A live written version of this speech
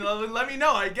Let me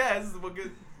know, I guess.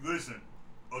 Listen.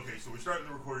 Okay, so we're starting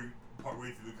the recording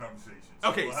partway through the conversation.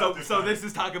 Okay, so this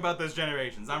is Talk About Those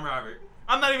Generations. I'm Robert.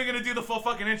 I'm not even going to do the full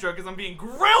fucking intro because I'm being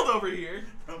grilled over here.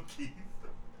 I'm Keith.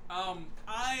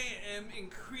 I am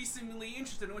increasingly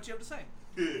interested in what you have to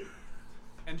say.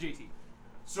 And JT.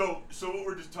 So what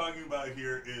we're just talking about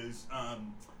here is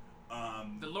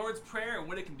the Lord's Prayer and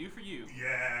what it can do for you.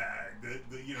 Yeah,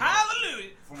 the you know. Hallelujah.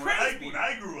 From when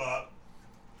I grew up,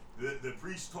 the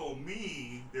priest told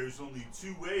me there's only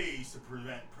 2 ways to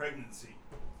prevent pregnancy: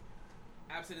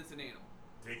 abstinence and anal.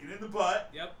 take it in the butt.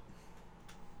 Yep.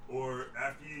 Or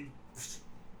after you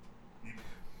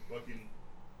fucking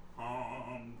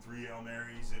 3 Hail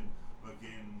Marys and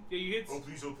fucking Yeah, you hit. oh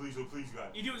please, God.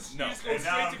 You do it. No. You just go And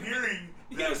now I'm straight to hearing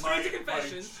you go that straight to my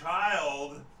confession.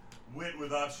 child went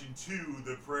with option 2,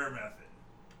 the prayer method,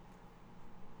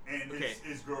 and Okay.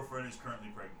 his girlfriend is currently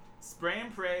pregnant. Spray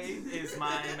and pray is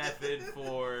my method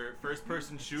for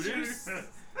first-person shooters.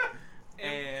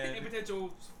 and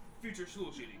potential future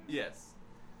school shootings. Yes.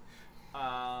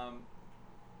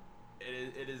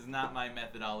 It is not my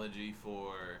methodology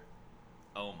for.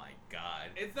 Oh my God!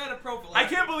 It's not a prophylactic. I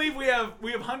can't believe we have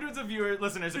hundreds of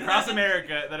listeners across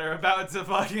America that are about to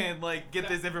fucking get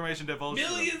this information divulged.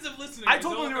 Millions of listeners. I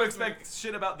told all them to across expect America.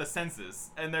 shit about the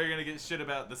census, and they're gonna get shit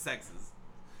about the sexes.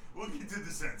 We'll get to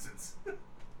the census.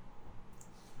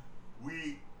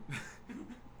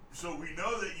 So we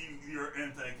know that you're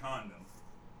anti-condom.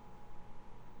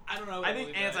 I don't know. I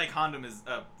think anti-condom is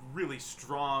a really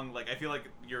strong. I feel like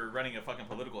you're running a fucking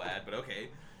political ad, but okay.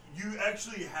 You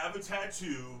actually have a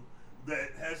tattoo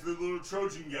that has the little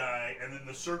Trojan guy and then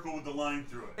the circle with the line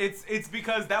through it. It's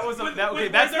because that was Wait, that's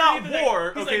wait, not wait,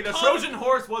 war. he's Okay, like, the Trojan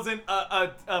horse wasn't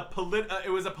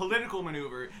it was a political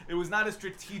maneuver. It was not a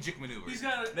strategic maneuver.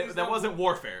 That wasn't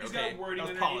warfare. He's Okay, got a wording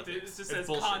that was underneath it. politics. It just It's says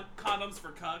bullshit. condoms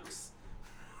for cucks.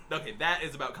 Okay, that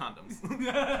is about condoms.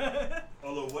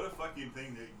 Although, what a fucking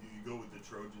thing that you go with the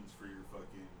Trojans for your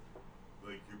fucking,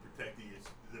 you're protecting it.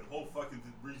 The whole fucking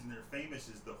reason they're famous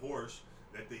is the horse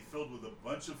that they filled with a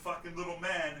bunch of fucking little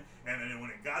men, and then when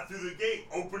it got through the gate,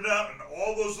 opened up, and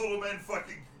all those little men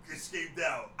fucking escaped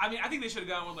out. I mean, I think they should have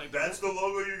gone with That's the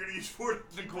logo you're gonna use for it.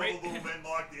 The The great- little men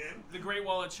locked in. the Great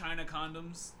Wall of China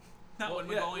condoms. Not one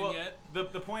going yet.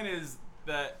 The point is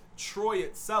that Troy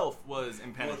itself was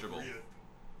impenetrable. North Korea.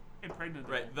 Impregnable.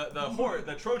 Right.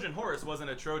 The Trojan horse wasn't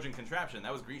a Trojan contraption.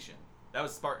 That was Grecian. That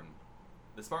was Spartan.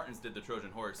 The Spartans did the Trojan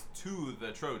horse to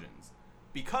the Trojans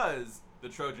because the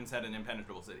Trojans had an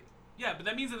impenetrable city. Yeah, but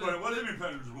that means that But it wasn't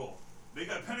impenetrable. They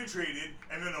got penetrated,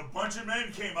 and then a bunch of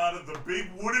men came out of the big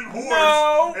wooden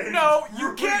horse.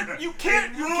 You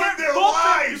can't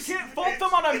fault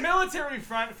them on a military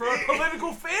front for a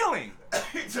political failing.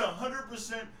 It's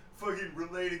 100% fucking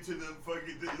related to the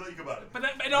fucking. Think about it. But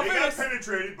that, They got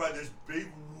penetrated by this big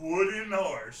wooden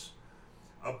horse.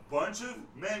 A bunch of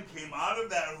men came out of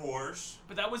that horse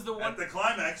But that was the one. at the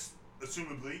climax,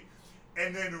 assumably,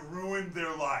 and then ruined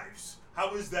their lives.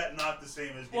 How is that not the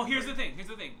same as? Well, here's the thing.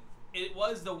 It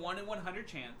was the 1 in 100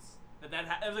 chance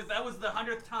that was the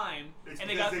 100th time, It's and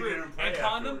they because got they through. didn't pray And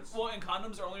afterwards.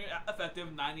 condoms are only effective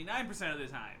 99% of the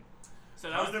time. So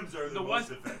that Condoms was are the one,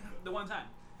 most effective. The one time.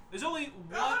 There's only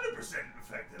one. 100%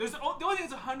 effective. The only thing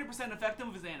that's 100%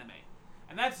 effective is anime,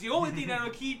 and that's the only thing that'll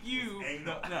keep you.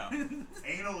 Anal. No.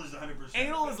 Anal is 100%.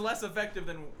 Anal is effective. less effective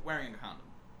than wearing a condom.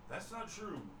 That's not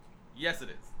true. Yes, it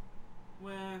is.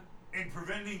 Well, In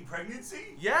preventing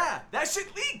pregnancy? Yeah, that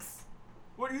shit leaks.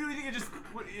 What do you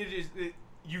think?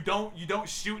 You don't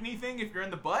shoot anything if you're in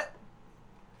the butt?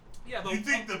 yeah, You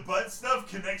think the butt stuff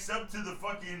connects up to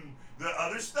the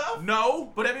other stuff?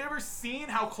 No, but have you ever seen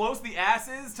how close the ass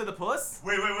is to the puss?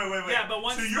 Wait. Yeah, but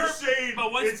once so you're sperm- saying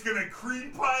but once- it's gonna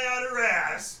cream pie out her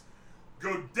ass,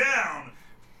 go down,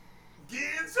 get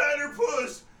inside her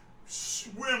puss,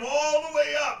 swim all the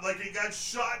way up like it got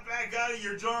shot back out of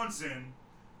your Johnson,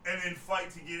 and then fight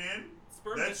to get in?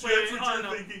 Sperm That's wait, what hold you're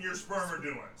on, no. thinking your sperm are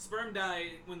doing. Sperm die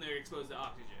when they're exposed to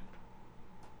oxygen.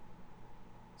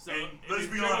 So And if let's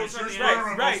it be dribbles honest, on your the sperm ass-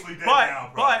 are Right, mostly dead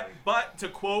now, probably. but to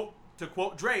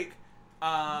quote Drake, Whoa,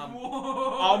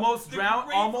 almost the drowned.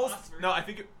 great Almost philosopher. no, I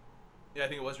think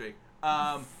it was Drake.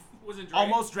 Wasn't Drake.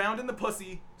 Almost drowned in the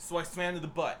pussy, so I swam to the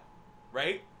butt.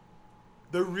 Right?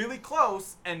 They're really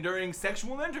close, and during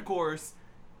sexual intercourse,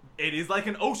 it is like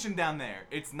an ocean down there.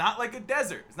 It's not like a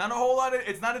desert. It's not a whole lot of.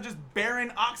 It's not a just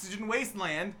barren oxygen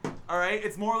wasteland. All right.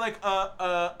 It's more like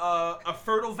a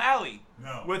fertile valley.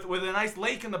 No. With a nice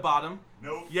lake in the bottom.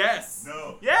 Nope. Yes.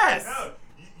 No. Yes. No.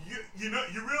 you know,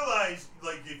 you realize,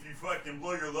 like, if you fucking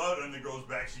blow your load on the girl's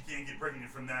back, she can't get pregnant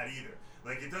from that either.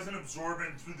 Like, it doesn't absorb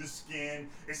into the skin.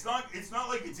 It's not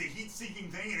like it's a heat-seeking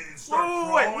thing and it starts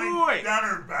crawling down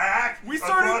her back,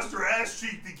 across her ass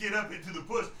cheek to get up into the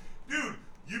puss. Dude,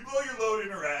 you blow your load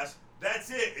in her ass, that's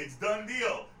it. It's done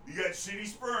deal. You got shitty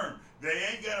sperm. They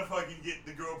ain't gonna fucking get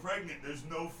the girl pregnant. There's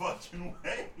no fucking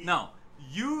way. No.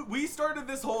 We started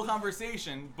this whole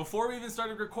conversation before we even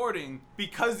started recording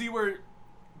because you were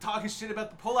talking shit about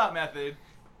the pull-out method,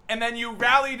 and then you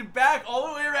rallied back all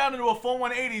the way around into a full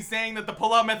 180 saying that the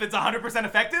pull-out method's 100%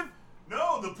 effective?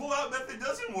 No, the pull-out method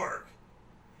doesn't work.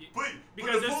 But the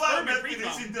there's pull-out sperm and method pre-cum.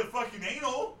 isn't the fucking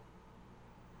anal.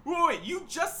 Wait, you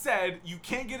just said you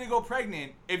can't get a girl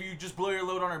pregnant if you just blow your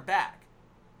load on her back.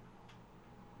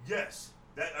 Yes.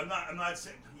 That I'm not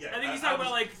saying. Yeah. I think he's talking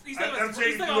about, like, I'm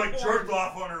saying if you like jerked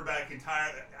off on her back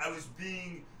entirely. I was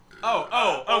being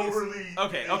overly.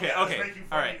 Okay. I was making fun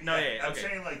All right. of- No, yeah. I'm Okay.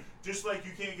 saying, like, just like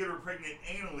you can't get her pregnant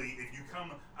anally, if you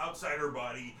come outside her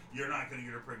body, you're not going to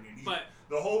get her pregnant either. But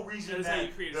the whole reason that's how that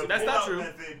you create the a- That's not pull-out true.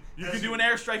 method You can doesn't- do an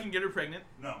airstrike and get her pregnant.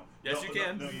 No. Yes, you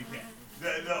can. No, you can't.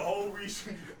 The whole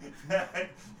reason that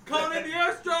Calling in the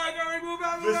airstrike, every move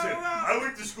out, Listen, I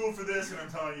went to school for this, and I'm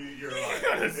telling you, you're You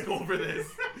lying. went to school for this.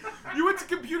 You went to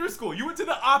computer school. You went to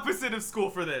the opposite of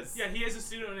school for this. Yeah, he has a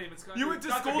pseudo name. It's You went to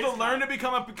Dr. school to Hitchcock. learn to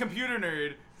become a computer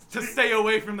nerd to stay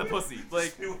away from the pussy.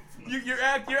 Like you're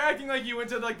acting like you went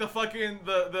to like the fucking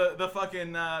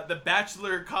the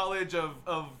bachelor college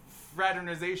of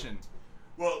fraternization.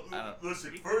 Well, I don't-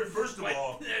 listen. First of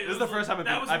all, This is the first time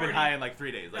I've been high in like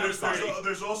 3 days. Like, I'm sorry.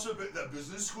 there's also a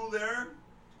business school there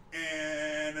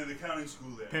and an accounting school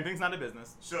there. Pimping's not a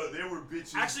business. So there were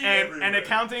bitches Actually, everywhere. And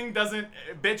accounting doesn't.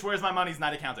 Bitch, where's my money's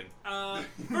not accounting.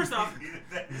 First off,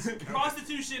 That is-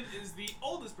 prostitution is the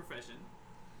oldest profession.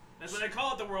 That's what I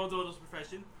call it, the world's oldest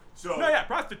profession. so No, yeah,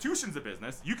 prostitution's a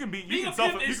business. You can be Being a you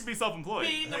pimp can be self-employed.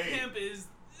 Being a Hey, pimp is.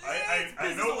 I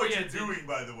business know what you're oriented. doing,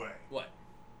 by the way. What?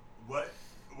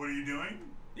 What are you doing?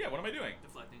 Yeah, what am I doing?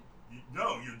 Deflecting.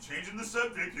 No, you're changing the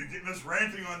subject. You're getting us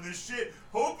ranting on this shit,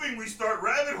 hoping we start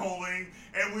rabbit holing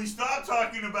and we stop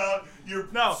talking about your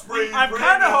No, spraying I'm brand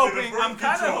kind of method hoping. birth I'm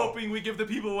kind of control. hoping we give the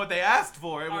people what they asked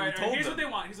for and All we right, told here's them. what they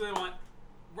want. Here's what they want.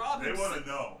 Rob They himself. want to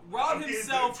know. Rob I'm getting-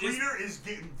 himself the is. Twitter is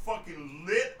getting fucking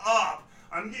lit up.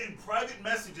 I'm getting private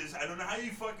messages. I don't know how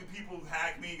you fucking people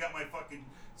hack me and got my fucking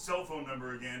cell phone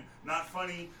number again. Not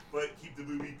funny, but keep the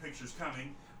booby pictures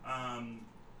coming.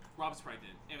 Rob's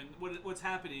pregnant, and what's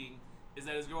happening is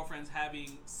that his girlfriend's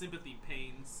having sympathy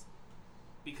pains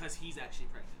because he's actually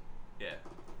pregnant. Yeah.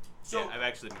 So I've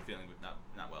actually been feeling not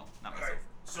well, not myself. Alright,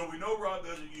 so we know Rob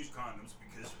doesn't use condoms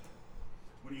because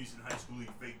when he was in high school, he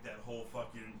faked that whole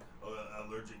fucking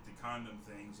allergic to condom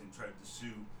things and tried to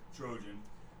sue Trojan.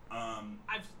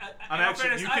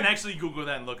 You can actually Google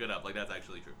that and look it up. Like that's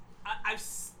actually true.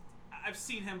 I've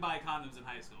seen him buy condoms in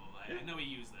high school. I know he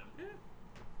used them.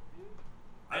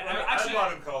 I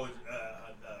bought him college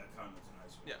condoms in high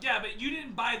school. Yeah. Yeah, but you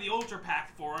didn't buy the Ultra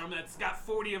Pack for him that's got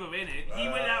 40 of them in it. He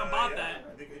went out and bought that.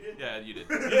 I think I did. Yeah, you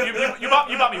did. You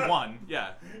bought me one.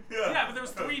 Yeah. Yeah, but there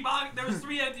was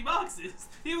three empty boxes.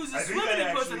 He was I just think swimming I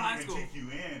in puss in actually high even school. took you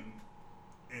in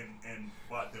and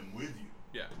bought them with you.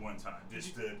 Yeah. One time,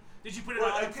 just to. Did you put it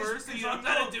Well, on I him guess- first so you cause know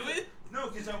how to do it? No,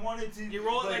 because I wanted to. You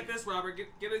roll it like this, Robert.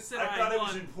 Get a sit I thought it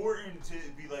was one. important to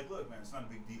be like, look, man, it's not a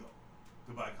big deal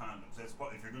to buy condoms. That's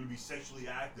if you're going to be sexually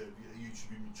active, you should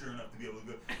be mature enough to be able to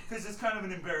go. Because it's kind of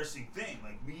an embarrassing thing.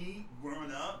 Like me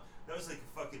growing up, that was like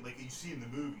a fucking like you see in the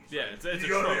movies. Yeah, right? it's a you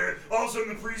go trope. there, all of a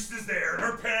sudden the priest is there, and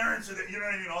her parents are there. You know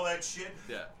what I mean? All that shit.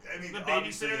 Yeah. I mean, The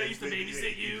obviously, babysitter that used to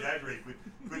babysit you. Exaggerate,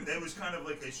 but that was kind of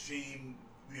like a shame.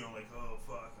 You know, like oh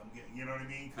fuck, I'm getting. You know what I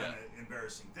mean? Kind of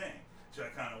embarrassing thing. So I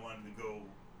kind of wanted to go.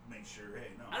 Make sure, hey,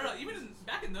 no. I don't know. Even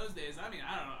back in those days, I don't know.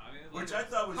 I mean, Which I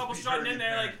thought was couple pretty strutting in good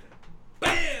there, like,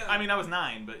 parenting. bam. I mean, I was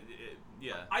 9, but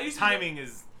yeah. I used to Timing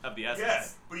is of the essence. Yeah,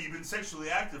 but you've been sexually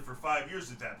active for 5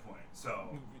 years at that point,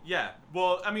 so. Yeah.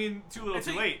 Well, I mean, too little,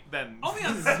 too Actually, late. Then. only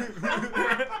on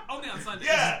only on Sundays.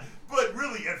 Yeah, but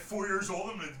really, at 4 years old,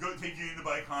 I'm gonna go take you in to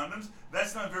buy condoms.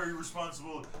 That's not very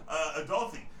responsible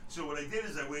adulting. So what I did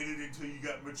is I waited until you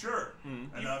got mature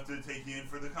enough to take you in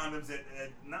for the condoms at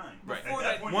 9. Right. At Before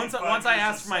that that- point, you Once had 5 I years of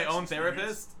asked for my sex own experience.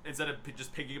 therapist instead of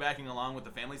just piggybacking along with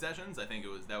the family sessions, I think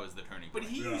that was the turning But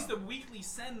point. he Yeah. used to weekly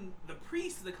send the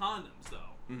priest the condoms, though.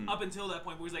 Mhm. Up until that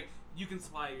point, where he's like, "You can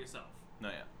supply it yourself." No,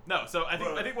 yeah. No, so I think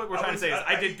Well, I think what we're I trying was- to say is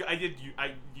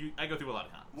I- I go through a lot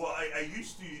of condoms. Well, I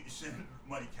used to send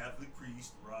my Catholic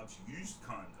priest Rob's used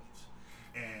condoms.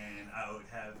 and I would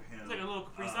have him. It's like a little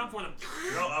Capri Sun for them.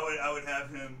 No, I would have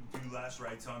him do last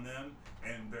rites on them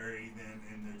and bury them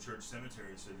in the church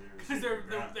cemetery, so Because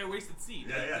they're wasted seed.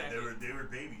 Yeah, exactly. they were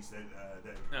babies that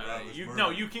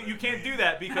You can't do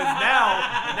that because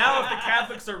now if the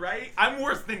Catholics are right, I'm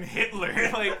worse than Hitler.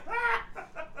 Like,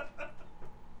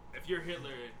 If you're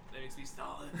Hitler, that makes me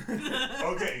Stalin.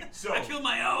 Okay, so I killed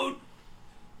my own.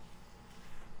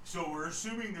 So we're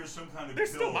assuming there's some kind of they're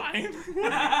pill. still mine.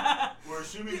 We're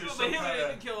assuming there's But some Hitler kind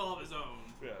didn't of. kill all of his own.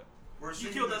 Yeah. We're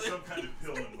assuming killed there's other- some kind of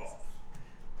pill involved.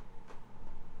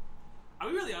 Are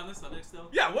we really on this subject still?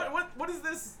 Yeah. What is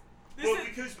this?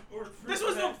 Because This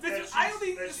was no. I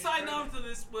only signed on to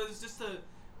this was just to.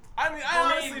 I mean, I Well,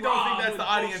 honestly maybe don't think Rob that's would the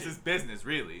audience's bullshit. business,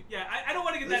 really. Yeah, I don't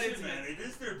want to get that Listen, into man, it. it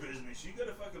is their business. You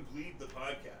gotta fucking believe the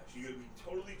podcast. You gotta be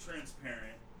totally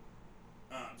transparent.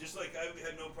 Just like I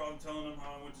had no problem telling them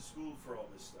how I went to school for all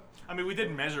this stuff. I mean, we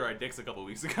did measure our dicks a couple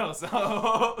weeks ago, so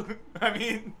I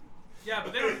mean, Yeah,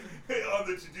 but they don't. Hey, on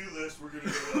the to-do list, we're gonna go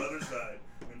to the other side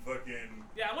and fucking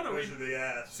Yeah, I want to measure read. the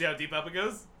ass. see how deep up it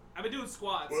goes. I've been doing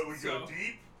squats. Well, we so. go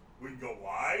deep. We can go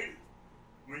wide.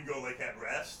 We can go like at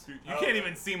rest. Dude, you can't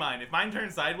even see mine. If mine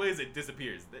turns sideways, it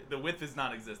disappears. The width is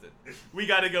non-existent. We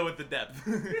gotta go with the depth.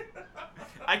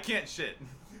 I can't shit.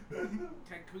 Can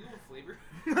we go with flavor?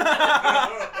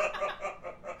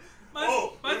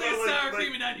 Oh, Mine's what like about, sour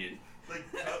cream and onion. Like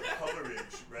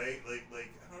colorage, right? Like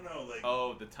I don't know, like.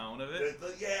 Oh, the tone of it.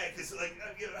 Yeah, because like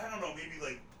I don't know, maybe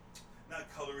like not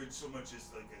colorage so much as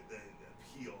like the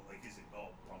appeal. Like, is it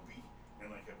all bumpy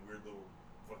and like a weird little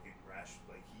fucking rash,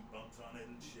 like heat bumps on it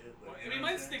and shit? Like, I mean,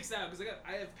 mine sticks out because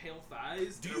I have pale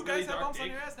thighs. Do and you a really guys have dark bumps on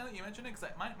dick. your ass now that you mention it? Cause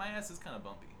my ass is kind of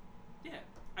bumpy. Yeah,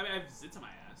 I mean I have zits on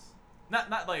my ass. Not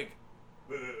like.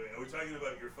 Wait. Are we talking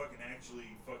about your fucking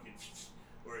actually fucking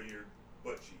or your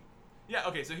butt cheek? Yeah.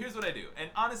 Okay. So here's what I do, and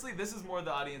honestly, this is more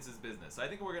the audience's business. So I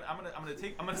think I'm gonna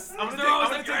take the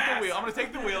wheel. I'm gonna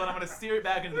take the wheel and I'm gonna steer it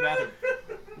back into the bathroom.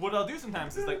 What I'll do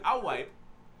sometimes is like I'll wipe.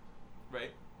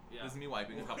 Right. Yeah. This is me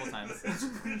wiping a couple times. That's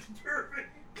disturbing.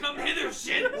 Come hither,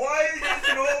 shit. Why are you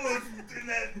using all those in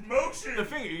that motion? The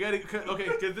finger, you gotta. Okay,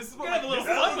 because this is what. You gotta have a little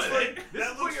this fun is with what- it. This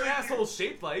That is what looks your like asshole's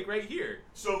shaped like right here.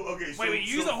 So okay, so Wait,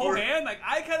 you use so a whole for- hand? Like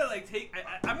I kind of like take.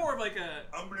 I'm more of like a.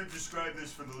 I'm gonna describe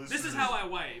this for the listeners. This is how I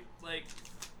wipe. Like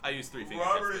I use 3 fingers.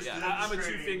 Robert is yeah. good. I'm a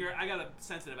Demonstrating. 2-finger. I got a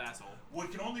sensitive asshole.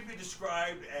 What can only be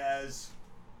described as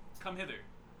Come hither.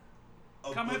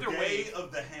 a Come hither, bidet wave.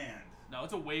 of the hand. No,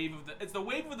 it's a wave of the. It's the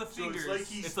wave of the So fingers. it's like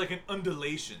he's. It's like an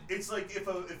undulation. It's like if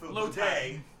a Low bidet,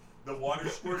 tide. the water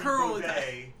squirting Curl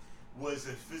bidet, was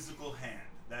a physical hand.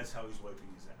 That's how he's wiping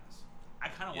his ass. I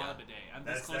kind of Yeah. want a bidet. I'm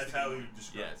this That's close that's to how being he one.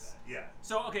 describes Yes. that. Yeah.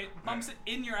 So okay, bumps it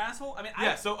in your asshole. I mean,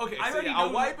 Yeah. So okay. I So already yeah, I'll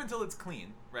know- wipe until it's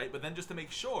clean, right? But then just to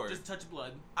make sure, just touch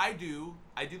blood. I do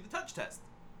the touch test.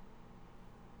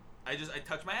 I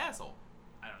touch my asshole.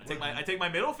 I don't know. I take my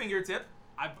middle fingertip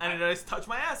and I I just touch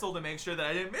my asshole to make sure that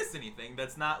I didn't miss anything.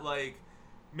 That's not like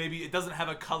maybe it doesn't have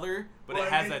a color, but Well,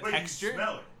 it I has mean, a but texture. You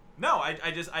smell it. No,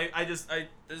 I just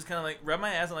kind of like rub my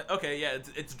ass. I'm like, okay, yeah,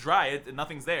 it's dry.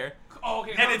 Nothing's there. Oh,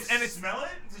 okay. And no, it's smell it.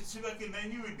 It's like, and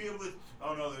then you would be able to.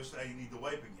 Oh no, there's. You need the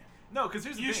wipe again. no, because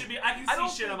here's the you thing. should be. I can don't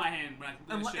see shit think- on my hand when I can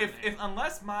Unless, shit on my hand.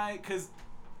 unless my, because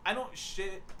I don't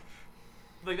shit,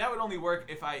 like that would only work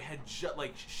if I had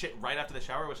like shit right after the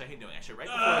shower, which I hate doing. I shit right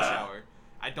before the shower.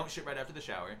 I don't shit right after the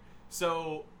shower.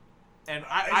 So, and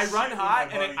I shit run with hot,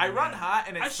 my and body I run man. hot,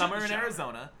 and I it's shit in summer the in shower.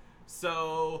 Arizona.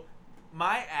 So,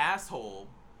 my asshole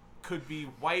could be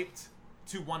wiped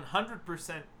to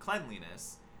 100%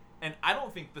 cleanliness, and I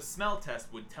don't think the smell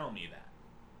test would tell me that.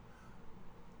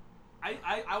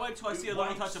 I wipe till I see a little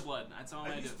Wipes. touch of blood. That's all I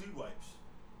I do. use dude wipes.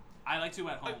 I like to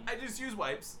at home. I just use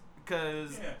wipes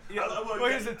because. Yeah. Well, Well,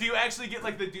 here's the- do you actually get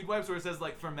like the dude wipes where it says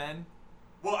like for men?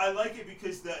 Well, I like it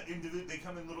because they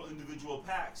come in little individual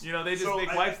packs. You know, they just So make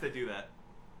I- wipes that do that.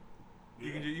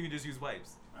 You Yeah. can just use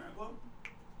wipes. All right, well,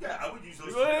 yeah, I would use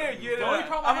those. Wait, too. you know, only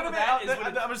problem I have with that is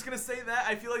when I'm just gonna say that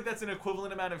I feel like that's an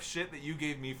equivalent amount of shit that you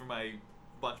gave me for my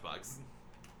lunchbox.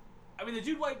 I mean, the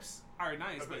dude wipes are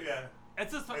nice, but Yeah,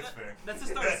 that's the that's fair. That's the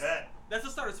start. That's the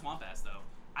start of swamp ass,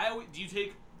 though. Do you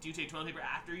take toilet paper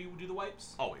after you do the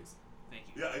wipes? Always. Thank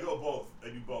you. Yeah, I go both. I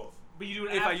do both. But you do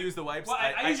it If I after. use the wipes, Well,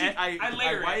 I usually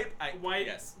layer wipe. it. Wipe.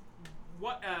 Yes.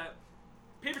 What?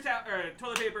 Paper towel or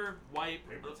toilet paper. Wipe.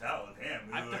 Paper towel and ham.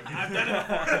 I've Like- done- I've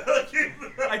done it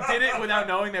before. I did it without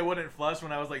knowing they wouldn't flush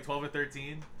when I was like 12 or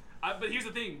 13. But here's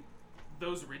the thing: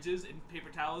 those ridges in paper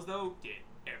towels, though, get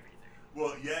everything.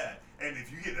 Well, yeah, and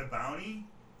if you get a bounty,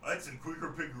 that's a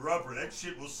quicker picker upper. That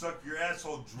shit will suck your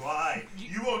asshole dry.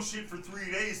 You won't shit for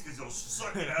 3 days because it'll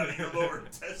suck it out of your lower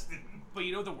intestine. But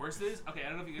you know what the worst is? Okay, I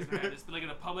don't know if you guys ever had this, but like in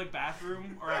a public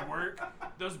bathroom or at work,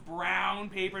 those brown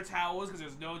paper towels because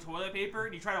there's no toilet paper,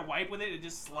 and you try to wipe with it, it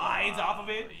just slides off of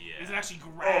it. yeah. It doesn't actually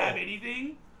grab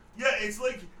anything. Yeah, it's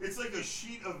like a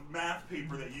sheet of math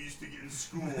paper that you used to get in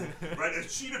school, right? A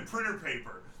sheet of printer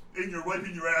paper, and you're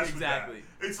wiping your ass Exactly.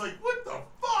 with that. It's like, what the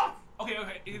fuck? Okay.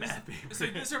 Math paper. So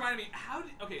this reminded me,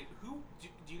 who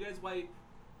do you guys wipe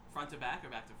front to back or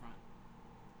back to front?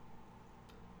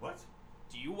 What?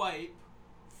 Do you wipe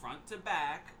front to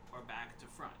back or back to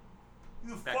front?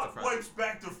 Who the Back to fuck front. wipes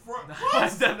back to front?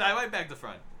 I What? went back to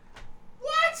front.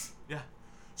 What? Yeah.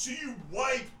 So you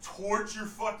wipe towards your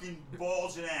fucking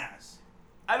balls and ass?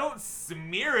 I don't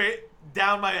smear it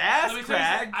down my ass Let me tell you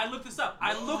crack. something. I looked this up.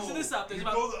 I looked this up. There's You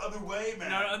about go the other way,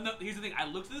 man. no. Here's the thing. I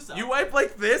looked this up. You wipe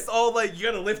like this, all like you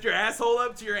gotta lift your asshole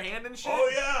up to your hand and shit.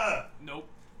 Oh yeah. Nope.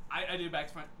 I did back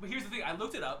to front. But here's the thing. I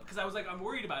looked it up because I was like, I'm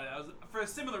worried about it. I was for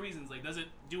similar reasons. Like, does it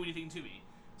do anything to me?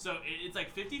 So it's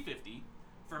like 50-50.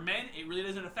 For men, it really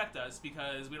doesn't affect us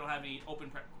because we don't have any open.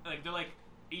 Like they're like,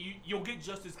 you'll get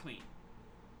just as clean.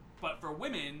 But for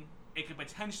women, it could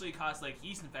potentially cause like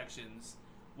yeast infections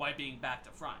wiping back to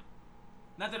front.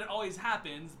 Not that it always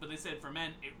happens, but they said for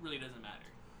men, it really doesn't matter.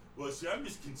 Well, see, I'm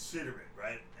just considerate,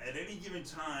 right? At any given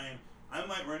time, I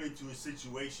might run into a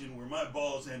situation where my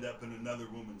balls end up in another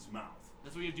woman's mouth.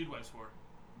 That's what you have dude wipes for.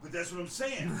 But that's what I'm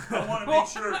saying. I want to make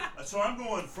sure. So I'm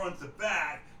going front to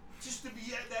back just to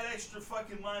be at that extra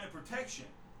fucking line of protection.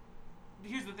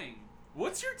 Here's the thing.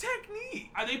 What's your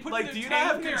technique? Are they putting Like, their do you tongue not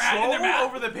have in their control mouth?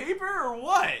 over the paper or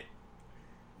what?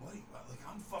 What? Like,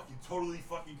 I'm fucking totally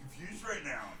fucking confused right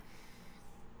now.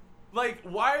 Like,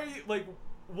 why are you like?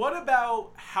 What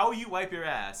about how you wipe your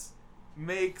ass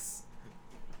makes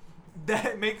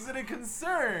it a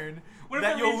concern What if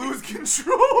that I you'll read- lose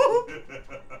control?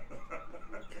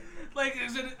 Like,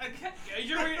 is it?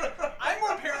 I'm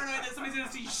more paranoid that somebody's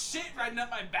gonna see shit riding up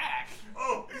my back.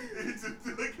 Oh, it's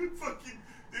like a fucking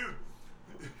dude.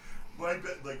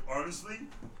 Like honestly,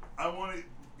 I want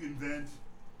to invent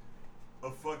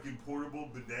a fucking portable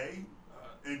bidet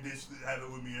and just have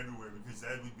it with me everywhere because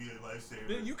that would be a lifesaver.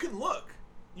 Then you can look.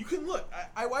 You can look.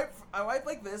 I wipe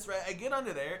like this, right? I get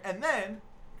under there, and then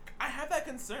I have that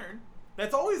concern.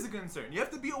 That's always a concern. You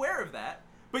have to be aware of that.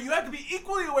 But you have to be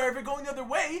equally aware of it going the other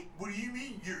way. What do you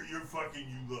mean you're fucking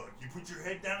you look? You put your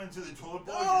head down into the toilet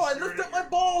bowl? Oh, I you're lift staring up my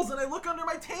at balls and I look under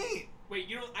my taint. Wait,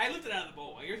 I lift it out of the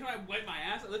bowl. Like, every time I wipe my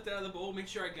ass, I lift it out of the bowl, make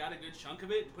sure I got a good chunk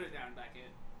of it, and put it down and back in.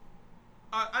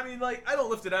 I mean, like, I don't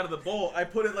lift it out of the bowl. I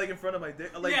put it, like, in front of my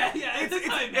dick. Like, Yeah, that's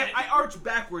what I meant. I arch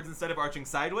backwards instead of arching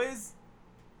sideways.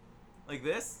 Like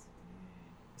this.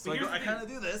 So But I here's the thing. kind of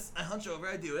do this. I hunch over,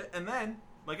 I do it. And then,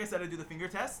 like I said, I do the finger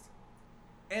test.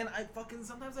 And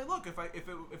sometimes I look.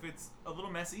 If it's a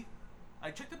little messy,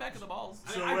 I check the back of the balls.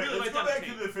 So I wait, really let's like go that back to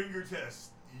tape. the finger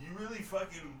test. You really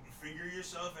fucking finger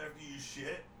yourself after you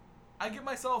shit? I give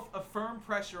myself a firm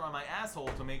pressure on my asshole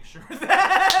to make sure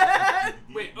that...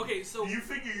 Wait, okay, so Do you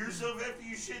finger yourself after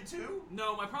you shit too?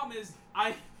 no, my problem is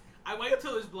I wipe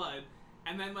till there's blood,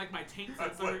 and then like my taint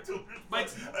I've starts under. done My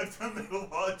that a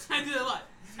lot. I do that a lot.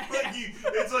 Like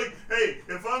it's like, hey,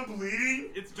 if I'm bleeding,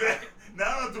 It's then- dry. now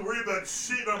I don't have to worry about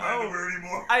shit on my Oh. underwear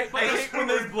anymore. I But hate that's when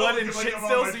not there's blood and like shit I'm on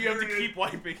still, my so you have to period. keep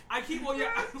wiping. I keep well,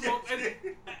 yeah. Well, and,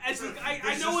 it's like, I know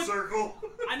Vicious what circle.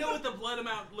 I know what the blood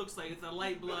amount looks like. It's a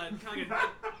light blood, kind of like,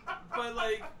 but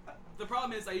like the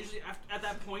problem is I usually at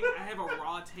that point I have a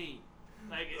raw taint,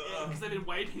 like because I've been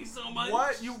wiping so much.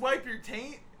 What? You wipe your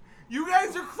taint? You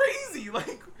guys are crazy.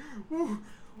 Like, wait.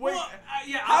 Well,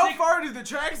 yeah. I'll How take, far do the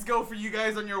tracks go for you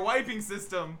guys on your wiping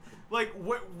system? Like,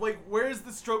 where's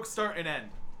the stroke start and end?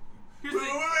 Here's the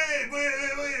thing.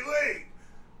 Wait.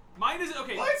 Mine isn't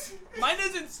okay. What? Mine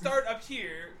doesn't start up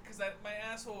here because my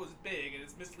asshole is big and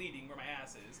it's misleading where my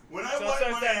ass is. When I so it wipe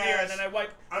starts my down here ass, and then I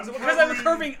wipe. I'm So because I'm covering-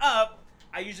 curving up,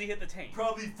 I usually hit the taint.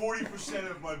 Probably 40%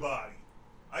 of my body.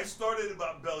 I started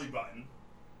about belly button,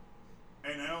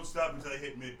 and I don't stop until I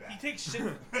hit mid back. He takes shit.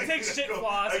 He takes shit I go,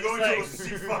 floss. I and go it's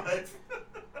into like, a C5.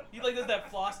 he like does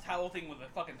that floss towel thing with a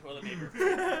fucking toilet paper.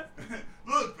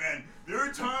 Look, man, there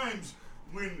are times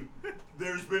when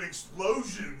there's been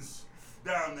explosions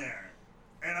down there,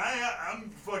 and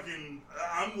I'm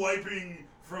wiping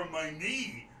from my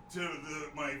knee to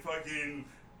my fucking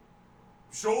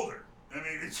shoulder. I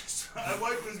mean, it's just I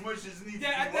wipe as much as needs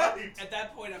Yeah, to be wiped. at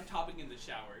that point, I'm topping in the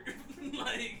shower.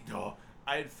 Like, Oh,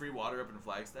 I had free water up in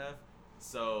Flagstaff,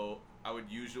 so I would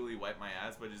usually wipe my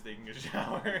ass by just taking a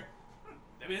shower.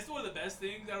 I mean, it's one of the best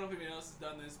things. I don't know if anyone else has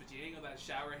done this, but you angle that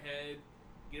shower head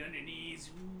get on your knees,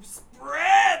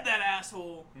 spread that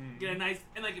asshole, get a nice,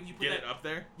 and like if you put Get that it up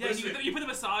there. yeah, Listen, you put the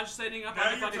massage setting up Now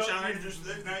on the fucking shower.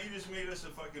 now you just made us a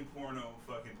fucking porno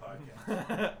fucking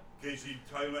podcast. Because you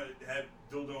talking about have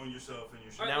dildoing yourself and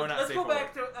your shit. All right, Now we're not let's safe go for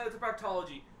back to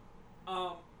proctology.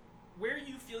 Where are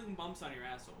you feeling bumps on your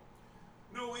asshole?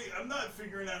 No, wait, I'm not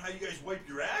figuring out how you guys wipe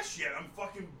your ass yet. I'm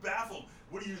fucking baffled.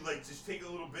 What do you, like, just take a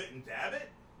little bit and dab it?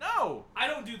 No. I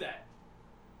don't do that.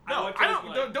 No, wipe I those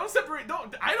don't. like- Don't separate.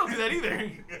 Don't. I don't do that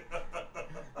either.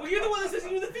 Well, you're the one that says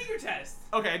you do the finger test.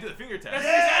 Okay, I do the finger test. That's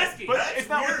what he's asking. But That's it's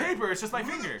not weird. with paper. It's just my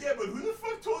Who the- finger. Yeah, but who the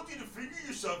fuck told you to finger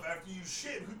yourself after you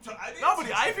shit? I didn't Nobody.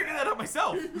 teach I you figured that out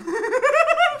myself.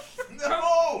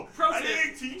 No! Pro I tip.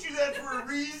 didn't teach you that for a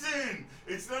reason.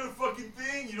 It's not a fucking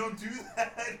thing. You don't do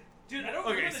that. Dude, I don't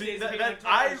Okay, remember the see days that, of that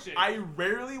being like shit. I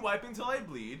rarely wipe until I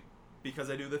bleed because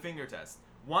I do the finger test.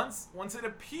 Once it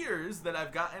appears that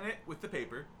I've gotten it with the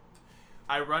paper,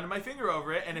 I run my finger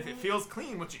over it, and if it feels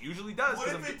clean, which it usually does, What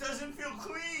 'cause if it doesn't feel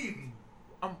clean?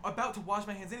 I'm about to wash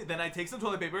my hands in it. Then I take some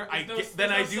toilet paper. There's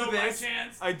Then I no do soap by this.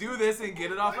 chance. I do this and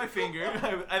get it off my finger,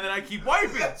 and then I keep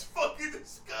wiping. That's fucking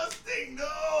disgusting.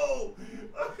 No.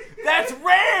 That's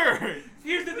rare.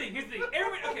 Here's the thing.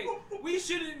 Everybody, okay, we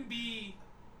shouldn't be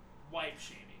wipe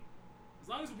shaming. As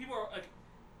long as people are like,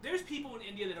 there's people in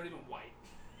India that don't even wipe.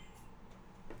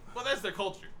 Well, that's their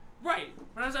culture. Right.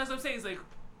 But that's what I'm saying is like,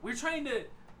 we're trying to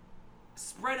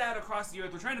spread out across the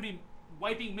earth. We're trying to be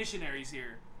wiping missionaries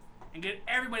here, and get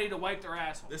everybody to wipe their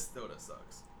asshole. This soda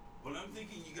sucks. Well, I'm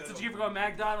thinking you got. So did you ever go to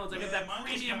McDonald's? I get that mine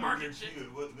was premium kinda market weird, shit.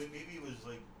 too. Well, maybe it was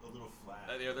like a little flat.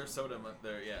 Yeah, their soda.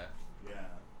 There, yeah.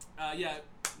 Yeah. Yeah,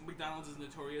 McDonald's is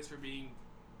notorious for being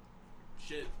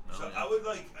shit. Oh, So yeah. I would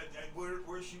like.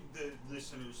 Where should the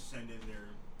listeners send in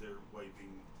their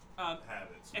wiping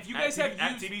habits? If you guys have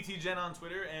at used, TBT Gen on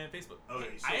Twitter and Facebook.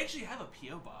 Okay, so I actually have a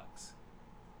PO box.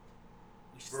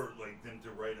 We should- for like them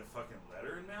to write a fucking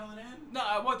letter and mail it in. No,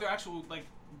 I want their actual like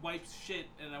wipes shit,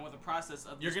 and I want the process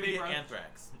of. You're this gonna get paper.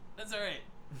 anthrax. That's all right.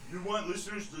 You want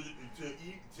listeners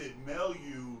to mail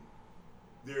you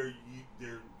their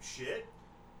shit.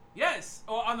 Yes,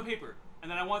 on the paper,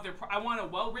 and then I want a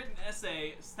well-written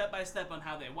essay, step by step, on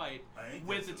how they wipe I think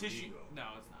with the that's tissue. illegal. No,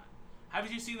 it's not.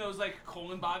 Haven't you seen those like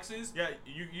colon boxes? Yeah,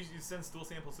 you send stool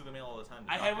samples through the mail all the time.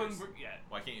 To I haven't doctors. yet.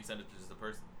 Why can't you send it to just a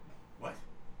person? What?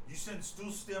 You send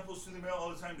stool samples through the mail all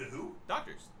the time to who?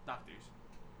 Doctors. Doctors.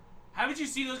 Haven't you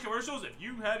seen those commercials? If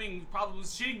you having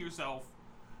problems shitting yourself,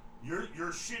 You're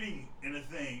shitting in a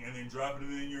thing and then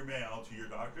dropping it in your mail to your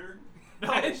doctor. No,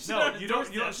 I shit on no, a you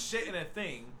don't doorstep. shit in a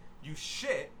thing. You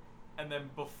shit, and then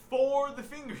before the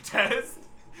finger test,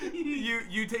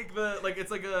 you take the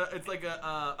it's like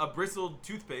a bristled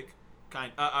toothpick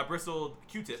a bristled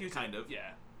Q-tip kind of.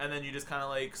 Yeah. And then you just kind of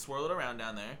like swirl it around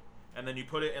down there, and then you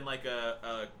put it in like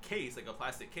a case, like a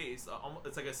plastic case.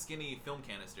 It's like a skinny film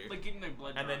canister. Like getting their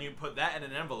blood. and then drawn. you put that in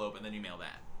an envelope, and then you mail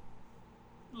that.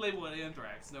 label it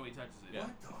anthrax. Nobody touches it. Yeah.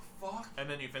 What the fuck? And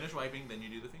then you finish wiping, then you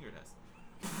do the finger test.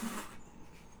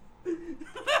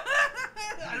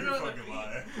 I don't You're know. a What fucking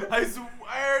that liar. I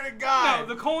swear to God.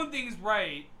 No, the colon thing's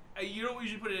right. You don't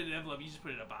usually put it in an envelope. You just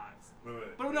put it in a box. Wait.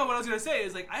 But no, what I was gonna say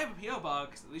is like I have a PO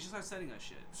box. They should start sending us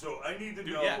shit. So I need to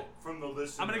Dude, know yeah. from the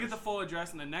listeners. I'm gonna get the full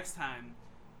address, and the next time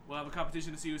we'll have a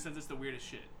competition to see who sends us the weirdest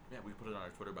shit. Yeah, we put it on our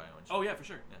Twitter bio and shit. Oh yeah, for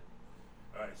sure.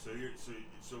 All right, so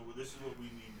this is what we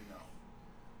need to know.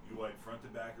 You wipe front to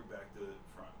back or back to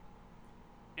front.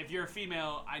 If you're a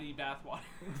female, I need bathwater.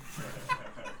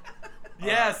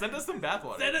 Yeah, send us some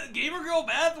bathwater. Send a gamer girl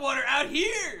bathwater out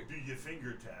here, Do your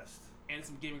finger test. and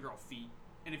some gamer girl feet.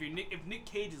 And if Nick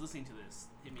Cage is listening to this,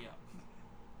 hit me up.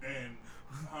 And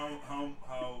how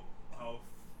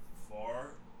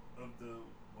far of the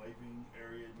wiping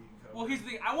area do you cover? Well, here's the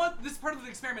thing. I want this part of the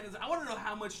experiment is I want to know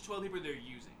how much toilet paper they're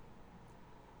using.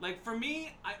 Like for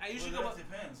me, I usually Well, go. that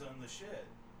depends on the shit.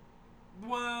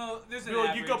 Well, there's an No,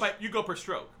 average. you go per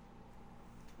stroke.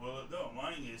 Well, no,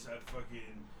 mine is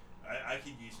I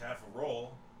could use half a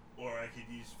roll, or I could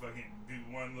use fucking do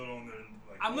one little and then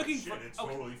like. I'm oh, looking shit, for- It's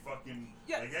okay. totally fucking.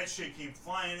 Yeah. Like that shit came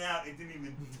flying out. It didn't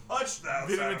even touch the outside.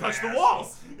 Didn't even of my touch the asshole.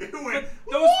 walls. It went.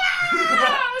 But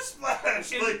those-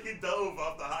 splash In- like it dove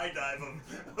off the high dive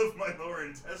of my lower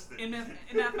intestine. In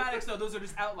mathematics, though, those are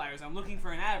just outliers. I'm looking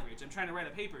for an average. I'm trying to write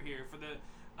a paper here for the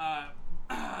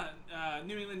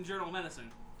New England Journal of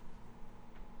Medicine,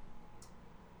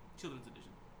 Children's Edition.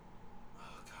 Oh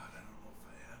God, I don't know if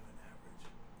I have an average.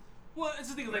 Well, it's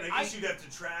the thing. But Like I guess you'd have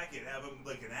to track it, have them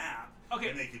like an app, Okay.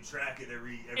 and they could track it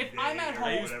every If day. I'm at or home-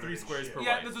 I use whatever 3 the squares shit. per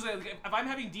yeah, wipe. that's what I'm saying. Like, if I'm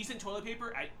having decent toilet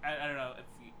paper, I don't know if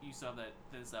you saw that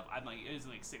stuff. I'm like it was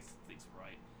like 6 things per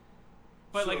right.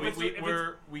 But So like, if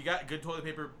we got good toilet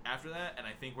paper after that, and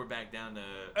I think we're back down to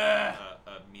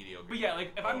a mediocre. but yeah,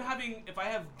 like if I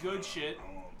have good shit,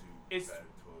 I won't do it's- bad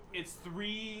toilet paper. it's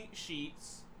 3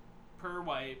 sheets per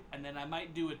wipe, and then I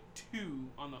might do a 2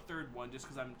 on the third one just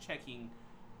because I'm checking.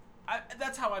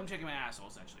 That's how I'm checking my asshole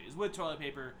essentially, is with toilet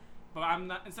paper. But I'm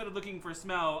not, instead of looking for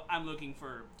smell, I'm looking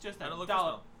for just I a don't look for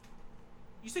dollop. smell.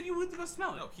 You said you would go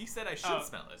smell it. No, he said I should Oh,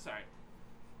 smell it. Sorry,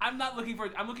 I'm not looking for.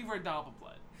 I'm looking for a dollop of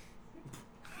blood.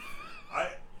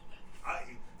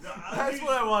 That's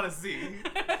what I want to see.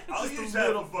 I'll Just a use half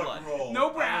little a fucking blood. roll. No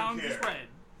I brown, don't just care. red.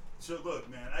 So look,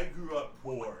 man, I grew up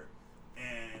poor,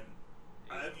 and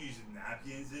I've used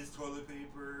napkins as toilet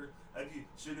paper.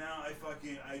 So now I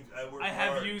work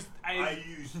hard. I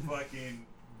use fucking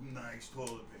nice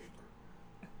toilet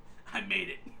paper. I made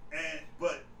it.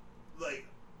 But like,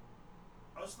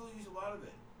 I'll still use a lot of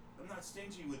it. I'm not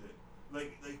stingy with it.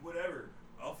 Like whatever.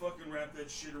 I'll fucking wrap that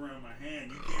shit around my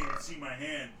hand. You can't even see my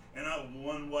hand, and I'll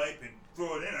one wipe and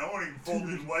throw it in. I won't even fold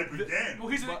it and wipe again. Well,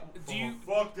 here's the thing.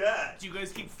 Fuck that. Do you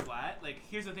guys keep flat? Like,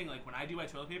 here's the thing. Like, when I do my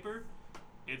toilet paper,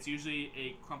 it's usually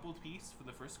a crumpled piece for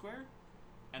the first square,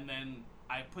 and then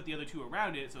I put the other 2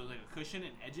 around it, so it's like a cushion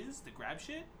and edges to grab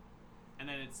shit, and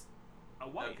then it's a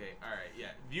wipe. Okay, all right, yeah.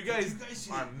 You Did guys, you guys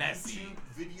see are the messy. YouTube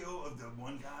video of the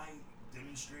one guy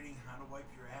demonstrating how to wipe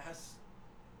your ass?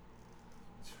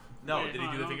 No, Wait, did he do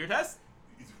hold the on. finger test?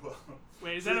 Well,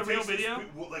 Wait, is so that a he real takes this video?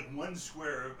 like one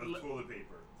square of toilet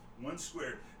paper, one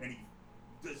square, and he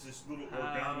does this little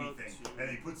origami thing, and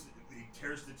he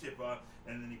tears the tip off,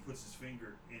 and then he puts his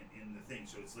finger in the thing.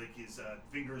 So it's like his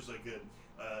finger's like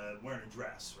wearing a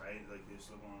dress, right? Like this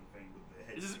long thing with the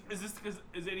head.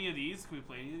 Is any of these? Can we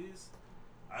play any of these?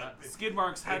 If- Skid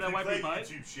marks. How if to you wipe play your butt?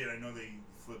 YouTube shit, I know they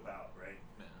flip out, right?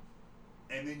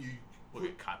 Yeah. And then you We'll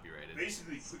get copyrighted.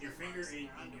 basically put your finger in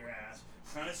your ass,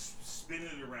 kind of spin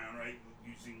it around, right,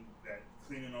 using that,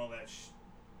 cleaning all that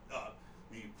up.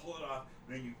 Then you pull it off.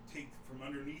 Then you take from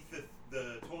underneath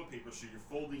the toilet paper, so you're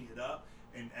folding it up,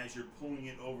 and as you're pulling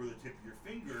it over the tip of your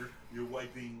finger, you're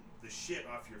wiping the shit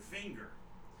off your finger.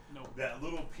 No. That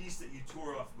little piece that you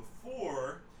tore off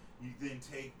before, you then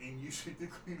take and use it to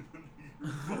clean under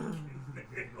your fucking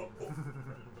nail.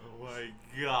 Oh my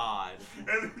god. And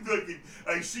then fucking,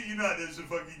 I shit you not, there's a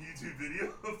fucking YouTube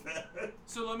video of that.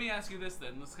 So let me ask you this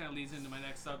then. This kind of leads into my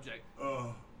next subject.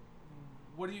 Oh.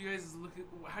 What do you guys look at?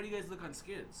 How do you guys look on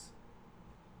skids?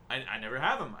 I never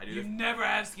have them. I do. You've never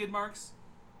had skid marks?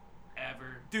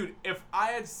 Ever. Dude, if I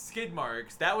had skid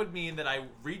marks, that would mean that I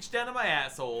reached down to my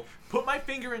asshole, put my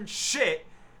finger in shit,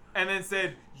 and then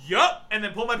said, yup, and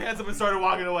then pulled my pants up and started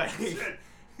walking away.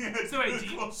 Yeah, So wait, do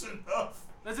you- close enough.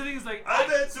 That's the thing is like I've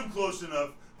had some close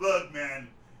enough. Look, man.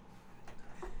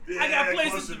 Yeah, I got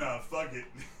places close to- got Fuck it.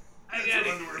 I That's got what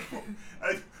it. underwear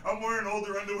for. I'm wearing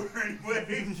older underwear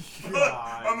anyway.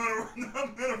 God. I'm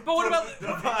gonna. But what throw about- the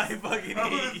dice. I fucking I'm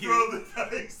gonna hate throw you. the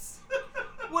dice.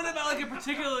 what about like a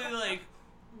particularly like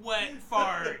wet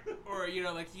fart, or you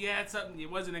know like you had something you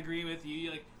wasn't agreeing with you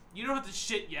like you don't have to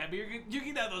shit yet, but you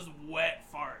can have those wet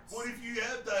farts. What if you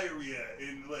have diarrhea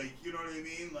and like you know what I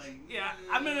mean? Like Yeah,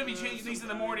 I'm gonna be changing things in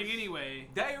the morning anyway.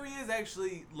 Diarrhea is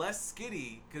actually less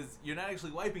skiddy because you're not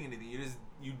actually wiping anything. You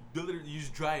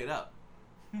just dry it up.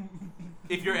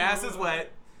 If your ass is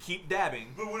wet, keep dabbing.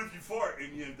 But what if you fart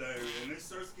and you have diarrhea and it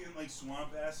starts getting like swamp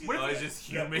assy? What if Oh, like it's just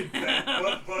humid. that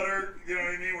butter, you know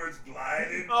what I mean? Where it's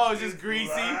gliding. Oh, it's just greasy?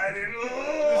 Gliding.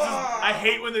 I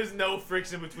hate when there's no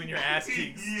friction between your ass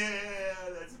cheeks. Yeah,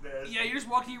 that's nasty. Yeah, you're just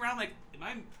walking around like, am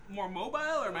I more mobile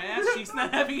or my ass cheeks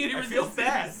not having any I feel resistance?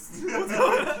 fast. What's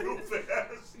going on? Real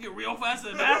fast. You get real fast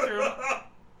in the bathroom.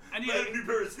 I need If I had a new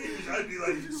pair of sneakers, I'd be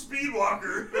like speed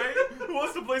walker. Right? Who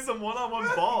wants to play some one-on-one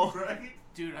ball? Right?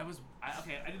 Dude, I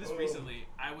did this Oh. recently.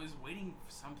 I was waiting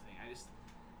for something.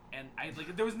 I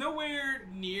like there was nowhere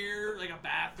near like a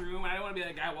bathroom. I didn't want to be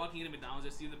that guy walking into McDonald's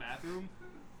just to use the bathroom.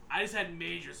 I just had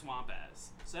major swamp ass.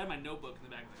 So I had my notebook in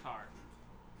the back of the car.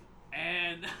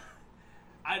 And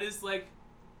I just like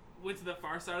went to the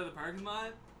far side of the parking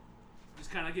lot.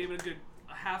 Just kind of gave it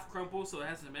a half crumple so it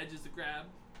has some edges to grab.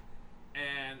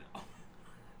 And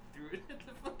threw it at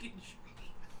the fucking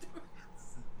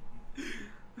tree.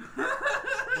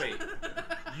 Wait,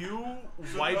 you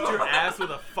wiped your ass with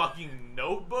a fucking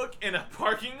notebook in a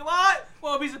parking lot?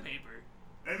 Well, a piece of paper.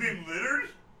 And then littered?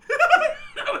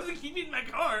 I wasn't keeping it in my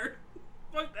car.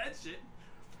 Fuck that shit.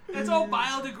 It's all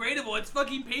biodegradable. It's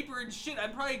fucking paper and shit. I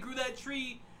probably grew that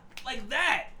tree like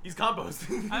that. He's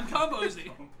composting. I'm composting.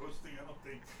 Composting,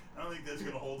 I don't think that's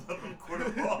gonna hold up in court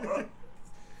of law.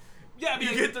 Yeah, I mean,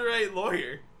 You get the right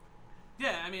lawyer.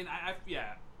 yeah. I mean,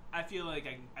 I feel like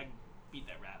I beat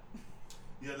that rap.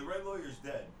 Yeah, the red lawyer's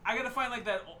dead. I gotta find like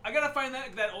that. I gotta find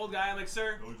that old guy. I'm like,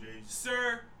 sir, OJ's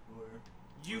sir, lawyer.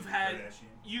 you've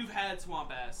Kardashian. had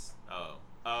swamp ass.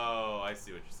 Oh, I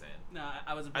see what you're saying. No,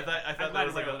 I was. I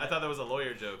thought that was a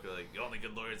lawyer joke. Like the only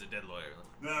good lawyer is a dead lawyer.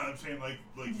 No, I'm saying like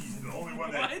he's the only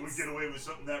one that would get away with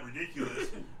something that ridiculous.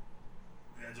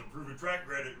 Has a proven track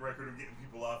record of getting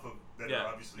people off of that are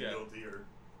obviously guilty or.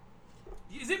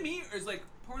 Is it me or is like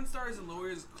porn stars and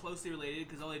lawyers closely related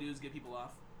because all they do is get people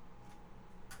off?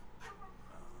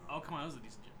 Oh come on, that was a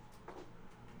decent joke.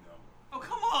 No. Oh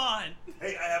come on!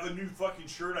 Hey, I have a new fucking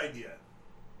shirt idea.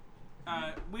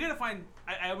 We gotta find.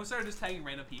 I almost started just tagging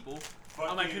random people.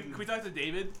 I'm like, can we talk to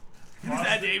David? Is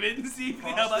that David? See if we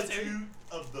can help us here. Prostitute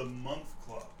of the Month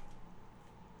Club.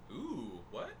 Ooh,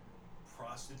 what?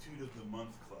 Prostitute of the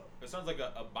Month Club. It sounds like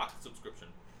a box subscription.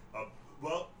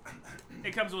 Well,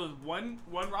 It comes with one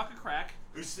rock of crack.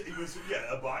 it was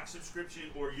a box subscription,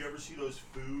 or you ever see those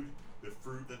the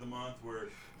fruit of the month where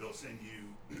they'll send you,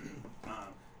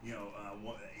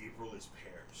 April is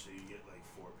pears, so you get like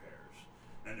 4 pears,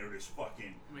 and they're just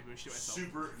fucking Make me shit myself.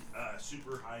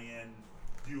 super high end,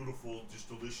 beautiful, just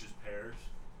delicious pears.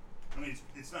 I mean,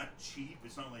 it's not cheap.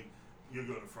 It's not like you'll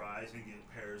go to Fry's and get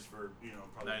pears for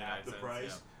probably half the 99 cents, price.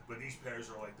 yeah. But these pears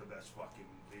are like the best fucking.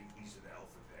 These are the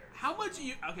alpha pears. How much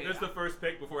you? Okay. That's the first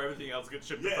pick before everything else gets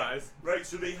shipped to Yeah, Fry's. right.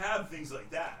 So they have things like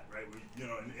that, right?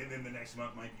 And then the next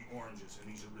month might be oranges,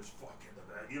 and these are just fucking the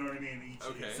best. You know what I mean?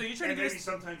 Okay. So you're trying to maybe get us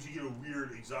sometimes you get a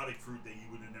weird exotic fruit that you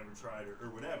would have never tried or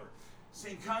whatever.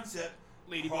 Same concept.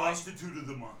 Lady boy. Prostitute of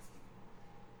the month.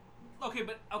 Okay,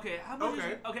 but how much?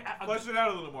 Okay. Okay. Flesh it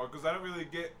out a little more, because I don't really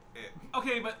get it.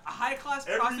 Okay, but high class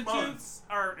Every prostitutes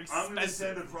are expensive. I'm gonna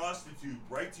send a prostitute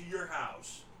right to your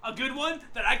house. A good one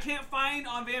that I can't find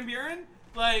on Van Buren,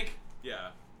 like. Yeah.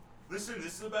 Listen,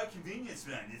 this is about convenience,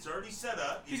 man. It's already set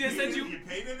up. He's gonna send you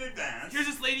paid in advance. Here's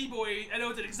this lady boy. I know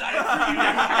it's an exotic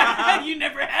fruit you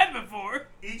never had before.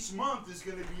 Each month is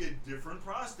going to be a different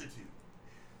prostitute.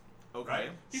 Okay. Right?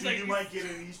 He's So like- you might get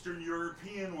an Eastern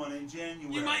European one in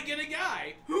January. You might get a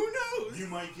guy. Who knows? You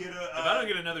might get a. If I don't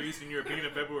get another Eastern European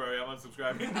in February, I'm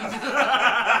unsubscribing.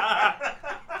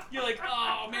 You're like,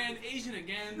 oh man, Asian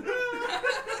again.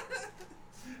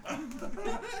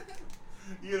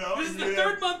 This is the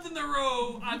third month in a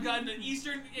row I've gotten an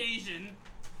Eastern Asian.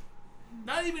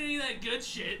 Not even any of that good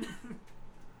shit.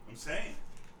 I'm saying,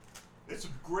 it's a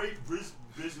great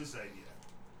business idea,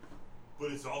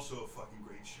 but it's also a fucking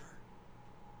great shirt.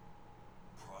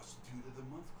 Prostitute of the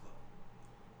Month Club.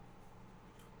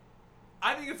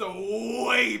 I think it's a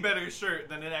way better shirt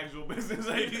than an actual business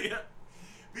idea.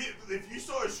 If you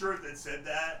saw a shirt that said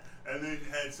that and then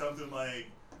had something like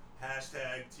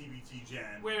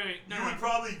 #TBTGen, Wait, no. you would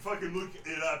probably fucking look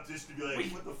it up just to be like,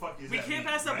 what the fuck is that? We can't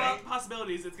pass up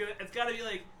possibilities. It's gotta be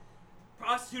like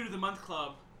Prostitute of the Month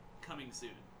Club coming soon.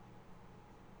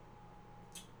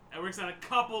 It works on a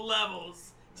couple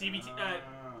levels. TBTgen.com.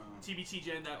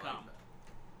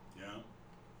 Yeah.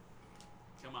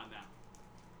 Come on now.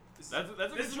 That's a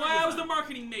This good is shirt why I was design. the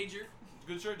marketing major.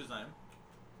 Good shirt design.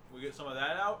 We get some of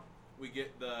that out. We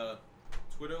get the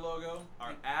Twitter logo,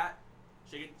 our @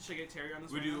 Should I get Terry on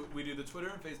this? We do the Twitter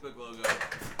and Facebook logo.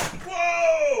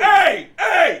 Whoa! Hey!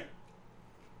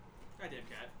 Goddamn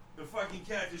cat. The fucking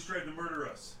cat just tried to murder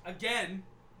us. Again.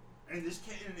 And this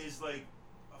kitten is like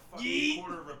a fucking Yeet.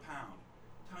 quarter of a pound.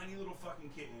 Tiny little fucking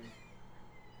kitten.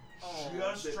 Oh,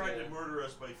 Just tried to murder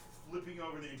us by flipping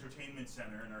over the entertainment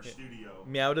center in our studio.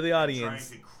 Meow to the Trying audience.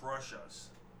 to crush us.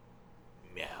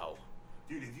 Meow.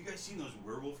 Dude, have you guys seen those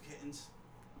werewolf kittens?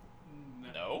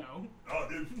 No. Oh,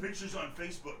 there's pictures on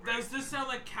Facebook. Right? Does this sound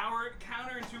like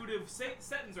counterintuitive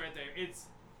sentence right there?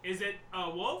 Is it a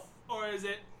wolf or is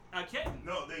it a kitten?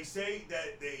 No, they say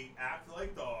that they act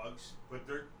like dogs, but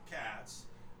they're cats.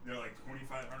 They're like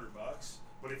 $2,500.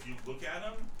 But if you look at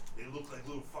them, they look like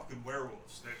little fucking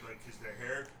werewolves. They're like, cause their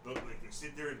hair, look like they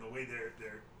sit there and the way their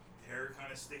hair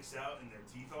kind of sticks out and their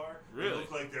teeth are. Really? They look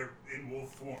like they're in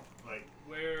wolf form. Like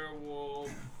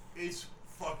Werewolf. it's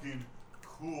fucking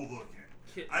cool looking.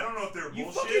 Kitten. I don't know if they're You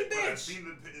bullshit, fucking but I've bitch. seen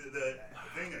the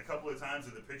thing a couple of times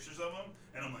of the pictures of them,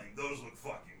 and I'm like, those look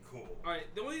fucking cool.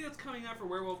 Alright, the only thing that's coming out for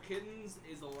werewolf kittens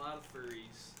is a lot of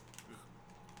furries.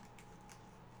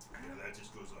 Yeah, that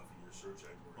just goes off of your search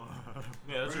algorithm.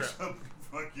 Yeah, that's Or right. something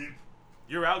fucking.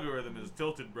 Your algorithm is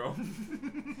tilted, bro.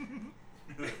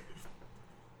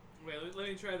 Wait, let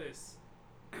me try this.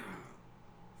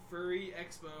 Furry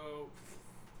Expo.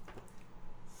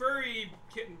 Furry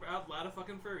kitten. A lot of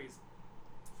fucking furries.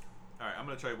 All right, I'm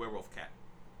gonna try werewolf cat.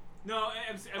 No,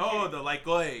 I'm Oh, the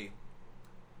lycoi.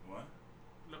 What?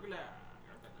 I don't know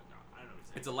what he's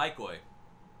saying. It's a lycoi.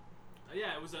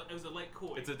 Yeah, it was a light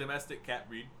koi. It's a domestic cat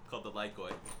breed called the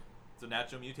Lycoi. It's a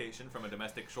natural mutation from a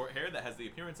domestic short hair that has the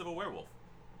appearance of a werewolf.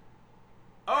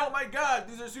 Oh my god,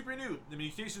 these are super new. The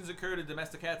mutations occurred in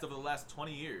domestic cats over the last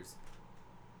 20 years.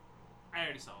 I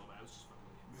already saw it. I was just fucking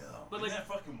with you. Yeah. But, Isn't like- that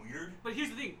fucking weird? But here's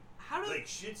the thing: how do Like,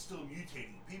 shit's still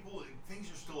mutating.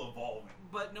 Things are still evolving.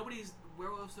 But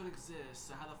werewolves don't exist.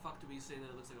 So how the fuck do we say that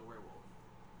it looks like a werewolf?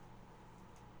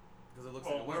 Because it looks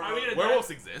Well, like a werewolf- Are we gonna werewolves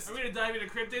dive, exist. Are we gonna dive into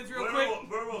cryptids real quick?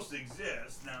 Werewolves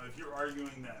exist. Now, if you're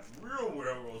arguing that real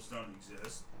werewolves don't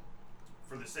exist,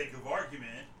 for the sake of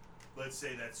argument, let's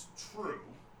say that's true.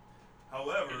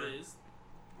 However, It is.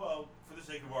 well, for the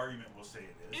sake of argument, we'll say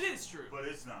it is. It is true. But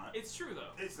it's not. It's true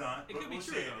though. It's not. It but could be we'll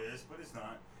true, say though. it is, but it's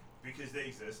not. Because they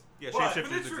exist. Yeah, But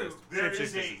shapeshifters it's true. exist. there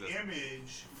is Shapeshifters a exist.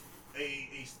 image,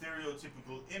 a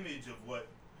stereotypical image of what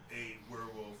a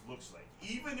werewolf looks like.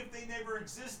 Even if they never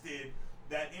existed,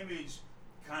 that image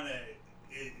kind of,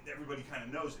 everybody kind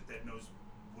of knows it. That knows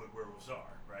what werewolves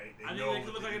are, right? I know think they what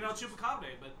could look the like an El image is. Chupacabra,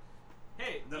 but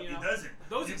hey, No, you know, it doesn't.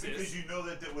 those Because exist. you know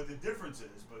that what the difference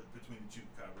is, but between the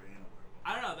chupacabra and a werewolf,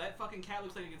 I don't know. That fucking cat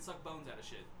looks like it can suck bones out of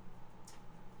shit,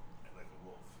 like a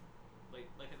wolf. like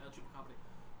an El Chupacabra.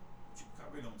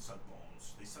 Chupacabra don't suck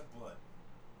bones; they suck blood.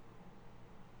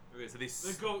 Okay, so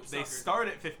The goat they sucker. start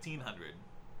at 1500.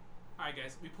 All right,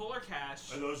 guys, we pull our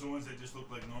cash. Are those the ones that just look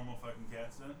like normal fucking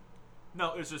cats then?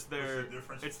 No, it's just their. What's the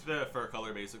difference? It's the fur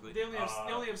color basically. They only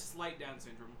have slight Down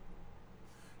syndrome.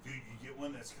 Dude, you get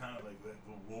one that's kind of like the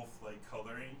wolf-like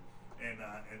coloring, and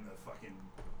the fucking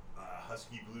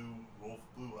husky wolf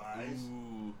blue eyes.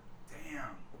 Ooh.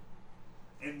 Damn.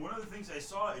 And one of the things I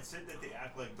saw, it said that they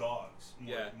act like dogs.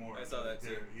 Yeah, I saw that too.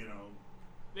 they're, you know,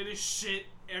 They just shit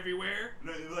everywhere.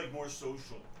 no, they're like more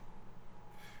social,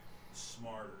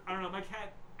 smarter. I don't know. My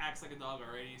cat acts like a dog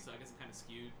already, so I guess I'm kind of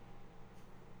skewed.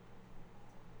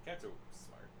 Cats are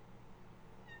smart.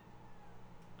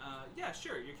 Yeah,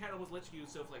 sure. Your cat almost let you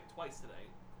yourself like twice today.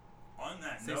 On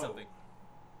that Say note, something.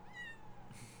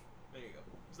 There you go.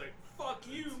 It's like, fuck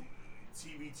you.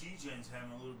 TBT Gen's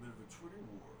having a little bit of a Twitter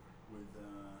war with.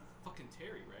 Fucking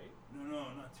Terry, right? No,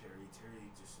 not Terry. Terry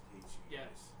just hates you Yeah.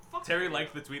 guys. Fuck Terry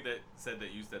liked the tweet that said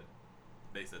that you said.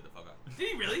 They said the fuck off. Did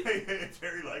he really?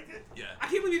 Terry liked it. Yeah. I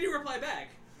can't believe you didn't reply back.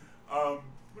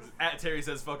 At Terry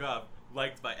says fuck off.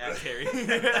 Liked by at Terry.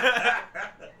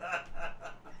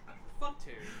 Fuck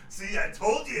Terry. See, I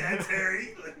told you, at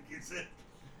Terry. Like you said,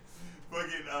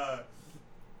 fucking. I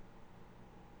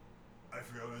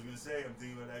forgot what I was gonna say. I'm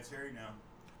thinking about at Terry now.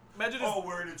 Imagine Oh,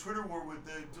 we're in a Twitter war with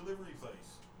the delivery place.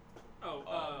 Oh,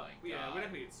 my yeah, God. we're not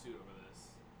gonna get sued over this.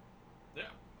 Yeah.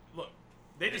 Look,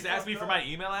 they just They asked me fucked for up. my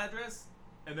email address,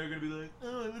 and they're gonna be like,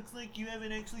 "Oh, it looks like you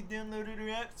haven't actually downloaded our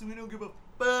app, so we don't give a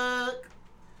fuck."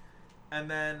 And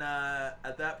then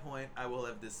at that point, I will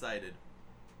have decided.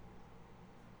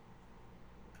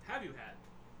 Have you had?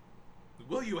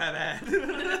 Will you have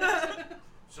had?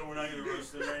 So we're not gonna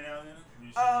roast them right now, then?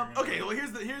 You saying you're gonna- Okay. Well,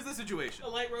 here's the situation. A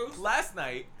light roast? Last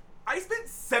night, I spent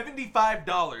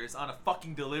 $75 on a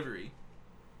fucking delivery.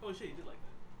 Oh shit, you did like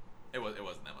that. It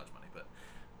wasn't that much money, but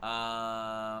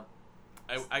I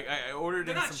ordered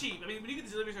They're in not some cheap. I mean, when you get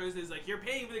the delivery service, it's like you're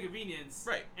paying for the convenience,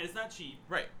 Right. And it's not cheap.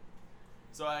 Right.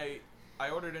 So I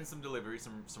ordered in some delivery,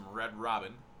 some Red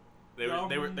Robin. They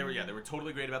were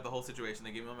totally great about the whole situation.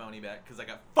 They gave me my money back because I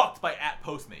got fucked by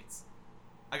Postmates.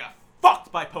 I got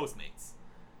fucked by Postmates.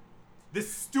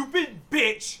 This stupid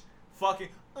bitch fucking,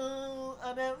 "Oh,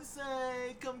 I'm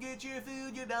outside, come get your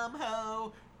food, you dumb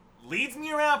hoe," leads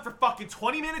me around for fucking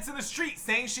 20 minutes in the street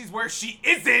saying she's where she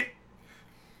isn't,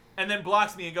 and then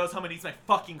blocks me and goes home and eats my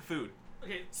fucking food.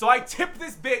 Okay, So I tipped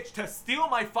this bitch to steal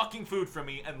my fucking food from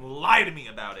me and lie to me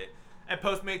about it. And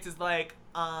Postmates is like,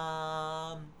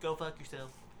 go fuck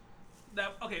yourself.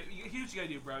 now, okay, here's what you gotta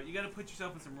do, bro. You gotta put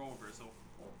yourself in some role reversal.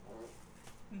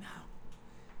 Now,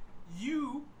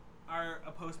 you are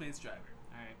a Postmates driver,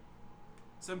 alright?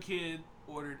 Some kid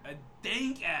ordered a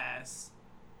dank-ass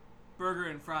burger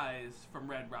and fries from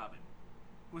Red Robin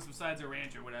with some sides of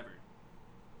ranch or whatever.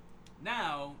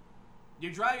 Now,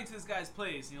 you're driving to this guy's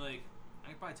place and you're like, I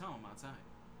could probably tell him I'm outside.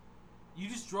 You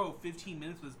just drove 15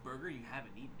 minutes with this burger and you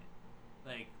haven't eaten it.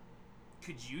 Like,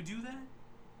 could you do that?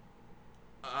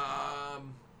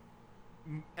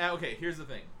 Okay, here's the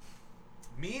thing.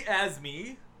 Me as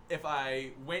me, if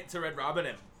I went to Red Robin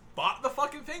and bought the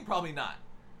fucking thing, probably not.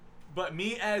 But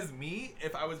me as me,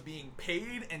 if I was being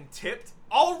paid and tipped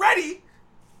already,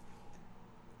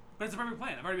 But it's a perfect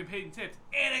plan. I've already been paid and tipped,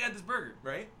 and I got this burger.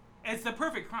 right? It's the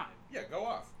perfect crime. Yeah, go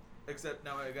off. Except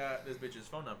now I got this bitch's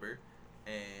phone number,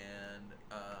 and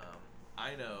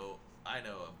I know a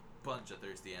bunch of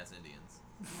thirsty ass Indians.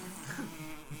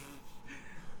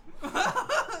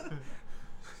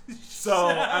 So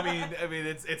I mean,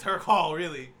 it's her call,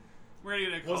 really. We're gonna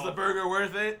get a call. Was the burger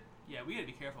worth it? Yeah, we gotta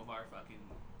be careful of our fucking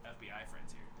FBI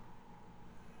friends here.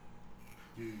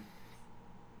 Dude,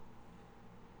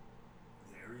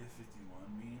 the Area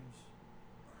 51 memes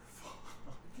are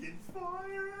fucking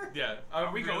fire. Yeah,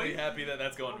 Are we really going? happy that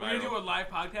that's going We're gonna do a viral. live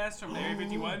podcast from Area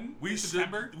 51 in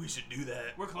September. We should do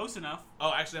that. We're close enough.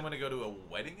 Oh, actually, I'm gonna go to a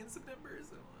wedding in September,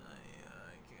 so I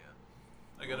can't.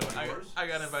 Yours? I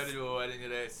got invited to a wedding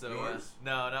today, so Yours?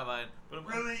 No, not mine. But I'm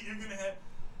Really? You're gonna have.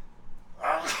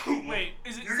 Wait,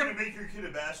 is it You're some- gonna make your kid a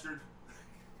bastard?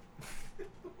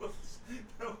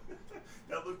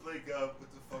 That looked like what the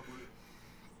fuck would it?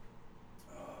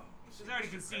 She's already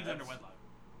conceived under wedlock.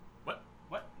 What?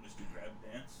 What? Mr. Crab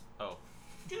Dance. Oh.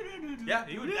 Yeah,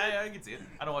 you would. Yeah, I can see it.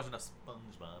 I don't watch enough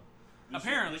SpongeBob.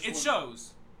 Apparently, it one,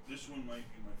 shows. This one might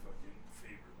be my fucking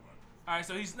favorite one. All right,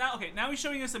 so he's now okay. Now he's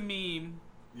showing us a meme,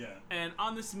 Yeah. and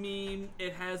on this meme,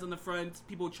 it has on the front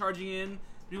people charging in.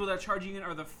 The people that are charging in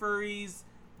are the furries,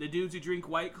 the dudes who drink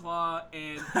White Claw,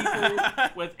 and people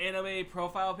with anime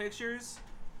profile pictures.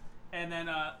 And then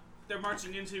they're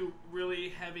marching into really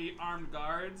heavy armed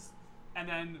guards, and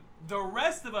then the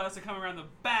rest of us are coming around the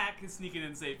back and sneaking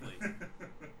in safely.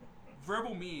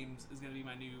 Verbal memes is gonna be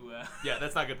my new. Yeah,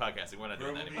 that's not good podcasting. We're not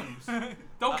doing that Verbal anymore. memes.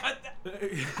 Don't cut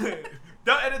that.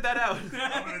 Don't edit that out.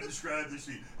 I'm gonna describe this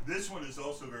to you. This one is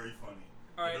also very funny.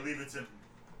 All right. I believe it's in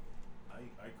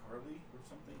iCarly or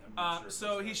something. I'm not sure if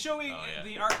So it's he's that. showing Oh, yeah.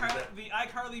 the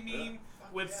iCarly meme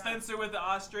Fuck with yeah. Spencer with the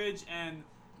ostrich and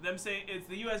them saying it's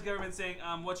the U.S. government saying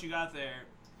what you got there,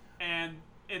 and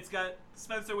it's got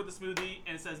Spencer with the smoothie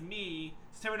and it says me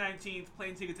September 19th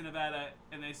plane ticket to Nevada,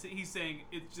 and he's saying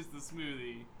it's just a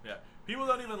smoothie. Yeah. People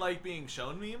don't even like being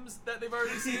shown memes that they've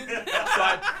already seen. So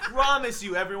I promise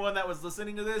you, everyone that was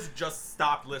listening to this just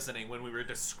stopped listening when we were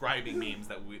describing memes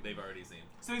that they've already seen.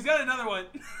 So he's got another one.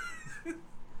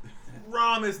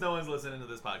 Promise no one's listening to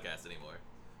this podcast anymore.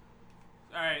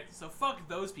 All right, so fuck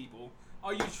those people.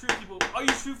 All you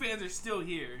true fans are still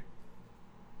here.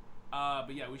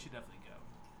 But yeah, we should definitely go.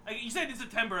 Like you said in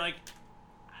September, like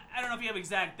I don't know if you have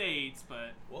exact dates,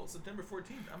 but Well, September 14th,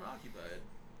 I'm occupied.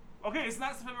 okay, it's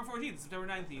not September 14th, it's September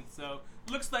 19th, so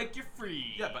looks like you're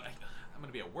free. Yeah, but I'm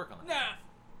gonna be at work on the Nah,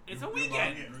 it's a Your mom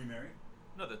weekend. getting remarried?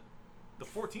 No, the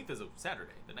 14th is a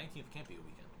Saturday. The 19th can't be a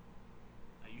weekend.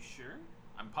 Are you sure?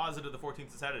 I'm positive the 14th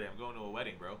is a Saturday. I'm going to a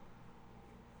wedding, bro.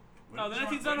 Oh, the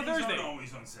Weddings 19th 's on a weddings Thursday. aren't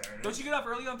always on Saturday. Don't you get off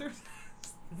early on Thursday?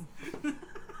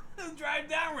 Drive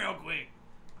down real quick.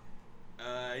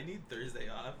 I need Thursday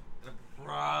off, and I'm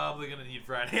probably gonna need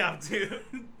Friday off too.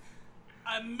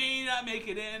 I may not make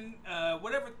it in.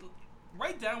 Whatever.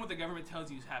 Write down what the government tells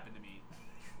you has happened to me.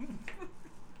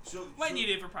 So, Might need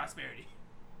it for prosperity.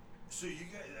 So you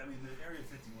guys, I mean, the Area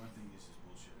 51 thing is just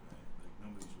bullshit, right? Like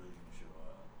nobody's really gonna show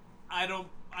up.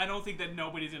 I don't think that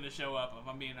nobody's gonna show up. If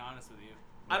I'm being honest with you,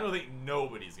 I don't think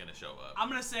nobody's gonna show up. I'm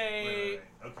gonna say Wait.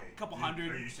 Okay. couple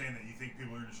hundred. Are you saying that you think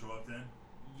people are gonna show up then?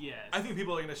 yes. I think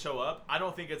people are gonna show up. I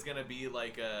don't think it's gonna be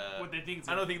like what they think. It's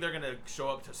I don't think they're gonna show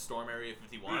up to storm Area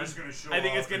 51. They're just gonna show I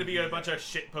think it's up gonna and be a be bunch there. of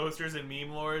shit posters and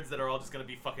meme lords that are all just gonna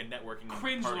be fucking networking. and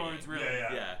Cringe partying. lords, really.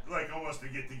 Yeah. Like almost to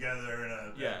get together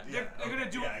and Yeah. They're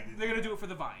gonna do yeah, it. They're gonna do it for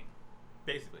the Vine.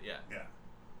 Basically, yeah. Yeah.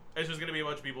 It's just gonna be a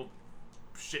bunch of people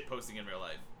shit posting in real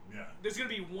life, Yeah. There's gonna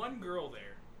be one girl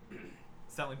there.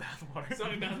 selling bathwater.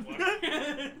 Selling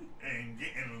bathwater. And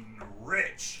getting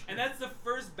rich. And that's the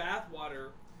first bathwater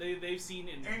they've seen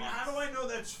in And months. how do I know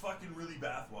that's fucking really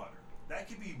bathwater? That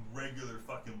could be regular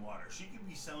fucking water. She could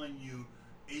be selling you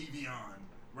Avion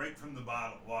right from the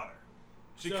bottle water.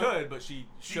 She So- could, but she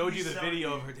showed be you the selling video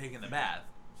you- of her taking the bath.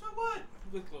 So what?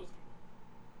 With clothes.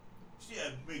 She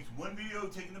makes one video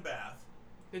taking a bath,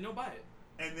 Then don't buy it.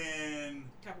 and then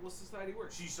Capitalist society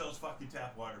works. she sells fucking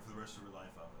tap water for the rest of her life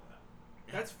off of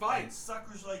that. That's fine. And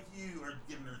suckers like you are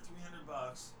giving her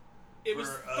 $300. It was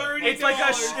for, $30. It's like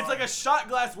 $30. it's like a shot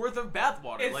glass worth of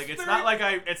bathwater. It's Like it's 30 not like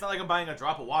I'm buying a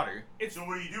drop of water. It's So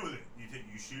what do you do with it?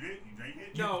 You shoot it? You drink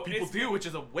it? No, People it's- do, which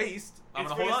is a waste. I'm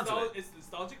it's gonna hold on for to it. It's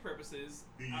nostalgic purposes.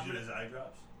 You use it as eye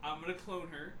drops? I'm gonna clone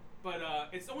her, but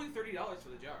it's only $30 for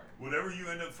the jar. Whatever you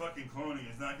end up fucking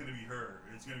cloning is not going to be her.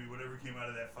 It's going to be whatever came out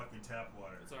of that fucking tap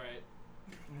water. It's all right.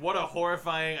 What a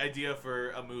horrifying idea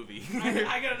for a movie.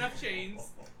 I got enough chains.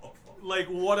 Like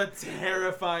what a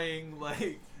terrifying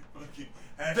like Okay.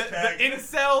 the Hashtag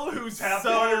incel who's tap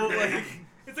so water, like baby.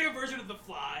 It's like a version of The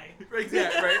Fly. right,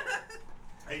 yeah, right.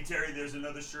 Hey Terry, there's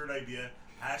another shirt idea.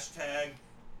 Hashtag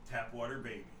tap water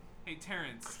baby. Hey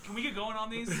Terrence, can we get going on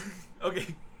these? Okay,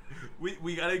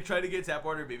 we gotta try to get tap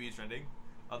water baby trending.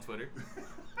 on Twitter.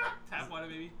 Tap water,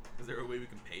 baby. Is there a way we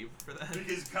can pay for that?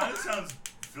 Because it kind of sounds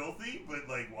filthy, but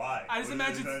like, why? I just What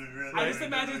is imagine, it really- I just it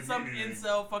imagine doesn't some mean anything.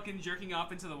 incel fucking jerking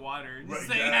off into the water, and just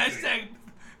Right, saying exactly.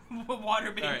 hashtag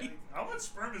water baby, Alright. How much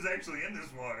sperm is actually in this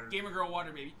water? gamer girl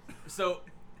water baby. So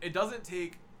it doesn't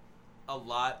take a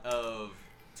lot of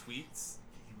tweets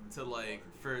to like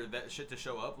for that shit to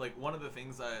show up. Like one of the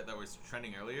things that was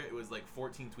trending earlier, it was like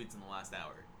 14 tweets in the last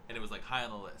hour, and it was like high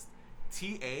on the list.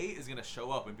 TA is gonna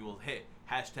show up when people hit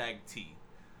hashtag T.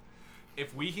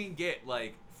 If we can get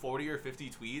like 40 or 50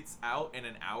 tweets out in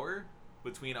an hour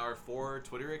between our 4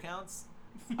 Twitter accounts,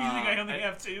 You think I only and-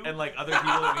 have 2? and like other people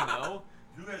that we know,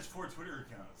 Who has 4 Twitter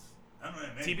accounts? I don't know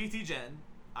that many. TBT Gen,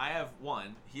 I have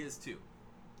 1, he has 2.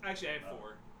 Actually, I have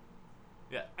 4.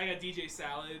 Yeah. I got DJ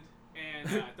Salad and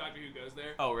Doctor Who Goes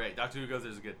There. Oh right, Doctor Who Goes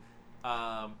There's good.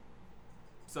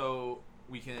 So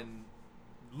we can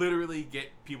literally get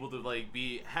people to like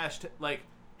be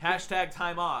hashtag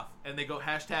time off, and they go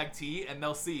hashtag T, and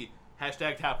they'll see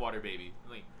hashtag tap water baby.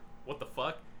 I'm like, what the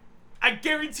fuck? I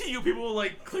guarantee you, people will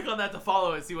like click on that to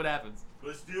follow it and see what happens.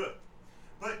 Let's do it.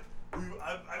 But I I'm gonna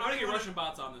really get wanna- Russian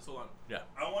bots on this. Hold on. Yeah,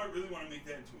 I really want to make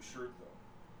that into a shirt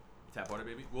though. tap water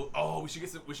baby. Well, we should get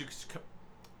some. We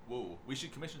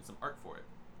should commission some art for it.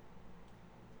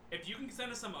 If you can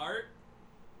send us some art,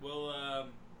 we'll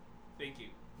thank you.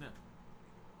 Yeah.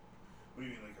 What do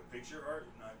you mean, like a picture art,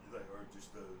 not like, or just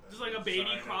Just like a baby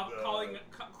sign of the-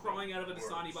 crawling out of a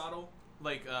Dasani words. bottle.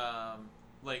 Like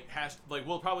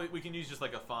we can use just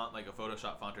like a font, like a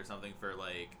Photoshop font or something for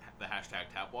like the hashtag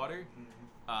tap water.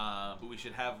 Mhm. But we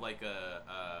should have like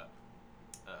a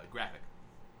graphic.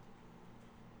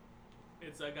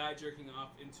 It's a guy jerking off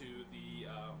into the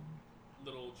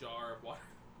little jar of water.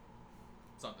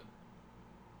 Something.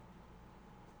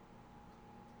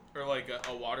 Or like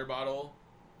a water bottle,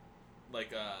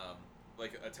 like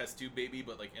a test tube baby,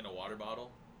 but like in a water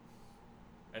bottle,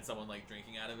 and someone like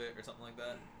drinking out of it or something like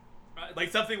that.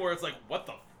 Like something where it's like, what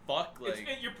the fuck, like,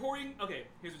 you're pouring. Okay,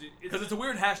 here's what because it's a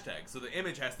weird hashtag, so the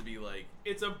image has to be like.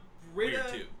 It's a Weird,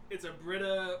 Brita. too. It's a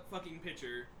Brita fucking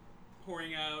pitcher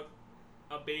pouring out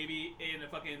a baby in a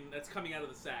fucking that's coming out of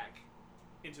the sack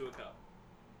into a cup.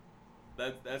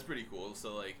 That's pretty cool.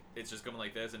 So like, it's just coming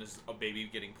like this, and it's a baby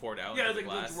getting poured out. Yeah, into it's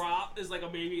the like glass. the drop is like a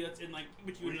baby that's in like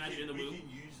what you would We imagine in the can womb.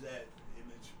 use that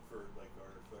image for like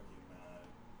our fucking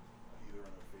either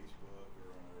on our Facebook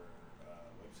or on our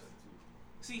website too.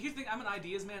 See, here's the thing. I'm an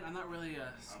ideas man. I'm not really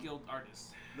a skilled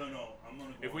artist. No, I'm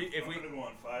gonna go. If we gonna go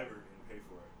on Fiverr and pay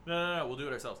for it. No, we'll do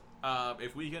it ourselves.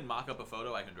 If we can mock up a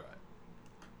photo, I can draw it.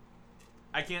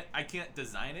 I can't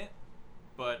design it,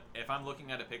 but if I'm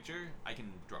looking at a picture, I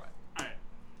can draw it, All right.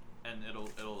 and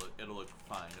it'll look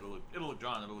fine. It'll look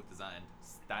drawn. It'll look designed,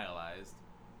 stylized.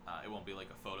 It won't be like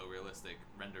a photorealistic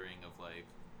rendering of like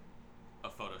a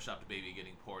photoshopped baby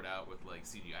getting poured out with like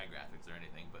CGI graphics or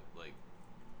anything, but like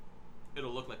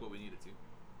it'll look like what we need it to.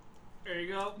 There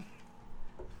you go.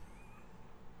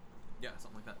 Yeah,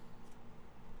 something like that.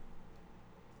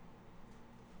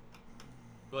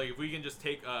 But like if we can just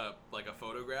take like a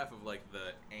photograph of like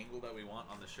the angle that we want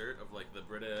on the shirt of like the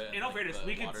Brita and In all like, fairness, the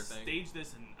we could water thing. stage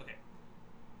this and okay.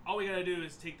 All we gotta do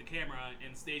is take the camera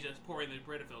and stage us pouring the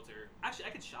Brita filter. Actually, I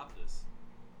could shop this.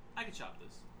 Let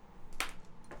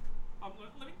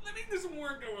me do some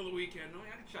work over the weekend.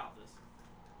 I could shop this.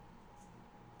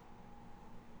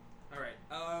 All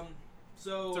right.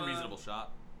 So It's a reasonable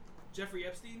shot. Jeffrey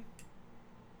Epstein.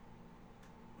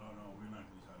 No, we're not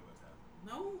gonna talk about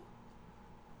that. No.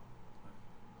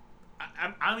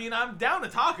 I mean, I'm down to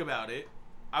talk about it.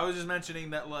 I was just mentioning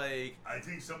that, like, I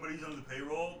think somebody's on the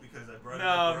payroll because I brought it No,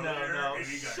 up no, earlier, no. and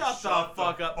he got Shut the shut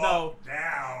fuck up. No. down.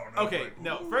 I was okay, like,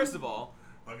 no. ooh. First of all,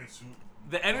 Fucking soup.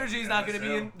 the energy's not going to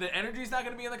be in MSM. the energy's not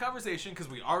going to be in the conversation because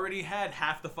we already had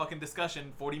half the fucking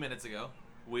discussion 40 minutes ago.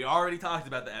 We already talked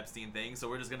about the Epstein thing, so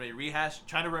we're just going to rehash,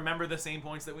 trying to remember the same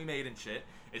points that we made and shit.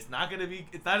 It's not going to be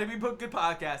good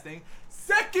podcasting.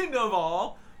 Second of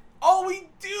all we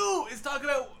do is talk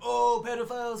about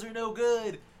pedophiles are no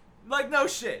good. Like no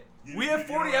shit. We have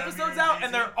 40 know what I'm episodes hearing, out, Jason?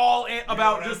 and they're all You know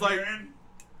about what just I'm like. hearing?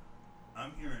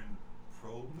 I'm hearing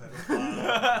pro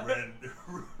pedophile red.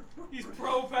 He's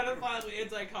pro pedophile,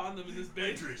 anti-condom in this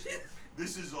bitch. Matrix.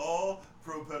 This is all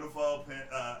pro pedophile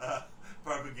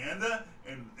propaganda,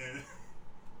 and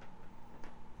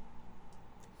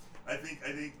I think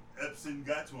Epstein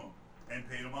got to him and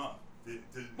paid him off.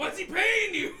 What's he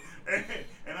paying you?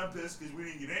 And I'm pissed because we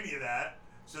didn't get any of that.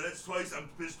 So that's twice. I'm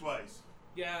pissed twice.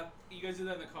 Yeah, you guys did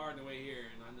that in the car on the way here,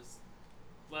 and I'm just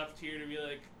left here to be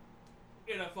like,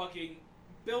 in a fucking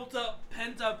built-up,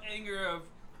 pent-up anger of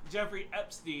Jeffrey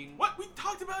Epstein. What? We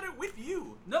talked about it with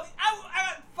you. No,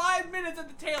 I got 5 minutes at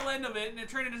the tail end of it, and it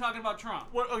turned into talking about Trump.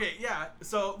 What? Okay, yeah.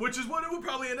 So, which is what it would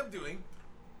probably end up doing.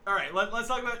 All right, let's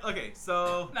talk about. Okay,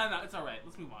 so No, it's all right.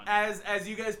 Let's move on. as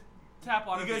you guys Tap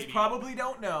water, you guys baby. probably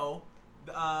don't know,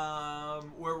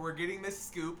 we're getting this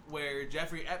scoop where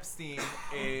Jeffrey Epstein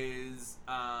is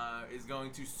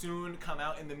going to soon come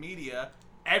out in the media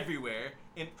everywhere,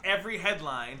 in every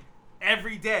headline,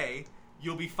 every day.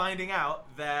 You'll be finding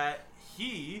out that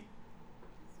he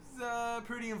is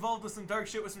pretty involved with some dark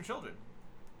shit with some children.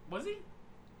 Was he?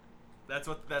 That's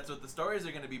what the stories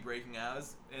are going to be breaking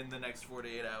as in the next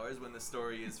 48 hours when the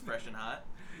story is fresh and hot.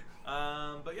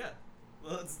 But yeah,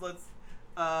 let's no,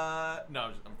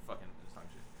 I'm fucking just talking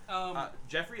shit.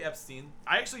 Jeffrey Epstein.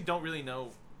 I actually don't really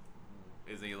know.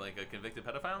 Is he like a convicted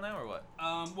pedophile now or what?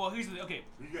 Well, here's the thing. Okay,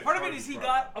 He got part of it is charges,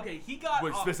 he bro. got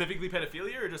With specifically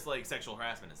pedophilia or just like sexual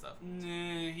harassment and stuff?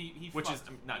 Nah, he Which fucked, is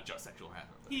not just sexual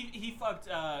harassment. But. he fucked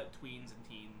tweens and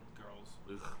teen girls.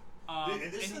 Ugh. And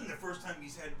this and isn't the first time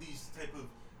he's had these type of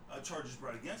charges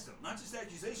brought against him. Not just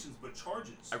accusations, but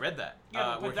charges. I read that.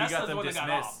 Yeah, but where that's he got the them one that got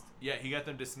dismissed. off. Yeah, he got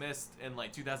them dismissed in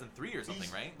like 2003 or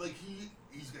something, right? Like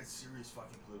he's got serious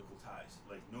fucking political ties.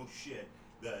 Like no shit.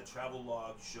 The travel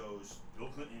log shows Bill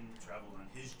Clinton traveled on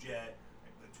his jet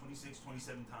like 26,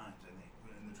 27 times, I think,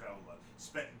 in the travel log.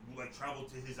 Traveled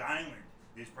to his island,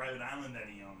 his private island that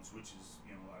he owns, which is,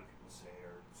 you know, a lot of people say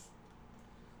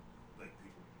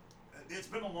it's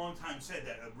been a long time said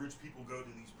that rich people go to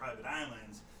these private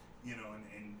islands, you know,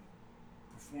 and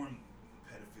perform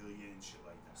pedophilia and shit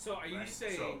like that. So are you right?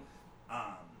 saying So,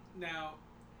 now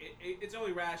it's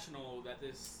only rational that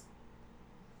this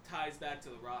ties back to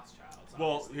the Rothschilds? Well,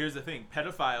 obviously. here's the thing: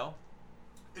 pedophile,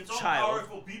 it's all Child.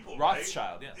 powerful people,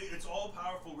 Rothschild, right? yeah. It's all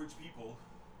powerful rich people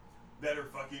that are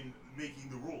fucking making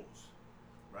the rules,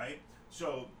 right?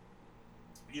 So,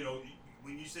 you know,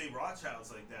 when you say Rothschilds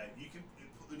like that, you can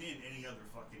put in any other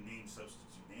fucking name,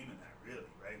 substitute name in that, really,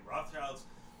 right? Rothschilds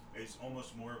is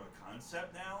almost more of a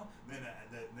concept now than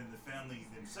the family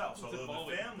themselves. It's Although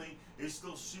evolving. the family is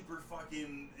still super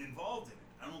fucking involved in it.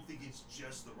 I don't think it's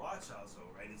just the Rothschilds, though,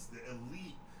 right? It's the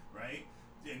elite, right?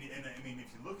 And I mean,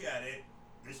 if you look at it,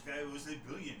 this guy was a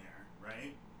billionaire,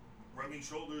 right? Rubbing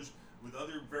shoulders with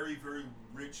other very, very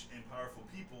rich and powerful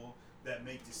people that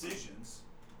make decisions.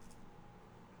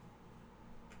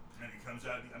 And it comes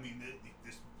out, I mean,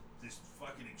 this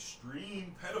fucking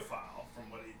extreme pedophile, from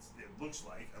what it looks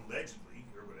like, allegedly,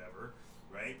 or whatever,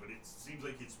 right? But it seems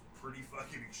like it's pretty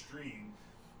fucking extreme.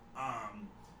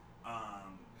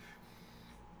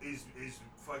 Is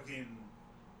fucking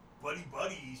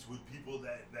buddies with people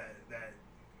that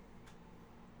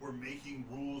were making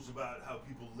rules about how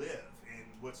people live and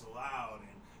what's allowed,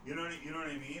 and you know what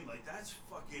I mean? Like that's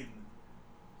fucking.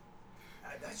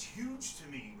 That's huge to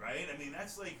me, right? I mean,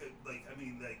 that's like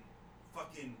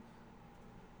fucking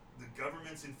the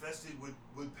government's infested with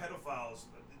pedophiles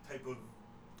type of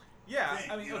yeah.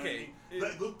 thing. I mean, you know what okay.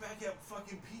 Like, look back at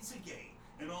fucking Pizzagate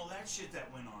and all that shit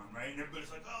that went on, right? And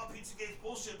everybody's like, oh, Pizzagate's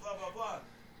bullshit, blah, blah, blah.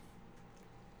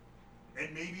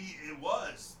 And maybe it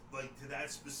was, like, to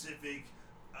that specific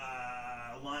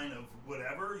line of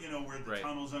whatever, you know, where the Right.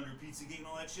 tunnels under Pizzagate and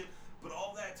all that shit. But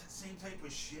all that same type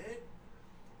of shit,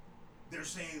 they're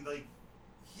saying, like,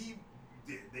 he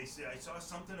did. They said, I saw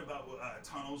something about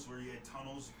tunnels, where he had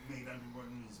tunnels made under one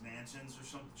of his mansions or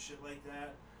some shit like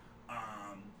that.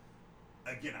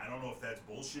 Again, I don't know if that's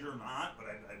bullshit or not, but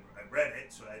I read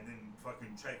it, so I didn't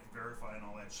fucking check, verify, and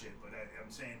all that shit. But I'm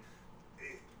saying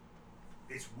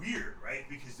it's weird, right?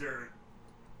 Because there are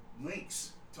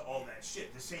links to all that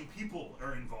shit. The same people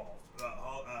are involved.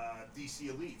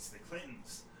 DC elites, the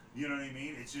Clintons. You know what I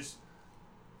mean? It's just,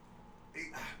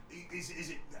 is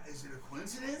it a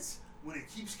coincidence when it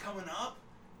keeps coming up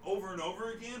over and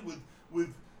over again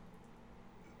with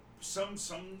some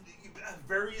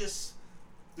various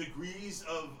degrees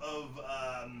of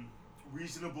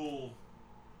reasonable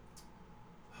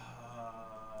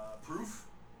proof?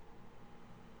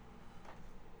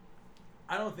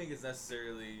 I don't think it's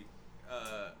necessarily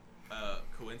a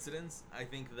coincidence. I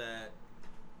think that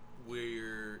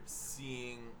we're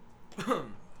seeing.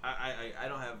 I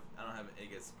don't have I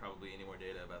guess probably any more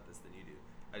data about this than you do.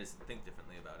 I just think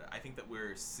differently about it. I think that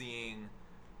we're seeing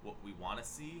what we want to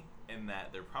see, and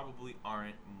that there probably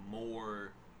aren't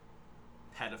more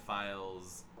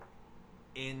pedophiles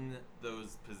in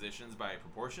those positions by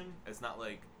proportion. It's not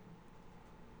like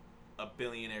a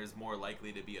billionaire is more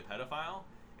likely to be a pedophile.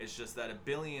 It's just that a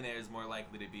billionaire is more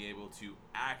likely to be able to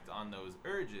act on those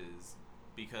urges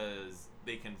because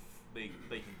they can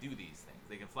do these things.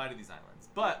 They can fly to these islands.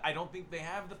 But I don't think they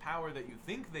have the power that you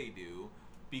think they do,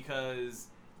 because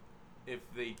if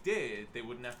they did, they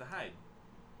wouldn't have to hide.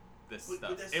 this But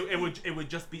stuff. that's It would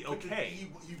just be But okay.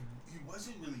 He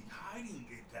wasn't really hiding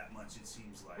it that much. It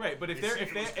seems like. Right, but if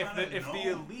It's the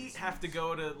elite have to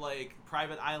go to like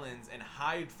private islands and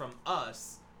hide from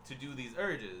us to do these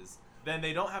urges, then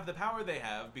they don't have the power they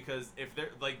have, because if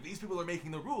they're like, these people are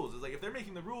making the rules. It's like, if they're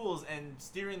making the rules and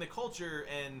steering the culture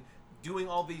and doing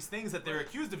all these things that they're Right.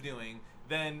 accused of doing,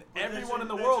 then But everyone in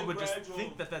the that's world a would just gradual-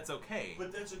 think that that's okay.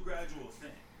 But that's a gradual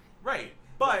thing. Right,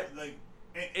 but like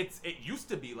it used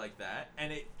to be like that,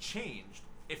 and it changed.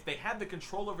 If they had the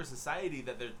control over society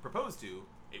that they're proposed to,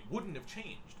 it wouldn't have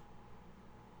changed.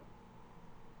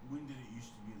 when did it used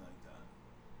to be like that?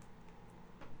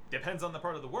 Depends on the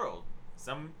part of the world.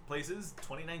 Some places,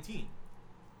 2019.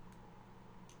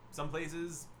 Some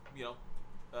places, 0.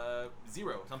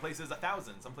 Some places,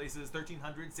 1,000. Some places,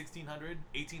 1,300, 1,600,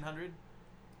 1,800.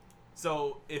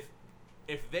 So if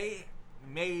they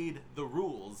made the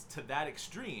rules to that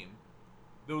extreme,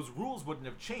 those rules wouldn't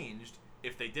have changed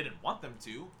if they didn't want them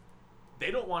to. They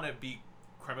don't want to be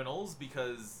criminals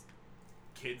because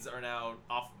kids are now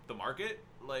off the market.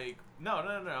 Like,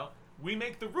 no. We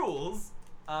make the rules.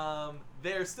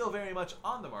 They're still very much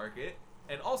on the market,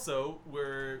 and also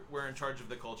we're in charge of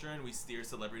the culture, and we steer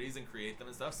celebrities and create them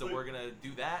and stuff. So But- we're gonna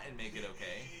do that and make it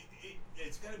okay.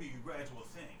 It's got to be a gradual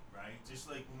thing, right? Just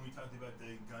like when we talked about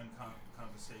the gun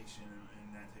conversation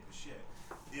and that type of shit.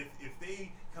 If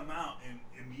they come out and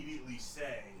immediately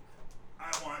say, "I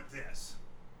want this,"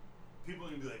 people are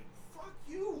gonna be like, "Fuck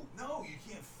you! No, you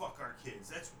can't fuck our kids.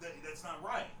 That's not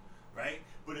right." Right?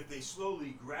 But if they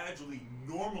slowly, gradually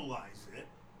normalize it,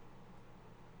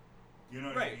 you know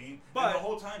what Right. I mean? But and the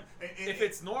whole time, If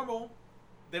it's normal,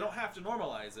 they don't have to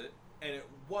normalize it, and it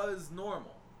was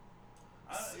normal.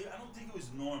 I don't think it was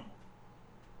normal.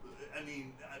 I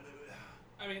mean,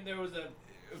 I mean, there was a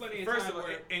plenty of First time of all,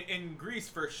 where in Greece,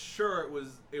 for sure,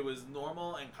 it was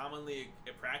normal and commonly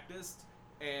practiced,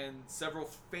 and several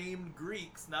famed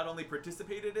Greeks not only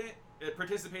participated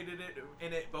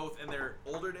in it both in their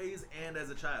older days and as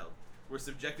a child, were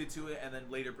subjected to it, and then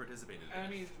later participated in it. I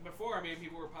mean, before,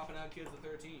 people were popping out kids at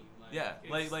 13. Like, Yeah,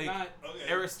 it's like not, okay.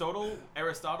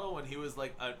 Aristotle, when he was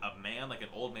like a man, like an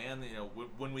old man,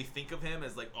 when we think of him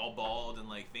as like all bald and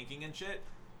like thinking and shit,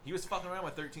 he was fucking around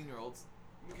with 13-year-olds,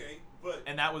 okay, but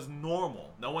and that was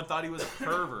normal. No one thought he was a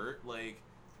pervert. Like,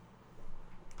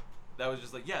 that was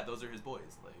just like, yeah, those are his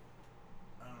boys. Like,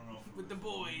 I don't know if it With the was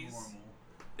boys. normal.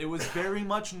 it was very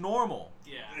much normal.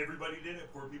 yeah, Everybody did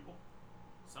it. Poor people.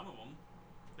 some of them.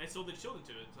 They still did children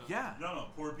to it. So. Yeah. No.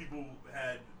 Poor people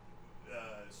had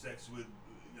sex with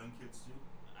young kids too.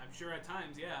 I'm sure at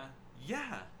times, yeah.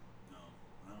 Yeah. No,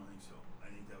 I don't think so. I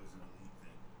think that was an elite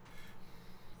thing.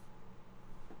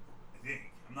 I think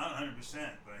I'm not 100%,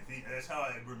 but I think that's how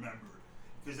I remember.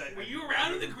 Because Were you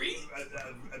around in the Greek?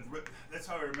 That's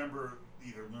how I remember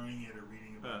either learning it or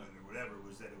reading about it or whatever.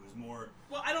 Was that it was more.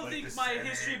 Well, I don't like think the my Senate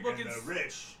history book and is. the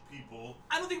rich people.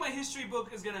 I don't think my history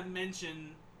book is gonna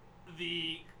mention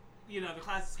the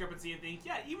class discrepancy and think,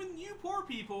 yeah, even you poor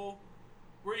people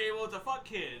were able to fuck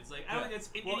kids. Like, I don't think that's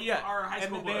in any of our high and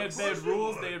school they had, books. they had Of course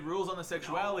rules. you They would. had rules on the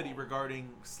sexuality No. regarding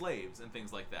slaves and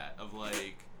things like that. Of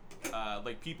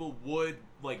like people would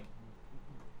like,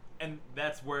 and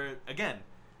that's where again,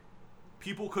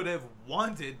 people could have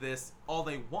wanted this all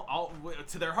they want,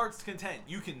 to their heart's content.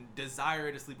 You can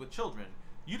desire to sleep with children.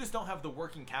 You just don't have the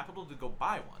working capital to go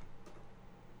buy one.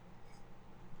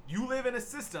 You live in a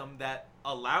system that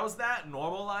allows that,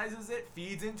 normalizes it,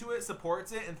 feeds into it,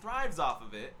 supports it, and thrives off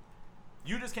of it.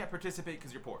 You just can't participate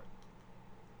because you're poor.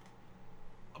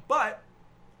 But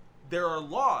there are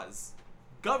laws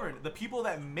govern the people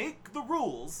that make the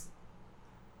rules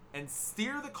and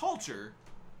steer the culture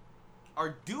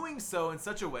are doing so in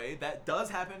such a way that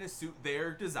does happen to suit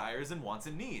their desires and wants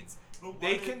and needs. But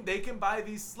They why can can buy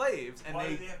these slaves and Why they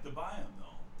do they have to buy them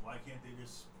though? Why can't they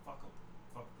just fuck them?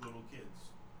 Fuck little kids.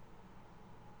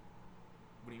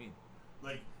 What do you mean?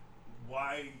 Like,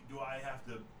 why do I have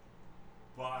to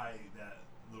buy that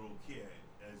little kid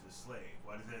as a slave?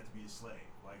 Why does it have to be a slave?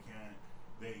 Why can't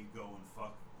they go and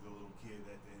fuck the little kid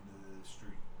at the end of the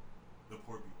street? The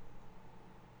poor people.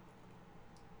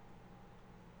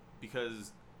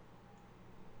 Because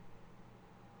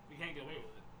We can't get away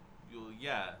with it.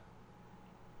 yeah,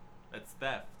 that's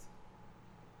theft.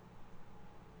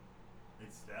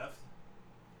 It's theft?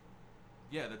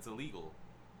 Yeah, that's illegal.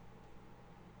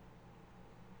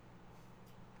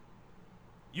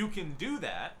 You can do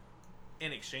that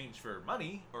in exchange for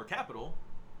money or capital,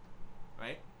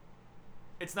 right?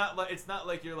 It's not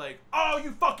like you're like, "Oh,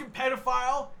 you fucking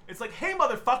pedophile." It's like, "Hey,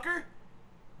 motherfucker,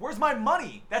 where's my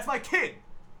money? That's my kid."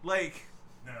 Like,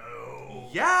 No.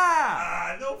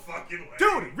 yeah. No fucking way.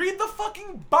 Dude, read the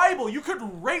fucking Bible. You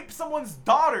could rape someone's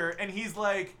daughter, and he's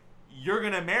like, "You're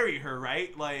gonna marry her,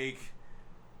 right? Like,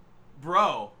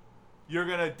 bro, you're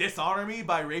gonna dishonor me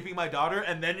by raping my daughter,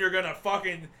 and then you're gonna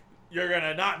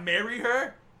not marry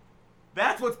her."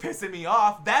 That's what's pissing me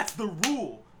off. That's the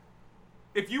rule.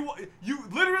 If you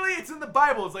literally, it's in the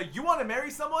Bible. It's like, you want to marry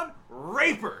someone,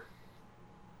 rape her,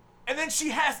 and then she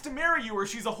has to marry you, or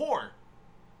she's a whore.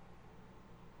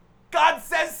 God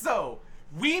says so.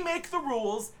 We make the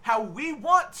rules how we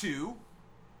want to,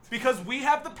 because we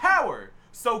have the power.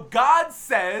 So God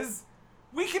says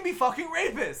we can be fucking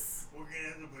rapists. We're gonna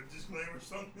have to put disclaimers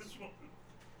on this one.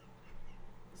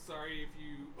 Sorry if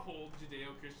you hold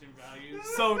Judeo-Christian values.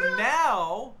 So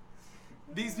now,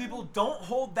 these people don't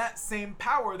hold that same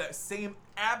power, that same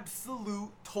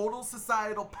absolute, total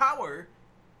societal power,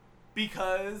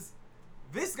 because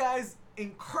this guy's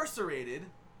incarcerated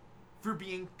for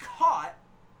being caught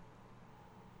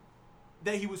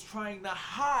that he was trying to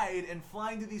hide and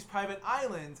flying to these private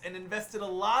islands and invested a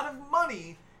lot of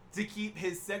money to keep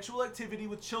his sexual activity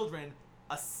with children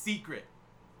a secret.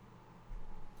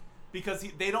 Because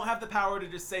they don't have the power to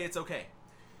just say it's okay.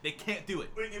 They can't do it.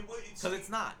 Because it's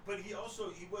not. But he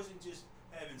wasn't just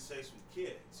having sex with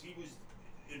kids. He was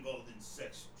involved in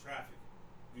sex trafficking,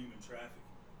 human trafficking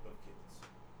of kids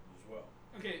as well.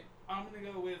 Okay, I'm going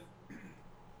to go with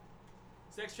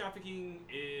sex trafficking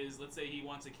is, let's say he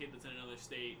wants a kid that's in another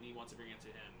state and he wants to bring it to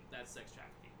him. That's sex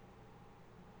trafficking.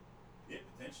 Yeah,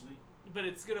 potentially. But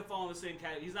it's going to fall in the same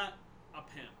category. He's not a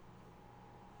pimp.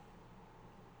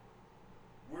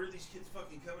 Where are these kids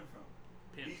fucking coming from?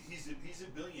 Pimp. He's a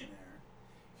billionaire.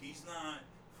 He's not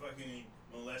fucking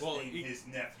molesting his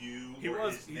nephew or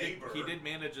his neighbor. He did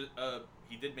manage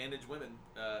women.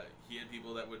 He had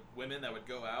women that would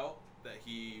go out that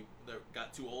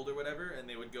got too old or whatever, and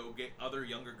they would go get other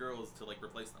younger girls to like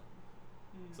replace them.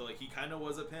 So like he kind of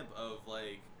was a pimp of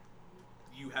like,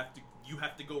 you have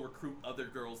to go recruit other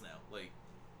girls now, like,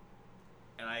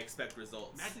 and I expect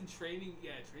results. Imagine training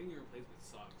your replacement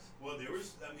sucks. Well, there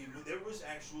was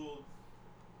actual.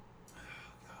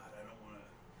 Oh God, I don't want to.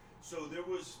 So there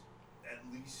was at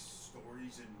least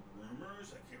stories and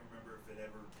rumors. I can't remember if it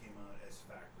ever came out as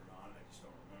fact or not. I just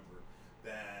don't remember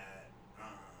that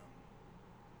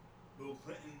Bill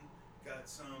Clinton got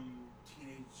some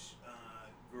teenage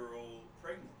girl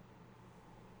pregnant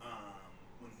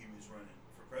when he was running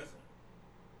for president,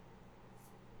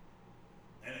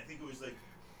 and I think it was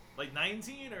like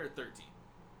 19 or 13. I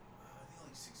think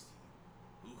like 16.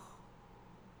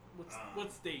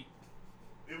 What state?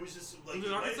 It was just like Was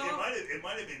it Arkansas? it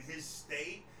might have been his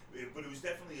state, but it was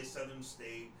definitely a southern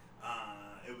state.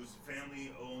 It was a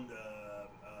family-owned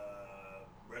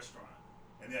restaurant,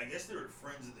 and I guess they were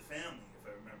friends of the family, if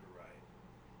I remember right.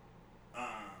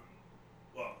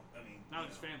 Well, I mean, Not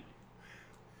his family.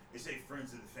 They say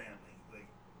friends of the family, like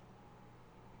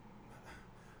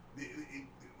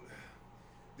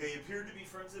they appeared to be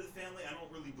friends of the family. I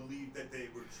don't really believe that they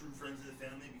were true friends of the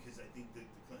family, because I think that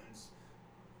the Clintons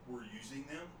were using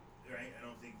them, right? I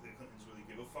don't think the Clintons really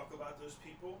give a fuck about those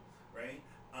people, right?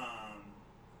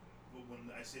 But when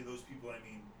I say those people, I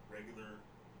mean regular,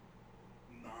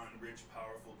 non-rich,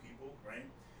 powerful people, right?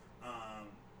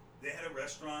 They had a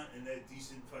restaurant and a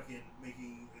decent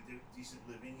making a decent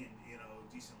living and,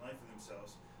 decent life for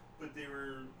themselves, but they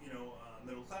were,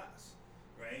 middle class,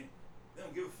 right? They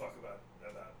don't give a fuck about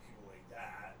people like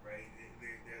that, right?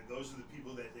 Those are the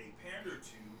people that they pander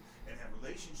to and have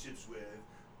relationships with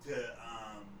to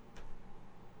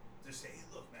say, hey,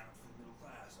 look, man, I'm from the middle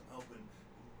class. I'm helping,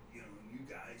 you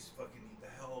guys fucking need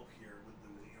the help here with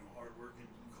the, hardworking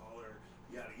blue collar,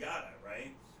 yada yada,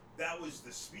 right? That was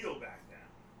the spiel back then.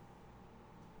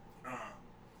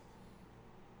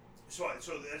 So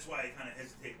that's why I kind of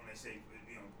hesitate when I say,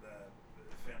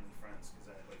 family friends,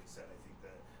 because like I said, I think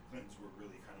the Clintons were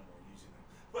really kind of more using them.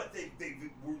 But they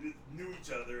knew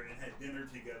each other and had dinner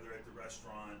together at the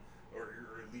restaurant,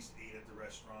 or at least ate at the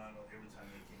restaurant every time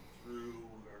they came through,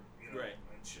 or right.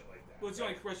 And shit like that. Well, it's the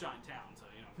only restaurant in town, so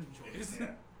choice.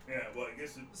 Yeah. Well, I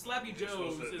guess Sloppy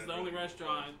Joe's is the only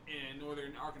restaurant in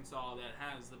northern Arkansas that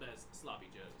has the best Sloppy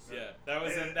Joe's. Yeah, that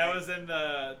was in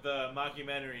the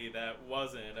mockumentary that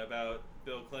wasn't about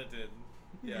Bill Clinton.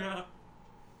 Yeah.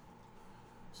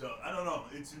 So I don't know.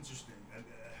 It's interesting.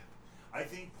 I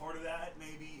think part of that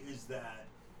maybe is that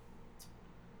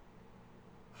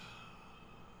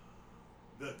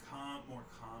the more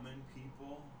common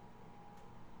people.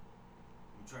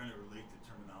 I'm trying to relate the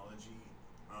terminology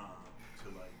to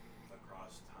like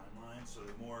across timelines. So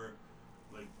the more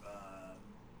like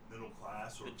middle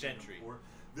class or the gentry, poor,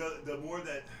 the more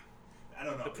that I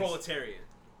don't know, the proletariat.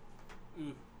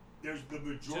 Ooh. there's the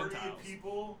majority Gentiles. of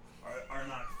people are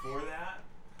not for that.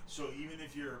 So even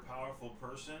if you're a powerful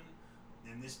person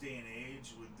in this day and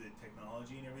age with the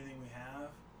technology and everything we have,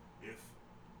 if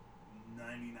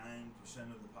 99%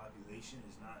 of the population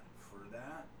is not for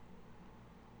that,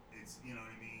 it's, you know what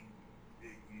I mean,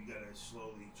 you gotta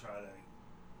slowly try to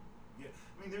get.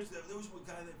 I mean, there was one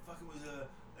guy that fucking was a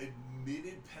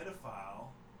admitted pedophile.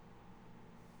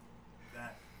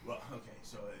 That, well, okay,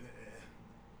 so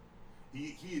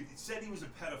he had said he was a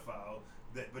pedophile,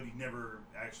 but he never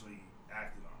actually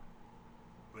acted on it.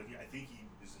 But I think he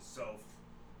is a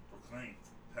self-proclaimed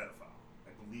pedophile.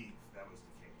 I believe that was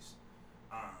the case.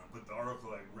 But the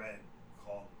article I read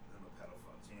called him a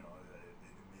pedophile, you know, an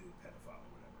admitted pedophile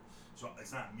or whatever. So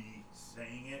it's not me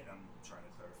saying it. I'm trying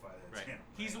to clarify that it's him.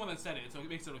 He's the one that said it, so it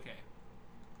makes it okay.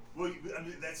 Well, I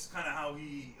mean, that's kind of how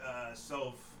he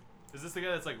Is this the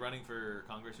guy that's like running for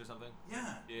Congress or something?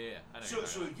 Yeah. Yeah. I know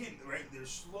So again, right? They're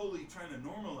slowly trying to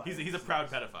normalize. He's a proud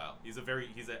pedophile. He's an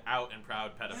out and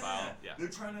proud pedophile. Yeah. They're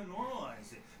trying to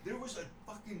normalize it. There was a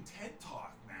fucking TED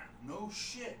Talk, man. No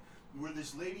shit. Where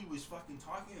this lady was fucking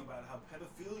talking about how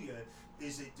pedophilia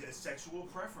is a sexual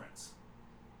preference.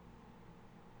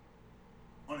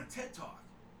 On a TED Talk.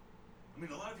 I mean,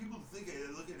 a lot of people look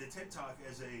at a TED Talk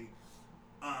as a.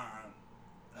 I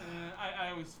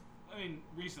mean,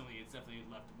 recently it's definitely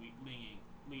left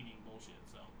leaning bullshit.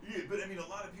 So. Yeah, but I mean, a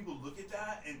lot of people look at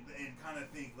that and kind of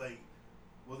think like,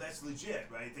 well, that's legit,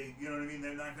 right? They, you know what I mean?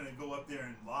 They're not going to go up there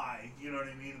and lie, you know what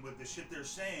I mean? With the shit they're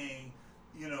saying,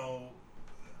 you know,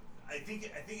 I think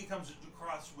it comes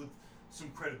across with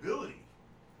some credibility,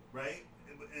 right?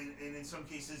 And in some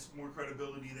cases, more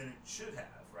credibility than it should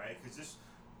have, right? Because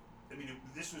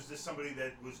this was just somebody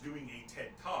that was doing a TED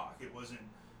Talk. It wasn't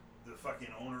the fucking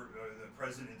owner or the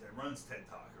president that runs TED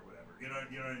Talk or whatever. You know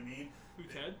what I mean? Who,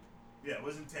 Ted? Yeah, it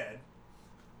wasn't Ted.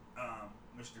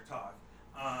 Mr. Talk.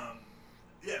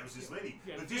 Yeah, it was this lady.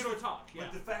 Yeah, but Theodore Talk. Yeah.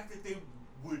 But the fact that they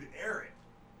would air it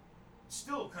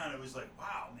still kind of was like,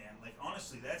 wow, man. Like,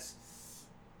 honestly, that's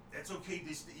okay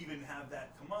just to even have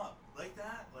that come up like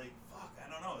that. Like, fuck, I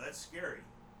don't know. That's scary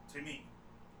to me.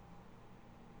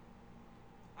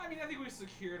 I mean, I think we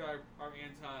secured our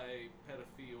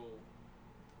anti-pedophile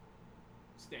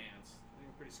stance. I think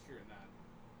we're pretty secure in that.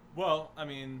 Well, I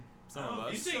mean, some of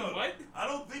us. You saying what? I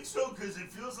don't think so, because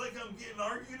it feels like I'm getting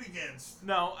argued against.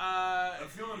 No, I'm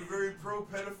feeling very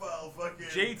pro-pedophile fucking.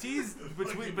 JT's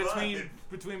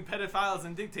between pedophiles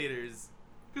and dictators.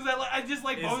 Because I just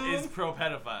like both of them. Is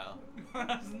pro-pedophile.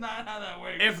 That's not how that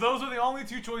works. If those are the only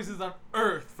two choices on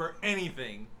Earth for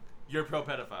anything, you're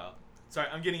pro-pedophile. Sorry,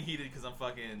 I'm getting heated because I'm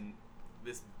fucking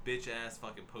this bitch-ass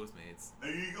fucking Postmates. Are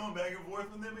you going back and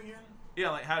forth with them again?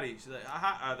 Yeah, like, howdy. She's like,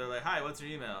 hi. They're like, hi, what's your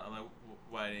email? I'm like,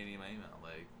 why do you need my email?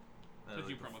 Like, Did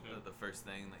you promo code? The first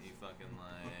thing that you fucking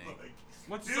like.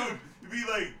 What's dude, up? you'd be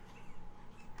like,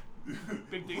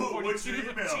 Big Dick what's 42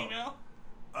 your email?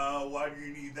 Why do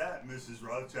you need that, Mrs.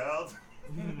 Rothschild?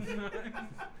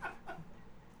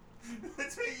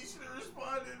 That's how you should have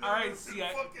responded. All right, That's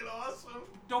CIA. fucking awesome.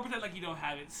 Don't pretend like you don't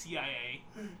have it, CIA.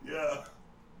 Yeah.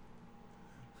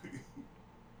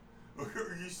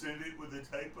 Or you send it with a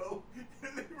typo, and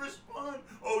they respond,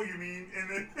 oh, you mean, and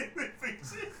then they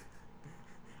fix it.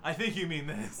 I think you mean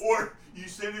this. Or you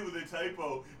send it with a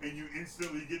typo, and you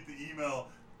instantly get the email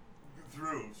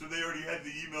through. So they already had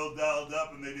the email dialed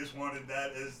up, and they just wanted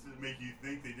that as to make you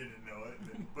think they didn't know it, and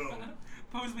then boom.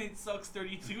 Postmate sucks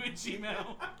 32 at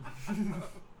Gmail.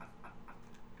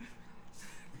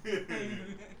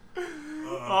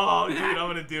 Oh, dude, I'm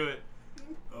gonna do it.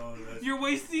 Oh, that's You're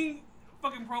wasting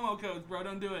fucking promo codes, bro.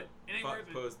 Don't do it. It ain't worth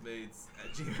it. Postmates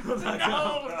at gmail.com.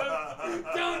 No,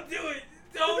 don't do it.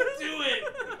 Don't do it.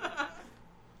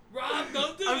 Rob,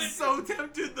 don't do it. I'm so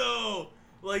tempted though.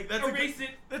 Like that's Erase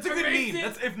it. That's a good Erase meme. it.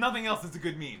 That's if nothing else, it's a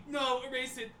good meme. No,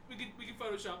 erase it. We can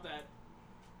Photoshop that.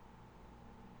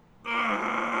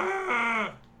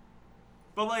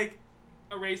 But like,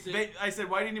 Erase it. I said,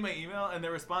 why do you need my email? And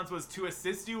their response was to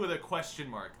assist you with a question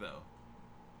mark, though.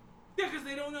 Yeah, because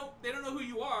they don't know who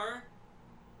you are.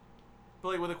 But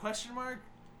like with a question mark?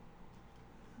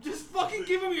 Just fucking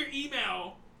give them your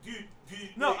email. Dude,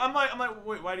 No, I'm like,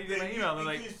 wait, why do you need my Yeah, email? And they're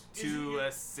like, because to isn't it-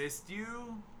 assist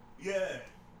you? yeah.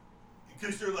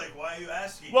 Because they're like, why are you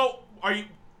asking? Well, are you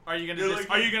gonna They're just, like-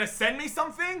 are you gonna send me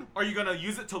something? Are you gonna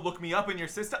use it to look me up in your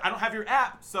system? I don't have your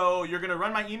app, so you're gonna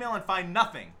run my email and find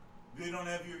nothing. They don't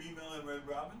have your email at Red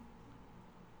Robin?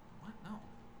 What? No.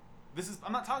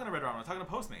 I'm not talking to Red Robin. I'm talking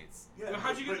to Postmates. Yeah, Well,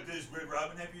 how'd you but get- does Red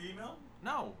Robin have your email?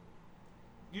 No.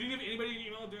 You didn't give anybody your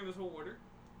email during this whole order?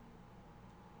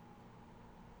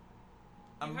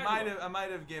 I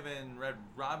might have given Red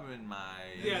Robin my.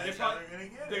 Yeah, that's they're how probably they're gonna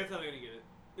get they're it. probably gonna get it.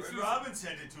 Red Robin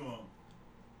sent it to him.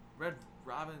 Red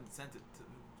Robin sent it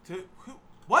to who?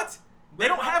 What? They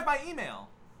don't have my email.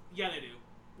 Yeah, they do.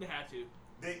 They have to.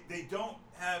 They don't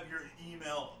have your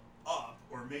email up,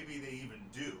 or maybe they even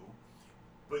do.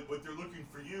 But what they're looking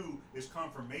for you is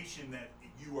confirmation that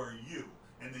you are you.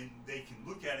 And then they can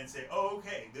look at it and say, oh,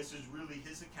 okay, this is really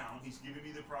his account. He's giving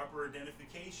me the proper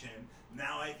identification.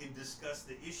 Now I can discuss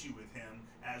the issue with him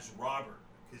as Robert,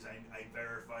 because I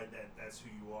verified that that's who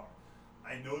you are.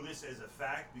 I know this as a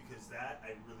fact because that I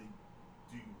really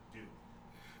do.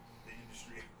 The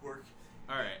industry I work.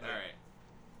 All right.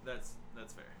 That's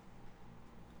fair.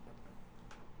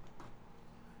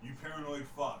 You paranoid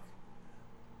fuck.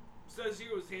 Says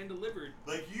here it was hand delivered.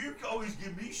 Like, you always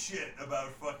give me shit about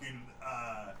fucking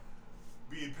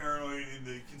being paranoid in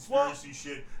the conspiracy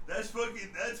shit. That's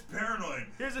paranoid.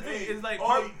 Here's the thing, Hey, is like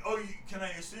can I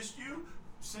assist you?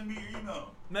 Send me your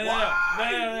email.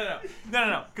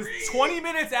 No. Because 20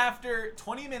 minutes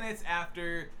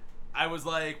after I was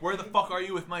like, where the fuck are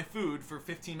you with my food for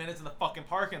 15 minutes in the fucking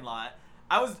parking lot?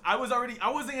 I wasn't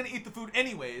gonna eat the food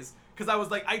anyways, because I was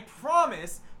like, I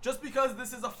promise, just because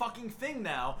this is a fucking thing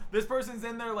now, this person's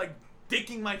in there like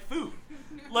dicking my food.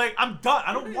 Like, I'm done.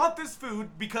 I don't want this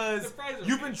food because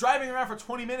you've been driving around for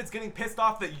 20 minutes getting pissed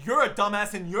off that you're a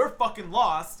dumbass and you're fucking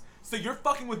lost, so you're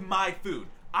fucking with my food.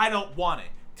 I don't want it.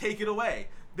 Take it away.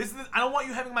 I don't want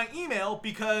you having my email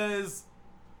because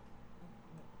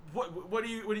what are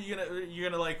you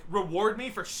gonna like reward me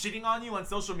for shitting on you on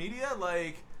social media?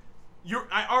 Like,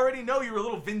 I already know you're a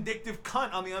little vindictive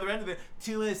cunt on the other end of it.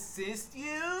 To assist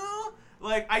you?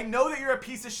 Like, I know that you're a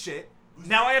piece of shit.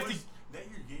 Now I have to. That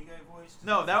your gay guy voice?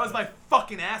 No, that was my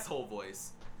fucking asshole voice.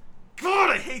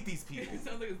 God, I hate these people. It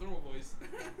sounds like his normal voice.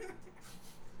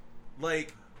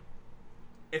 Like,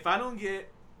 if I don't get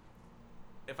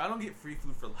free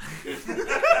food for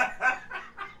life.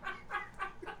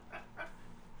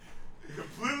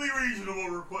 Completely reasonable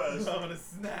request. I'm gonna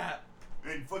snap.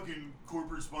 And fucking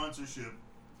corporate sponsorship.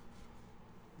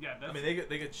 Yeah, that's, I mean,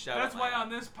 they get shout that's out why my- on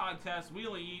this podcast we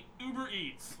only eat Uber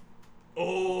Eats.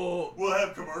 Oh. We'll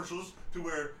have commercials to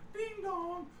where, ding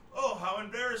dong. Oh, how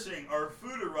embarrassing. Our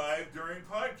food arrived during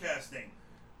podcasting.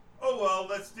 Oh, well,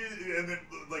 let's do it. And then,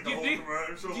 like, Do a you whole think-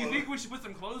 commercial. Do you think we should put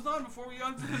some clothes on before we go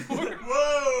onto the board?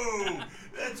 Whoa!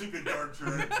 That took a dark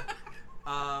turn.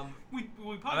 we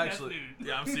I'm podcast actually, nude.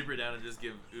 yeah, I'm super down to just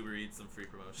give Uber Eats some free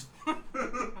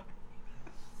promotion.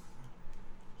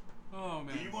 Oh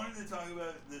man. You wanted to talk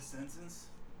about the sentence?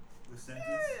 The sentence?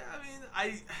 I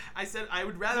mean, I said I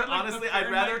would rather Is that like honestly the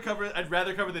I'd rather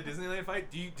Fahrenheit? cover the Disneyland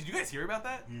fight. Did you guys hear about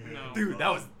that? Yeah. No. Dude, that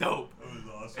was dope. That was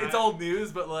awesome. It's old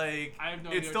news, but like I have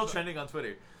no it's idea still what- trending on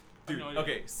Twitter. Dude, no idea.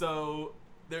 okay, so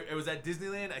it was at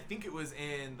Disneyland. I think it was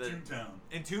in the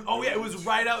Toontown. Oh yeah, it was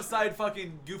right outside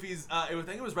fucking Goofy's. I think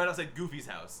it was right outside Goofy's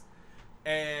house,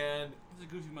 and He's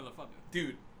a goofy motherfucker.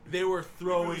 dude, they were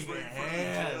throwing He was right in front of the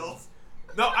jail. hands.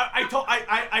 No,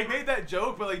 I made that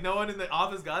joke, but like no one in the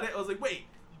office got it. I was like, wait,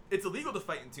 it's illegal to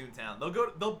fight in Toontown.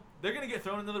 They're gonna get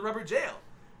thrown into the rubber jail,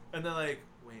 and they're like,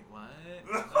 wait, what?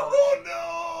 Oh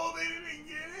no, they didn't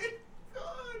get it.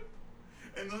 God.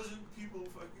 And those are people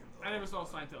fucking. I never saw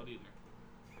Seinfeld either.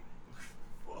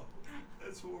 Fuck,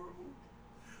 that's horrible.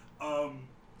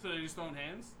 So they're just throwing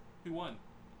hands? Who won?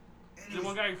 And Did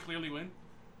one guy clearly win?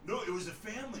 No, it was a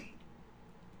family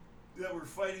that were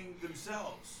fighting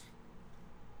themselves.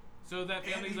 So that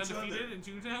And family's each undefeated other. in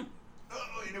Toontown?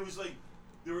 Oh, and it was like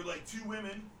there were like two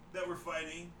women that were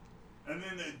fighting, and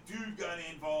then a dude got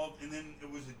involved, and then it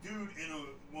was a dude and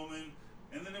a woman,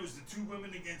 and then it was the two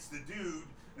women against the dude,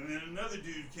 and then another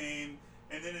dude came,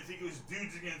 and then I think it was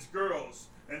dudes against girls,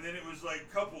 and then it was like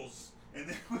couples, and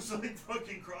then it was like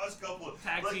fucking cross couple.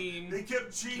 Tag like, team, They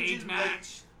kept changing. cage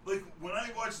match. Like when I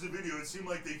watched the video, it seemed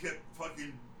like they kept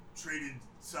fucking trading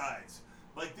sides.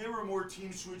 Like there were more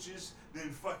team switches than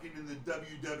fucking in the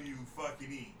WW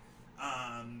fucking E.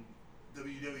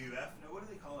 WWF? No, what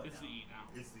do they call it It's now? the E now.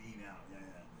 It's the E now.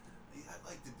 Yeah. I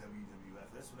like the WWF.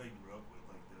 That's what I grew up with,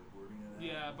 like the wording of that.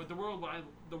 Yeah, but the World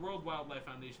Wildlife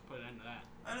Foundation put an end to that.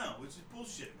 I know, which is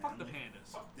bullshit, man. Fuck the Like,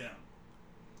 pandas. Fuck them.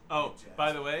 Oh, Bitch by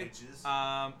ass the way,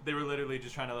 bitches. they were literally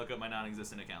just trying to look up my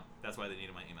non-existent account. That's why they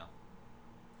needed my email.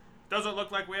 Doesn't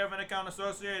look like we have an account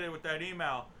associated with that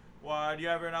email. Why do you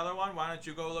have another one? Why don't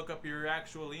you go look up your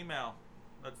actual email?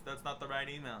 That's not the right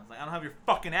email. It's like, I don't have your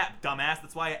fucking app, dumbass.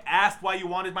 That's why I asked why you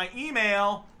wanted my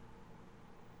email.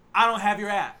 I don't have your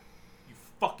app. You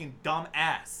fucking dumb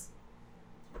ass.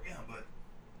 Yeah, but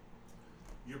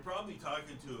you're probably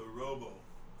talking to a robo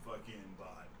fucking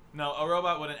bot. No, a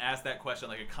robot wouldn't ask that question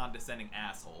like a condescending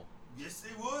asshole. Yes,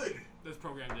 they would. That's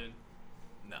programmed in.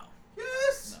 No.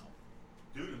 Yes.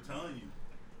 No. Dude, I'm telling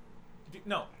you.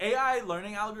 No.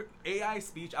 AI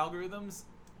speech algorithms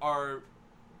are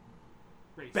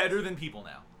Racist. better than people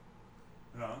now.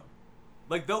 Huh?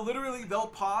 Like they'll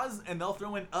pause and they'll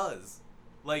throw in us.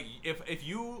 Like if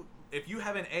you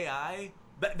have an AI,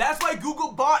 that's why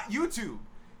Google bought YouTube.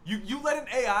 You let an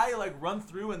AI like run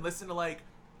through and listen to like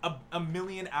a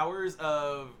million hours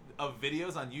of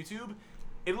videos on YouTube.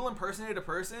 It'll impersonate a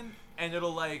person and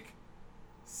it'll like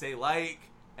say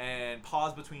and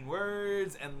pause between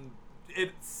words and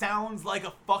it sounds like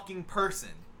a fucking person.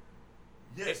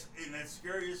 Yes, and that's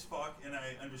scary as fuck, and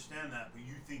I understand that. But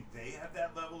you think they have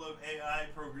that level of AI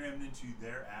programmed into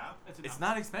their app? It's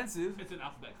not expensive. It's an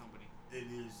alphabet company. It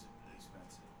is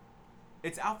expensive.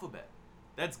 It's Alphabet.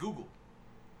 That's Google.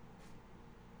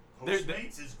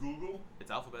 Postmates is Google.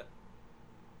 It's Alphabet.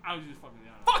 I was just fucking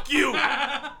down. Fuck you!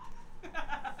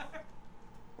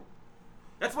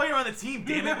 That's why you're on the team,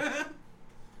 damn it.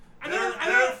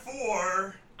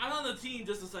 Therefore, I'm on the team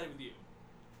just to side with you.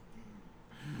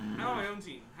 I'm on my own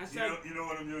team. you know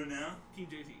what I'm doing now? Team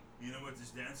JT. You know what this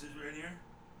dance is right here?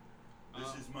 This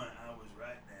is my I was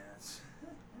right dance.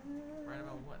 Right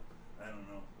about what? I don't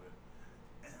know, but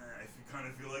I kind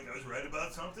of feel like I was right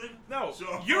about something. No,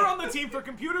 so, you're on the team for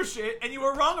computer shit, and you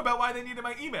were wrong about why they needed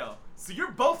my email. So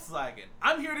you're both slacking.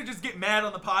 I'm here to just get mad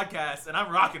on the podcast, and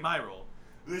I'm rocking my role.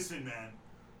 Listen, man.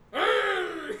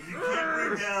 You can't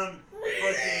bring down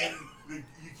fucking.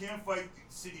 You can't fight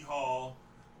City Hall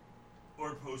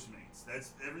or Postmates.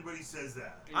 That's everybody says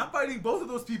that. I'm fighting both of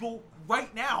those people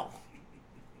right now.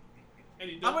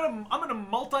 I'm in a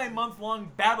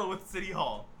multi-month-long battle with City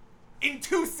Hall in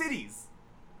 2 cities.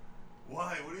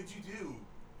 Why? What did you do?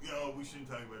 You know, we shouldn't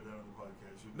talk about that on the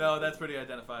podcast. No, that's pretty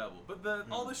identifiable. But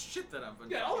all the shit that I'm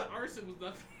Yeah, all that arson was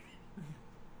nothing.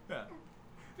 Yeah.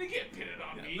 They can't pin it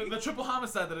on me. The triple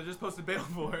homicide that I just posted bail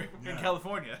for in Yeah.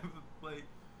 California. Like,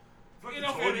 Fucking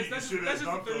know, told you that's should just have a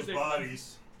dumped those Thursday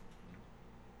bodies.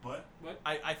 What? What?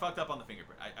 I fucked up on the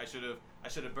fingerprint. I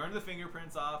should have burned the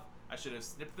fingerprints off. I should have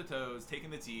snipped the toes, taken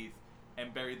the teeth,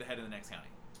 and buried the head in the next county.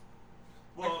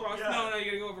 Well, No, you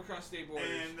gotta go over across state borders.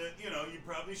 And you know, you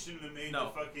probably shouldn't have made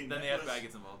No, the fucking then the necklace FBI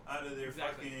gets involved. out of their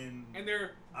Exactly. fucking And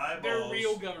they're eyeballs.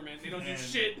 real government. They don't do and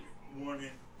shit. Worn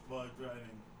it while driving.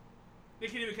 They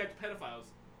can't even catch pedophiles.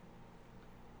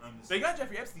 I'm just They got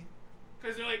Jeffrey Epstein.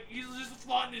 Because they're like, he's just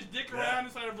flaunting his dick that around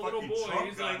inside of a little fucking boy. Trump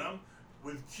He's got like, him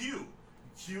with Q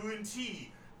and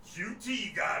T.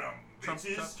 QT got him,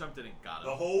 bitches. Trump didn't got him.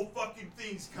 The whole fucking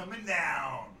thing's coming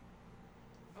down.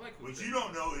 I like What you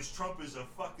don't know is Trump is a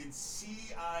fucking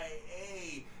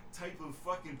CIA type of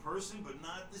fucking person, but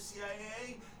not the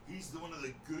CIA. He's one of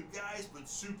the good guys, but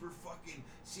super fucking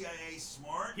CIA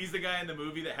smart. He's the guy in the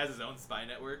movie that has his own spy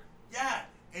network. Yeah,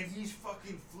 and he's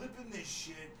fucking flipping this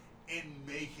shit and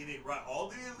making it right. All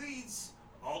the elites,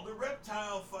 all the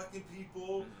reptile fucking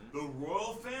people, the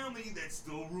royal family that's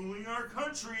still ruling our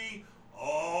country,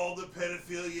 all the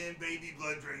pedophilia and baby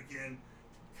blood drinking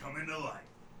coming to light.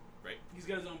 Right. he's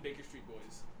got his own Baker Street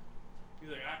Boys. He's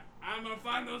like, I'm gonna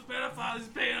find those pedophiles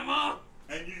and pay them off.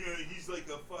 And he's like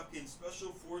a fucking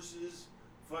special forces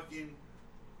fucking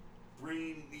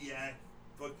brainiac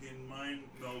fucking mind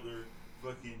melder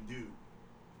fucking dude.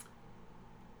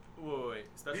 Wait.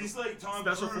 He's like Tom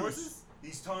Special Cruise. Forces?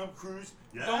 He's Tom Cruise.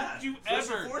 Yeah. Don't you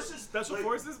Special ever- Forces. Special Like,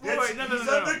 Forces? that's- Wait, no, he's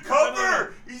no.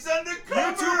 undercover. No. He's You're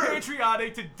undercover. too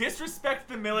patriotic to disrespect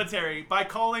the military by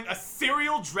calling a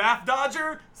serial draft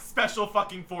dodger Special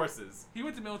fucking Forces. He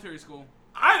went to military school.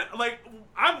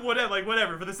 I'm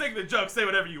whatever. For the sake of the joke, say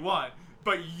whatever you want.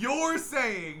 But you're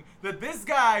saying that this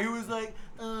guy who was like,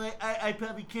 oh, I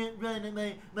probably can't run and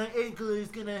my ankle is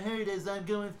gonna hurt as I'm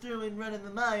going through and running the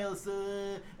mile,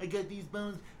 so I got these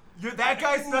bones. You're that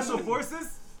guy's Special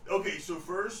Forces? Okay, so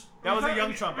first. That was a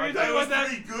young Trump, right? That was that-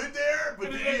 pretty good there,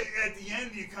 but then at the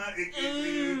end you kind of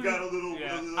it got a little.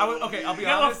 Yeah. I'll be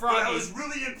Yellow honest. Frog. But I was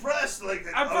really impressed. Like for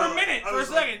a minute, I for a was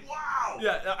like, second. wow.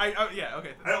 Yeah,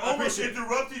 okay. I almost appreciate it.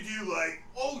 interrupted you, like,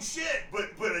 oh shit, but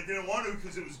I didn't want to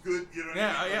because it was good. You know what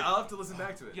I mean? Yeah, I'll have to listen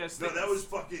back to it. Yes. No, that was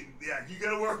fucking. Yeah, you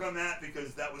gotta work on that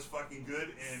because that was fucking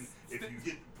good. And if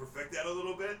you perfect that a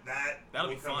little bit, That'll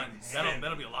will be come fun. in handy.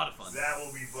 That'll be a lot of fun. That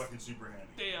will be fucking super handy.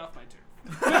 Stay off my turf.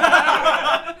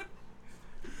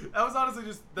 That was honestly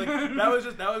just like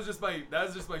that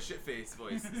was just my shit face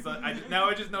voice. So now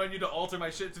I just know I need to alter my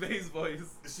shit face voice.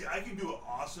 See, I can do an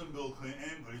awesome Bill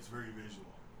Clinton, but it's very visual.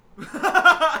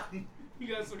 You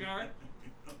got a cigar?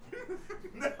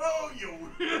 No,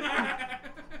 you. I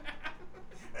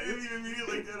didn't even mean it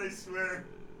like that. I swear.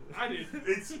 I did.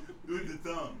 It's with the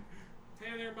thumb.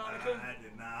 Hey there, Monica. I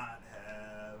did not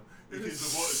have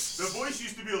Because the voice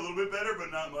used to be a little bit better,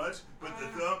 but not much. But the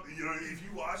thumb, you know, if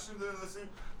you watch them, listen.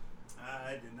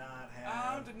 I did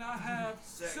not have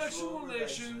sexual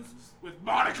relations with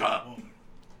Monica. Well,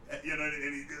 you know,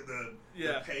 and he did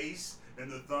the pace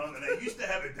and the thumb, and I used to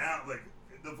have it down. Like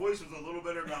the voice was a little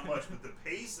better, not much, but the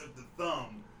pace of the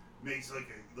thumb makes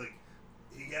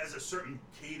he has a certain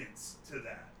cadence to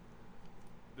that.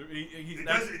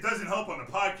 It doesn't help on the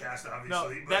podcast,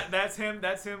 obviously. No, that's him.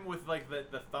 That's him with like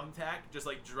the thumbtack, just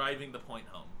like driving the point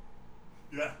home.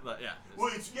 Yeah. Yeah. Well,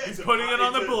 he's putting it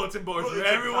on the bulletin board for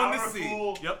everyone to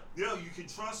see. Yep. Yo, you can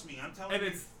trust me. I'm telling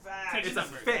you facts. It's a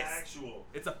fist. Actual.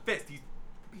 It's a fist. He's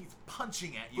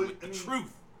punching at you with the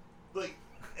truth. Like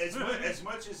as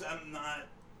much as I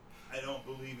don't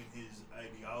believe in his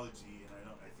ideology, and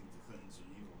I think the Clintons are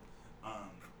evil.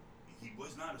 He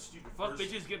was not a stupid Fuck person.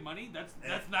 bitches, get money. That's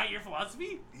not your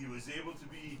philosophy. He was able to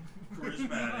be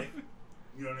charismatic.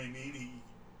 You know what I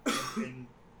mean?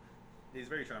 He's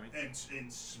very charming and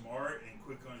smart and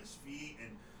quick on his feet,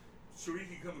 and so he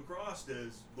could come across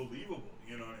as believable.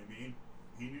 You know what I mean?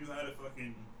 He knew how to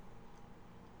fucking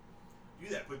do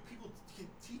that, but people can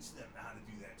teach them how to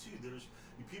do that too. There's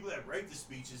people that write the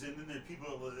speeches, and then there are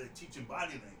people that teach them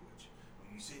body language.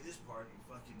 When you say this part, you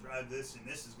fucking drive this, and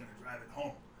this is gonna drive it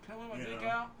home. Can I let my dick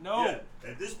out? No. Yeah.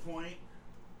 At this point,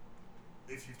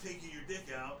 if you've taken your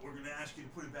dick out, we're gonna ask you to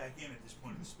put it back in at this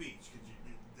point of the speech, because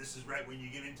this is right when you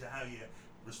get into how you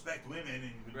respect women and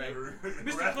you would never.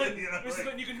 Mr. Clinton, Mr.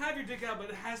 Clinton, you can have your dick out, but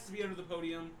it has to be under the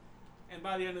podium. And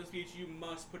by the end of the speech, you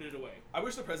must put it away. I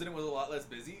wish the president was a lot less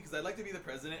busy, because I'd like to be the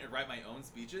president and write my own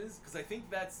speeches, because I think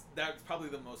that's probably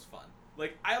the most fun.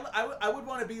 Like, I would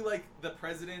want to be like the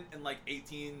president in like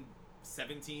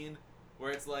 1817,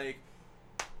 where it's like,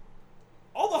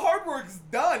 all the hard work's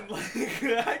done. Like,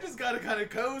 I just gotta kind of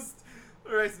coast,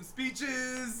 write some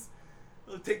speeches.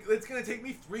 It's gonna take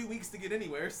me 3 weeks to get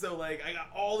anywhere, so like I got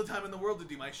all the time in the world to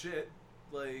do my shit.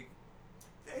 Like,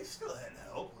 they still had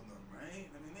help with them, right?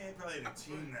 I mean, they probably had a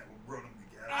team that wrote them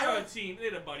together. I had a team. They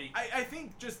had a buddy. I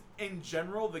think just in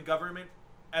general, the government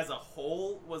as a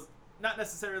whole was not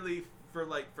necessarily for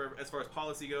as far as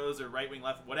policy goes or right wing,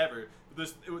 left, whatever.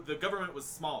 The government was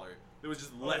smaller. There was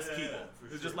just less people.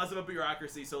 There was just less of a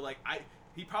bureaucracy. So like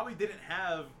he probably didn't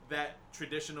have that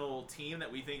traditional team that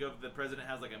we think of. The president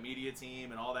has like a media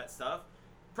team and all that stuff.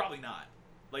 Probably not.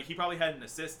 Like he probably had an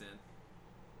assistant,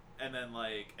 and then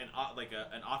like an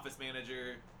office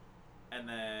manager, and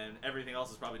then everything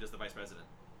else is probably just the vice president.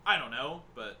 I don't know,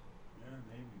 but yeah,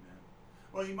 maybe, man.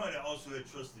 Well, he might have also had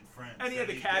trusted friends. And he had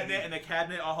the cabinet, and the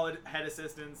cabinet all had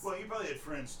assistants. Well, he probably had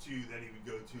friends too that he would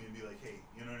go to and be like, "Hey,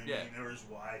 you know what I mean?" Or his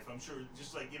wife. I'm sure,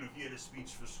 just like if you had a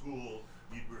speech for school,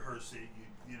 you'd rehearse it.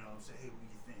 You say, "Hey, what do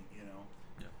you think?" You know.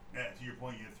 Yeah. To your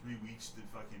point, you have 3 weeks to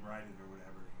fucking write it or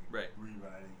whatever. Right.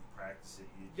 Rewrite it, you practice it.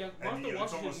 Martha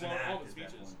Washington wrote all the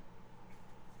speeches.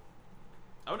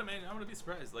 I wouldn't be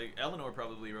surprised. Like Eleanor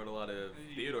probably wrote a lot of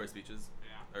Theodore speeches,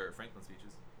 or Franklin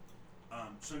speeches.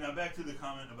 So now back to the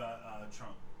comment about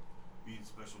Trump being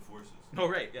special forces. Oh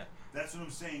right, yeah. That's what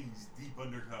I'm saying. He's deep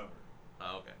undercover.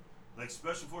 Oh okay. Like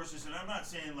special forces, and I'm not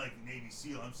saying like Navy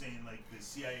SEAL. I'm saying like the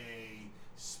CIA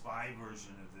spy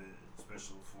version of the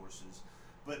special forces,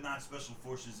 but not special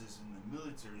forces as in the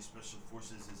military. Special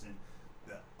forces as in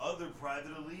the other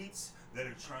private elites that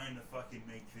are trying to fucking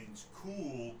make things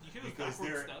cool because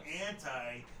they're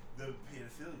anti the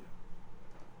pedophilia.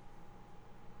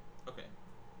 Okay.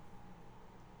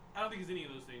 I don't think he's any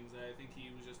of those things. I think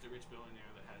he was just a rich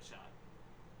billionaire that had a shot.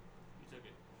 He took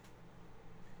it.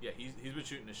 Yeah, he's been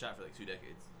shooting a shot for like 2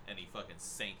 decades, and he fucking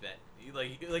sank that.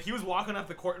 He was walking off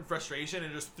the court in frustration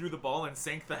and just threw the ball and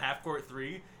sank the half court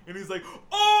 3, and he's like,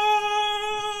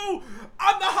 "Oh,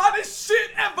 I'm the hottest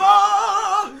shit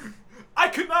ever! I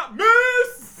could not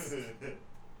miss!"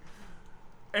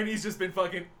 And he's just been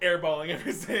fucking airballing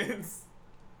ever since.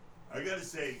 I gotta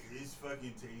say, his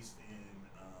fucking taste in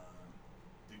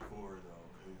decor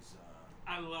though is.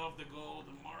 I love the gold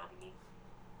and marble.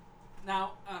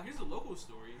 Now, here's a local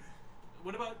story.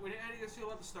 How do you guys feel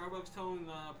about the Starbucks telling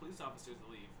police officers to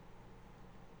leave?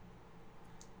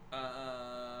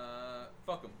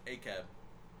 Fuck them. ACAB.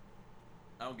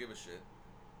 I don't give a shit.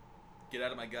 Get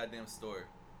out of my goddamn store.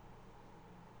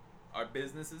 Our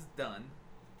business is done.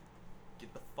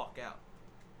 Get the fuck out.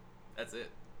 That's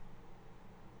it.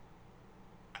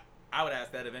 I would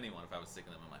ask that of anyone if I was sick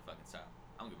of them in my fucking style.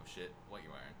 I don't give a shit what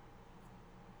you're wearing.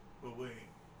 But wait,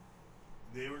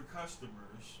 they were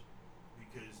customers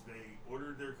because they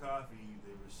ordered their coffee.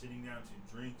 They were sitting down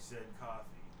to drink said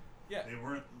coffee. Yeah. They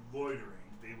weren't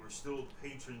loitering. They were still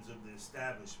patrons of the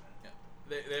establishment.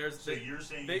 Yeah. So you're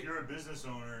saying if you're a business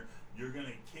owner, you're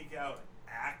gonna kick out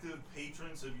active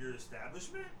patrons of your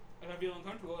establishment? If I feel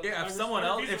uncomfortable. Yeah, if someone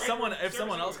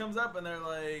else comes up and they're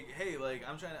like, hey, like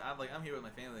I'm here with my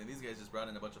family and these guys just brought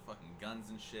in a bunch of fucking guns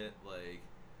and shit, like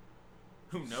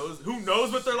who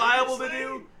knows what they're liable to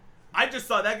do? I just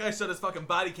saw that guy shut his fucking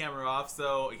body camera off,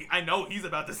 so I know he's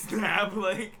about to snap,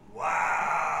 like.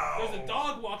 Wow. There's a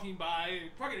dog walking by, you're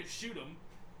probably gonna shoot him.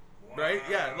 Wow. Right?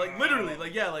 Yeah, like literally,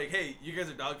 like yeah, like hey, you guys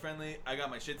are dog friendly. I got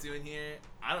my Shih Tzu in here.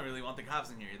 I don't really want the cops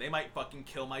in here. They might fucking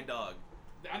kill my dog.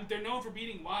 They're known for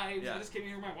beating wives. Yeah. I just came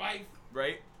here with my wife.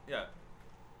 Right? Yeah.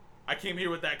 I came here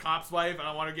with that cop's wife and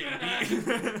I want to get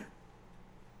beat.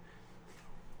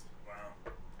 Wow.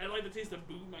 I like the taste of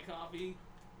boo in my coffee.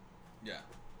 Yeah.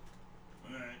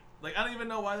 Alright. Like I don't even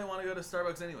know why they want to go to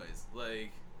Starbucks anyways.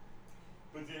 Like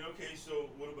But then, okay, so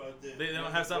what about this? they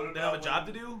don't have something. They don't have a job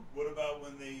to do. What about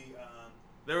when they?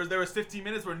 There was 15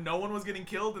 minutes where no one was getting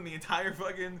killed in the entire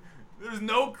fucking. There's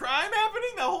no crime happening.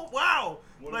 The whole wow.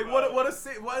 Why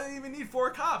do they even need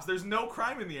 4 cops? There's no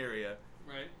crime in the area.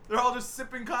 Right. They're all just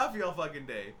sipping coffee all fucking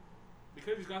day.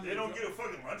 Because he's gone. They don't get a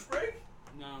fucking lunch break?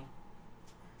 No.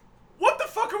 What the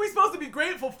fuck are we supposed to be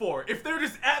grateful for? If they're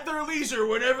just at their leisure,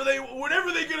 whenever they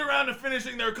get around to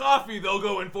finishing their coffee, they'll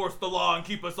go enforce the law and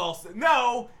keep us all.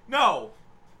 No.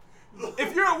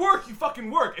 If you're at work, you fucking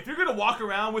work. If you're gonna walk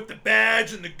around with the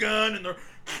badge and the gun and the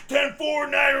 10-4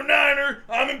 909er,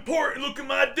 I'm important. Look at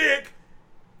my dick.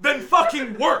 Then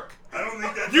fucking work. I don't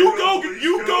think that's You a real police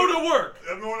code. go to work.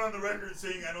 I'm going on the record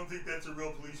saying I don't think that's a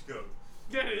real police code.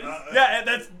 Yeah, it is.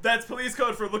 Yeah, that's police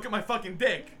code for look at my fucking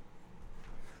dick.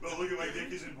 Well, look at my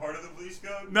dick isn't part of the police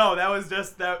code? No, that was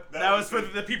just that was for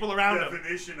the people around him.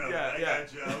 Definition of Yeah, it. yeah. I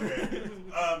got you. Okay.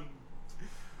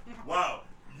 Wow.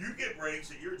 You get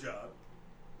breaks at your job.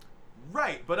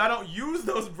 Right, but I don't use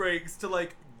those breaks to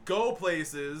like go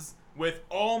places with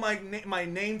all my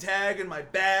name tag and my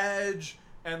badge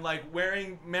and like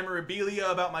wearing memorabilia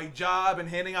about my job and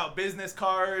handing out business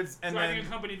cards and Driving then a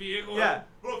company vehicle. yeah.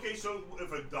 Well, okay, so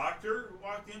if a doctor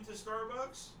walked into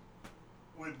Starbucks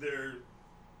with their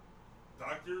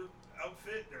doctor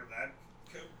outfit, their lab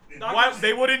coat, Why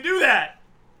they wouldn't do that?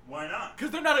 why not?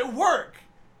 Because they're not at work.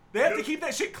 They have to keep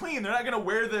that shit clean. They're not gonna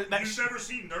wear that You've never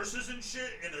seen nurses and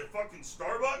shit in a fucking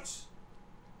Starbucks?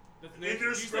 In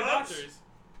their scrubs?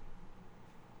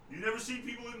 You never seen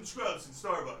people in scrubs in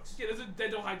Starbucks? Yeah, there's a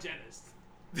dental hygienist.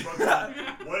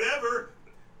 Whatever.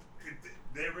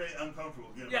 They're very uncomfortable.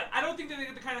 You know? Yeah, I don't think they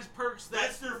get the kind of perks that.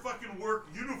 That's their fucking work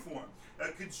uniform. A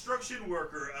construction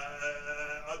worker,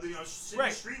 city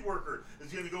Right. street worker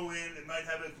is going to go in and might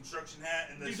have a construction hat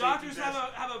and the Do safety doctors vest.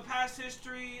 have a past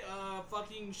history of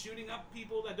fucking shooting up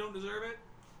people that don't deserve it?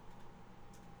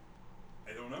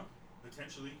 I don't know.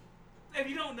 Potentially. If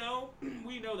you don't know,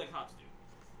 we know that cops do.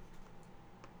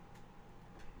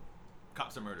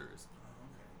 Cops are murderers.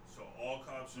 Okay. So all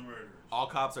cops are murderers. All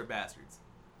cops are bastards.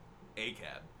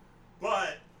 ACAB.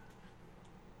 But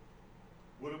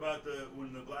what about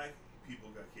when the black people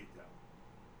got kicked out?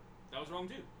 That was wrong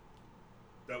too.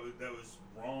 That was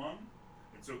wrong.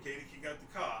 It's okay to kick out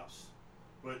the cops,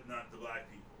 but not the black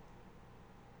people.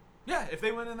 Yeah, if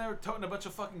they went in there toting a bunch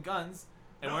of fucking guns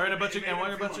and No, wearing a it bunch made of them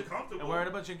feel uncomfortable.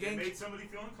 gang. It made somebody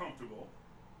feel uncomfortable,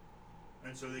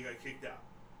 and so they got kicked out.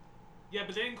 Yeah,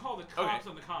 but they didn't call the cops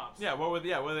on the cops. Yeah, what were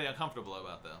they uncomfortable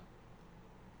about though?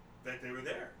 That they were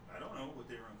there. I don't know what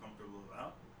they were uncomfortable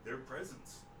about. Their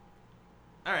presence.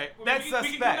 All right, Well, that's we can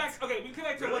suspect. come back, okay, we can come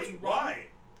back to Really? what's wrong. Why?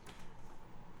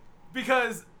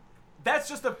 Because that's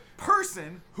just a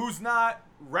person who's not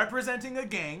representing a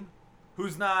gang,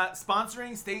 who's not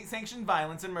sponsoring state-sanctioned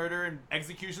violence and murder and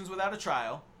executions without a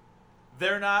trial.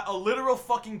 They're not a literal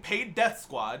fucking paid death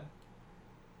squad.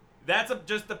 That's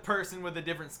just a person with a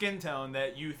different skin tone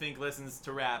that you think listens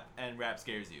to rap and rap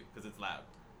scares you because it's loud.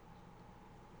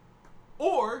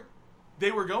 Or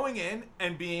they were going in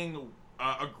and being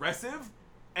aggressive,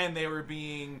 and they were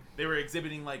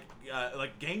exhibiting like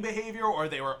gang behavior, or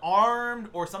they were armed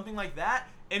or something like that.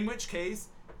 In which case,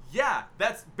 yeah,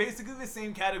 that's basically the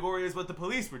same category as what the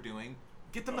police were doing.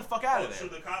 Get them the fuck out of there. So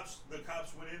the cops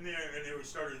went in there and they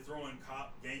started throwing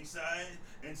cop gang signs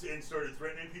and started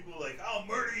threatening people like, "I'll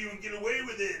murder you and get away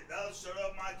with it. I'll shut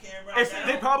up my camera."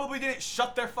 They probably didn't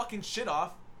shut their fucking shit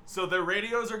off. So their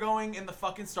radios are going in the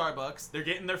fucking Starbucks. They're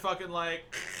getting their fucking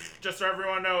like, just so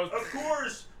everyone knows. Of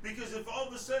course, because if all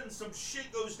of a sudden some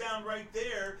shit goes down right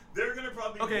there, they're gonna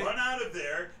probably run out of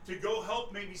there to go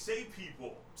help maybe save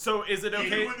people. So is it okay?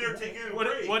 Even when they're taking a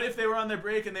break. What if they were on their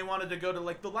break and they wanted to go to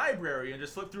like the library and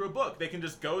just flip through a book? They can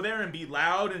just go there and be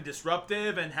loud and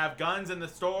disruptive and have guns in the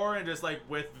store and just like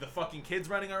with the fucking kids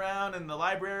running around in the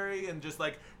library and just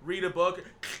like read a book.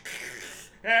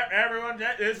 Everyone,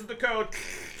 this is the code.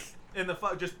 in the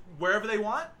just wherever they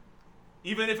want.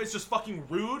 Even if it's just fucking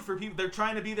rude for people, they're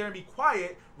trying to be there and be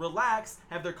quiet, relax,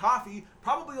 have their coffee.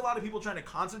 Probably a lot of people trying to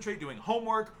concentrate, doing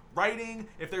homework, writing.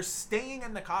 If they're staying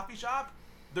in the coffee shop,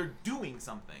 they're doing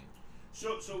something.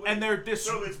 So and they're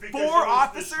so it's because 4 it was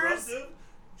officers. disruptive?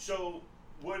 So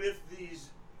what if these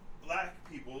black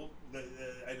people?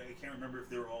 I can't remember if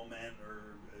they were all men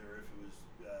or if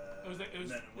it was. Men and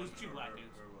it was women 2 black dudes.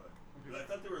 or what? I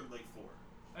thought there were like 4.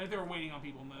 I think they were waiting on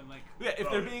people and then like. Yeah, if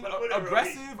they're being whatever,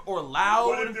 aggressive or loud.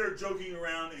 What if they're joking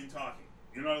around and talking?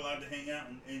 You're not allowed to hang out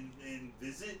and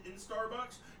visit in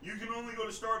Starbucks. You can only go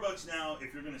to Starbucks now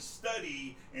if you're going to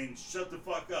study and shut the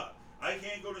fuck up. I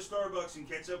can't go to Starbucks and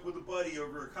catch up with a buddy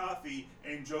over a coffee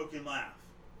and joke and laugh.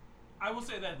 I will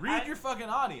say that. Read your fucking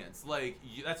audience. Like,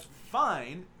 that's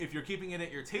fine if you're keeping it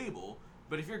at your table.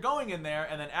 But if you're going in there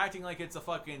and then acting like it's a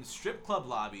fucking strip club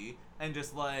lobby and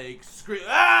just like scream,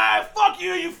 fuck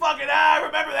you, you fucking,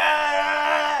 remember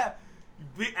that,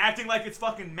 acting like it's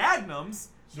fucking Magnums,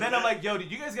 so then I'm like, yo,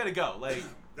 dude, you guys gotta go. Like,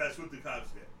 that's what the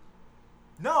cops did.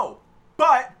 No,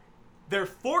 but they're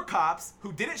 4 cops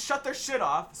who didn't shut their shit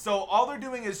off, so all they're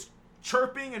doing is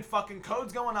chirping and fucking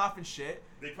codes going off and shit.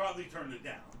 They probably turned it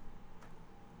down.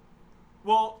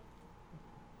 Well,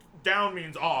 down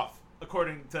means off.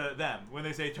 According to them, when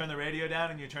they say turn the radio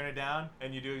down and you turn it down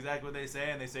and you do exactly what they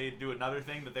say and they say do another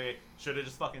thing that they should have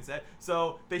just fucking said.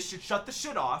 So they should shut the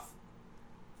shit off.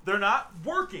 They're not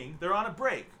working. They're on a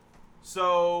break.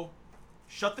 So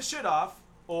shut the shit off.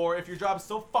 Or if your job is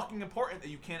so fucking important that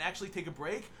you can't actually take a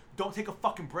break, don't take a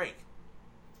fucking break.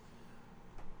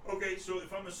 Okay, so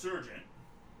if I'm a surgeon,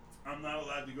 I'm not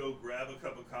allowed to go grab a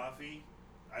cup of coffee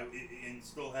and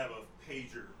still have a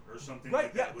pager or something right,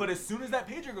 like that. But as soon as that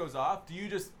pager goes off, do you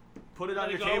just put it on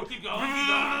your go, table? keep going.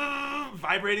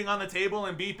 Vibrating on the table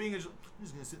and beeping. And just, I'm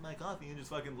just going to sip my coffee and just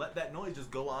fucking let that noise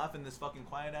just go off in this fucking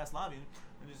quiet-ass lobby.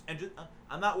 And just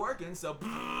I'm not working, so...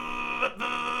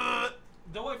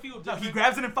 Though I feel different. No, he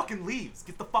grabs it and fucking leaves.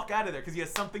 Get the fuck out of there because he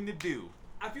has something to do.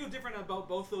 I feel different about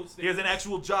both those things. He has an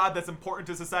actual job that's important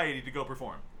to society to go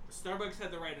perform. Starbucks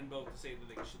had the right in both to say that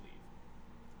they should leave.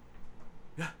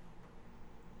 Yeah.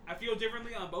 I feel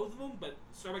differently on both of them, but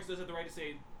Starbucks does have the right to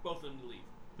say both of them to leave.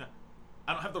 Yeah.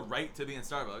 I don't have the right to be in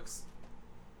Starbucks.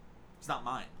 It's not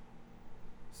mine.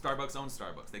 Starbucks owns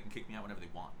Starbucks. They can kick me out whenever they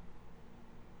want.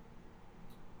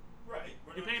 Right.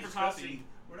 You're paying for coffee.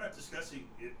 We're not discussing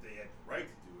if they have the right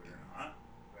to do it or not,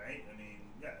 right? I mean,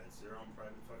 yeah, it's their own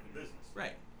private fucking business.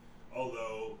 Right.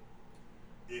 Although,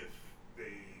 if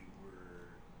they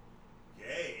were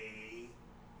gay,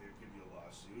 there could be a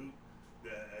lawsuit.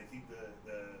 I think there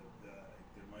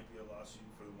might be a lawsuit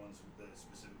for the ones with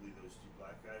specifically those 2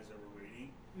 black guys that were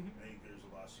waiting. Mm-hmm. I think there's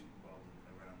a lawsuit involved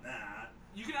around that.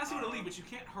 You can ask people to leave, but you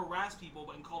can't harass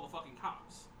people and call the fucking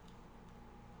cops.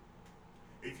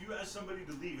 If you ask somebody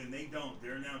to leave and they don't,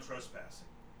 they're now trespassing,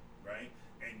 right?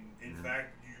 And in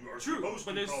fact, you are supposed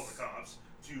to call the cops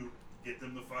to get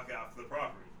them the fuck off the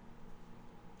property.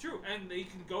 True, and they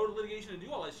can go to litigation and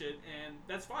do all that shit, and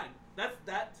that's fine. That's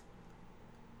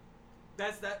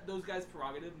those guys'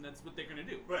 prerogative, and that's what they're gonna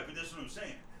do. Right, but that's what I'm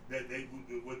saying. That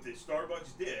what the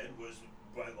Starbucks did was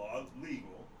by law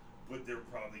legal, but they're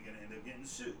probably gonna end up getting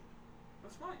sued.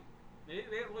 That's fine. They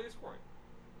have lawyers for it.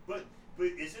 But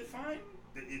is it fine?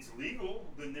 It's legal,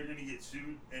 then they're gonna get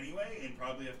sued anyway and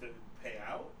probably have to pay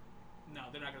out? No,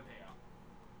 they're not gonna pay out.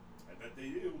 I bet they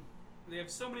do. They have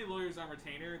so many lawyers on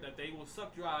retainer that they will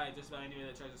suck dry just about anybody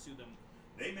that tries to sue them.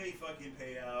 They may fucking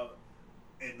pay out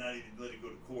and not even let it go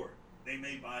to court. They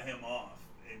may buy him off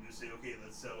and just say, okay,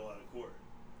 let's settle out of court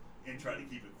and try to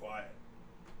keep it quiet.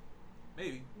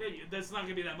 Maybe. Maybe. That's not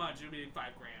gonna be that much. It'll be $5,000,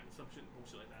 some shit,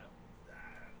 bullshit like that.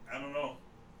 I don't know.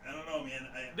 Man.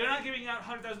 They're not giving out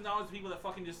 $100,000 to people that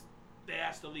fucking just they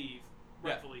asked to leave.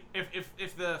 Rightfully. Yeah.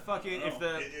 If the fucking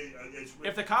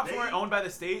if the cops they, weren't owned by the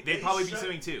state, they'd probably be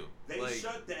suing too. They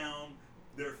shut down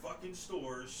their fucking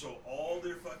stores so all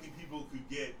their fucking people could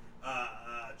get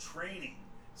training,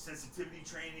 sensitivity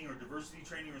training or diversity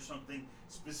training or something,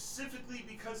 specifically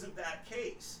because of that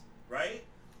case, right?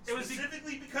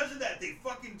 Specifically because of that, they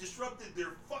fucking disrupted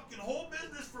their fucking whole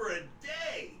business for a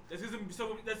day. That's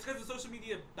because of social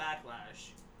media backlash,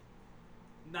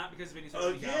 not because of any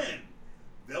social media. Again,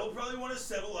 they'll probably want to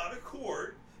settle out of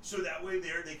court so that way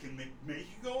they can make you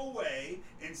go away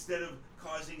instead of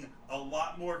causing a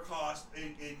lot more cost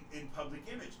in public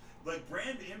image. Like,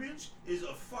 brand image is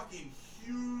a fucking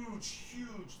huge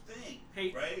thing.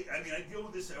 Hey, right? I mean, I deal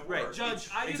with this at work. Right, Judge,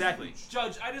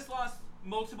 I just lost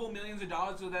multiple millions of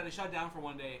dollars so that it shut down for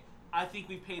one day. I think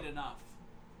we paid enough.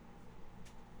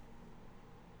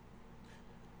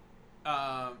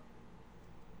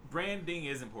 Branding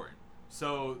is important.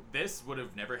 So this would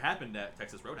have never happened at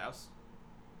Texas Roadhouse.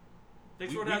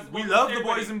 Texas We Roadhouse. we love the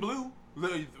boys in blue.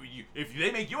 If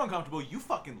they make you uncomfortable, you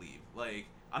fucking leave. Like,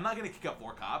 I'm not gonna kick up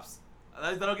 4 cops.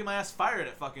 That'll get my ass fired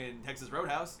at fucking Texas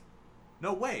Roadhouse.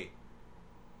 No way.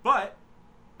 But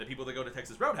the people that go to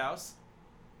Texas Roadhouse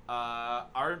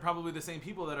aren't probably the same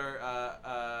people that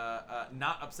are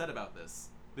not upset about this.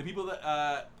 The people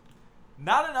that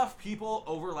not enough people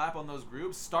overlap on those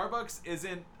groups. Starbucks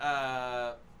isn't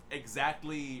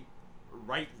exactly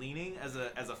right-leaning as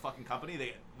a fucking company.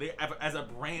 They as a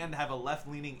brand have a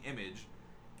left-leaning image.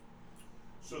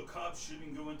 So cops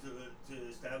shouldn't go into to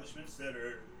establishments that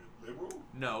are liberal?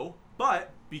 No,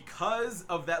 but because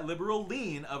of that liberal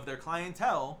lean of their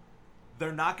clientele,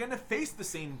 they're not going to face the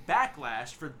same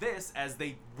backlash for this as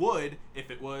they would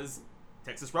if it was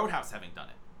Texas Roadhouse having done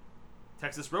it.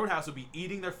 Texas Roadhouse would be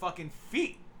eating their fucking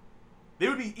feet. They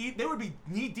would be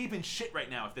knee deep in shit right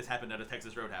now if this happened at a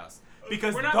Texas Roadhouse,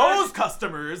 because those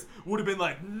customers would have been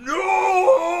like,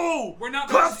 "No, we're not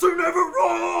cops are never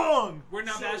wrong." We're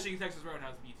not bashing Texas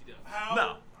Roadhouse BTW.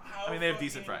 No, I mean they have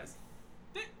decent fries.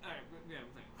 Alright, yeah,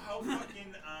 how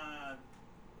fucking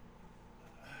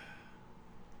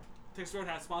Texas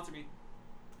Roadhouse sponsor me.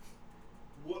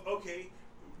 well, okay.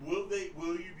 Will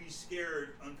you be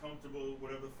scared, uncomfortable,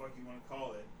 whatever the fuck you want to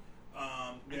call it?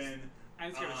 Then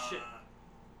I'm scared of shit.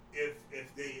 If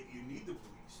you need the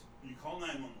police, you call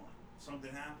 911.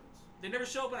 Something happens. They never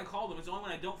show up when I call them. It's only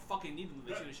when I don't fucking need them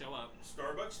that they show up.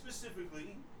 Starbucks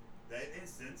specifically, that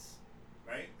instance,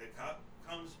 right? The cop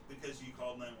comes because you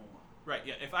called 911. Right,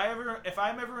 yeah. If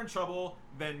I'm ever in trouble,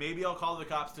 then maybe I'll call the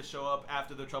cops to show up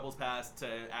after the trouble's passed to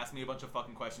ask me a bunch of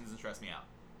fucking questions and stress me out.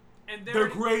 And they're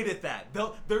great at that.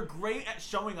 They're great at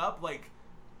showing up like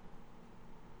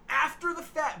after the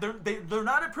fact. They're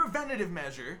not a preventative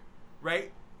measure,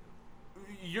 right?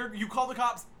 You call the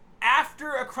cops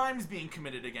after a crime's being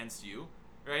committed against you,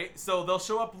 right? So they'll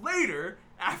show up later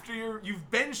after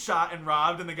you've been shot and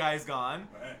robbed and the guy's gone.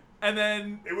 Right. And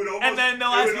then it would almost, and then they'll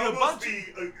ask you a bunch.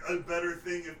 It would be a better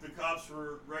thing if the cops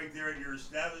were right there at your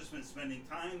establishment spending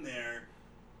time there,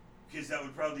 because that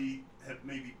would probably have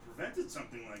maybe prevented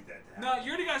something like that to happen. No,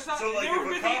 you already got shot. So like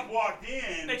if a cop walked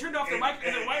in, they turned off their mic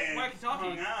and their walkie-talkie,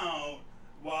 hung out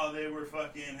while they were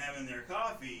fucking having their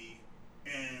coffee,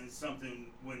 and something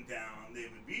went down, they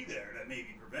would be there. That may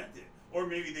be prevented, or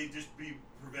maybe they'd just be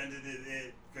prevented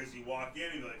it because you walk in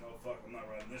and you're like, oh fuck, I'm not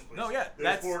running this place. No, yeah,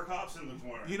 there's 4 cops in the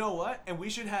corner. You know what? And we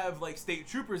should have like state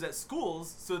troopers at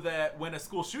schools so that when a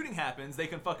school shooting happens, they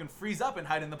can fucking freeze up and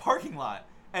hide in the parking lot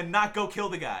and not go kill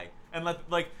the guy. And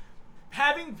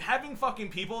having fucking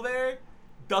people there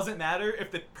doesn't matter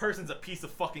if the person's a piece of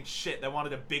fucking shit that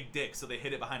wanted a big dick, so they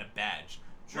hid it behind a badge.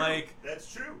 True. Like,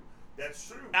 that's true. That's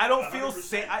true. I don't feel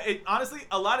safe. Honestly,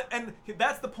 and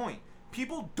that's the point.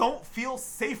 People don't feel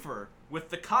safer with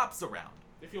the cops around.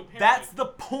 They feel paranoid. That's the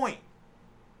point.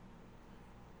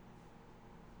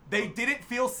 They didn't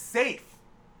feel safe.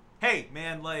 Hey,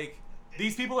 man, like,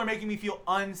 these people are making me feel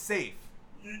unsafe.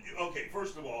 Okay,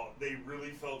 first of all, they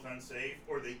really felt unsafe,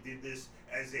 or they did this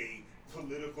as a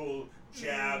political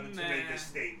jab to make a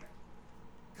statement.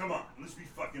 Come on, let's be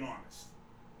fucking honest.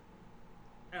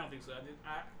 I don't think so.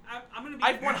 I'm gonna be.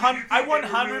 I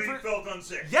 100. Really felt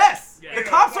unsafe. Yes, yeah. The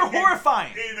cops are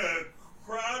horrifying. In a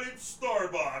crowded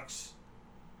Starbucks.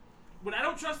 When I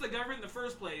don't trust the government in the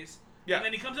first place, yeah. And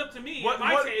then he comes up to me at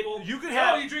my table. You can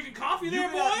have. Oh, you drinking coffee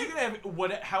there, boy? You can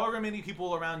have however many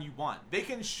people around you want. They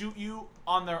can shoot you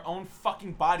on their own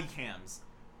fucking body cams,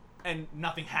 and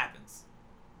nothing happens.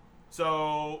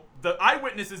 So the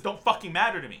eyewitnesses don't fucking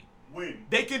matter to me. When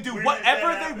they can do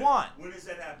whatever they want. When does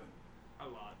that happen? A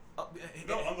lot.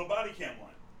 No, on the body cam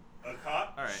one. A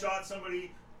cop shot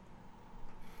somebody,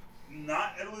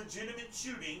 not a legitimate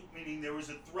shooting, meaning there was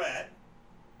a threat.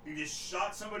 He just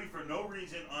shot somebody for no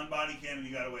reason on body cam and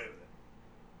he got away with it.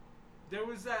 There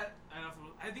was that.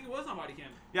 I think it was on body cam.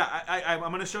 Yeah,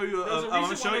 I'm gonna show you. I'm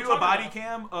gonna show you a body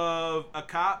cam of a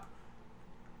cop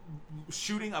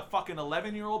shooting a fucking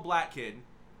 11-year-old black kid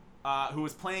who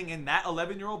was playing in that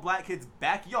 11-year-old black kid's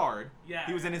backyard. Yeah.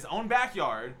 He was in his own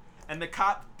backyard, and the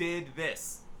cop did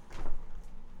this.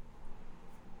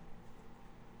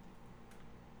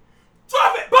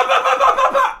 Drop it! Bah, bah, bah, bah, bah,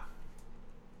 bah!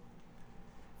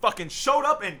 Fucking showed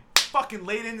up and fucking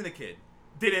laid into the kid.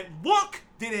 Didn't look,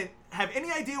 didn't have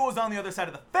any idea what was on the other side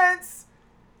of the fence.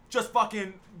 Just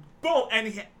fucking boom, and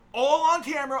he all on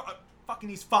camera. Fucking,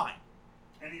 he's fine.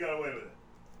 And he got away with it.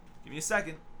 Give me a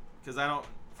second, because I don't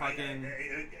fucking.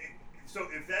 So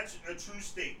if that's a true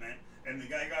statement and the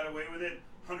guy got away with it,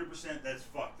 100% that's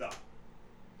fucked up.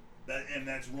 And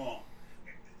that's wrong.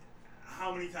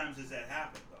 How many times has that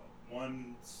happened though?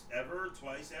 once ever,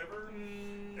 twice ever.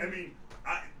 I mean,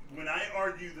 when I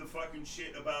argue the fucking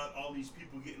shit about all these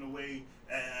people getting away,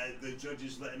 the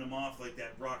judges letting them off like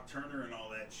that Brock Turner and all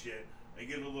that shit, I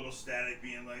get a little static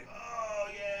being like, oh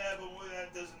yeah, but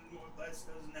that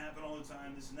doesn't happen all the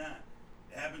time, this and that.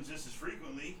 It happens just as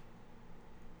frequently.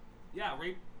 Yeah,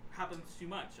 rape happens too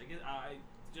much. I guess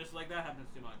just like that happens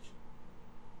too much.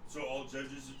 So all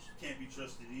judges can't be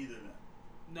trusted either then?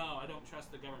 No, I don't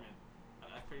trust the government.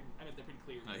 I made that pretty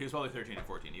clear. No, he was probably 13 or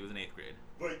 14. He was in 8th grade.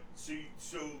 But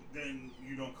so then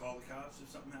you don't call the cops if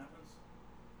something happens?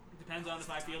 It depends on if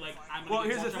I feel like I'm going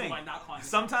to get more trouble by not calling the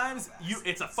Sometimes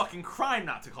it's a fucking crime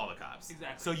not to call the cops.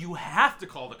 Exactly. So you have to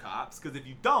call the cops, because if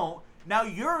you don't, now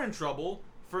you're in trouble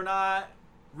for not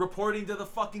reporting to the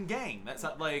fucking gang. That's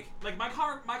not like my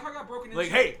car got broken into. like,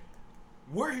 hey,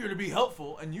 we're here to be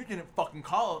helpful, and you didn't fucking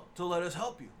call to let us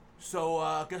help you.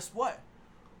 So guess what?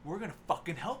 We're gonna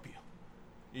fucking help you.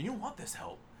 And you want this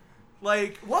help.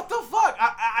 Like, what the fuck?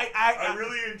 I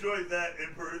really enjoyed that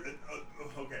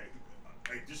okay,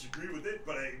 I disagree with it,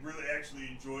 but I really actually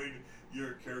enjoyed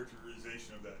your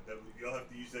characterization of that. You'll have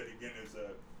to use that again as a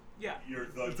your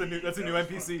thug. That's a new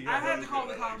NPC. I had to call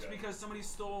the cops because somebody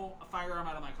stole a firearm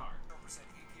out of my car.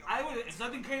 I would, if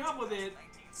nothing came up with it,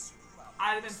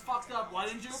 I'd have been fucked up. Why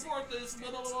didn't you report this?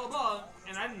 Blah blah blah blah.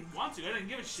 And I didn't want to. I didn't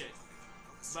give a shit.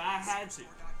 But I had to.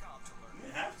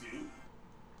 You have to.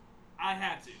 I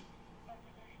had to.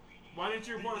 Why didn't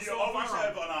you report a You stolen always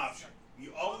firearm? have an option.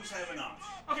 You always have an option.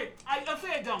 Okay, I'll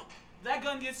say I don't. That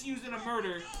gun gets used in a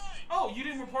murder. Oh, you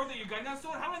didn't report that your gun got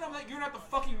stolen? How do I know that you're not the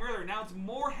fucking murderer? Now it's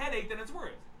more headache than it's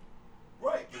worth.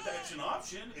 Right, but that's an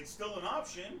option. It's still an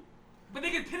option. But they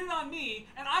can pin it on me,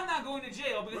 and I'm not going to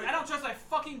jail because I don't trust my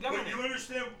fucking government. But you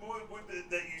understand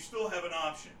that you still have an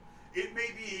option. It may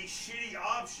be a shitty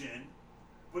option,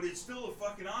 but it's still a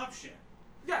fucking option.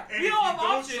 Yeah, And we if all you have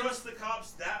don't options. trust the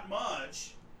cops that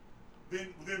much,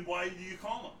 then why do you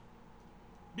call them?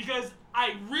 Because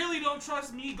I really don't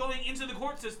trust me going into the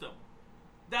court system.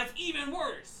 That's even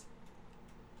worse.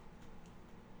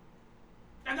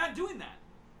 I'm not doing that.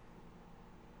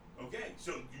 Okay,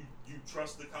 so you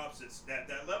trust the cops at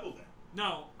that level then?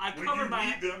 No, I When covered you my.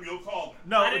 need them, you'll call them.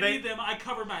 No, I didn't need them. I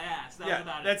covered my ass. That was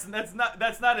about it.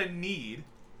 that's not a need.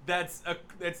 It's a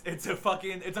They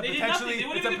did nothing. They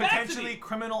wouldn't even get back to me.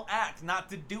 criminal act not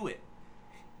to do it.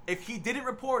 If he didn't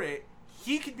report it,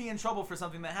 he could be in trouble for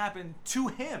something that happened to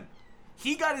him.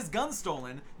 He got his gun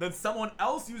stolen, then someone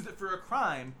else used it for a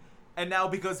crime, and now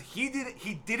because he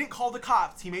didn't call the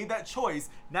cops, he made that choice,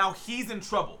 now he's in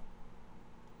trouble.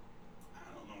 I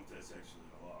don't know if that's actually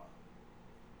the law.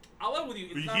 I'll level with you.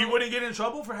 It's He wouldn't get in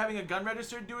trouble for having a gun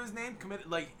registered to his name,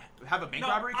 have a bank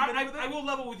robbery committed with it? I will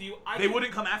level with you. They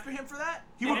wouldn't come after him for that?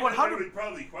 He would They 100. would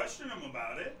probably question him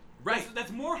about it. Right.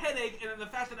 That's more headache, and the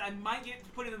fact that I might get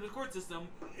put into the court system.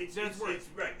 It's worse.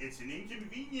 right. It's an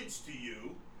inconvenience to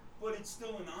you, but it's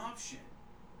still an option.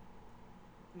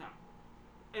 No,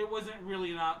 it wasn't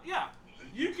really Yeah,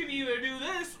 you can either do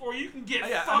this or you can get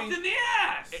Yeah, fucked in the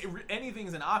ass.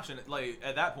 Anything's an option. Like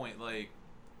at that point, like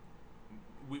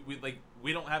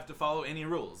we don't have to follow any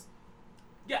rules.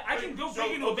 Yeah, I can go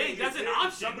break into a bank. That's an If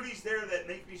option. somebody's there that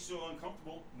makes me so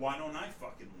uncomfortable, why don't I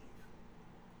fucking leave?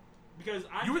 Because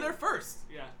You were there first,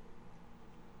 Yeah.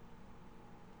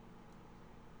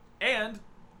 and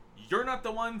you're not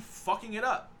the one fucking it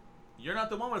up. You're not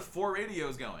the one with 4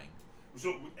 radios going.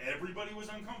 So everybody was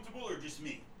uncomfortable, or just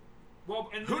me? Well,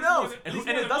 and Who there's knows? more than- And there's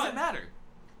more it than doesn't one. matter.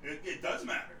 It does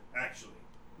matter, actually,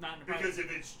 Not in a because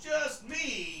if it's just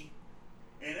me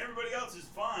and everybody else is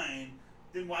fine,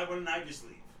 then why wouldn't I just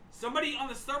leave? Somebody on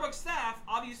the Starbucks staff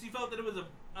obviously felt that it was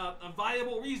a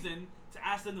viable reason to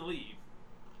ask them to leave.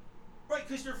 Right,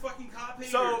 because they're fucking cop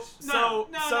haters. No.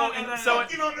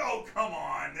 Oh, come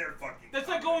on, they're fucking. That's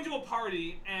cop like going to a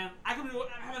party, and I could be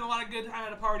having a lot of good time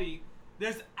at a party.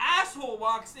 This asshole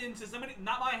walks into somebody,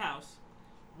 not my house,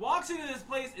 walks into this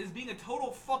place, is being a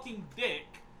total fucking dick.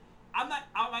 I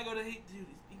might go to, hey, dude,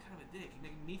 he's being kind of a dick. He's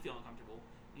making me feel uncomfortable.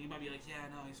 And you might be like, yeah,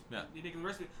 no, he's making the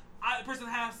rest of it. The person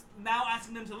has now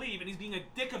asking them to leave, and he's being a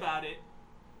dick about it.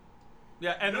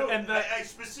 Yeah, I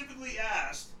specifically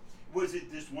asked, was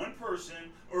it this one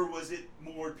person, or was it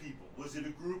more people? Was it a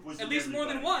group? Was At it least more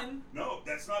than everybody? one. No,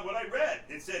 that's not what I read.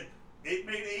 It said it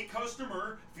made a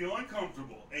customer feel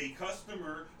uncomfortable. A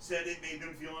customer said it made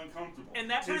them feel uncomfortable. And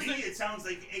that to person- me, it sounds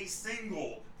like a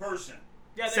single person.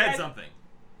 Yeah, they said had- something.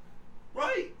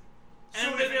 Right.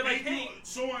 And So they're if it like, made you hey-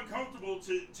 so uncomfortable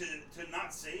to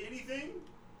not say anything,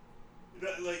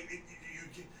 that, like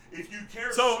if you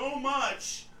care so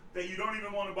much that you don't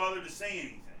even want to bother to say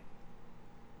anything.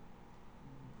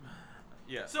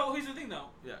 Yeah. So here's the thing, though.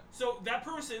 Yeah. So that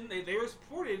person they were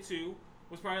reported to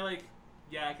was probably like,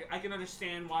 yeah, I can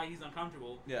understand why he's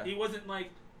uncomfortable. Yeah. He wasn't like,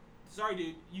 sorry,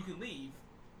 dude, you can leave,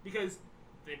 because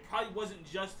it probably wasn't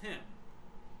just him.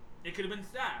 It could have been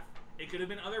staff. It could have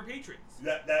been other patrons.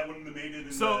 That wouldn't have made it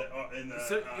in So- the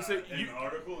so in you- the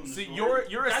article. In the So story.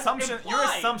 your That's assumption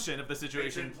implied. of the It's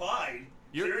situation implied.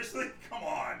 You're- Seriously, come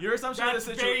on. your assumption That's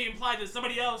of the very situation implied that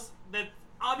somebody else that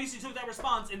obviously took that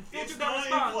response and It's filtered that not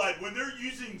response. implied when they're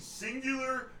using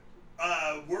singular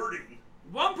wording.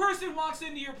 One person walks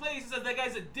into your place and says that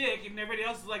guy's a dick, and everybody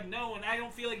else is like, no, and I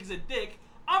don't feel like he's a dick.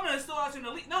 I'm gonna still ask him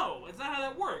to leave. No, it's not how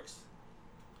that works.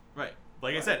 Right.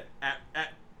 Like I said, at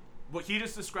what he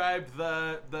just described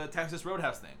the Texas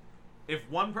Roadhouse thing. If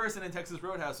one person in Texas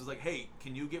Roadhouse was like, "Hey,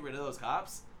 can you get rid of those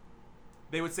cops?"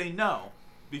 They would say no,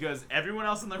 because everyone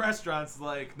else in the restaurant's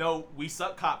like, "No, we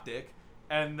suck cop dick."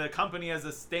 And the company as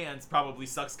a stance probably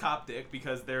sucks cop dick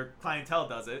because their clientele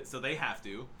does it, so they have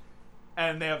to.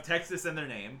 And they have Texas in their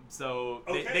name, so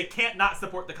Okay. they can't not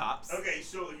support the cops. Okay,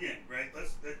 so again, right?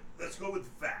 Let's go with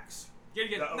the facts,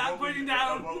 Again, Of not what we- putting of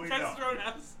down what we Texas know.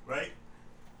 Roadhouse. right?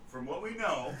 From what we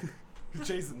know,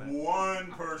 Chasing that.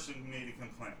 one person made a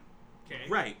complaint. Okay.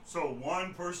 Right. So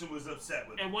one person was upset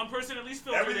with it. And one person at least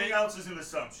filtered Everything it. else is an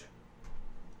assumption.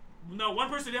 No, one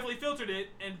person definitely filtered it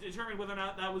and determined whether or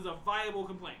not that was a viable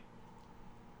complaint.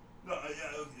 No,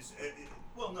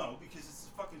 well, no, because it's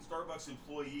a fucking Starbucks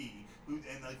employee who,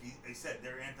 and like I said,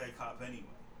 they're anti-cop anyway,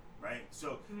 right?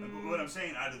 So what I'm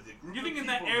saying, out of the group You of thinking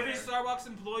people that every there, Starbucks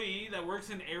employee that works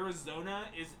in Arizona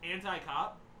is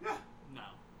anti-cop? yeah, No.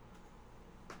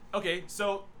 Okay,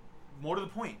 so more to the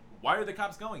point, why are the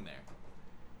cops going there?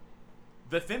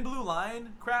 The Thin Blue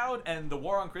Line crowd and the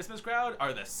War on Christmas crowd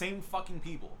are the same fucking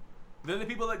people. They're the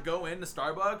people that go into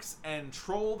Starbucks and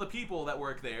troll the people that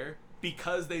work there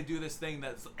because they do this thing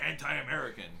that's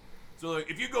anti-American. So like,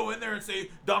 if you go in there and say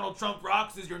Donald Trump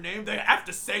rocks is your name, they have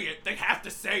to say it. They have to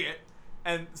say it.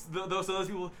 And those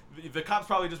people, the cops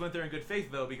probably just went there in good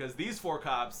faith though, because these 4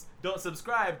 cops don't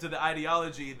subscribe to the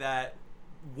ideology that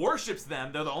worships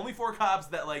them. They're the only 4 cops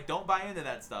that like don't buy into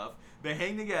that stuff. They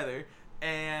hang together,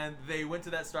 and they went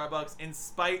to that Starbucks in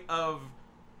spite of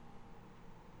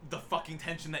the fucking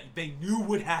tension that they knew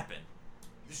would happen.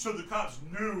 so the cops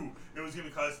knew it was going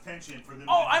to cause tension for them.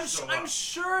 Oh, to I'm just show I'm up.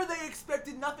 sure they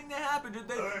expected nothing to happen.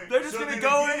 Alright, They're just so gonna then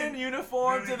go again- in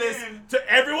uniform then to this. again-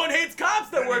 To everyone hates cops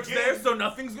that then works again- there, so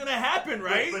nothing's gonna happen,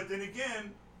 right? But then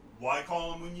again, why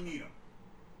call them when you need them?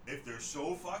 If they're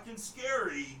so fucking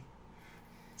scary,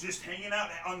 just hanging out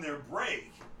on their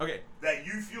break, Okay, that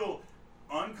you feel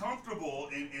uncomfortable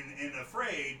and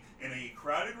afraid in a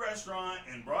crowded restaurant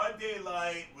in broad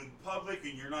daylight with public,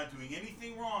 and you're not doing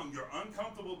anything wrong, you're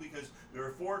uncomfortable because there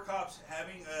are 4 cops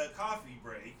having a coffee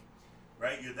break,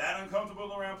 right? You're that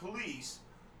uncomfortable around police.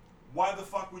 Why the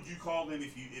fuck would you call them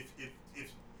if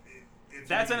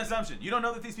that's an assumption. You don't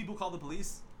know that these people call the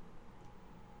police.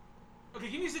 Okay,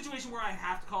 give me a situation where I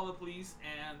have to call the police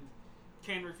and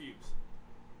can refuse.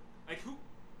 Like who?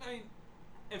 I mean,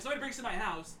 if somebody breaks into my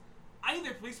house, I need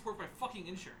their police report for my fucking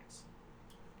insurance.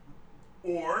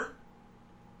 Or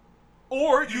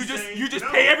Or You you just say you just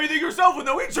no. pay everything yourself with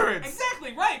no insurance.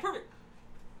 Exactly right. Perfect.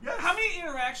 yes. How many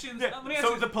interactions? Yeah, Let me ask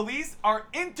so you the police are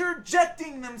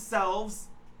interjecting themselves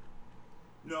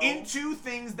no into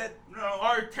things that no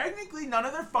are technically none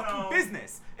of their fucking No.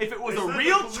 business. If it was It's a not the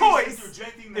real police choice,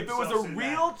 interjecting if it was themselves a in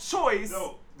real that. choice,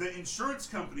 No, the insurance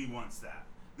company wants that.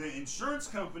 The insurance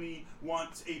company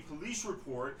wants a police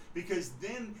report because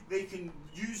then they can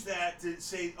use that to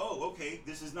say, oh, okay,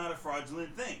 this is not a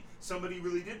fraudulent thing. Somebody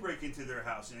really did break into their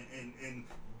house, and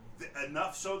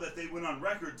enough so that they went on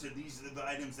record to these are the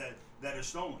items that are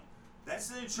stolen. That's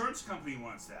the insurance company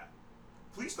wants that.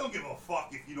 Police don't give a fuck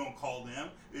if you don't call them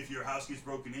if your house gets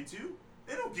broken into.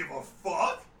 They don't give a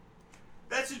fuck.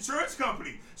 That's insurance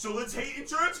company. So let's hate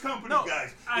insurance company, No,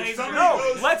 guys. I If hate somebody no,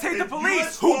 goes- let's hate the if police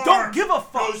US who don't Farms give a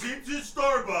fuck. Goes into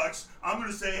Starbucks, I'm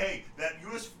gonna say, hey, that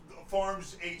U.S.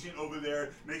 Farms agent over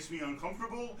there makes me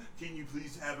uncomfortable. Can you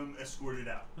please have him escorted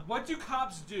out? What do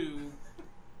cops do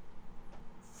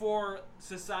for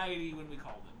society when we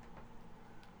call them?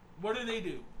 What do they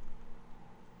do?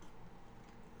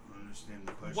 I don't understand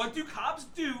the question. What do cops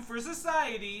do for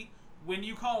society when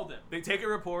you call them? they take a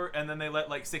report and then they let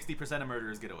like 60% of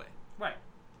murderers get away. Right.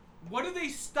 What are they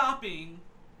stopping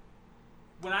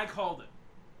when I call them?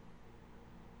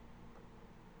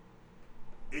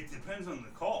 It depends on the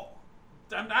call.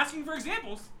 I'm asking for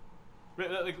examples.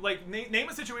 Name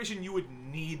a situation you would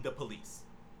need the police.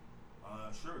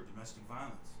 Sure, domestic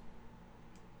violence.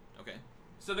 Okay.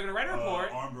 So they're gonna write a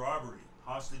report. Armed robbery,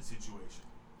 hostage situation.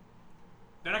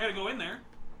 They're not gonna go in there.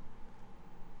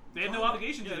 They have no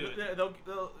obligation to do it.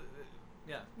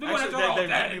 Yeah. They're going Actually, after all dead,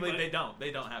 technically but- they don't.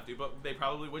 They don't have to, but they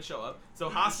probably would show up. So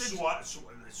The hostage.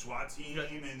 SWAT team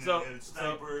Okay, and so- the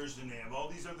snipers and they have all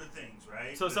these other things,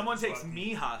 right? So The someone SWAT takes team.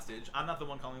 me hostage. I'm not the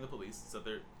one calling the police. So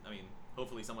they're. I mean,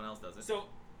 hopefully someone else does it. So,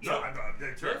 No,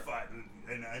 they're terrified,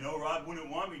 and I know Rob wouldn't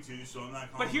want me to, so I'm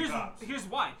not calling but the cops. here's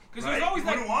why. Because Right? there's always you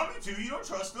like wouldn't want me to. You don't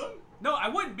trust them. no, I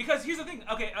wouldn't because here's the thing.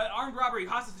 Okay, armed robbery,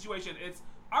 hostage situation. It's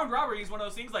armed robbery is one of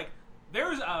those things like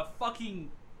there's a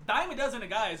fucking dime a dozen of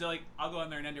guys. They're like, I'll go in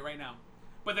there and end it right now.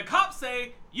 But the cops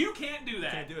say you can't do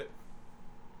that. Can't do it.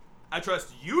 I trust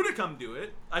you to come do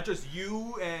it. I trust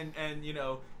you and you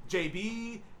know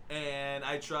JB and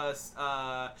I trust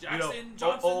Jackson,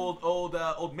 Johnson.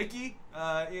 old Mickey.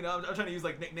 You know I'm trying to use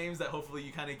like nicknames that hopefully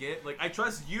you kind of get. Like I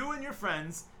trust you and your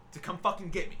friends to come fucking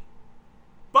get me.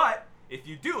 But if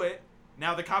you do it,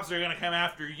 now the cops are gonna come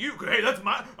after you. Hey, that's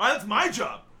my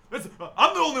job.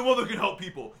 I'm the only one that can help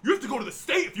people. You have to go to the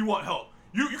state if you want help.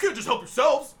 You can't just help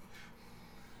yourselves.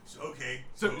 Okay.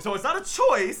 So it's not a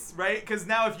choice, right? Because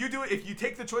now if you do it, if you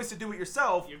take the choice to do it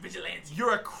yourself, You're vigilante.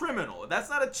 you're a criminal. That's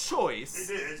not a choice,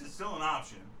 It is. It's still an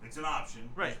option. It's an option.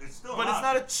 right? It's still but an it's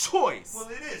option. not a choice. Well,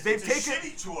 it is. They've it's taken.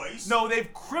 a shitty choice. No, they've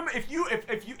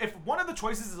if one of the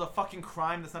choices is a fucking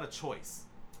crime, that's not a choice.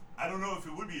 I don't know if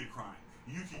it would be a crime.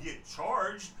 You could get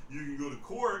charged. You can go to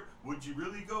court. Would you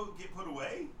really go get put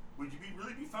away? Would you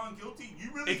really be found guilty?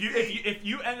 You really think If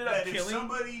you ended up that if killing.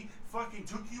 somebody fucking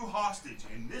took you hostage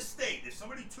in this state, if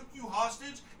somebody took you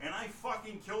hostage and I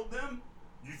fucking killed them,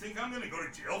 you think I'm gonna go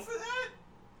to jail for that?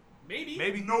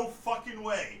 Maybe. No fucking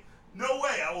way. No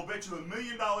way. I will bet you $1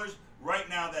 million right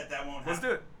now that won't happen. Let's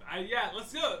do it. Yeah,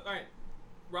 let's do it. All right,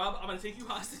 Rob, I'm gonna take you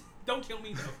hostage. Don't kill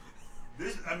me though.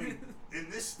 In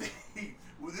this state,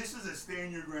 well, this is a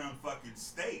stand your ground fucking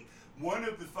state. One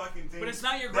of the fucking things. But it's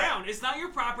not your that- ground. It's not your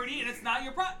property, and it's not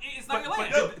your it's not your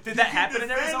land. No, No, Did you that can happen in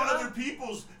defend Arizona? other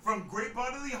people's from great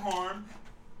bodily harm,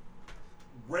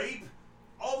 rape,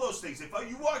 all those things. If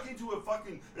you walk into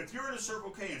if you're in a Circle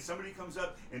K and somebody comes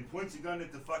up and points a gun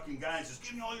at the fucking guy and says,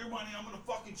 "Give me all your money, I'm gonna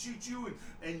fucking shoot you,"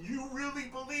 and you really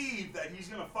believe that he's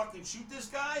gonna fucking shoot this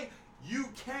guy, you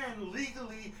can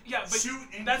legally Yeah, but shoot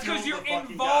and that's kill because you're the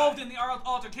fucking involved guy. in the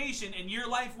altercation, and your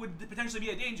life would potentially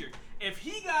be a danger. If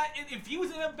he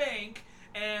was in a bank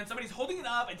and somebody's holding it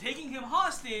up and taking him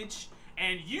hostage,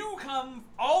 and you come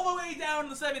all the way down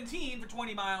the 17 for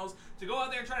 20 miles to go out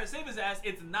there and try to save his ass,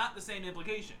 it's not the same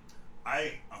implication.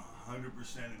 I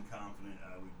 100% am confident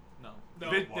I would.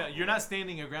 No. You're not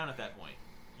standing your ground at that point.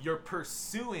 You're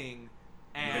pursuing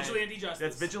and Vigilante justice.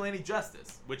 That's vigilante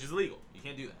justice, which is illegal. You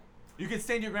can't do that. You can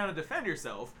stand your ground and defend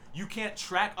yourself. You can't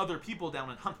track other people down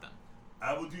and hunt them.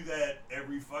 I will do that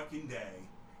every fucking day,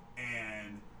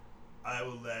 and I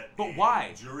will let But a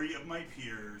why? jury of my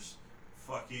peers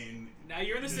fucking. Now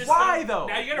you're in the system. Why, though?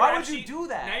 Now you got a Why rap would you sheet. do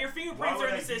that? Now your Why fingerprints would are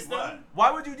in I the do system. what?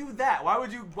 Why would you do that? Why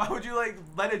would you like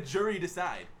let a jury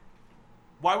decide?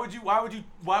 Why would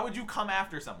you come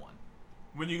after someone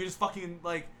when you could just fucking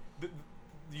like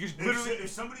you just literally If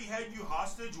somebody had you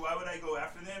hostage, why would I go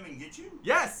after them and get you?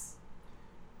 yes.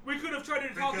 We could have tried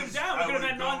to talk him Because down. We I could have would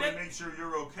had go non-dead. and make sure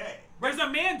you're okay. There's a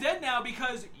man dead now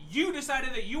because you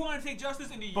decided that you want to take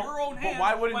justice into But- your own but hands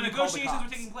why wouldn't when you call the negotiations were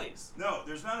cops? taking place. No,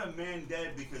 there's not a man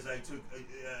dead because I took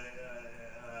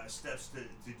steps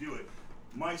to do it.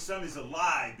 My son is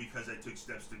alive because I took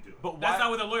steps to do it. But why? That's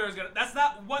not what the lawyer's gonna. That's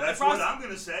not what That's the what prosecutors. I'm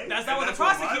gonna say. That's and not what the that's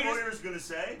what prosecutors- my lawyer's gonna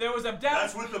say. There was a That's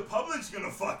death what the public's gonna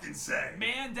fucking say.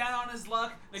 man down on his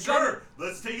luck. The Sure, government-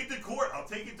 let's take it to court. I'll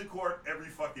take it to court every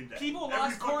fucking day. People Every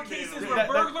lost court fucking day cases of the where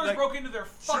week. burglars broke into their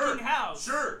fucking Sure, house.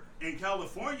 Sure, in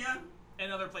California,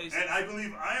 And other places. and I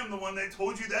believe I am the one that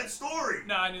told you that story.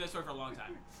 No, I knew that story for a long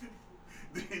time.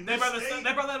 In They this brought, state,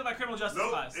 they brought that in my criminal justice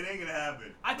nope, class. it ain't gonna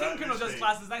happen. I Not take in criminal this justice state.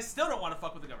 classes and I still don't want to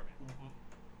fuck with the government.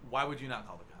 Why would you not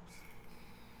call the cops?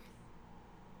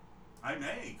 I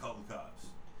may call the cops.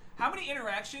 How many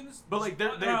interactions? But like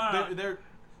they're No. they're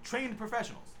trained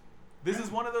professionals. This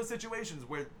is one of those situations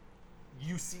where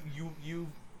you've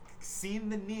seen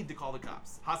the need to call the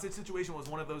cops. Hostage situation was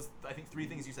one of those I think 3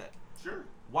 things you said. Sure.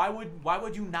 Why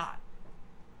would you not?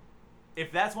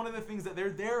 If that's one of the things that they're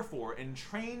there for and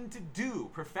trained to do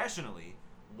professionally,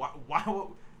 why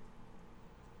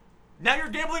now you're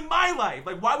gambling my life.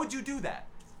 Like why would you do that?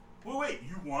 Well, wait,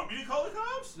 you want me to call the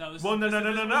cops? No, this Well, is, no. This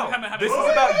is This is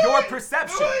Wait, about wait, your wait.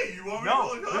 perception. Wait, you want me to call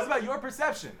the No, cops? this is about your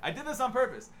perception. I did this on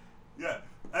purpose. Yeah,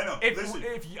 I know. If Listen,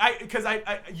 because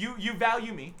you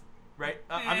value me, right?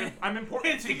 I'm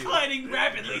important It's to you. declining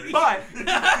rapidly. But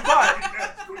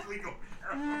Let's quickly go.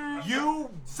 you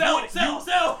Sell, would- sell, you,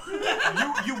 sell.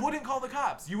 you wouldn't call the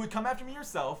cops. You would come after me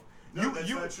yourself. No, you that's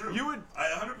you not true. you would. I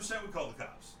 100% would call the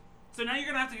cops. So now you're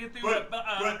gonna have to get through. But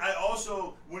I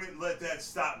also wouldn't let that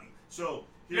stop me. So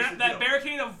here's the that deal.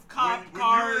 barricade of cop When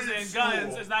cars you're in and guns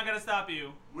school- is not gonna stop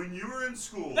you. When you were in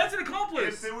school, That's an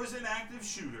accomplice. if there was an active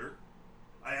shooter,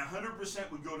 I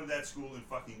 100% would go to that school and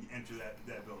fucking enter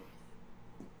that building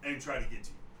and try to get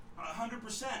to you.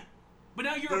 100%. But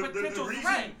now you're a potential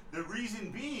threat. The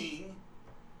reason being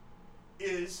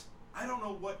is I don't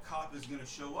know what cop is going to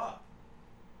show up.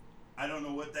 I don't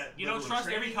know what that. You don't level of trust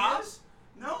every training cop? is.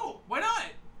 No. Why not?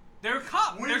 They're a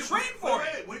cop. They're trained for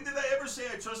it. When did I ever say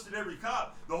I trusted every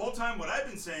cop? The whole time what I've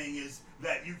been saying is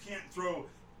that you can't throw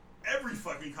every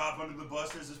fucking cop under the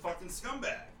bus as a fucking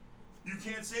scumbag. You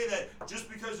can't say that just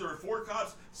because there are 4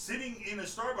 cops sitting in a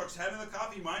Starbucks having a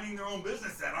coffee, minding their own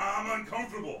business, that I'm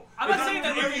uncomfortable. I'm It not saying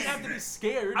doesn't that do every You have to be anything.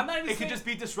 scared. I'm not even it could saying- just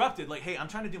be disrupted. Like, hey, I'm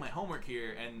trying to do my homework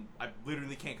here, and I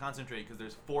literally can't concentrate because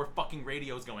there's 4 fucking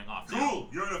radios going off. Cool.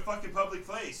 You're in a fucking public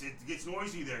place. It gets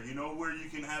noisy there. You know where you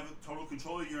can have total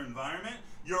control of your environment?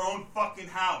 Your own fucking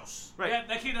house. Right. Yeah,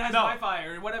 that kid has No. Wi-Fi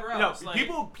or whatever No, else. like,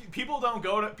 people don't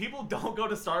go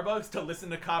to Starbucks to listen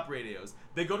to cop radios.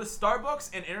 They go to Starbucks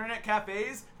and internet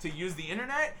cafes to use the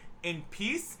internet in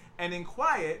peace and in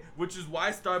quiet, which is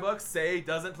why Starbucks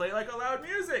doesn't play like a loud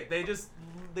music. They just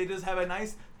have a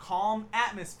nice calm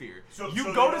atmosphere. So you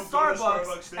they go to don't go to Starbucks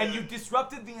Starbucks and then? you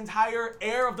disrupted the entire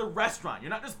air of the restaurant. You're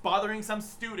not just bothering some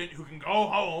student who can go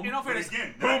home. In all But fairness,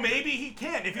 again, Who that- maybe he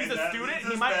can. If he's and a that student, leads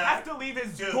he us might back have to leave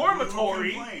his to who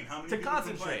dormitory complain. How many to people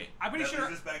concentrate. complain? I'm pretty that sure-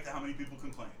 leads us back to how many people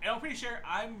complain. and I'm pretty sure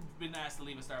I've been asked to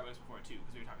leave a Starbucks before too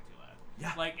because we were talking too loud.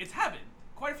 Yeah. Like it's happened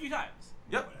quite a few times.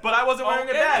 Yep, but I wasn't wearing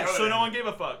a yeah, badge, no, so it no one hasn't.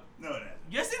 gave a fuck. No, it hasn't.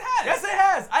 Yes, it has. Yes, it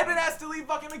has. I've been asked to leave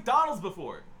fucking McDonald's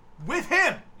before. With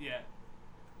him. Yeah.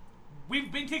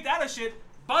 We've been kicked out of shit,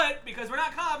 but because we're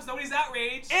not cops, nobody's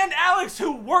outraged. And Alex,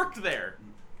 who worked there.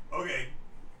 Okay,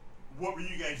 what were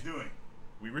you guys doing?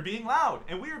 We were being loud,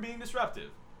 and we were being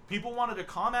disruptive. People wanted a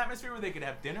calm atmosphere where they could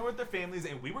have dinner with their families,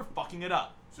 and we were fucking it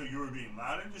up. So you were being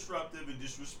loud and disruptive and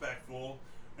disrespectful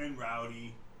and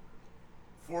rowdy.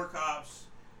 4 cops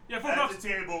Yeah, 4 at cops. the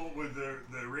table with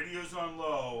the radios on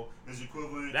low is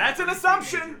equivalent. That's to an 3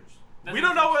 assumption. teenagers. That's We an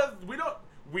don't know what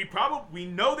we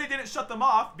know they didn't shut them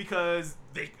off because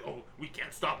we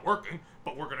can't stop working,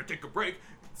 but we're gonna take a break.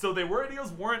 So the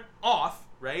radios weren't off,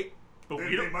 right? But They, we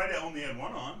they don't. might have only had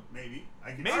one on, maybe.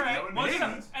 I can Maybe, see that would well, make you know,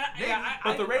 sense. and Maybe, yeah,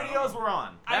 but the radios were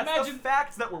on. I That's imagine- the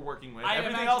facts that we're working with. I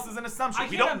Everything imagine- else is an assumption. I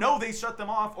We can't don't know they shut them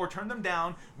off or turned them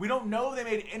down. We don't know they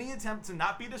made any attempt to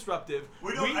not be disruptive.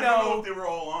 I don't know know if they were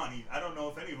all on. I don't know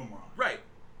if any of them were on. right.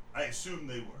 I assume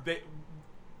they were.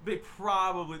 They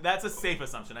probably. That's a safe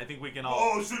assumption. I think we can all.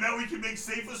 Oh, so now we can make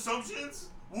safe assumptions?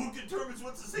 Who determines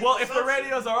what's a safe Well, if assumption? the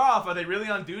radios are off, are they really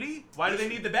on duty? Why do they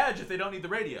Listen. need the badge if they don't need the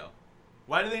radio?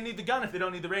 Why do they need the gun if they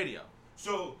don't need the radio?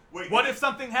 So, wait. What if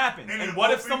something happens? in And an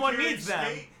what if open someone carry needs them?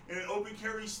 state- in an open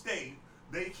carry state,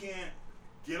 they can't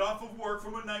get off of work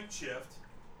from a night shift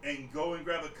and go and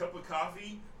grab a cup of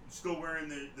coffee, still wearing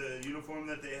the uniform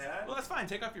that they had? Well, that's fine.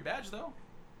 Take off your badge, though.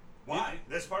 Why?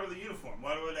 That's part of the uniform.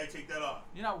 Why would I take that off?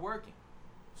 You're not working.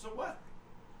 So what?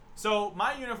 So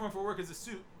my uniform for work is a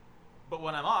suit, but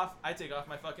when I'm off, I take off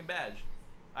my fucking badge.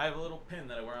 I have a little pin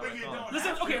that I wear on But my you collar. don't Listen,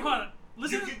 have to. okay, hold on.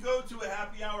 Listen. You can go to a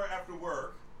happy hour after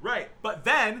work. Right, but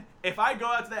then if I go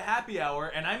out to the happy hour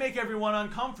and I make everyone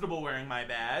uncomfortable wearing my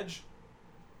badge,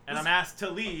 and I'm asked to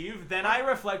leave, then I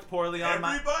reflect poorly on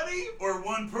my. Everybody or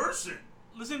one person?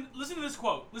 Listen to this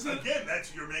quote. Again,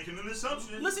 you're making an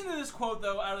assumption. Listen to this quote,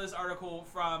 though, out of this article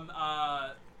from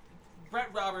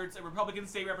Brett Roberts, a Republican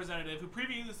state representative who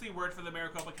previously worked for the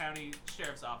Maricopa County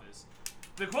Sheriff's Office.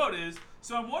 The quote is,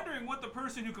 "So I'm wondering what the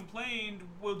person who complained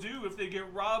will do if they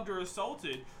get robbed or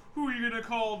assaulted. Who are you going to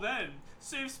call then?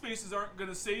 Safe spaces aren't going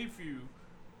to save you."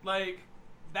 Like,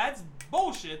 that's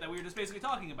bullshit that we were just basically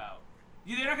talking about.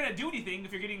 They're not going to do anything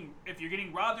if you're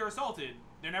getting robbed or assaulted.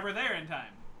 They're never there in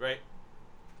time. Right.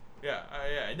 Yeah,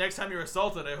 yeah. Next time you're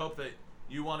assaulted, I hope that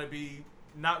you want to be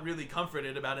not really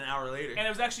comforted about an hour later. And it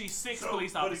was actually 6 So,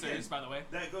 police but officers, again, by the way.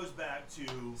 That goes back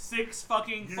to 6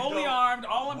 fucking you fully don't- armed,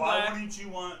 all in why black. wouldn't you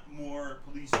want more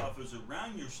police officers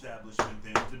around your establishment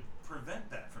then to prevent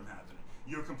that from happening?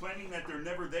 You're complaining that they're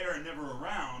never there and never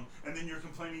around, and then you're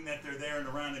complaining that they're there and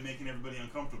around and making everybody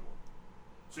uncomfortable.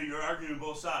 So you're arguing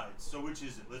both sides. So which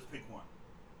is it? Let's pick one.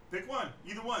 Pick one.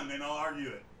 Either one, and I'll argue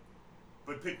it.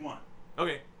 But pick one.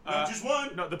 Okay. No, just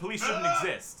one. No, the police shouldn't Ah!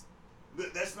 exist.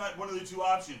 That's not one of the 2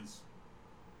 options.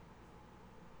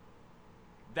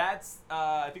 That's,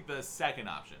 I think, the second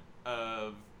option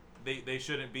of they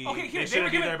shouldn't be. Okay, here, they shouldn't were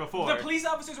be given, there before. The police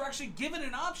officers were actually given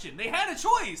an option. They had a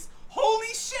choice.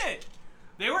 Holy shit!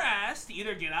 They were asked to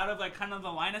either get out of like kind of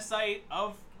the line of sight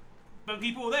of but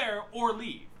people were there or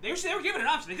leave. They were given an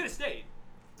option. They could have stayed.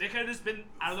 They could have just been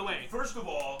out of the way. First of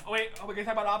all, Oh wait, we're gonna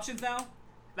talk about options now.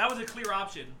 That was a clear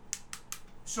option.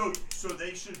 so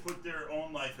they should put their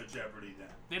own life at jeopardy then.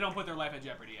 They don't put their life at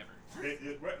jeopardy ever.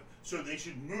 Right. So they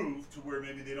should move to where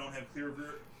maybe they don't have clear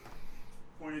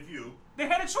point of view. They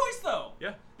had a choice though.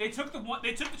 Yeah. They took the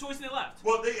choice and they left.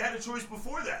 Well, they had a choice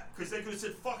before that because they could have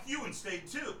said "fuck you" and stayed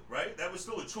too, right? That was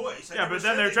still a choice. I Yeah, never but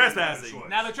then said they're they didn't have a trespassing. choice.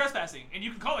 Now they're trespassing, and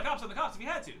you can call the cops on the cops if you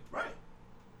had to. Right.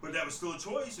 But that was still a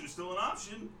choice. It was still an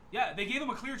option. Yeah, they gave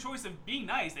them a clear choice of being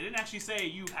nice. They didn't actually say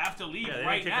you have to leave Yeah, they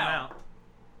right didn't kick them now. out.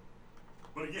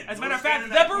 But again, As a go matter of stand fact, in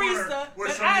the that corner barista where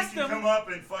that somebody asked can them- come up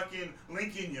and fucking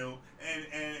Lincoln you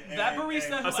and That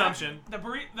barista, and- who Assumption. the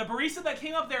barista that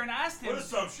came up there and asked him, what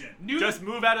assumption? knew Just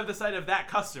move out of the sight of that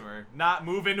customer, not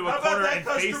move into a How about corner that and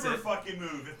face customer it. fucking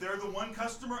move? If they're the one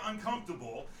customer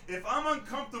uncomfortable, if I'm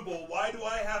uncomfortable, why do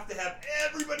I have to have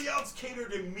everybody else cater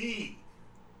to me?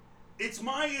 It's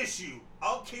my issue.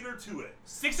 I'll cater to it.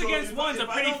 6 So against if- 1's a if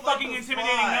I pretty don't like fucking the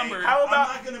intimidating fly, number. How about-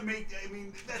 I'm not gonna make. I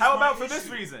mean, that's How my about for this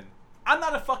issue. reason? I'm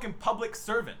not a fucking public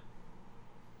servant.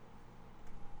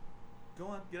 Go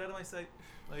on, get out of my sight.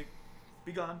 Like,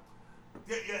 be gone.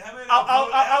 Yeah, have it-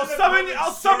 I'll have it summon public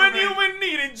I'll summon you servant. when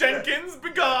needed, Jenkins.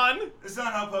 Be gone. It's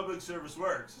not how public service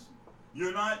works.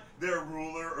 You're not their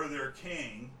ruler or their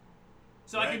king.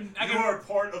 so right? I You can. are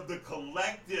part of the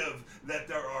collective that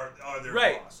there are their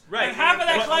Right, boss. right. And half of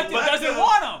that But collective collective- doesn't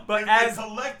want them. But if as- the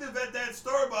collective at that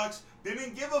Starbucks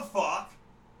didn't give a fuck,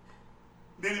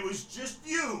 then it was just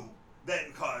you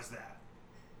that caused that.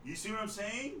 You see what I'm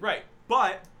saying? Right.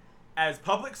 But as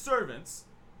public servants,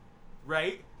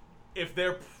 right, if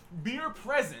their mere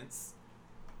presence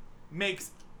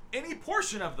makes any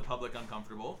portion of the public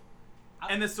uncomfortable,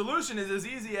 and the solution is as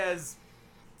easy as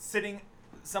sitting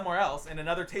somewhere else in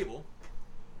another table,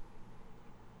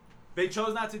 they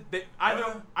chose not to.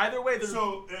 Either way, there's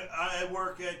So I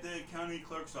work at the county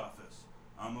clerk's office.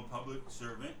 I'm a public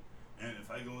servant, and if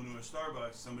I go into a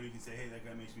Starbucks, somebody can say, "Hey, that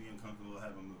guy makes me uncomfortable.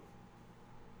 Have him move."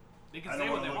 They can I say don't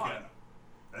what want they to look want. at him.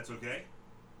 That's okay.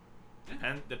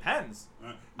 depends.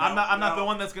 Now- I'm not the now-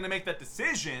 one that's going to make that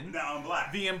decision. Now I'm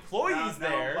black. The employee's Now I'm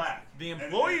there. black. The And-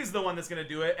 employee's the one that's going to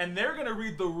do it, and they're going to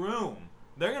read the room.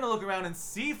 They're going to look around and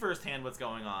see firsthand what's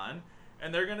going on,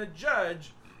 and they're going to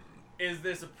judge, is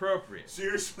this appropriate?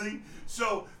 Seriously?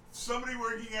 So somebody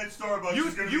working at Starbucks You-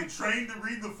 is going to you- be trained to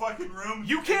read the fucking room?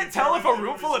 You and can't tell if a determine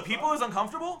room full of it's people is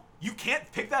uncomfortable? You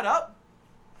can't pick that up?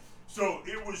 So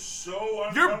it was so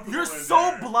You're uncomfortable. you're in so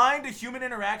there. blind to human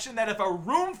interaction that if a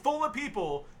room full of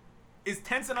people is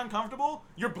tense and uncomfortable,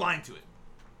 you're blind to it.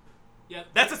 Yeah,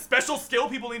 That's a special skill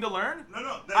people need to learn.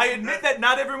 No. I admit that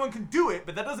not everyone can do it,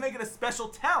 but that doesn't make it a special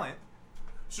talent.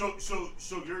 So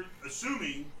you're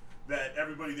assuming that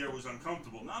everybody there was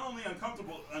uncomfortable. Not only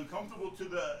uncomfortable to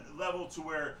the level to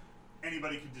where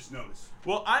anybody could just notice.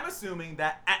 Well, I'm assuming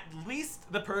that at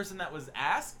least the person that was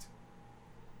asked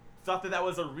thought that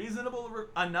was a reasonable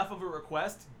enough of a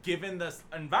request given this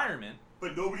environment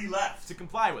But nobody left. to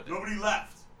comply with it. Nobody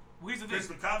left. Well, here's the Because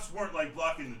thing. the cops weren't like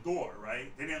blocking the door,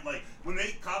 right? They didn't like when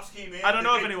cops came in. I don't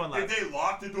know did if anyone left. Did they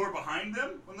lock the door behind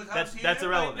them when the cops came That's in?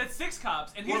 irrelevant. That's 6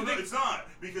 cops, and here's Well, the no, thing. it's not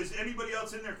because anybody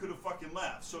else in there could have fucking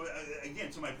left. So again,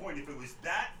 to my point, if it was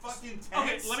that fucking tense,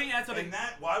 Okay, let me add something. and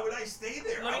why would I stay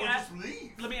there? Let I me would add- just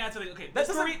leave. Let me add something. Okay, That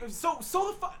this doesn't.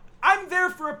 So the I'm there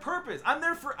for a purpose. I'm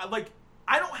there for like.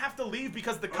 I don't have to leave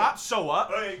because the cops show up.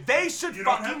 Okay, They should you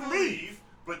don't fucking have to leave.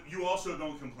 but you also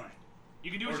don't complain. You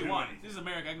can do Or what you do want. anything. This is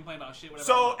America. I can complain about shit. Whatever.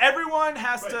 So everyone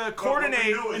has Right, to but what we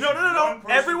coordinate. know is No. one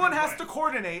person Everyone has to complains.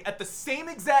 coordinate at the same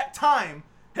exact time.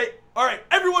 Hey, all right,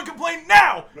 everyone complain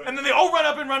now, Right. and then they all run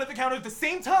up and run at the counter at the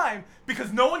same time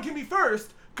because no one can be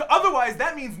first. Otherwise,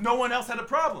 that means no one else had a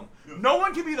problem. Yeah. No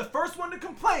one can be the first one to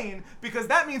complain because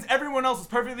that means everyone else is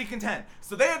perfectly content.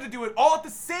 So they had to do it all at the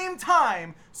same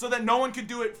time so that no one could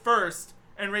do it first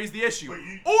and raise the issue.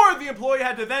 But Or the employee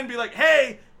had to then be like,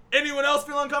 hey, anyone else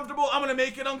feel uncomfortable? I'm going to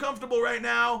make it uncomfortable right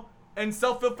now and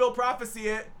self-fulfill prophecy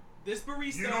it. this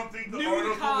barista You don't think the knew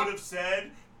article the cop. would have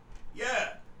said,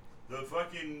 yeah, the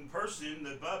fucking person,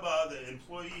 the baba, the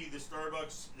employee, the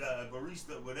Starbucks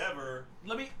barista, whatever,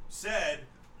 Let me. said,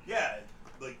 yeah,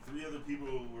 like 3 other people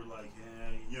were like,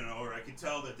 or I could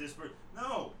tell that this person.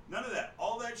 No, none of that.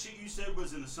 All that shit you said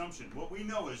was an assumption. What we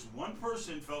know is one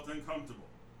person felt uncomfortable,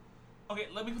 Okay,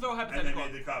 let me throw a and they hypothetical.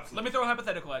 made the cops. Let me leave. throw a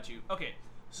hypothetical at you. Okay,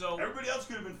 so Everybody else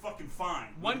could have been fucking fine.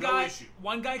 one with no guy, issue.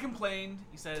 one guy complained.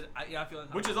 He said, "Yeah, I feel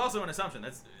uncomfortable." Which is also an assumption.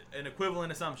 That's an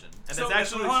equivalent assumption, and So- that's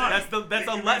actually hold on.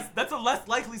 that's a less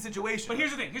likely situation. But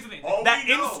here's the thing. Here's the thing. All that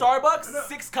we in know- Starbucks, No.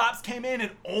 6 cops came in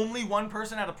and only one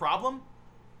person had a problem,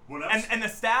 What else? and the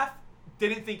staff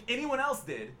didn't think anyone else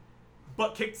did,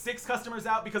 but kicked 6 customers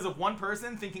out because of one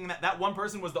person, thinking that that one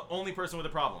person was the only person with a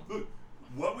problem. Look,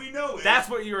 what we know is That's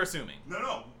what you're assuming.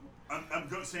 No. I'm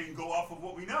saying go off of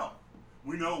what we know.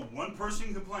 We know one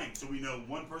person complained, so we know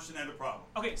one person had a problem.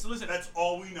 Okay, so listen. That's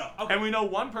all we know. Okay. And we know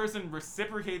one person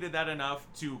reciprocated that enough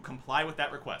to comply with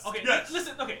that request. Okay, Yes.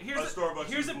 listen. Okay, here's A Starbucks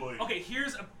here's employee.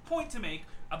 here's a point to make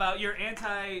about your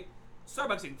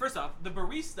anti-Starbucks thing. First off, the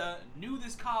barista knew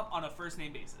this cop on a first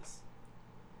name basis,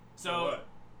 So what?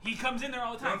 he comes in there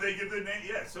all the time. Don't they give the name?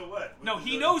 Yeah. So what? No,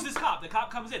 he knows this cop. The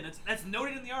cop comes in. That's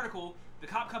noted in the article. The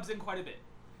cop comes in quite a bit.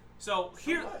 So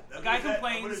here, what? a guy What is that-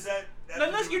 complains. what is that have No,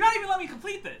 to listen, do you're with not it? even letting me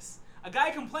complete this. A guy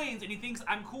complains and he thinks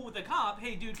I'm cool with the cop.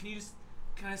 Hey, dude,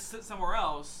 can I sit somewhere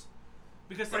else?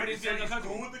 Because Wait, somebody's you said feeling he's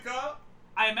uncomfortable. cool with the cop?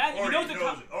 I imagine Or he knows the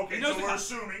cop. it. Okay, he knows so the we're cop.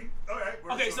 assuming. All right.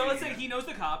 We're Okay, so assuming let's say he knows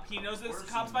the cop. He knows this We're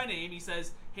cop's by assuming. name. He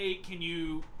says, "Hey, can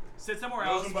you sit somewhere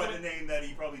knows else?" him by the name that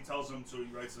he probably tells him, so he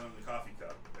writes it on the coffee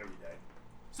cup every day.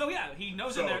 So yeah, he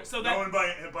knows So in there. So that knowing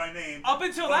by name. Up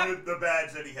until all that- the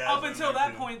badge that he has. up on until there,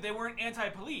 that too. point, they weren't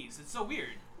anti-police. It's so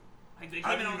weird. Like they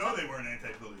How came do in you all know the they time. weren't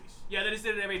anti-police? Yeah, they just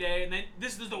did it every day, and then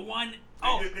this is the one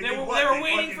They they did were what? they were They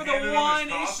waiting fucking for the handed him one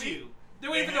his coffee? issue. They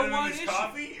were They waiting for the handed him one his issue.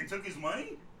 coffee and took his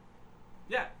money?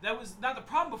 Yeah, that was not the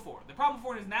problem before. The problem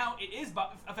before is now it is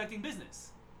affecting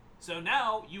business. So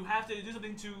now you have to do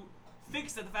something to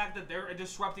fix the fact that they're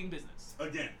disrupting business.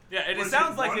 Again. Yeah, and it Was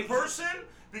sounds like one it- person.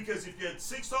 Because if you had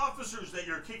 6 officers that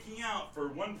you're kicking out for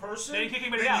one person, They didn't kick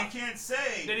anybody then out. you can't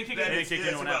say They didn't kick that anybody- it's, They didn't kick it's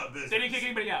anyone about out. business. They didn't kick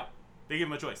anybody out. They give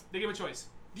him a choice. They gave a choice.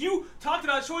 You talked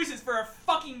about choices for a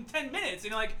fucking 10 minutes,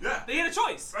 and you're like, Yeah. they had a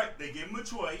choice. Right, they gave him a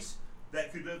choice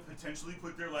that could have potentially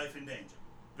put their life in danger.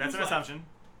 That's Whose an life? assumption.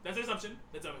 That's an assumption.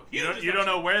 That's a huge You don't assumption.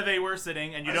 know where they were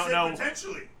sitting, and you I don't said know.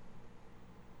 potentially.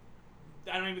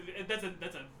 I don't even. That's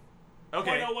a.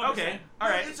 Okay. 0.01%. Okay. All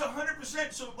right. It's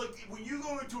 100%. So, like, when you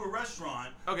go into a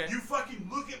restaurant, Okay. you fucking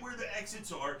look at where the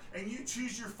exits are, and you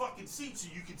choose your fucking seat so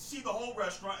you can see the whole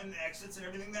restaurant and the exits and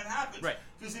everything that happens. Right.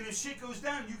 Because then if shit goes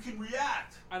down, you can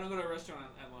react. I don't go to a restaurant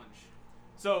at lunch.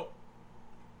 So.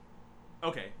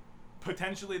 Okay.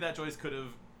 Potentially, that choice could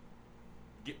have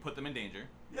put them in danger.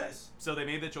 Yes. So they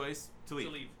made the choice to leave.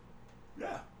 To leave.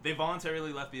 Yeah. They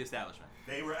voluntarily left the establishment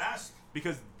They were asked.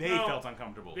 because they No. felt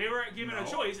uncomfortable. They were given a No.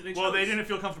 choice, and they Well, chose. they didn't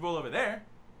feel comfortable over there.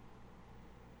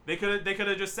 They could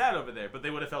have just sat over there, but they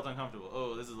would have felt uncomfortable.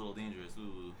 Oh, this is a little dangerous.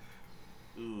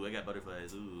 Ooh, I got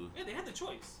butterflies. Ooh. Yeah, they had the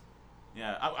choice.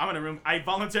 Yeah, I'm in a room. I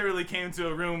voluntarily came to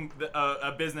a room,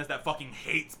 a business that fucking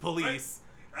hates police,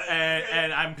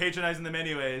 and I'm patronizing them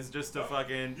anyways, just to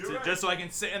fucking, You're right. just so I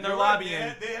can sit in their You're lobby right,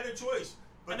 and. they had a choice.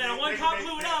 But And then they- one they- cop they-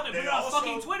 blew it they- up and they put it on also-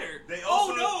 fucking Twitter. They Oh,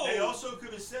 also, no! They also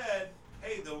could have said,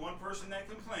 hey, the one person that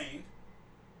complained,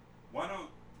 why don't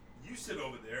you sit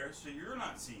over there so you're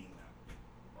not seeing them?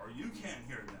 Or you can't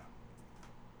hear them?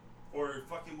 Or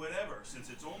fucking whatever. Since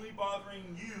it's only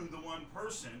bothering you, the one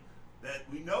person that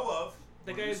we know of.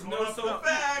 That we're guy has just no going off the social.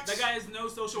 facts. That guy has no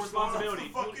social Just going off the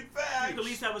responsibility. fucking facts.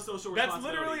 Police have a social That's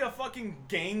responsibility. literally a fucking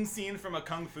gang scene from a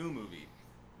kung fu movie,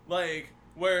 like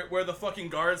where the fucking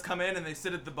guards come in and they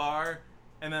sit at the bar,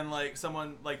 and then like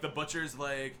someone like the butcher's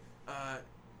like,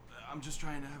 I'm just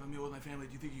trying to have a meal with my family.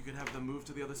 Do you think you could have them move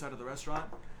to the other side of the restaurant?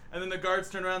 And then the guards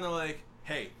turn around and they're like,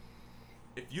 hey,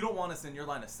 if you don't want us in your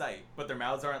line of sight, but their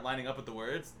mouths aren't lining up with the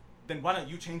words, then why don't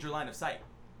you change your line of sight?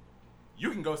 You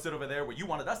can go sit over there where you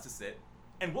wanted us to sit,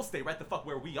 and we'll stay right the fuck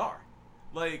where we are.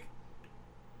 Like,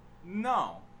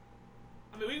 no.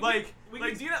 I mean, Like, we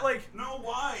like, can- do you not like? No,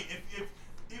 why?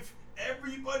 If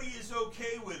everybody is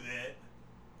okay with it,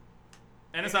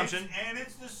 An and assumption. and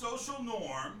it's the social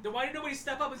norm. Then why did nobody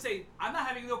step up and say, "I'm not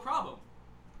having no problem"?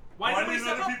 Why, Why did nobody didn't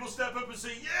step other up? people step up and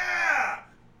say, "Yeah,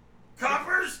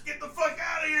 coppers, get the fuck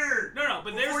out of here"? No,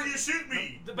 but before there's- you shoot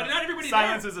me. But not everybody.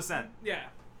 Silence there. is assent. Yeah.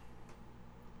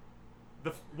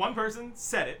 The one person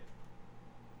said it,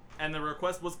 and the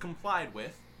request was complied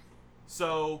with.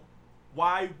 So,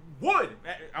 why would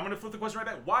I'm gonna flip the question right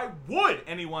back? Why would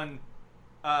anyone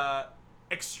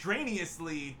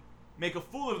extraneously make a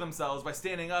fool of themselves by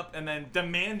standing up and then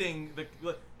demanding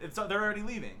they're already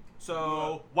leaving?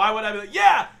 So why would I be like,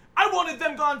 yeah, I wanted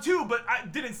them gone too, but I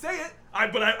didn't say it. I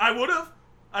would have.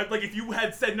 Like if you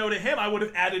had said no to him, I would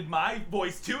have added my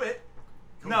voice to it.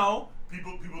 Come No. on.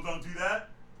 People don't do that.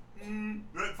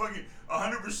 That fucking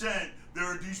 100%. There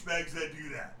are douchebags that do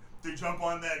that. They jump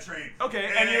on that train.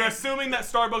 Okay, and you're assuming that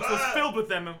Starbucks was filled with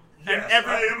them, Yes, and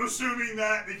every I am assuming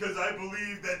that because I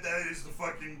believe that that is the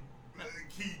fucking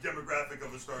key demographic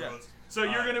of a Starbucks. Yeah. So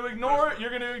you're going to ignore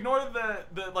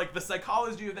the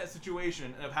psychology of that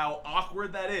situation of how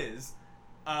awkward that is,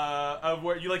 of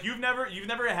where you've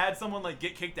never had someone like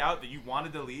get kicked out that you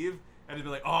wanted to leave, and just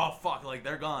be like, oh fuck, like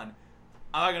they're gone.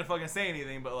 I'm not gonna fucking say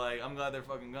anything, but like I'm glad they're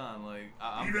fucking gone. Like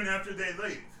I'm, Even after they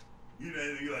leave, you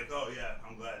know, you're like, oh yeah,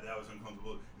 I'm glad that was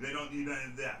uncomfortable. They don't need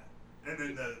any of that. And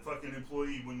then the fucking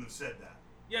employee wouldn't have said that.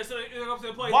 Yeah, so it goes to the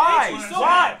employee. why? Thank you so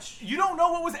Why? much. You don't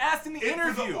know what was asked in the For the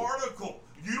interview. article,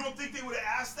 you don't think they would have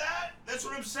asked that? That's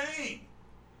what I'm saying.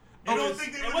 You Oh, don't it's-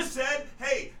 think they it would have was- said,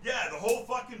 hey, yeah, the whole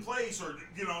fucking place, or,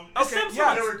 you know, Okay, Simpsons.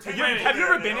 yeah. There were 10 You- people have you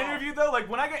there, ever they been all- interviewed though? Like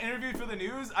when I got interviewed for the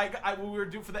news, we were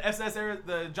doing for the SS era,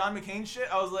 the John McCain shit.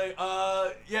 I was like,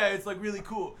 yeah, it's like really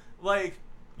cool. Like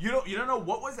you don't know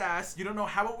what was asked, you don't know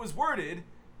how it was worded,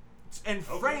 and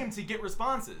Okay. framed to get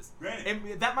responses.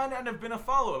 Granted. That might not have been a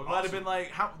follow up. It might have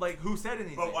Awesome. been like who said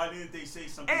anything. But why didn't they say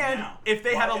something And now? if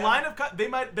they had a Why line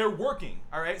haven't- of they're working,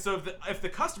 all right. So if the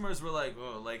customers were like,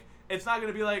 oh, like it's not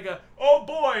gonna be like, oh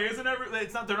boy, isn't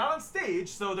it's not. They're not on stage,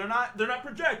 so they're not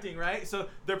projecting, right? So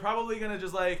they're probably gonna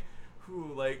just like,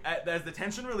 as the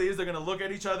tension relieves, they're gonna look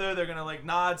at each other, they're gonna like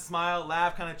nod, smile,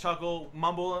 laugh, kind of chuckle,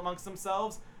 mumble amongst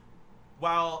themselves,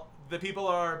 while the people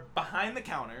are behind the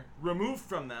counter, removed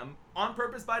from them on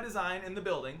purpose by design in the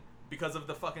building because of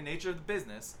the fucking nature of the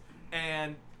business,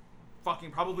 and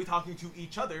fucking probably talking to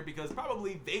each other because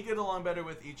probably they get along better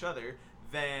with each other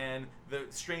than the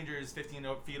strangers 15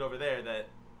 feet over there that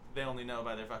they only know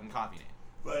by their fucking coffee name.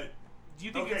 But Do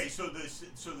you think okay, it's so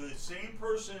the same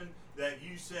person that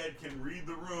you said can read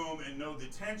the room and know the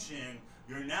tension,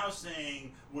 you're now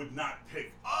saying would not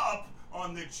pick up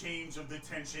on the change of the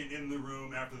tension in the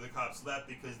room after the cops left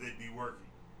because they'd be working.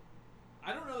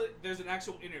 I don't know that there's an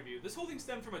actual interview. This whole thing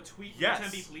stemmed from a tweet from Yes. the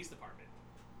Tempe Police Department.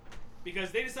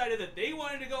 Because they decided that they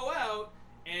wanted to go out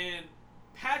and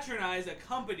patronize a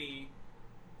company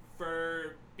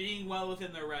for being well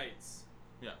within their rights.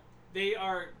 Yeah. They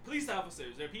are police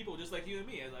officers. They're people just like you and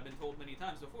me, as I've been told many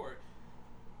times before.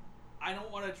 I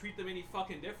don't want to treat them any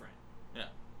fucking different. Yeah.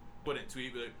 Wouldn't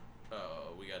tweet, but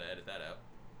oh, we gotta edit that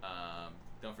out.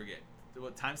 Don't forget.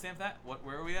 What timestamp that?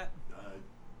 Where are we at?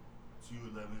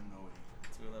 21108.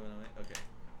 21108. Okay.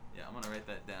 Yeah, I'm gonna write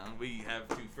that down. We have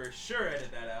to for sure edit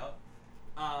that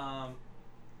out.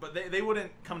 But they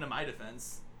wouldn't come to my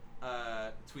defense.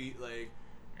 Tweet like,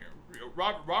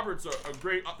 Robert's a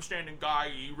great upstanding guy.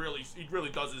 He really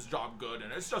does his job good,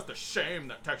 and it's just a shame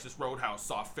that Texas Roadhouse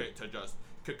saw fit to just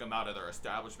kick him out of their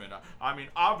establishment. I mean,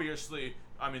 obviously,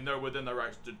 they're within their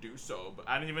rights to do so. But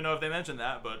I didn't even know if they mentioned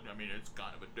that. But I mean, it's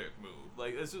kind of a dick move.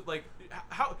 Like it's just like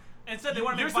how. Instead, they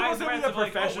want to You're make biased supposed to be threats a of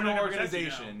like, oh, we're professional not gonna protect you now.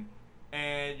 organization,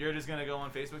 and you're just gonna go on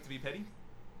Facebook to be petty.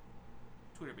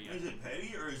 Twitter be Is it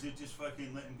petty or is it just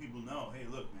fucking letting people know, hey,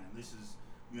 look, man, this is,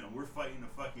 we're fighting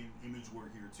a fucking image war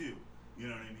here too. You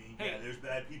know what I mean? Hey, yeah, there's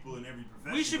bad people in every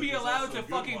profession. We should but be there's allowed also to good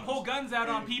fucking ones. pull guns out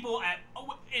on And- people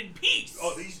in peace.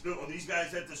 Oh, these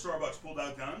guys at the Starbucks pulled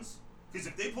out guns? Because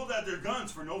if they pulled out their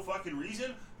guns for no fucking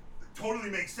reason, it totally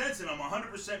makes sense, and I'm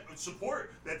 100%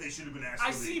 support that they should have been asked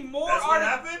I to leave. see more. That's what arti-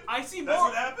 happened? I see more. That's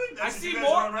what happened? That's I what see you guys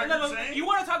more. are on record saying? You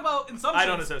want to talk about assumptions? I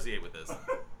don't associate with this.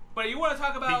 But you want to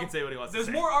talk about? He can say what he wants to There's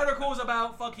say. more articles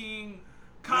about fucking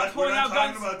cops We're pulling not out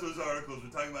talking guns. about those articles. We're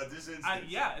talking about this instance.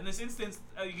 Yeah, in this instance,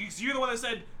 you're the one that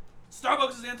said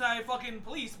Starbucks is anti-fucking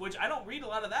police, which I don't read a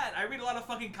lot of that. I read a lot of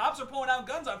fucking cops are pulling out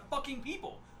guns on fucking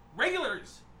people,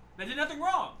 regulars that did nothing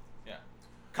wrong. Yeah.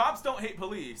 Cops don't hate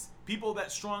police. People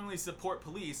that strongly support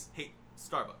police hate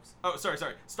Starbucks. Oh, sorry.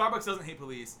 Starbucks doesn't hate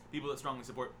police. People that strongly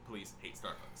support police hate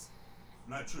Starbucks.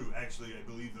 Not true. Actually, I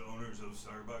believe the owners of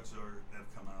Starbucks have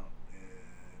come out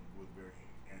and with very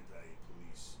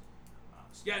anti-police.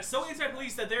 Yeah, so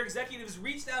anti-police that their executives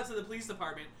reached out to the police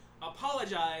department,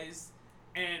 apologized,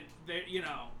 and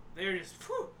they're just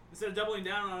instead of doubling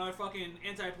down on our fucking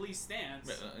anti-police stance.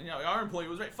 Our employee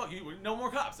was right. Fuck you. No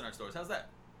more cops in our stores. How's that?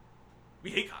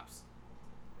 We hate cops.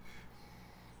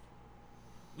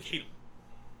 We hate them.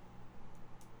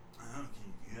 Can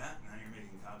you do that? Now you're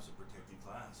making cops a protected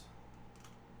class.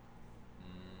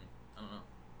 I don't know.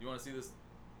 You want to see this?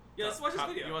 Yeah, let's watch this cop,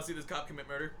 video. You want to see this cop commit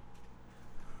murder?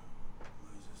 What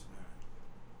is this, man?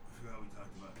 I forgot we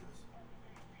talked about this.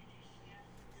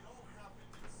 It all happened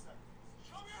in seconds.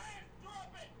 Show me your hand!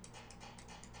 Drop it!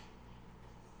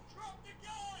 Drop the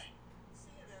gun!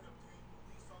 CNN obtained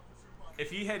police officer body. If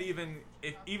he had even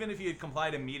if he had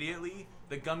complied immediately,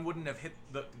 the gun wouldn't have hit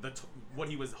what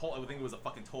he was. I would think it was a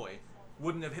fucking toy.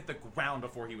 Wouldn't have hit the ground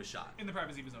before he was shot. In the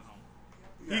privacy of his own home.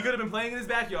 He could have been playing in his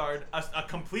backyard. A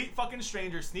complete fucking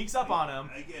stranger sneaks up on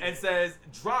him I get and it. says,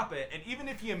 "Drop it." And even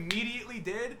if he immediately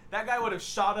did, that guy would have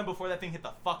shot him before that thing hit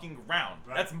the fucking ground.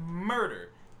 Right. That's murder.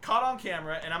 Caught on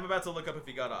camera, and I'm about to look up if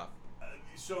he got off.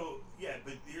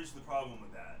 But here's the problem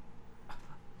with that.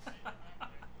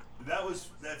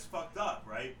 That's fucked up,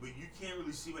 right? But you can't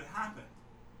really see what happened.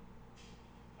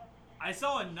 I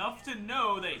saw enough to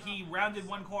know that he rounded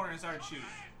one corner and started shooting.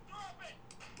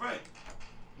 Right.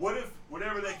 What if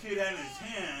whatever that kid had in his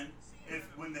hand, if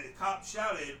when the cop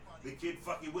shouted, the kid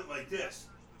fucking went like this?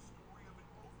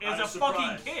 Is I'm a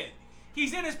fucking surprised. kid.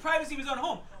 He's in his privacy of his own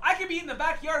home. I could be in the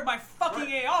backyard of my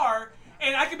fucking AR,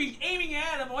 and I could be aiming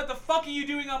at him. What the fuck are you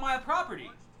doing on my property?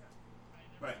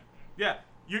 Right. Yeah,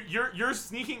 you're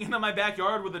sneaking into my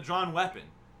backyard with a drawn weapon.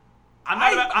 I'm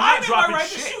I'm not in dropping my right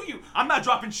to shit. shoot you. I'm not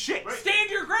dropping shit. Right. Stand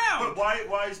your ground. But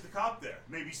why is the cop there?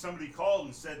 Maybe somebody called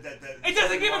and said that. It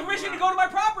doesn't give him permission to go to my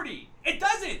property. It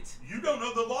doesn't. You don't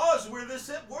know the laws where this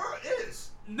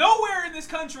is. Nowhere in this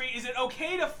country is it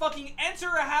okay to fucking enter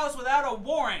a house without a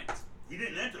warrant. He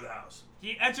didn't enter the house.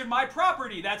 He entered my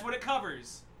property. That's what it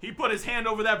covers. He put his hand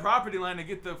over that property line to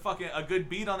get the fucking a good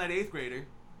beat on that 8th grader.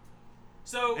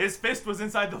 So His fist was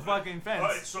inside the fucking fence. All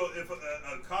right, so if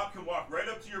a cop can walk right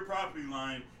up to your property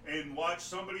line and watch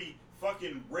somebody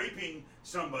fucking raping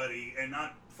somebody and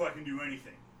not fucking do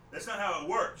anything, that's not how it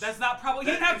works. that's not probable. He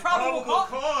That didn't have is probable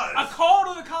cause. A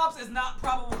call to the cops is not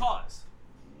probable cause.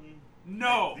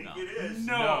 No. I think it is.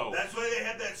 No. That's why they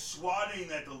have that swatting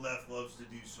that the left loves to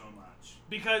do so much.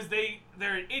 Because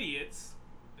they're idiots.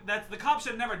 That's the cops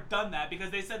should have never done that because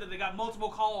they said that they got multiple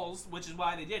calls, which is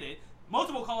why they did it.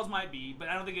 Multiple calls might be, but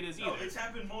I don't think it is either. No, it's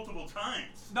happened multiple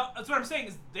times. No, that's what I'm saying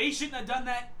is they shouldn't have done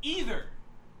that either.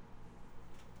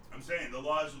 I'm saying the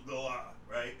law is the law,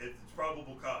 right? It's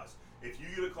probable cause. If you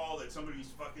get a call that somebody's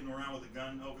fucking around with a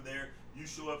gun over there, you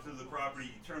show up to the property,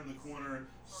 you turn the corner,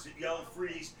 yell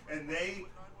freeze, and they,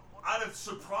 out of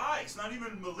surprise, not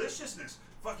even maliciousness,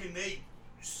 fucking they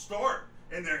start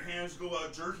and their hands go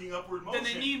out jerking upward motion.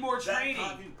 Then they need more That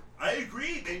training. I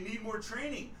agree. They need more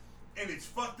training. And it's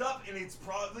fucked up, and it's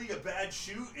probably a bad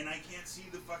shoot, and I can't see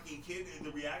the fucking kid,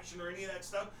 the reaction or any of that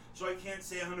stuff, so I can't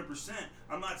say 100%.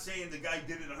 I'm not saying the guy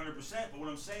did it 100%, but what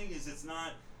I'm saying is it's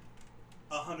not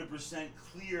 100%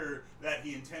 clear that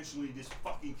he intentionally just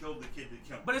fucking killed the kid that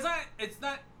killed him. But it's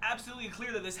not absolutely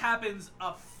clear that this happens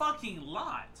a fucking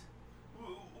lot.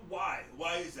 Why?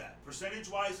 Why is that?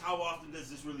 Percentage-wise, how often does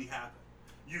this really happen?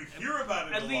 You hear about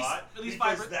it At a least- lot at least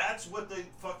because 5%. that's what the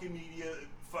fucking media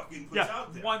fucking puts Yeah,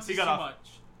 out there. Once He is got too off. much.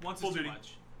 Once Full is too duty.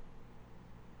 much.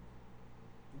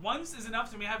 Once is enough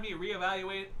to have me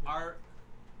reevaluate our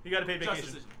You got to pay justice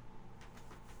vacation. system.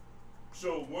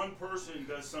 So one person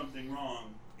does something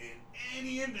wrong in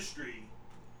any industry,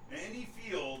 any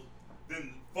field,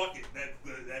 then fuck it.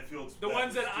 That field's The that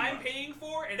ones that was too I'm much. paying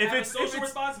for and If have a it's- if social it's-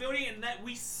 responsibility and that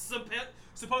we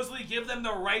supposedly give them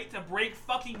the right to break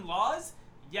fucking laws,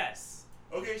 yes.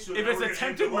 Okay, so If now it's we're gonna end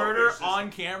attempted the welfare murder system.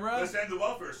 on camera Let's end the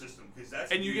welfare system because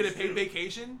that's and you get a abuse, paid too.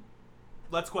 vacation,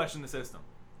 let's question the system.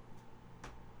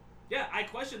 Yeah, I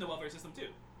question the welfare system too.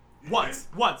 Once.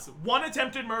 One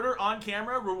attempted murder on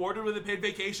camera, rewarded with a paid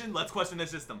vacation, let's question the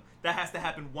system. That has to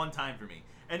happen one time for me.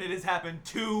 And it has happened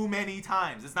too many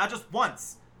times. It's not just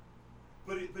once.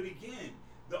 But again,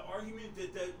 the argument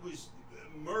that was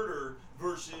murder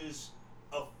versus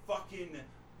a fucking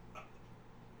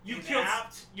You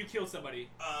inept, killed somebody.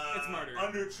 It's murder.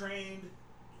 undertrained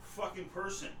fucking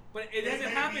person. But it It doesn't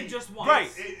may happen be- just once.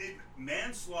 Right.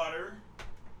 Manslaughter,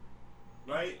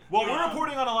 right? Well, we're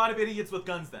reporting on a lot of idiots with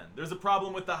guns then. There's a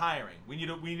problem with the hiring. We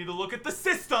need to look at the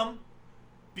system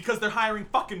because they're hiring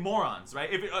fucking morons, right?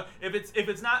 If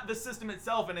it's not the system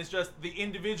itself and it's just the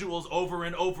individuals over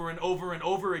and over and over and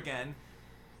over again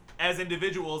as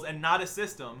individuals and not a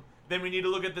system, then we need to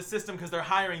look at the system because they're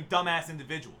hiring dumbass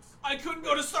individuals. I couldn't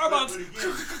go to But Starbucks.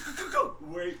 again,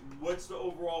 wait, what's the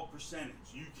overall percentage?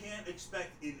 You can't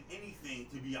expect in anything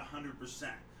to be 100%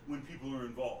 when people are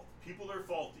involved. People are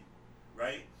faulty,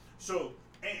 right? So,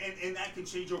 and that can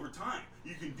change over time.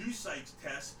 You can do psych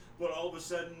tests, but all of a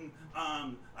sudden,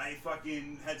 I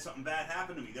fucking had something bad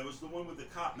happen to me. That was the one with the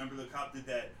cop. Remember the cop did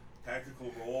that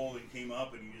tactical roll and came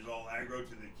up and he was all aggro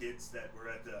to the kids that were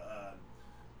at the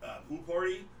pool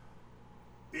party?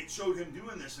 It showed him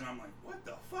doing this, and I'm like, what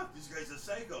the fuck? This guy's a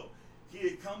psycho. He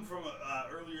had come from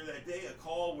earlier that day a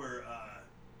call where I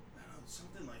don't know,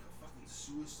 something like a fucking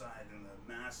suicide in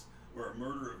the mass or a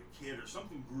murder of a kid or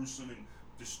something gruesome and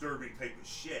disturbing type of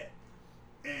shit.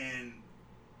 And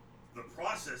the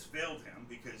process failed him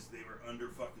because they were under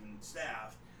fucking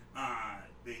staffed.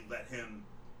 They let him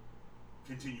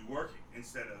continue working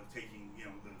instead of taking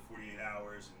the 48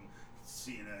 hours and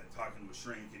seeing talking to a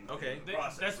shrink and Okay. the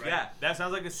process. That's- right? Yeah, that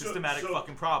sounds like a systematic so-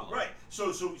 fucking problem. Right.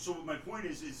 So my point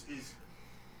is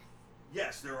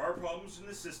yes, there are problems in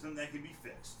the system that can be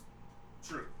fixed.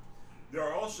 True. There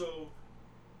are also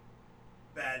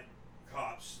bad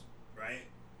cops, right,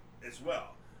 as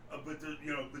well. But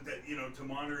to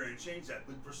monitor and change that.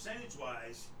 But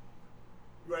percentage-wise,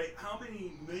 Right? How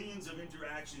many millions of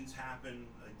interactions happen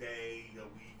a day, a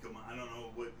week, a month? I don't know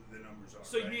what the numbers are.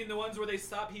 So you right? mean the ones where they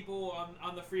stop people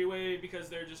on the freeway because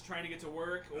they're just trying to get to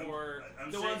work, or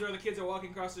I'm the saying- ones where the kids are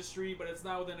walking across the street but it's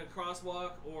not within a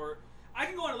crosswalk, or I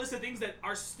can go on a list of things that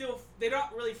are still they're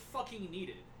not really fucking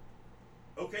needed.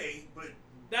 Okay, but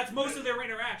That's most of their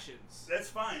interactions. that's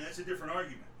fine. That's a different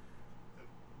argument.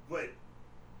 But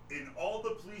in all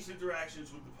the police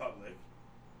interactions with the public,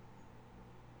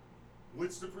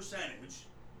 what's the percentage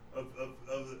of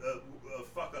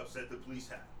fuck ups that the police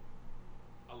have?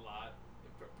 A lot.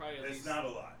 Probably at It's least. not a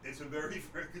lot. It's a very,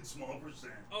 very small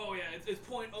percent. Oh yeah, it's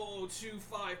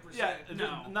 0.0025%. Yeah,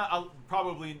 no.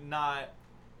 probably not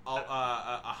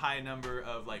a high number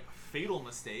of like fatal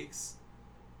mistakes.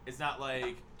 It's not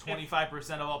like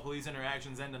 25% of all police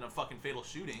interactions end in a fucking fatal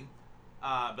shooting,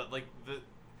 but like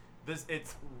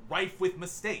it's rife with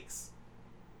mistakes.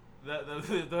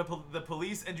 The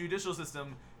police and judicial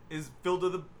system is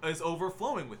is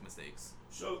overflowing with mistakes.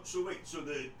 So wait. So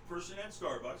the person at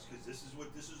Starbucks, because this is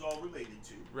what this is all related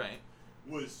to, Right.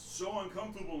 was so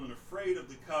uncomfortable and afraid of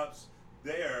the cops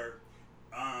there,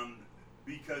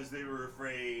 because they were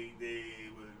afraid they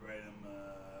would write them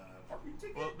a parking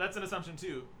ticket. Well, that's an assumption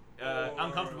too. Or-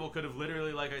 Uncomfortable could have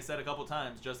literally, like I said a couple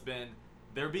times, just been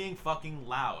they're being fucking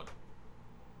loud.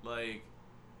 Like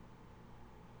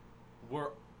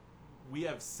we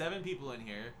have 7 people in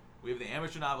here. We have the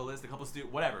amateur novelist, a couple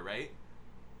whatever, right?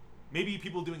 Maybe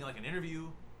people doing like an interview,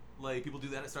 like people do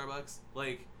that at Starbucks.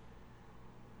 Like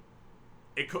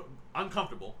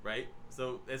uncomfortable, right?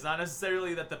 So it's not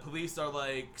necessarily that the police are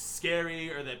like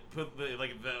scary or that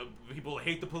the people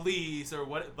hate the police or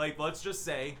what. Like, let's just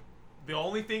say the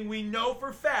only thing we know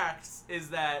for facts is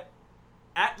that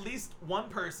at least one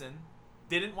person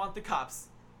didn't want the cops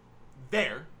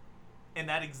there in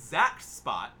that exact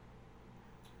spot,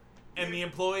 and the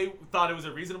employee thought it was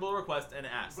a reasonable request and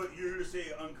asked. But you're gonna say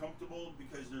uncomfortable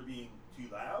because they're being too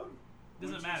loud?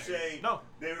 Doesn't Would matter. You say No.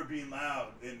 they were being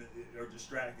loud or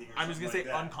distracting or I'm just something gonna say like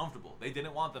that. uncomfortable. They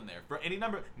didn't want them there for any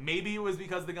number. Maybe it was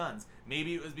because of the guns.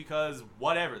 Maybe it was because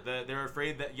whatever. They're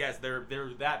afraid that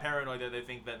they're that paranoid that they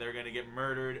think that they're gonna get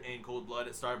murdered in cold blood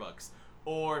at Starbucks.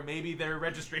 Or maybe their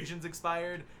registration's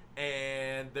expired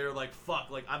and they're like,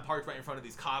 fuck, like I'm parked right in front of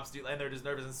these cops, dude, and they're just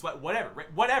nervous and sweat. Whatever,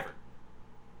 right? Whatever.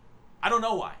 I don't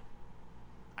know why.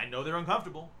 I know they're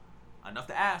uncomfortable enough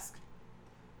to ask,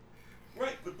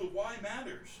 Right, but the why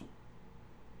matters.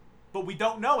 but we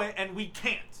don't know it and we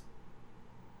can't.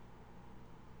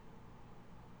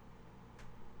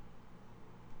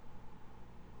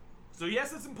 So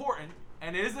yes, it's important,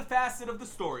 and it is a facet of the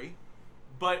story,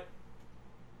 but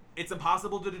it's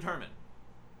impossible to determine.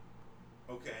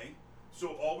 Okay, so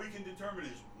all we can determine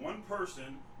is one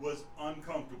person was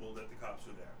uncomfortable that the cops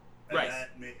were there. And Right.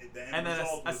 The end And then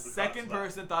result a was the cops second left.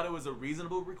 person thought it was a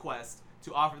reasonable request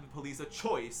to offer the police a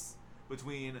choice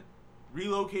between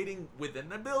relocating within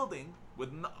the building,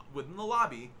 within the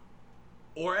lobby,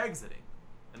 or exiting.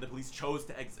 And the police chose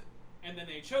to exit. And then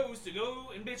they chose to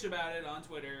go and bitch about it on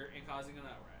Twitter and causing an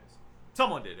uprise.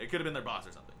 Someone did. It could have been their boss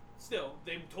or something. Still,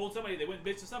 they told somebody, they went and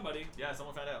bitched to somebody. Yeah,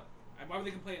 someone found out. And why were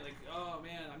they complaining? Like, oh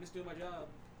man, I'm just doing my job.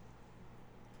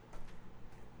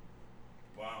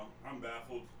 Wow, I'm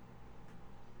baffled.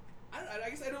 I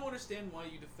guess I don't understand why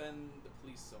you defend the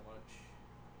police so much.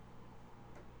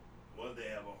 Well, they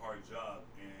have a hard job,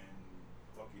 and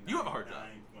fucking You have a hard job.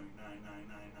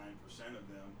 99.9999% of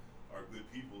them are good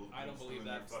people. I don't who's believe doing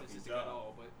their that fucking statistic job. at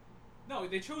all, but no,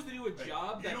 they chose to do a Like,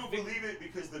 job you that don't Vic- believe it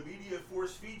because the media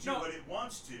force feeds you No. what it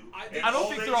wants to. I and don't all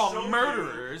think they they're all show you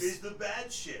murderers. Is the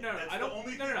bad shit. No, That's I don't. the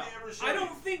only no, thing no, no. they ever show I don't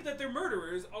you. think that they're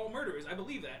murderers. All murderers. I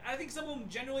believe that. I think some of them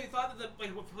genuinely thought that the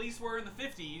what police were in the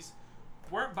 50s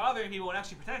weren't bothering people and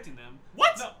actually protecting them.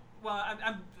 What? No. Well,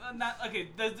 I'm not okay.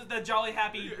 The jolly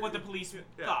happy what the police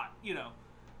Yeah. thought. You know.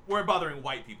 We're bothering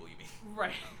white people, you mean?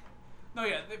 Right. No,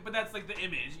 yeah, but that's like the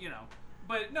image, you know.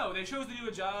 But no, they chose to do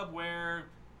a job where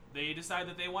they decide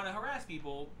that they want to harass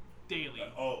people daily.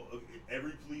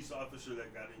 Every police officer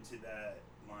that got into that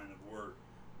line of work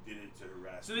did it to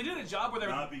harass. So they did a job where they're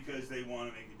not because they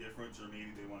want to make a difference or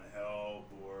maybe they want to help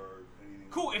or anything.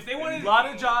 Cool, if they And wanted-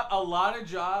 A lot of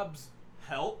jobs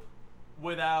help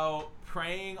without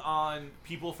preying on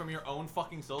people from your own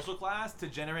fucking social class to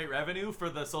generate revenue for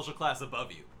the social class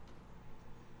above you.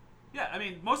 Yeah, I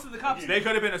mean, most of the cops. They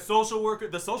could have been a social worker.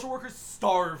 The social workers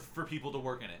starve for people to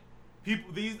work in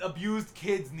it. These abused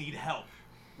kids need help.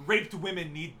 Raped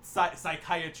women need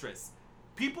psychiatrists.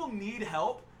 People need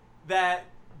help that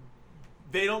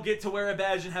they don't get to wear a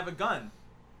badge and have a gun.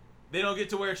 They don't get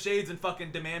to wear shades and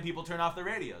fucking demand people turn off their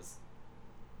radios.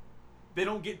 They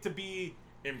don't get to be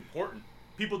important.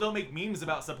 people don't make memes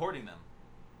about supporting them.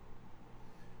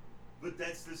 But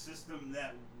that's the system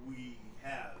that we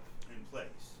have in place,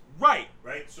 Right.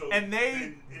 right? So And they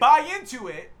and it- buy into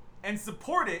it and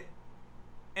support it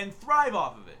and thrive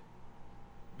off of it.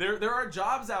 There are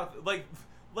jobs out like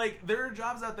there are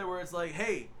jobs out there where it's like,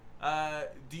 hey,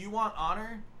 do you want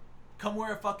honor? Come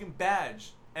wear a fucking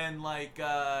badge and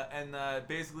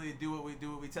basically do what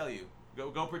we tell you.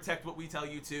 Go protect what we tell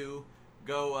you to.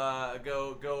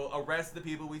 Go arrest the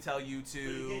people we tell you But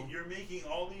to. again, you're making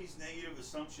all these negative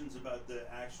assumptions about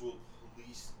the actual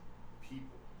police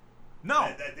people. No,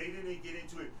 That they didn't get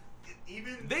into it.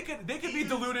 Even they could be even-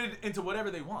 deluded into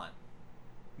whatever they want.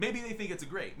 Maybe they think it's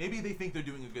great. Maybe they think they're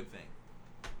doing a good thing.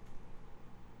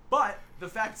 But the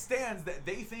fact stands that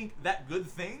they think that good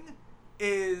thing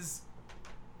is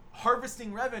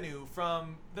harvesting revenue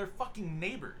from their fucking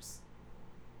neighbors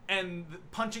and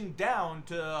punching down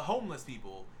to homeless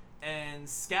people and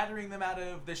scattering them out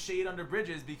of the shade under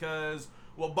bridges because,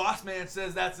 well, boss man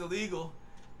says that's illegal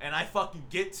and I fucking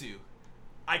get to.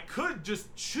 I could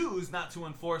just choose not to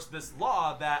enforce this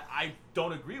law that I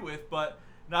don't agree with, but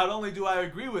not only do I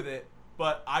agree with it,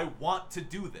 but I want to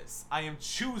do this. I am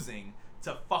choosing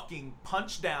to fucking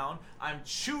punch down. I'm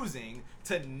choosing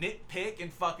to nitpick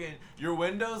and fucking, your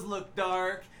windows look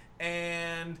dark,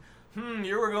 and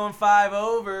you were going 5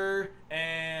 over,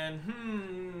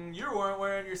 and you weren't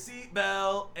wearing your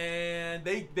seatbelt, and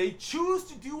they choose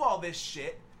to do all this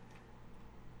shit.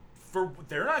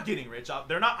 They're not getting rich off.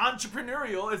 They're not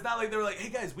entrepreneurial. It's not like they're like, hey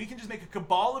guys, we can just make a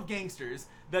cabal of gangsters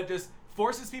that just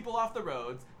forces people off the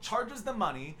roads, charges them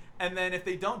money, and then if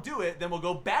they don't do it, then we'll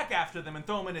go back after them and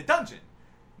throw them in a dungeon.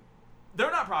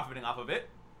 They're not profiting off of it.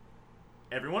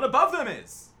 Everyone above them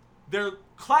is. They're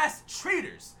class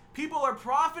traitors. People are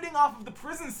profiting off of the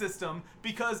prison system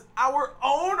because our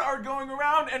own are going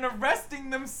around and arresting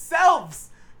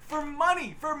themselves for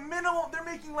money, for minimal. They're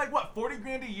making like what, 40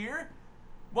 grand a year?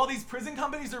 While these prison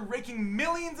companies are raking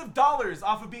millions of dollars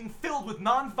off of being filled with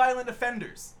non-violent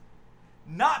offenders.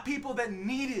 Not people that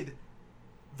needed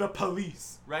the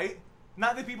police, right?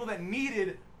 Not the people that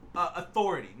needed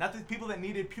authority. Not the people that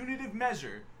needed punitive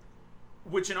measure,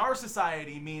 which in our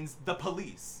society means the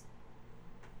police.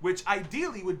 Which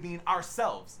ideally would mean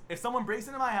ourselves. If someone breaks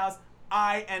into my house,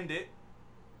 I end it.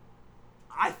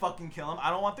 I fucking kill them. I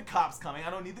don't want the cops coming. I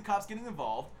don't need the cops getting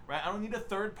involved, right? I don't need a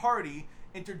third party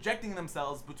interjecting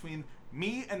themselves between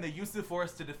me and the use of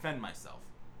force to defend myself,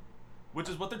 which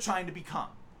is what they're trying to become.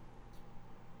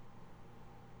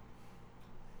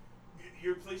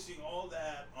 You're placing all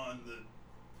that on the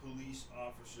police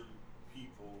officer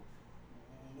people.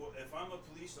 If I'm a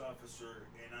police officer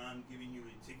and I'm giving you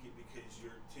a ticket because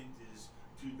your tint is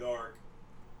too dark,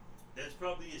 that's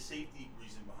probably a safety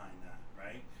reason behind that,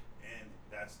 right? And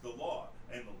that's the law.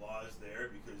 And the law is there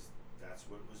because that's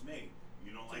what was made.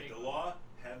 You don't like the law?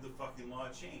 Have the fucking law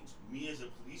changed. Me as a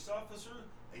police officer,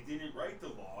 I didn't write the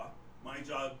law. My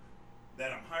job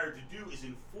that I'm hired to do is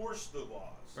enforce the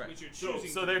laws. Right. Which you're So- choosing.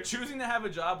 So to they're do. choosing to have a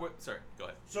job where... Sorry, go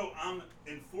ahead. So I'm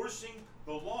enforcing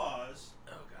the laws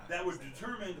Oh, God. that were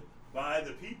determined by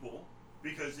the people,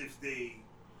 because if they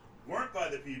weren't by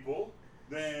the people,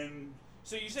 then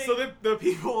So you say So the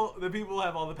people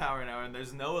have all the power now, and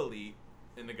there's no elite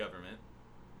in the government.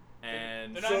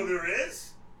 And They're not- so there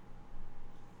is.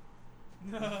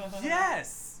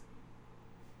 yes,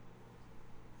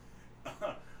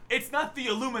 it's not the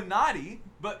Illuminati,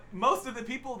 but most of the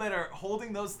people that are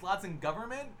holding those slots in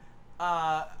government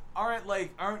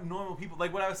aren't normal people.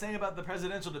 Like what I was saying about the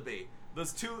presidential debate. The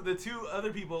two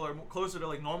other people are closer to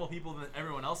like normal people than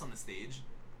everyone else on the stage.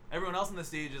 Everyone else on the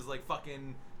stage is like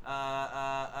fucking.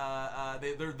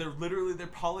 They're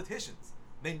politicians.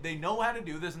 They know how to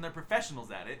do this and they're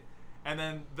professionals at it. And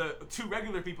then the two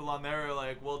regular people on there are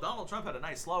like, well, Donald Trump had a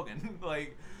nice slogan.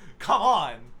 Like, come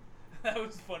on. that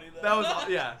was funny though. That was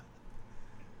yeah.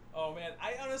 Oh man,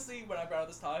 I honestly, when I brought up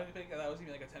this topic, I thought it was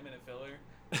gonna be like a 10-minute filler.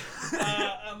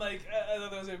 I'm like, I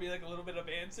thought there was gonna be like a little bit of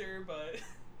answer, but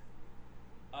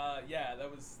yeah,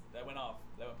 that went off.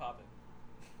 That went popping.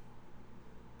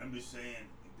 I'm just saying,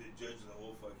 they judge the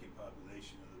whole fucking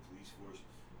population of the police force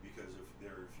because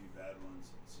there are a few bad ones.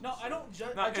 No, I don't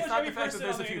judge. No, I it's judge not every the fact that person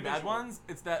there's on a the few bad individual. ones.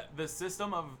 It's that the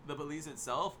system of the police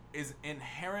itself is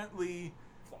inherently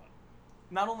Flawed.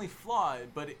 not only flawed,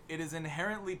 but it is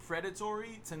inherently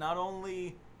predatory to not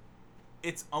only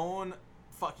its own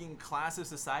fucking class of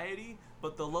society,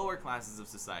 but the lower classes of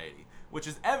society, which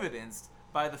is evidenced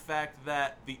by the fact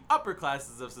that the upper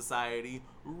classes of society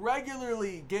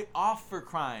regularly get off for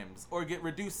crimes or get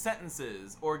reduced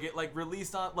sentences or get like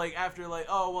released on like after like,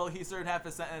 oh well, he served half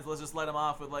his sentence, let's just let him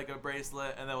off with like a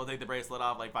bracelet, and then we'll take the bracelet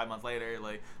off like 5 months later.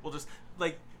 Like we'll just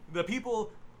like the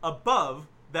people above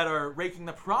that are raking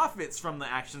the profits from the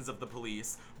actions of the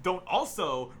police don't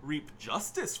also reap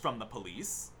justice from the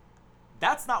police.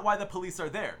 That's not why the police are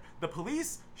there. The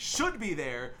police should be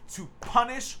there to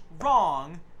punish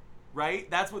wrong, right?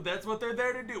 That's what they're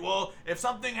there to do. Well, if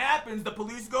something happens, the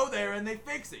police go there and they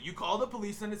fix it. You call the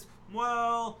police and it's,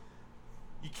 well,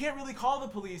 you can't really call the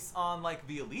police on like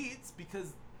the elites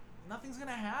because nothing's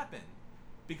gonna happen.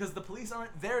 Because the police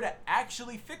aren't there to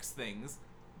actually fix things.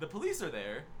 The police are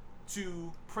there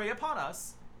to prey upon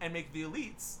us and make the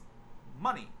elites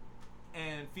money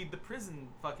and feed the prison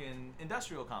fucking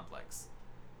industrial complex.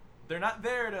 They're not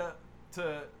there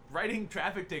to writing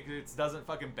traffic tickets doesn't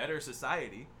fucking better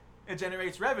society. It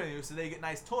generates revenue so they get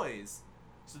nice toys.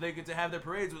 So they get to have their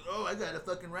parades with, oh, I got a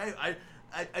fucking rifle.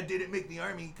 I didn't make the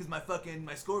army because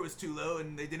my score was too low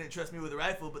and they didn't trust me with a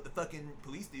rifle, but the fucking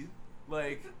police do.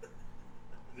 Like,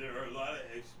 There are a lot of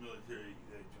ex-military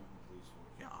that join the police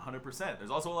force. yeah, 100%.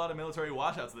 There's also a lot of military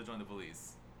washouts that join the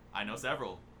police. I know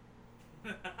several.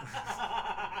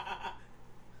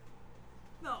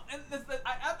 No, and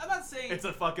I'm not saying It's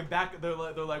a fucking back. They're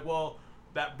like, well,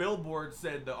 that billboard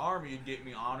said the army would get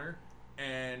me honor,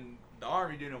 and the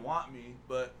army didn't want me,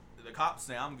 but the cops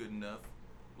say I'm good enough.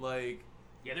 Like,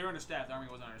 Yeah, they were understaffed. The army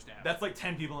wasn't understaffed. that's like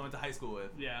 10 people I went to high school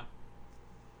with. yeah.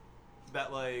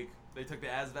 That like they took the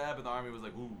ASVAB and the army was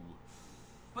like, ooh,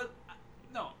 but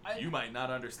no, you might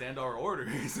not understand our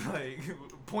orders. Like,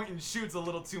 point and shoot's a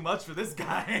little too much for this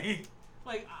guy.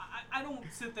 like I don't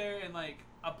sit there and like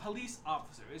a police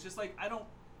officer. It's just like I don't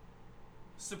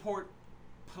support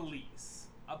police.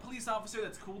 A police officer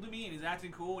that's cool to me and he's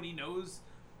acting cool and he knows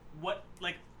what,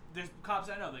 like, there's cops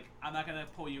I know, like, I'm not gonna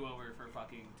pull you over for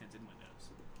fucking tinted windows.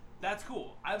 That's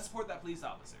cool. I support that police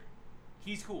officer.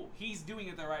 He's cool. He's doing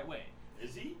it the right way.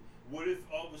 Is he? What if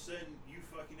all of a sudden you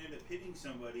fucking end up hitting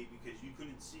somebody because you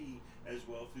couldn't see as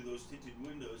well through those tinted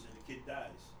windows and the kid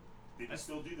dies? Did he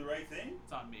still do the right thing?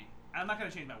 It's on me. I'm not gonna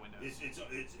change my windows.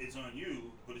 It's on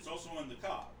you, but it's also on the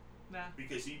cop Nah.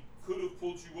 because he could have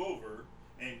pulled you over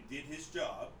and did his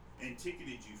job and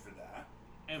ticketed you for that,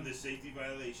 and the safety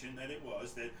violation that it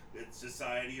was that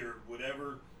society or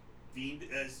whatever deemed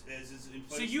as is in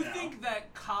place. So you now. think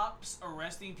that cops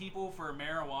arresting people for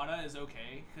marijuana is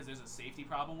okay because there's a safety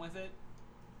problem with it?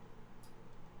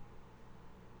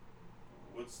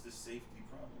 What's the safety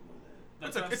problem with it?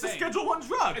 That's It's what I'm a saying. Schedule 1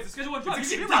 drug. It's a Schedule 1 drug.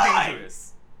 It's You should extremely die.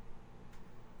 dangerous.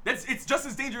 It's just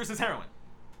as dangerous as heroin.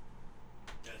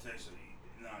 That's actually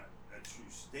not a true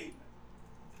statement.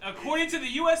 According to the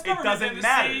U.S. government, doesn't they're the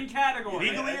matter. same category.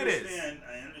 Legally it is.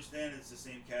 I understand it's the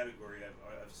same category.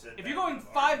 I've said. If that you're going I've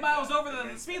 5 argued miles that over the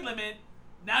against speed that. limit,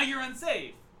 now you're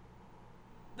unsafe.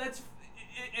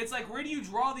 It's like, where do you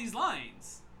draw these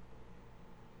lines?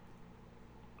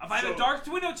 If I have a So- dark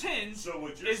window tinge, So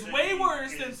what you're is saying way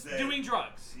worse than is that- doing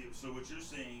drugs. So what you're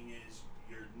saying is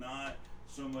you're not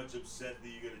so much upset that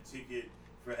you got a ticket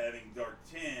for having dark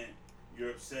tint.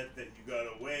 You're upset that you got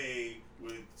away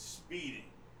with speeding.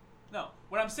 No,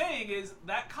 what I'm saying is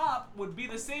that cop would be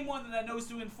the same one that knows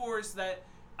to enforce that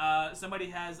somebody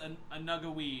has a nug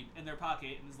of weed in their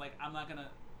pocket and is like, I'm not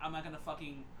gonna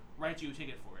fucking write you a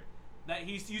ticket for it. That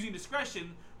he's using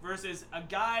discretion versus a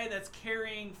guy that's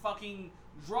carrying fucking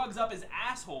drugs up his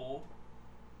asshole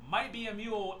might be a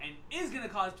mule and is gonna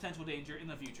cause potential danger in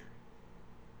the future.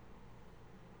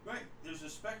 Right. There's a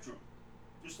spectrum.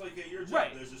 Just like at your job,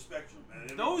 Right. there's a spectrum. At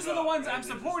every Those are the job, ones right, I'm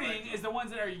there's a supporting, spectrum. is the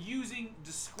ones that are using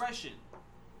discretion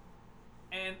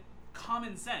and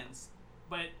common sense,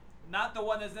 but not the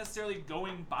one that's necessarily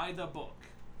going by the book.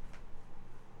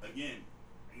 Again,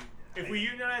 If we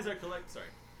unionize our sorry.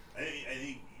 I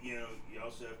think you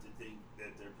also have to think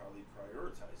that they're probably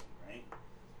prioritizing, right?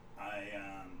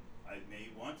 I may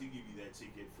want to give you that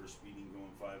ticket for speeding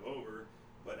going 5 over,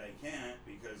 but I can't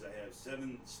because I have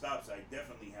 7 stops I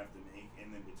definitely have to make,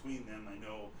 and then between them I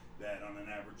know that on an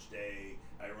average day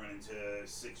I run into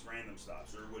 6 random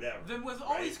stops or whatever. Then with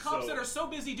all right? these cops So- that are so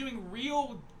busy doing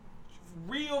real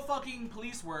fucking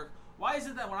police work, why is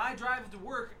it that when I drive to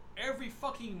work every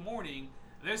fucking morning,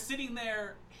 they're sitting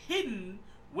there hidden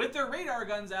with their radar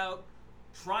guns out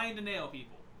trying to nail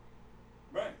people?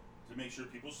 right, to make sure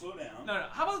people slow down. No.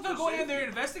 How about they're For going in there safety.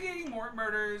 investigating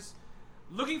murders,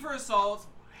 looking for assaults,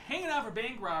 hanging out for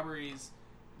bank robberies,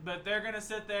 but they're gonna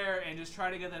sit there and just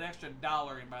try to get that extra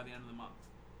dollar in by the end of the month.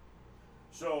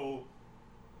 So,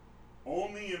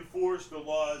 only enforce the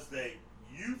laws that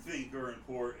you think are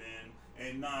important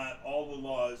and not all the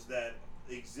laws that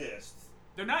exist,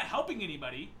 They're not helping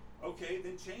anybody. okay,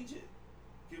 then change it.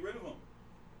 Get rid of them.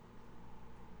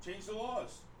 Change the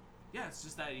laws. Yeah, it's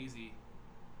just that easy.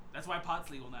 That's why pot's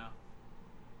legal now.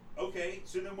 Okay,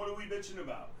 so then what are we bitching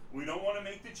about? We don't want to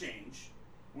make the change.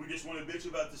 We just want to bitch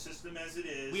about the system as it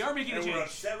is. We are making a and we're change.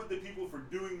 upset with the people for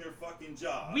doing their fucking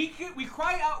job. We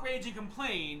cry outrage and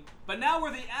complain, but now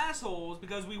we're the assholes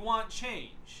because we want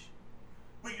change.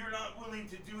 But you're not willing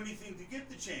to do anything to get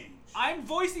the change. I'm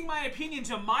voicing my opinion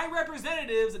to my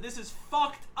representatives that this is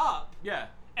fucked up. Yeah.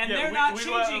 And Yeah, they're not we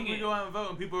go out- changing We it. go out and vote,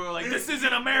 and people are like, Dude, "This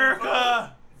isn't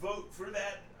America." Vote for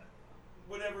that,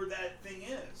 whatever that thing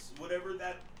is, whatever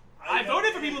that. I item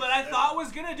voted for people is. that I thought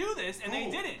was gonna do this, and they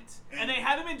Cool. didn't. And And- they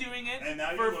haven't been doing it And now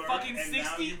for you learn, fucking and now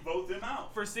 60 you vote them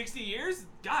out. for 60 years.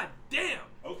 God damn.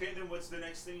 Okay, then what's the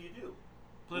next thing you do?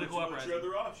 Political what's uprising. your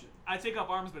other option? I take up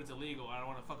arms, but it's illegal. I don't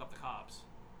want to fuck up the cops.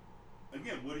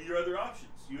 Again, what are your other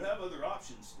options? You have other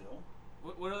options still.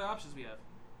 What other options we have?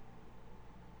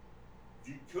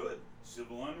 You could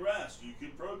civil unrest. You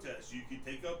could protest. You could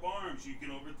take up arms. You can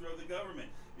overthrow the government.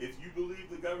 If you believe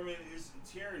the government is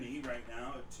tyranny right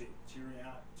now,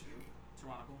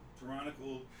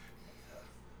 tyrannical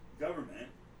government,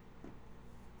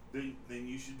 then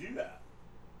you should do that.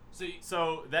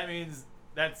 So that means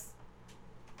that's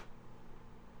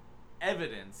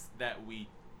evidence that we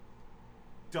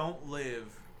don't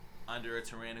live under a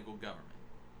tyrannical government.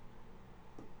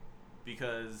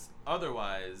 Because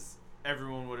otherwise,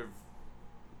 everyone would have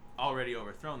already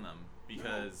overthrown them.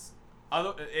 Because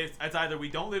it's either we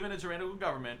don't live in a tyrannical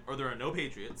government or there are no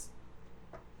patriots.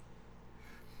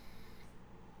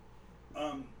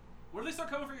 What if they start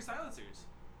coming for your silencers?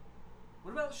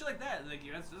 What about shit like that? Like,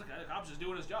 you know, the cop's just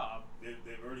doing his job. They've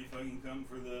already fucking come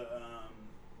for the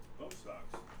bump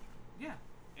stocks. Yeah.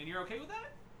 And you're okay with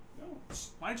that? No.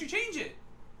 Why don't you change it?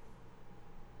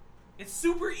 It's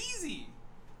super easy.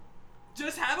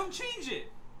 Just have them change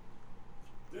it.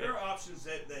 There are options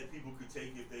that people could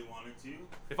take if they wanted to.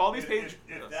 If all these If patriots...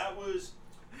 that was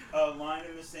a line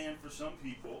in the sand for some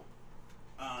people,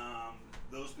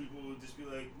 those people would just be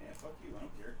like, "Man, fuck you, I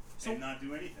don't care," So- and not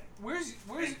do anything, Where's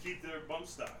and keep their bump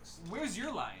stocks. where's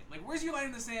your line? Like, where's your line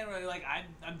in the sand where you're like,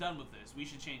 I'm done with this. We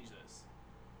should change this.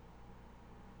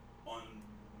 On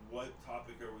what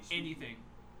topic are we speaking? Anything.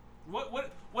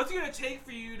 What's it gonna take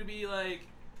for you to be like,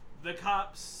 the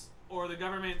cops or the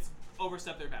government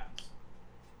overstep their bounds?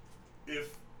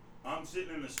 If I'm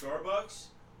sitting in a Starbucks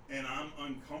and I'm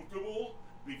uncomfortable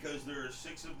because there are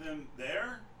 6 of them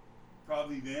there,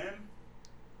 probably then.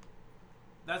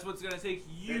 That's what's gonna take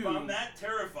you. If I'm that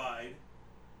terrified,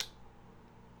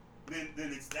 then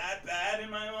it's that bad in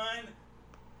my mind.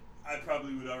 I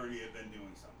probably would already have been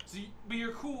doing something. So but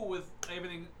you're cool with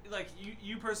everything. Like,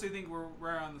 you personally think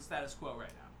we're on the status quo right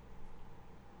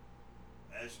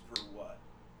now. As per what?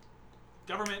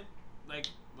 Government, like,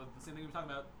 the same thing we were talking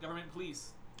about. Government,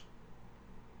 police.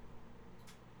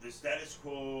 The status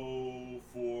quo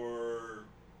for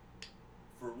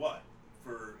what?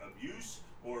 For abuse,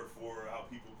 or for how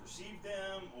people perceive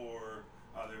them, or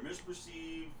how they're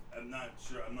misperceived? I'm not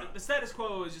sure. I'm not. The status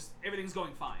quo is just everything's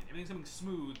going fine. Everything's going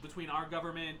smooth between our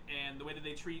government and the way that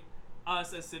they treat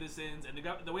us as citizens, and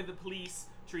the way the police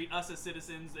treat us as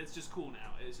citizens. It's just cool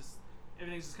now. It's just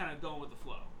everything's just kind of going with the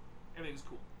flow. Everything's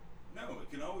cool. No,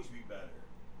 it can always be better.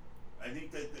 I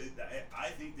think I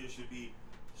think there should be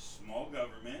small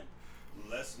government,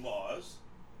 less laws.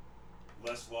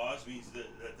 Less laws means that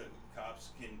the cops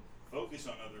can focus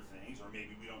on other things, or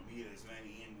maybe we don't need as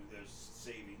many, and there's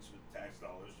savings with tax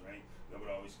dollars, right? That would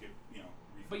always get,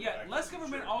 refunded But yeah, back less to the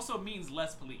government insurer. also means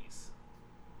less police.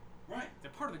 Right.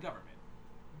 They're part of the government.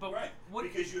 But Right, what?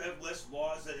 because you have less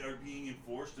laws that are being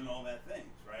enforced and all that things,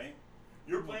 right?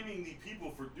 You're blaming the people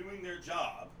for doing their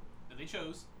job, that they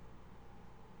chose.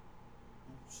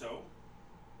 so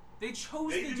They chose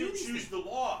they to do didn't these choose things. the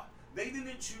law. They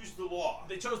didn't choose the law.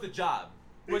 They chose the job.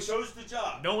 They chose the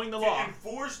job. Knowing the to law.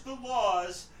 enforce the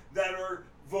laws that are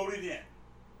voted in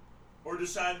or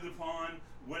decided upon,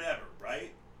 whatever,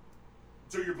 right?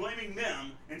 So you're blaming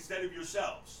them instead of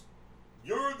yourselves.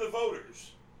 You're the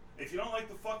voters. If you don't like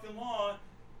the fucking law,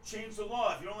 change the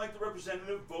law. If you don't like the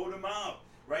representative, vote him out,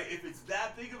 right? If it's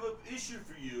that big of an issue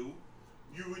for you,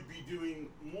 you would be doing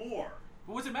more.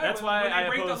 But what's it matter That's when, why when they I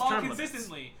break the oppose law term limits.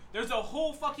 consistently? There's a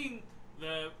whole fucking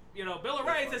Bill of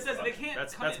Rights that says that they can't.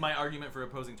 That's come in. my argument for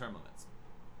opposing term limits.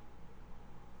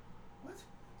 What?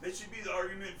 That should be the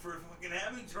argument for fucking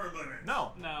having term limits.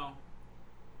 No, No.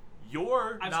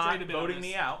 you're I've not strayed a bit on voting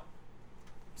this. me out,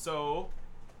 so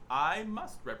I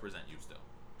must represent you still.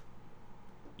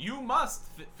 You must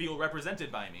feel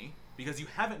represented by me because you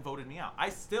haven't voted me out. I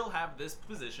still have this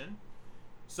position,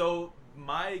 so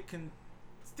my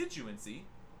constituency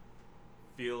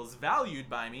feels valued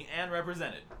by me and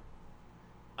represented.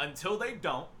 Until they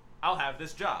don't, I'll have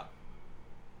this job.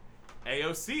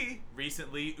 AOC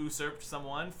recently usurped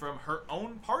someone from her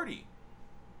own party.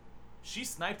 She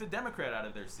sniped a Democrat out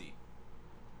of their seat.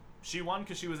 She won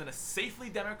because she was in a safely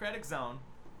Democratic zone,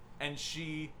 and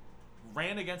she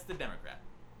ran against the Democrat.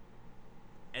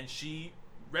 And she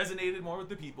resonated more with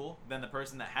the people than the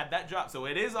person that had that job. So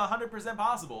it is 100%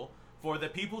 possible for the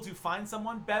people to find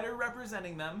someone better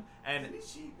representing them. And Didn't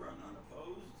she run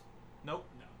unopposed? nope,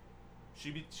 No.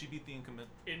 she beat the incumbent.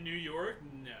 In New York,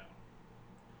 no.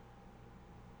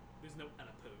 There's no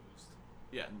unopposed.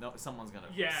 Yeah, no, someone's gonna.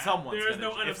 Yeah, someone's there is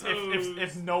gonna. no if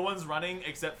unopposed. no one's running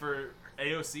except for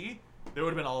AOC, there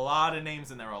would have been a lot of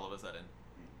names in there all of a sudden.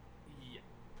 Yeah.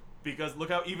 Because look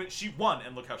how even she won,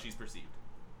 and look how she's perceived.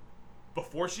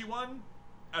 Before she won,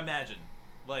 imagine,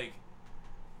 like,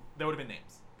 there would have been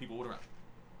names. People would have run.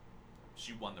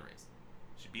 She won the race.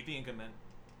 She beat the incumbent.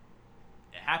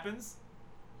 It happens,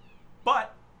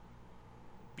 but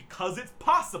because it's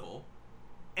possible,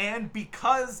 and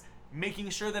because making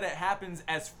sure that it happens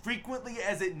as frequently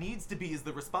as it needs to be is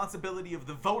the responsibility of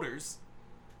the voters,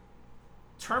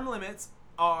 term limits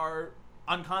are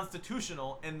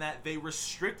unconstitutional in that they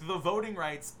restrict the voting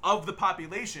rights of the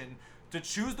population to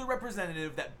choose the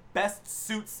representative that best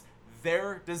suits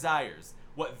their desires.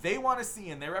 What they want to see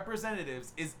in their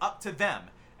representatives is up to them,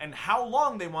 and how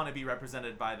long they want to be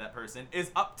represented by that person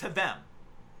is up to them.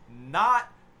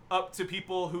 Not up to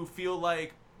people who feel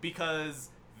like because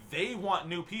they want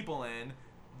new people in,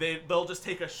 they'll just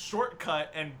take a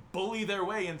shortcut and bully their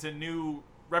way into new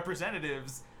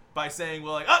representatives by saying,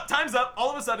 well, like, oh, time's up, all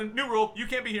of a sudden, new rule, you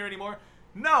can't be here anymore.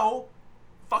 No,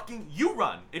 fucking you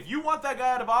run. If you want that guy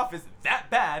out of office that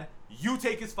bad, you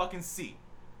take his fucking seat.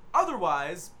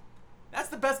 Otherwise, that's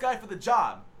the best guy for the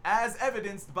job, as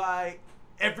evidenced by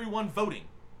everyone voting.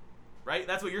 Right?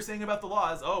 That's what you're saying about the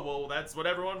laws. Oh, well, that's what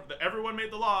everyone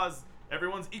made the laws.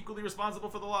 Everyone's equally responsible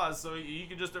for the laws, so you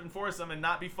can just enforce them and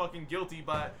not be fucking guilty.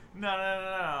 But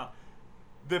no.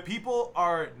 The people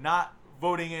are not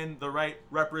voting in the right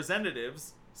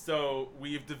representatives, so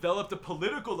we've developed a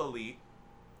political elite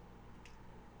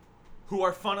who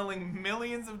are funneling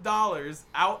millions of dollars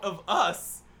out of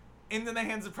us into the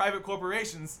hands of private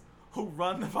corporations who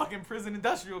run the fucking prison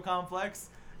industrial complex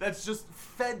that's just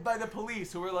fed by the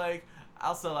police, who are like,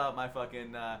 I'll sell out my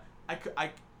fucking,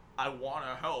 I want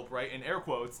to help, right, in air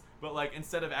quotes, but like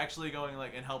instead of actually going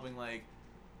like and helping like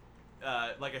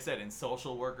I said, in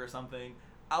social work or something,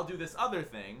 I'll do this other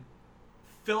thing,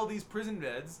 fill these prison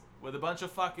beds with a bunch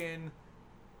of fucking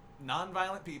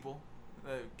non-violent people.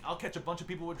 I'll catch a bunch of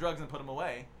people with drugs and put them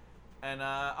away, and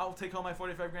I'll take home my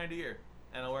 $45,000 a year,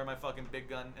 and I'll wear my fucking big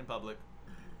gun in public.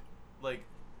 Like,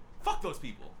 fuck those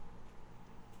people.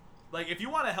 Like, if you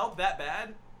want to help that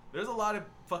bad, there's a lot of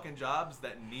fucking jobs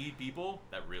that need people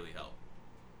that really help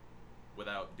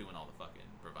without doing all the fucking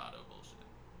bravado bullshit.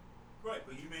 Right,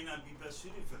 but you may not be best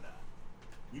suited for that.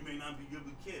 You may not be good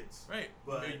with kids. Right,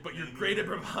 But you're maybe- great at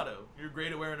bravado. You're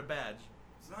great at wearing a badge.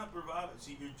 It's not bravado.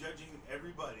 See, you're judging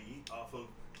everybody off of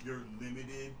your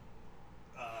limited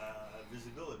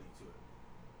visibility to it.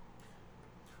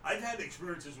 I've had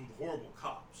experiences with horrible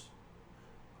cops.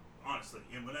 Honestly,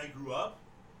 and when I grew up,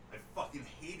 I fucking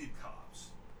hated cops.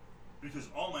 Because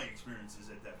all my experiences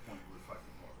at that point were fucking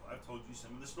horrible. I've told you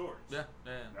some of the stories. Yeah.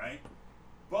 Right?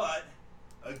 But,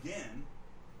 again,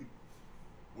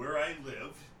 where I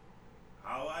lived,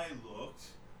 how I looked,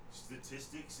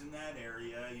 statistics in that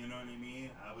area, you know what I mean?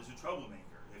 I was a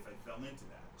troublemaker if I fell into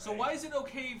that. So right? why is it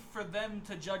okay for them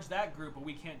to judge that group, but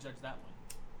we can't judge that one?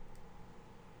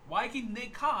 Why can they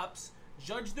cops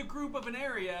judge the group of an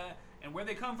area and where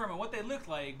they come from and what they look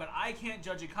like, but I can't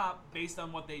judge a cop based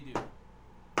on what they do?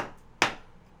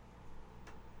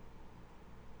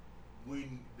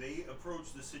 When they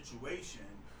approach the situation,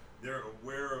 they're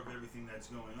aware of everything that's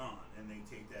going on, and they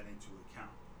take that into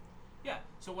account. Yeah,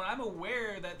 so when I'm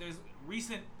aware that there's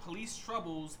recent police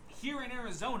troubles here in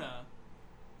Arizona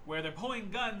where they're pulling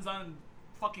guns on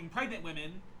fucking pregnant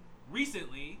women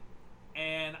recently,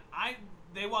 and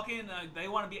they walk in, they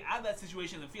want to be out of that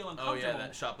situation and feel Oh uncomfortable. yeah,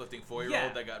 that shoplifting 4-year-old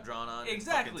Yeah. that got drawn on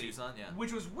Exactly. in fucking Tucson. Yeah.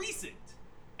 Which was recent,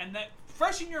 and that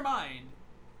fresh in your mind,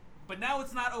 but now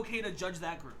it's not okay to judge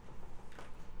that group.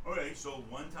 Okay, so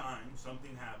one time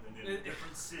something happened in a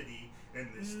different city in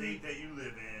the state that you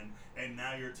live in, and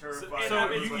now you're terrified. So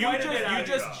of it's you, what's you quite a going bit on. just out you of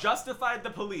just justified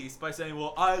the police by saying,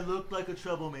 well, I looked like a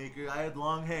troublemaker, I had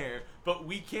long hair, but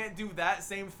we can't do that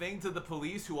same thing to the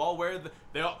police who all wear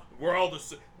we're all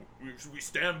we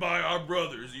stand by our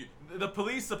brothers. The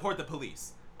police support the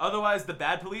police. Otherwise, the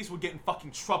bad police would get in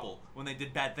fucking trouble when they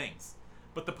did bad things.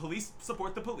 But the police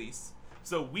support the police,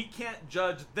 so we can't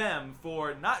judge them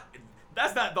for not.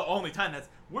 That's not the only time.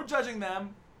 We're judging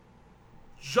them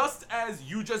just as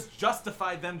you just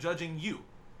justified them judging you.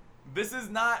 This is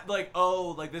not like,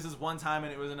 oh, like this is one time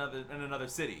and it was in another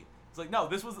city. It's like, no,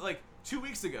 this was like 2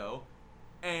 weeks ago,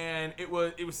 and it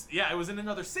was in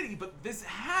another city, but this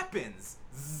happens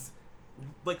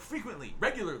like frequently,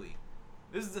 regularly.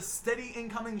 This is a steady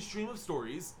incoming stream of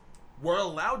stories. We're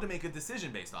allowed to make a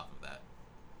decision based off of that.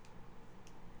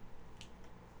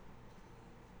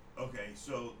 Okay,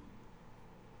 so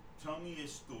tell me a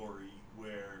story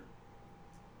where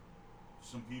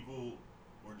some people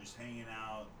were just hanging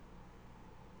out,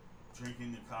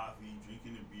 drinking the coffee,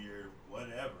 drinking the beer,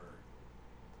 whatever.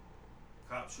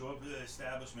 Cops show up at the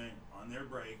establishment on their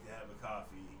break to have a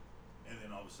coffee, and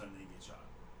then all of a sudden they get shot.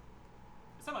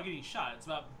 It's not about getting shot. It's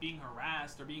about being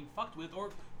harassed or being fucked with or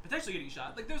potentially getting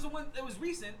shot. Like there's the one that was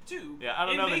recent too. Yeah, I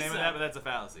don't in know the Mesa. name of that, but that's a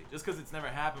fallacy. Just because it's never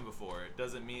happened before, it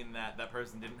doesn't mean that that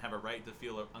person didn't have a right to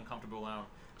feel uncomfortable around.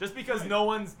 Just because Right. no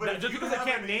one's, But if just you because I have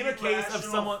can't an name a case of irrational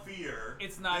someone. fear,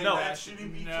 It's not then No. that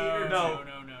shouldn't be no, catered No. to.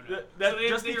 no. That- So they,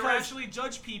 just they because- irrationally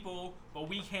judge people, but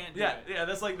we can't do Yeah, it. yeah,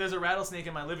 that's like there's a rattlesnake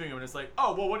in my living room, and it's like,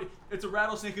 oh, well, what? It's a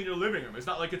rattlesnake in your living room. It's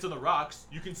not like it's in the rocks.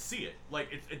 You can see it. Like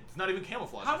it's not even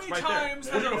camouflage. How It's many right there. times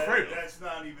What are you has afraid of? That's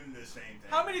not even the same thing.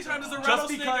 How many times has a Come on. Just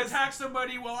rattlesnake because- attacked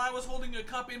somebody while I was holding a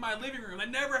cup in my living room? That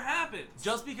never happens.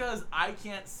 Just because I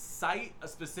can't cite a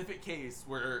specific case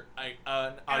where a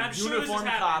I'm sure this has uniformed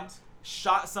cop happened.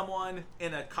 shot someone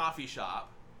in a coffee shop,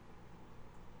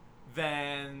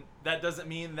 then that doesn't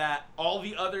mean that all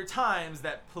the other times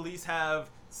that police have,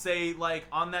 say, like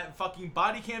on that fucking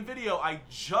body cam video I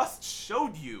just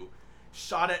showed you,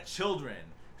 shot at children,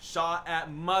 shot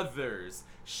at mothers,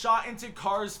 shot into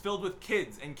cars filled with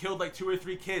kids and killed like 2 or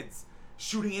 3 kids,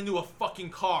 shooting into a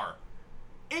fucking car.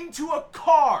 Into a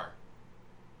car!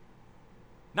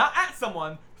 Not at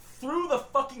someone, through the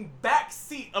fucking back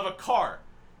seat of a car,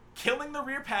 killing the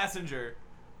rear passenger,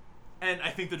 and I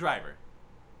think the driver.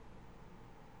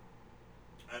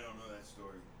 I don't know that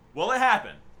story. Well, it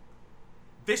happened.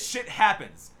 This shit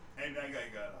happens. And that guy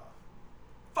got off.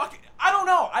 Fuck it. I don't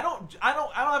know. I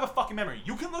don't have a fucking memory.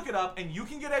 You can look it up and you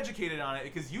can get educated on it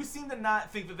because you seem to not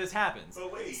think that this happens.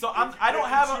 But wait, So it's- I don't it's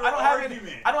have your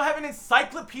argument. I don't have an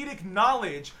encyclopedic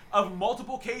knowledge of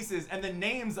multiple cases and the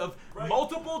names of Right.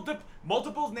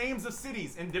 multiple names of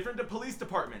cities and different police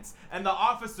departments and the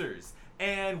officers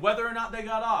and whether or not they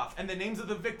got off and the names of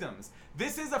the victims.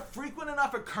 This is a frequent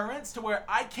enough occurrence to where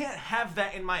I can't have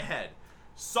that in my head.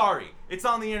 Sorry, it's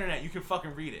on the internet. You can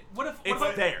fucking read it. What if- It's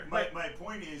what if- there. My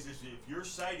point is if you're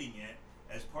citing it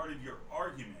as part of your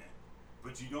argument,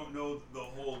 but you don't know the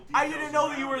whole details I didn't know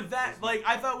that you were around it, that. it's Like,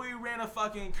 I thought we ran a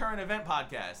fucking current event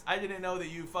podcast. I didn't know that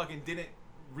you fucking didn't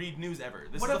read news ever.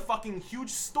 This What is if- a fucking huge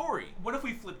story. What if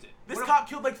we flipped it? This what cop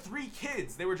killed like 3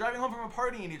 kids. They were driving home from a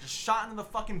party and he just shot into the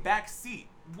fucking back seat.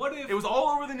 If, what if It was all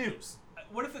over the news.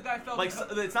 What if the guy felt Like,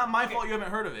 it's not my fault you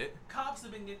haven't heard of it. Cops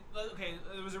have been okay.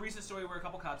 There was a recent story where a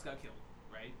couple cops got killed,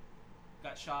 right?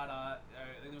 Got shot. I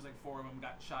think there was like 4 of them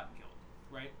got shot and killed,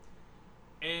 right?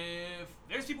 If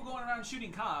there's people going around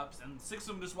shooting cops and 6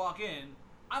 of them just walk in,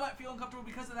 I might feel uncomfortable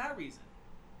because of that reason.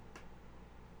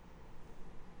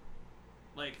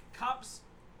 Like cops,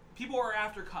 people are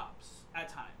after cops at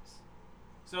times.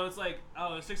 So it's like,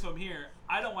 oh, there's 6 of them here.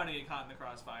 I don't want to get caught in the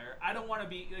crossfire. I don't want to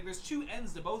be like. There's 2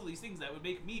 ends to both of these things that would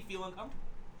make me feel uncomfortable.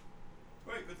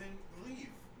 Right, but then leave.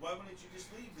 Why wouldn't you just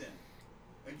leave then?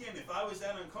 Again, if I was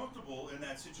that uncomfortable in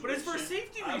that situation, But it's for a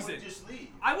safety I reason. would just leave.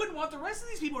 I wouldn't want the rest of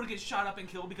these people to get shot up and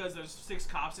killed because there's 6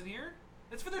 cops in here.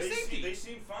 It's for their safety. They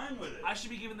seem fine with it. I should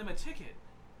be giving them a ticket.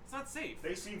 It's not safe.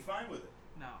 They seem fine with it.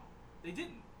 No, they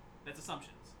didn't. That's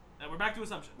assumptions. Now we're back to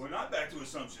assumptions. We're not back to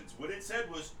assumptions. What it said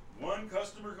was one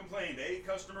customer complained, a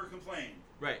customer complained.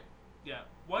 Right. Yeah.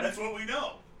 One. That's what we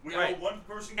know. We Right. know one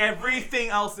person complained. Everything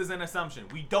else is an assumption.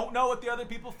 We don't know what the other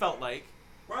people felt like.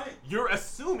 Right. You're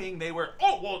assuming they were,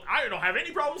 oh, well, I don't have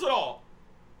any problems at all.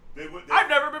 They would. I've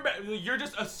never been back. You're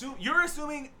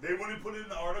assuming They wouldn't put it in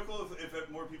the article if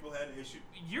more people had an issue.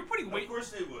 You're putting weight. Of course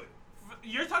they would.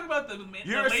 You're talking about the.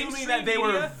 You're the assuming mainstream that they were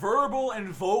media? verbal and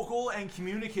vocal and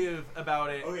communicative about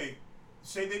it. Okay,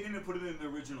 say they didn't put it in the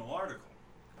original article.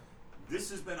 This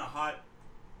has been a hot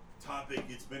topic.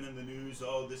 It's been in the news.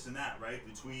 Oh, this and that, right?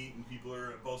 The tweet and people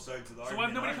are at both sides of the So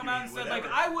argument. why nobody come out and said like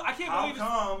whatever. I can't How believe it's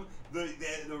come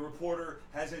the reporter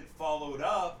hasn't followed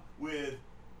up with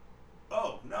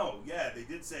oh no, yeah, they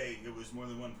did say it was more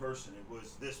than one person. It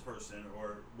was this person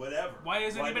or whatever. Why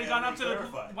hasn't anybody haven't gone up they to the?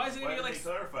 clarified? Why isn't anybody haven't they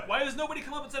clarified? Why has nobody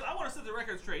come up and said, "I want to set the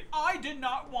record straight. I did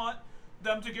not want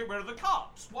them to get rid of the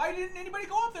cops"? Why didn't anybody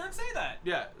go up there and say that?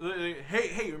 Yeah.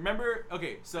 Hey, remember?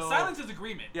 Okay, so Silence is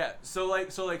agreement. Yeah. So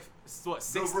what? Six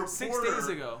The days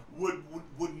reporter ago.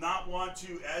 would not want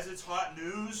to, as it's hot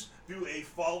news, do a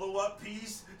follow-up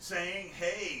piece saying,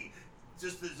 hey,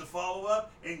 just as a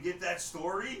follow-up and get that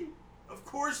story? Of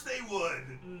course they would.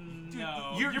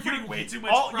 No, You're putting way too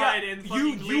much all- pride yeah, in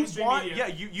fucking mainstream want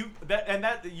media.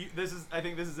 this is I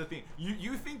think this is the thing.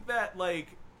 You think that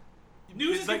like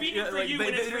News it's is convenient for you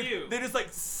when it's for they- you. They just like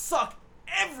suck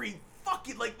every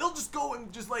fucking like they'll just go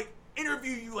and just like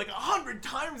interview you like 100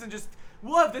 times and just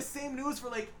we'll have the same news for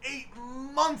like 8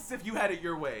 months if you had it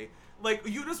your way. Like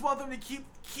you just want them to keep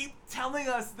telling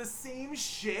us the same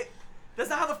shit. That's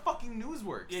not how the fucking news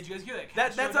works. Yeah, did you guys hear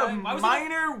that? That's a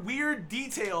minor weird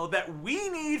detail that we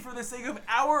need for the sake of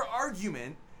our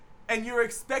argument, and you're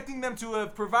expecting them to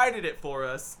have provided it for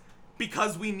us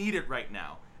because we need it right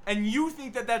now. And you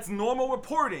think that that's normal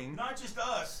reporting. Not just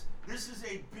us. This is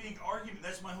a big argument.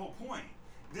 That's my whole point.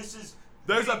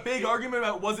 There's a big argument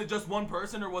about was it just one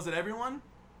person or was it everyone?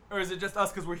 Or is it just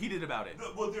us because we're heated about it?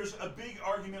 Well, there's a big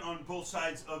argument on both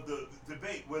sides of the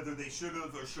debate, whether they should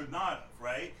have or should not have,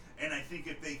 right? And I think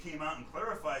if they came out and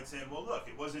clarified saying, well, look,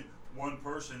 it wasn't one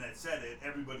person that said it,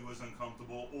 everybody was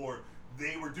uncomfortable, or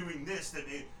they were doing this, that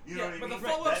they, you know what I but mean? the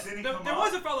follow-up, That didn't there come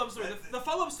was up. a follow-up story. The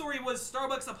follow-up story was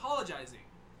Starbucks apologizing.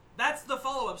 That's the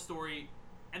follow-up story,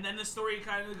 and then the story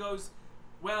kind of goes,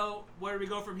 well, where do we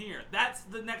go from here? That's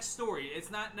the next story. It's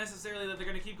not necessarily that they're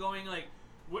going to keep going like,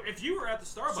 if you were at the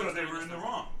Starbucks, So they during were this in the story,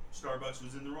 wrong. Starbucks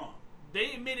was in the wrong.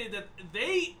 They admitted that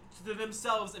they to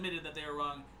themselves admitted that they were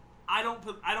wrong. I don't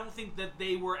think that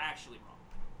they were actually wrong.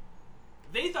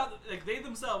 They thought like they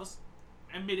themselves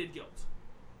admitted guilt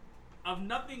of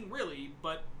nothing really,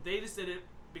 but they just did it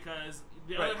because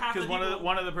the other half of Because the people.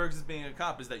 one of the perks of being a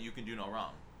cop is that you can do no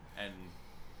wrong, and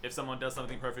if someone does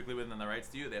something perfectly within their rights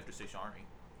to you, they have to say sorry.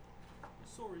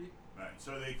 Sorry. Right.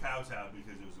 So they kowtowed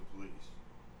because it was the police.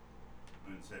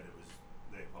 And said it was,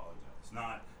 they apologized.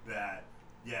 Not that,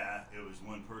 yeah, it was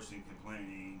one person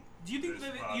complaining. Do you think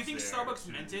there's that you think props there, Starbucks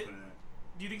shouldn't meant be it? put in.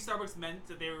 Do you think Starbucks meant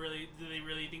that they were really? Do they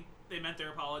really think they meant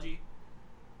their apology?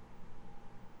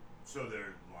 So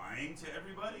they're lying to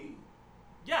everybody?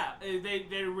 Yeah,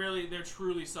 they're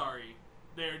truly sorry.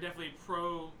 They're definitely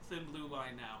pro Thin Blue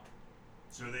Line now.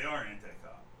 So they are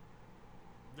anti-cop.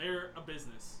 They're a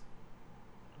business.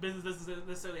 A business doesn't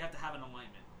necessarily have to have an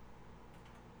alignment.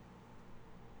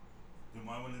 Then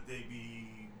why wouldn't they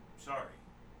be sorry?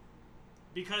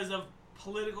 Because of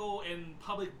political and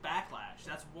public backlash.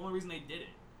 That's the only reason they did it.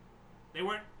 They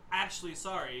weren't actually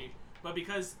sorry, but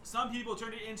because some people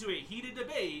turned it into a heated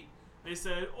debate, they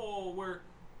said, "Oh, we're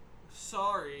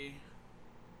sorry."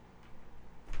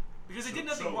 Because they did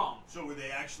nothing wrong. So were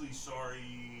they actually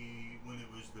sorry when it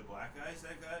was the black guys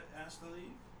that got asked to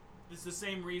leave? It's the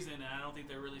same reason, and I don't think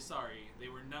they're really sorry. They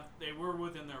were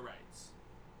within their rights.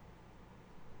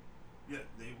 Yeah,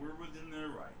 they were within their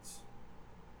rights.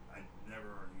 I never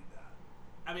argued that.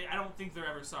 I mean, I don't think they're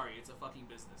ever sorry. It's a fucking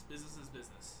business. Business is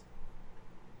business.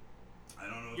 I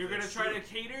don't know if You're gonna that's try true. to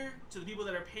cater to the people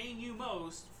that are paying you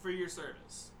most for your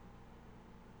service.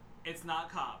 It's not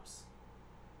cops.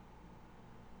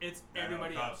 It's I know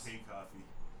everybody cops else. hate coffee.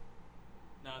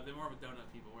 No, they're more of a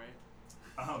donut people,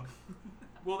 right?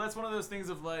 Well, that's one of those things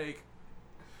of like,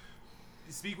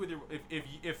 speak with your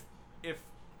if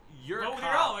you're Vote a with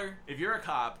your cop, dollar. if you're a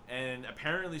cop and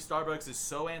apparently Starbucks is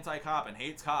so anti-cop and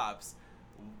hates cops,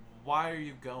 why are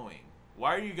you going?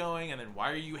 Why are you going? And then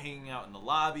why are you hanging out in the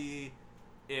lobby?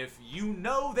 If you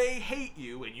know they hate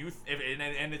you and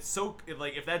and it's so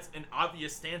like if that's an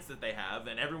obvious stance that they have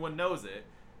and everyone knows it,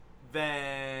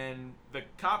 then the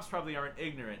cops probably aren't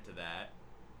ignorant to that.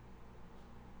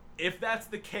 If that's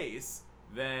the case,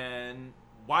 then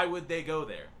why would they go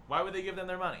there? Why would they give them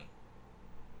their money?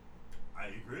 I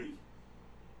agree.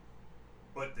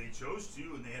 But they chose to,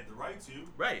 and they had the right to.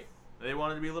 Right. They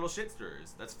wanted to be little shit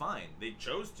stirrers. That's fine. They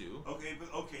chose to.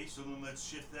 Okay, so then let's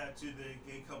shift that to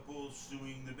the gay couple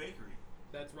suing the bakery.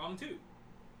 That's wrong too.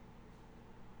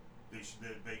 The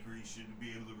bakery should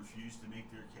be able to refuse to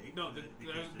make their cake. No, the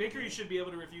because they're bakery gay. should be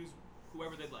able to refuse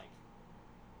whoever they'd like.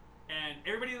 And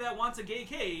everybody that wants a gay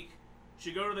cake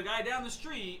should go to the guy down the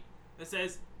street that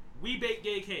says, "We bake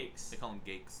gay cakes." They call them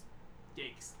gakes.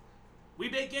 Cakes. We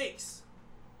bake cakes.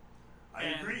 I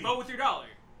and agree. vote with your dollar.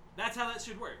 That's how that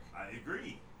should work. I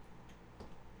agree.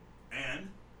 And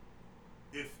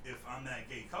if I'm that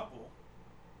gay couple,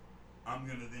 I'm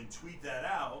gonna then tweet that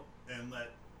out and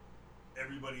let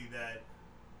everybody that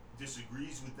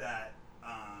disagrees with that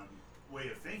way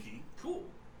of thinking Cool.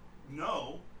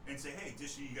 know and say, hey,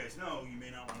 just so you guys know, you may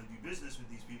not want to do business with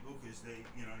these people because they,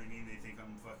 you know what I mean, they think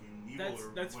I'm fucking evil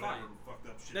That's or whatever fine. fucked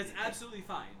up shit. That's they think. absolutely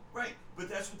fine. Right, but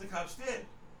that's what the cops did.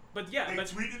 But yeah, They but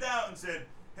tweeted out and said,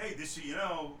 hey, just so you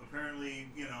know, apparently,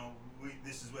 you know,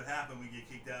 this is what happened. We get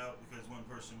kicked out because one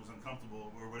person was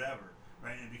uncomfortable or whatever,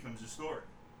 right? And it becomes a story.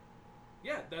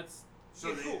 yeah, that's So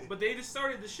yeah, they- cool. But they just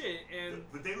started the shit, and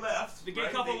But they left. the gay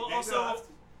right? couple They also. left.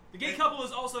 The gay And- couple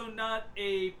is also not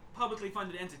a publicly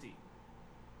funded entity.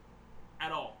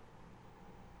 At all.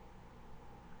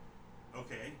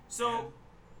 Okay. So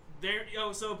there,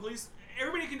 so police,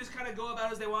 everybody can just kind of go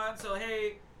about as they want. So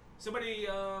hey, somebody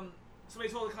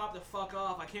told the cop to fuck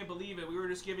off. I can't believe it. We were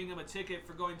just giving him a ticket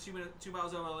for going 2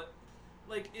 miles over.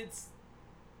 Like it's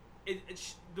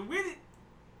the weird.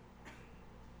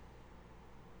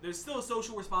 There's still a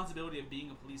social responsibility of being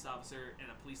a police officer in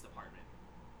a police department.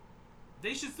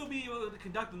 They should still be able to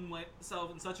conduct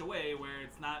themselves in such a way where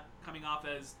it's not coming off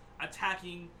as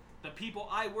attacking the people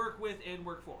I work with and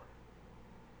work for.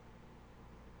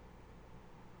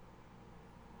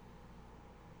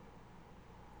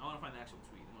 I want to find the actual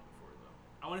tweet. I'm looking for it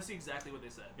though. I want to see exactly what they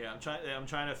said. Yeah, I'm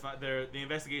trying to find. The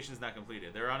investigation is not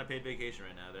completed. They're on a paid vacation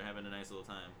right now. They're having a nice little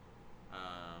time.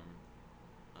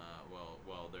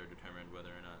 While they're determined whether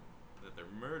or not that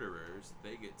they're murderers,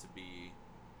 they get to be.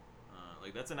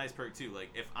 Like that's a nice perk too. Like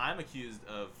if I'm accused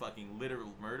of fucking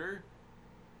literal murder,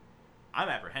 I'm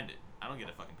apprehended. I don't get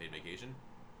a fucking paid vacation.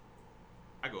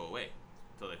 I go away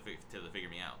till they figure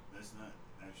me out. That's not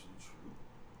actually true,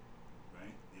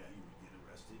 right? Yeah, you would get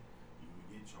arrested, you would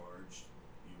get charged,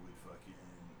 you would fucking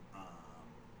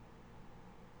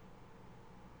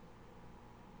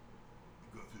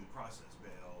go through the process,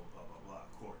 bail, blah blah blah,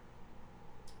 court.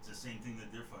 It's the same thing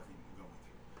that they're fucking going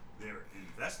through. They're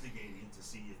investigating to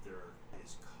see if there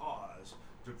is cause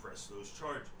to press those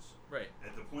charges. Right.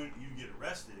 At the point you get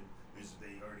arrested is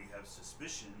they already have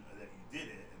suspicion that you did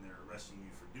it and they're arresting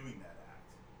you for doing that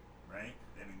act, right?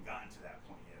 They haven't gotten to that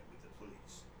point yet with the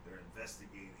police. They're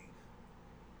investigating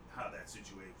how that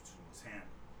situation was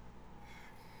handled,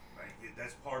 right?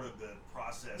 That's part of the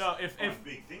process. No, if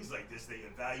big things like this, they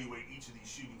evaluate each of these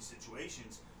shooting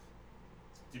situations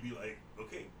to be like,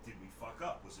 okay, did we fuck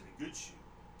up? Was it a good shoot?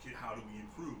 How do we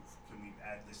improve? Can we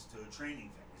add this to a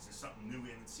training thing? Is this something new we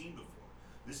haven't seen before?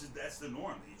 That's the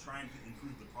norm. They try and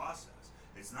improve the process.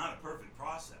 It's not a perfect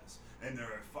process, and there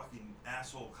are fucking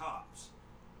asshole cops.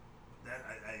 That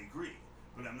I agree,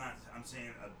 but I'm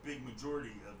saying a big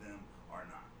majority of them are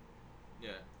not.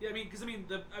 Yeah. Yeah,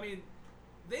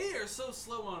 they are so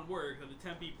slow on work that the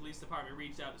Tempe Police Department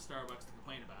reached out to Starbucks to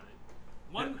complain about it.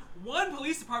 One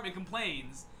police department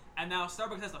complains, and now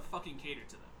Starbucks has to fucking cater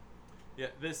to them. Yeah.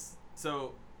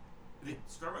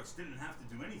 Starbucks didn't have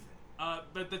to do anything.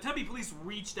 But the Tempe Police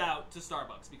reached out to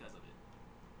Starbucks because of it.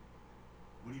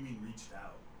 What do you mean reached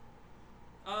out?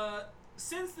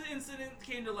 Since the incident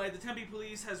came to light, the Tempe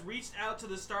Police has reached out to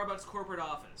the Starbucks corporate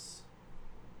office.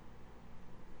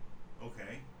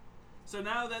 Okay. So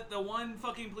now that the one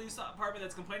fucking police department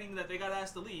that's complaining that they got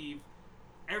asked to leave,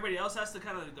 everybody else has to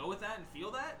kind of go with that and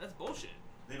feel that? That's bullshit.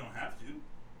 They don't have to.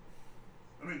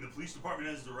 I mean, the police department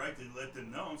has the right to let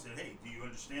them know and say, hey, do you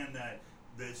understand that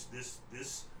this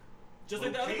Just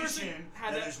like the other person location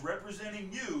had that that. is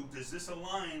representing you, does this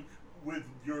align with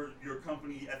your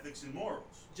company ethics and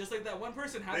morals? Just like that one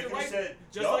person had They the could've right. said,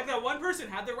 Just "Yup." like that one person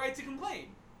had the right to complain.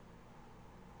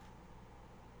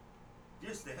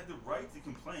 Yes, they had the right to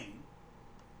complain.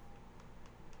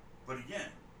 But again,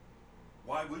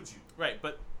 why would you? Right,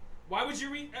 but Why would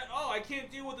you I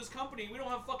can't deal with this company. We don't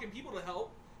have fucking people to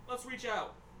help. Let's reach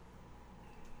out.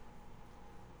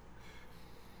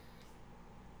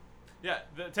 yeah,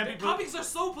 the Tempe The copies are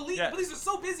so police. Yeah. Police are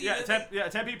so busy. Yeah,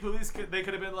 that Tempe police. They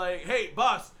could have been like, "Hey,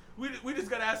 boss, we just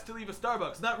got asked to leave a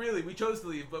Starbucks. Not really. We chose to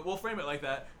leave, but we'll frame it like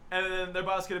that." And then their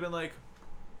boss could have been like,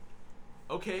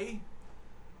 "Okay,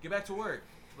 get back to work."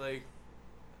 Like,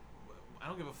 I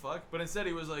don't give a fuck. But instead,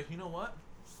 he was like, "You know what?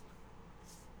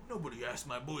 Nobody asked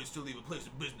my boys to leave a place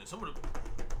of business. I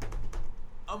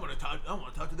want to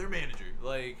talk to their manager."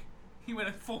 Like, He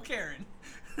went full Karen.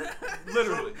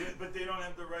 literally. So, but they don't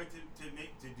have the right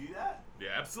to do that? Yeah,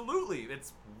 absolutely.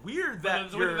 It's weird But that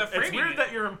that's the way that they're it's framing weird it.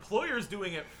 that your employer's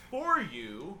doing it for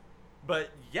you, but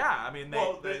yeah, I mean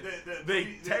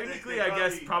they technically, I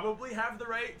guess, probably have the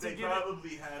right to They give it.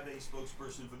 probably have a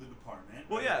spokesperson for the department.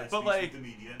 Well, right, yeah, that but speaks like, with the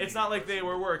media, it's media not like they person.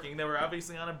 were working. They were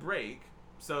obviously on a break,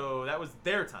 so that was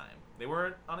their time. They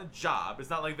weren't on a job. It's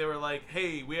not like they were like,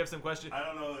 "Hey, we have some questions." I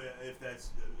don't know if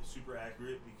that's super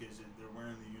accurate because they're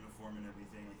wearing the uniform and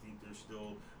everything. I think they're they're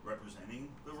still representing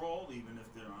the role, even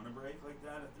if they're on a break like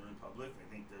that. If they're in public,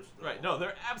 I think they're still Right. No,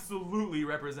 they're absolutely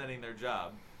representing their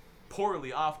job,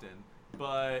 poorly often,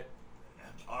 but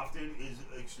often is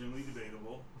extremely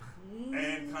debatable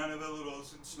and kind of a little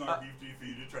snarky for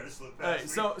you to try to slip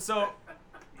past. Alright, so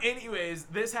anyways,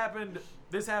 this happened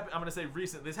I'm gonna say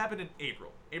recent. This happened in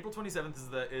April. April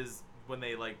 27th is when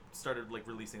they like started like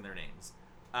releasing their names.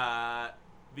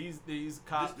 These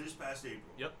cops. This past April.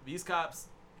 Yep. These cops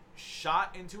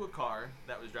shot into a car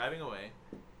that was driving away,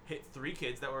 hit 3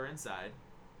 kids that were inside.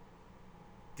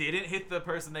 Didn't hit the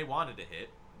person they wanted to hit.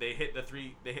 They hit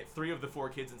 3 of the 4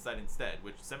 kids inside instead,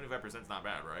 which 75% is not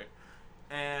bad, right?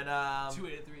 And 2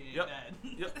 out of 3 ain't yep. bad.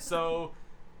 Yep. So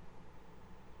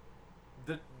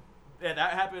that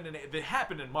happened it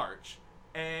happened in March,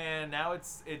 and now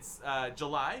it's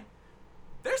July.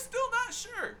 They're still not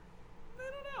sure. I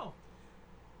don't know.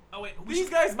 Oh wait, These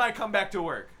guys might come back to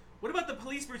work. what about the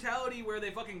police brutality where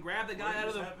they fucking grab the guy Where out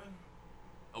of did the? this happen?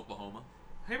 Oklahoma.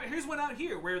 Here's one out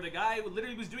here where the guy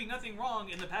literally was doing nothing wrong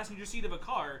in the passenger seat of a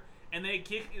car, and they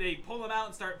pull him out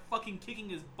and start fucking kicking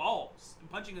his balls and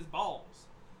punching his balls.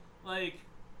 Like,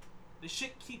 the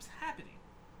shit keeps happening.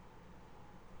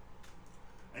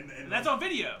 And that's on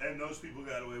video. And those people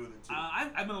got away with it too.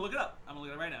 I'm gonna look it up. I'm gonna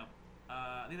look it up right now.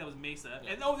 I think that was Mesa.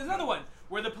 And there's another one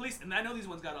where the police, and I know these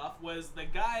ones got off, was the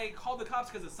guy called the cops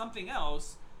because of something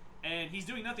else, and he's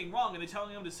doing nothing wrong, and they're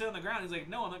telling him to sit on the ground. He's like,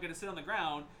 no, I'm not gonna sit on the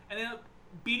ground, and they end up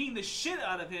beating the shit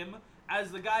out of him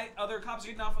as other cops are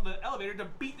getting off of the elevator to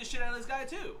beat the shit out of this guy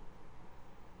too.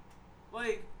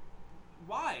 Like,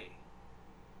 why?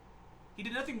 He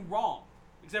did nothing wrong,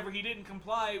 except for he didn't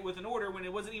comply with an order when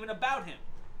it wasn't even about him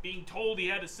being told he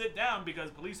had to sit down because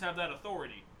police have that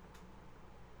authority.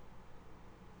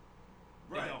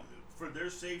 Right. don't. For their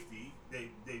safety, they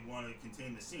want to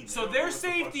contain the scene. They So don't know their what the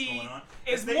fuck's safety going on.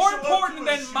 is If they more show up important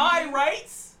to a than my shooting-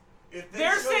 rights. If they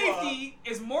Their show safety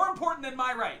is more important than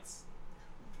my rights.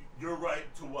 up, your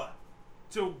right to what?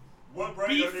 To What right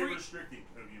Be are they free- restricting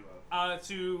of you of?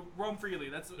 to roam freely.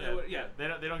 That's yeah. They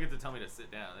don't get to tell me to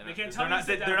sit down. They can't tell me to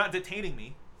sit down. They're not detaining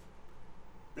me.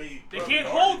 They can't are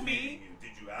hold detaining me. you.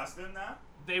 Did you ask them that?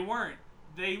 They weren't.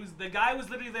 The guy was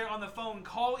literally there on the phone.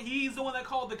 He's the one that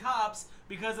called the cops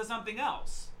because of something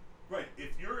else. Right. If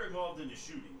you're involved in a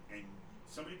shooting and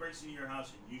somebody breaks into your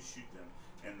house and you shoot them,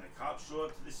 and the cops show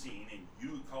up to the scene and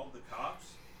you called the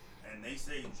cops and they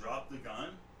say drop the gun,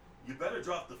 you better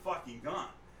drop the fucking gun.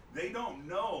 They don't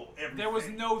know everything. There was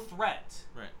no threat.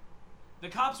 Right. The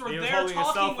cops were He was there holding his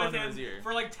cell talking phone with to him his ear.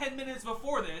 for like 10 minutes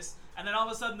before this, and then all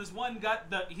of a sudden this one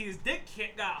his dick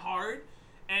got hard,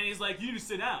 and he's like, you need to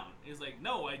sit down. He's like,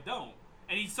 no, I don't.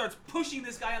 And he starts pushing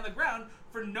this guy on the ground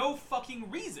for no fucking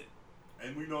reason.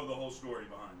 And we know the whole story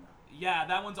behind that. Yeah,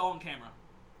 that one's all on camera.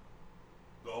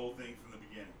 The whole thing from the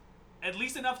beginning. At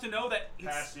least enough to know that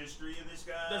Past history of this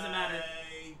guy. Doesn't matter.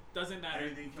 Doesn't matter.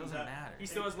 Anything comes Doesn't out. matter. He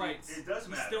still has rights. It does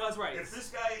matter. He still has rights. If this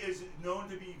guy is known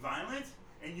to be violent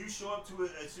and you show up to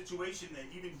a situation that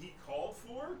even he called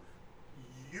for,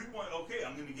 you want, okay,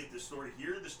 I'm going to get this story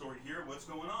here, what's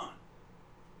going on?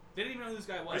 They didn't even know who this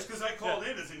guy was. Just because I called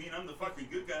in doesn't mean I'm the fucking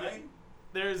good guy.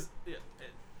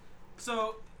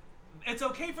 So, it's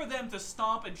okay for them to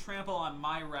stomp and trample on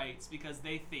my rights because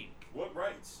they think. What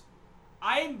rights?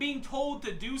 I am being told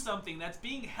to do something that's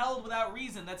being held without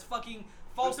reason. That's fucking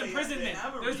false But they imprisonment.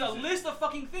 have a There's a reason. list of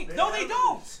fucking things. They No, have they a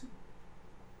don't. reason.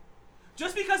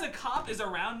 Just because a cop is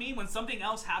around me when something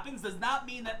else happens does not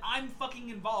mean that I'm fucking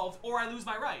involved or I lose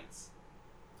my rights.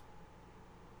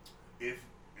 If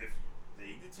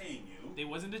they detain you, They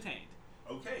wasn't detained.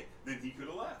 okay, then he could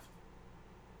have left.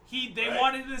 They Right.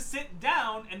 wanted to sit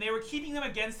down and they were keeping him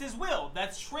against his will.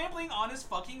 That's trampling on his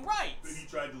fucking But rights. he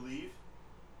tried to leave.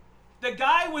 The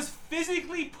guy was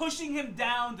physically pushing him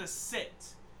down to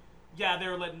sit. Yeah,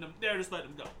 they're just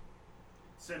letting him go.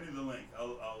 Send me the link. I'll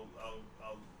look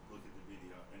at the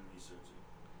video and research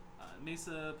it.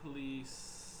 Mesa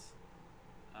Police.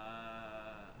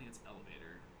 I think it's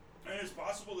elevator. And it's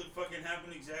possible it fucking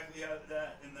happened exactly how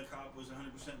that, and the cop was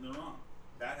 100% in the wrong.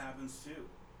 That happens too.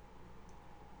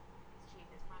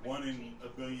 One in a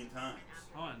billion times.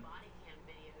 Hold on. Body cam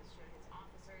videos showed his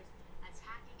officers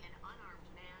attacking an unarmed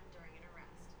man during an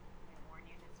arrest. We warn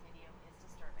you, this video is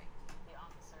disturbing. The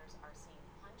officers are seen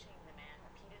punching the man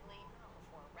repeatedly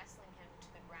before wrestling him to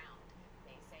the ground.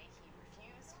 They say he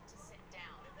refused to sit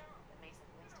down. The Mesa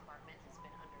Police Department has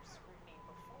been under scrutiny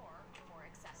before for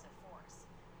excessive force.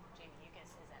 Jamie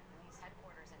Yukas is at police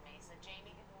headquarters in Mesa.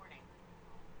 Jamie, good morning.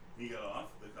 He got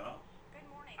off, the cop. Good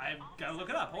morning. I've gotta look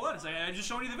it up. Hold on a second. I just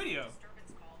showed you the video.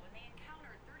 Disturbance call when they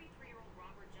encountered 33-year-old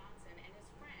Robert Johnson and his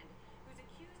friend, who's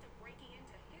accused of breaking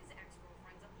into his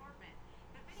ex-girlfriend's apartment.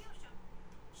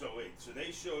 So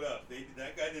they showed up.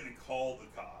 That guy didn't call the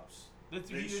cops. That's,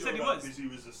 They he showed said he up was. because he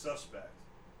was a suspect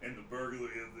in the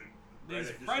burglary of the. His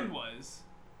right, I just friend heard- was.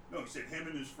 No, he said him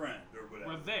and his friend or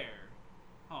whatever. Were there.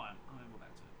 Hold on. I'm gonna go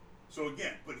back to it. So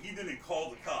again, but he didn't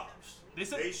call the cops. They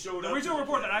said showed the up. original to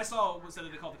report that I place. saw said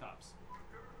that they called the cops.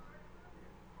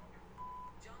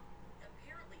 John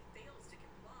apparently fails to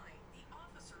comply. The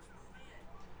officers move in.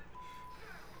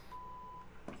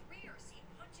 Three are seen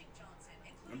punching Johnson,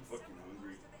 including fucking several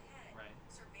hungry. blows to the head. Right.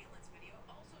 Surveillance video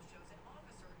also shows an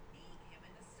officer kneeing him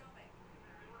in the stomach.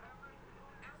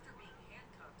 After being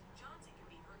handcuffed, Johnson can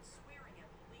be heard swearing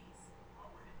at police.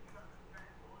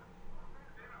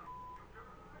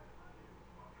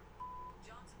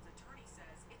 Johnson's attorney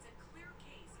says it's a clear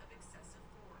case of excessive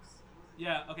force.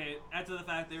 Yeah. Okay. After the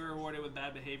fact, they were rewarded with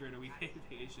bad behavior and a week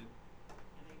vacation.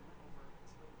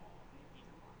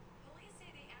 Police say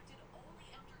they acted only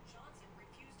after Johnson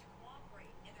refused to cooperate.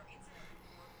 In their incident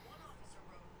report, one officer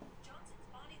wrote, Johnson's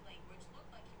body language looked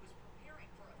like he was preparing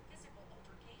for a physical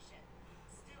altercation.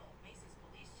 Still, Mesa's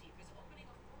police chief is opening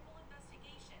a formal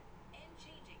investigation and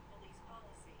changing police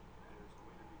policy. There's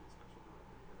going to be a special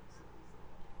directive that says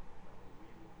that we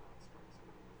will not strike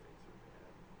somebody in the face or the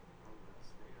head unless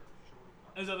they are showing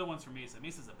up. There's other ones for Mesa.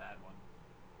 Mesa's a bad one.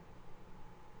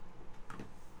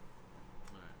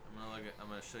 Alright, I'm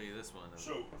gonna show you this one.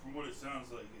 So from what it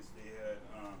sounds like is they had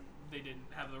They didn't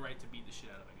have the right to beat the shit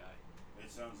out of a guy.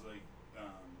 it sounds like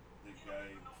the guy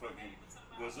fucking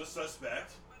was a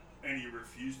suspect and he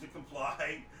refused to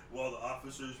comply while the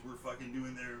officers were fucking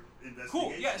doing their investigation.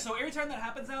 Cool. Yeah. So every time that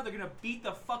happens now, they're gonna beat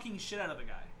the fucking shit out of the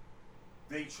guy.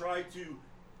 They tried to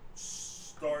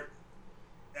start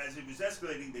as it was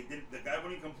escalating. They didn't. The guy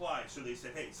wouldn't comply, so they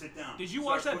said, "Hey, sit down." Did you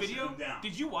Start watch that pushing video? him down.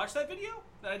 Did you watch that video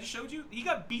that I just showed you? He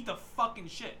got beat the fucking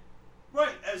shit.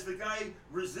 Right, as the guy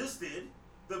resisted,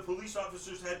 the police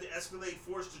officers had to escalate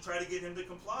force to try to get him to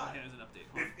comply. Here's an update.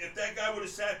 Hold on. If that guy would have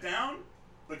sat down,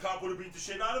 the cop would have beat the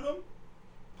shit out of him.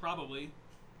 Probably.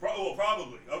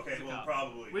 Probably. Okay, The well, cop.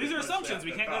 probably. Well, these are Let's assumptions. say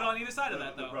We the can't cop. go on either side of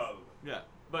that, though. Probably. Yeah,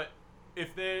 but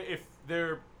if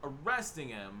they're arresting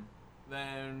him,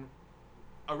 then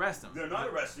arrest him. They're not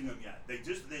arresting him yet.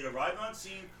 They arrived on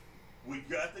scene. We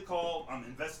got the call. I'm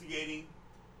investigating.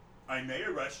 I may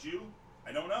arrest you.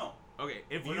 I don't know. Okay,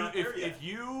 if We're you not there yet. if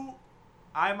you,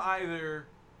 I'm either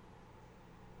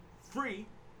free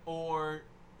or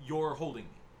you're holding me.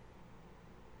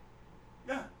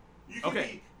 Yeah, you can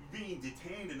Okay. be being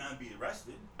detained and not be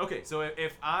arrested. Okay, so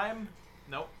if I'm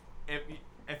no, if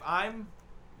I'm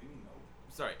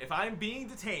sorry, if I'm being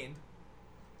detained,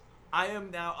 I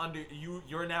am now under you.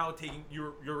 You're now taking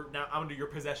you're now under your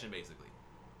possession basically.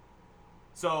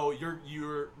 So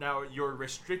you're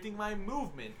restricting my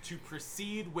movement to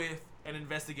proceed with an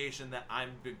investigation that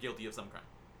I'm guilty of some crime,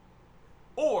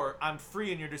 or I'm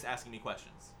free and you're just asking me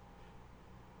questions.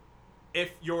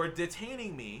 If you're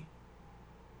detaining me,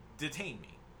 detain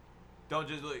me. Don't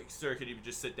just like, sir, could you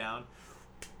just sit down?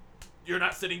 You're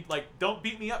not sitting, like, don't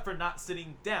beat me up for not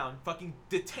sitting down. Fucking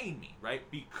detain me, right?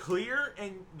 Be clear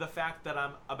in the fact that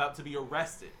I'm about to be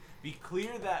arrested. Be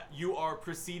clear that you are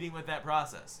proceeding with that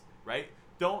process, right?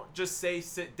 Don't just say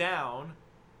sit down.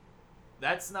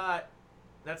 That's not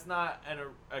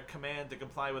a command to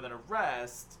comply with an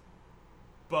arrest.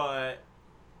 But,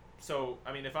 so,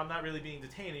 I mean, if I'm not really being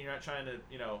detained and you're not trying to,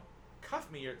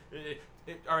 cuff me,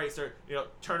 all right, sir,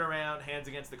 turn around, hands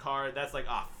against the car. That's like,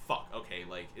 fuck, okay,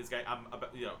 like, this guy, I'm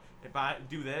about, if I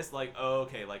do this, like,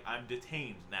 okay, like, I'm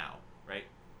detained now, right?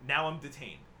 Now I'm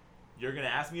detained. You're gonna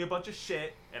ask me a bunch of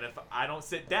shit, and if I don't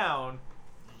sit down,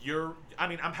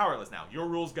 I'm powerless now. Your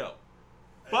rules go.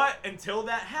 But until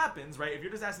that happens, right, if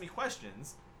you're just asking me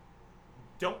questions,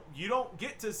 you don't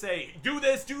get to say, do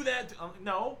this, do that.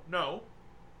 No.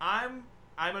 I'm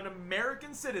an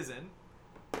American citizen.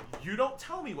 You don't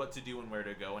tell me what to do and where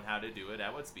to go and how to do it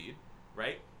at what speed,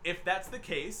 right? If that's the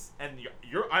case, and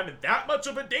I'm in that much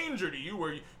of a danger to you,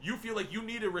 where you feel like you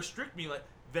need to restrict me,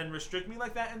 then restrict me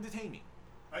like that and detain me.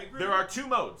 I agree. There are two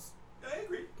modes. I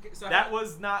agree. Okay, so That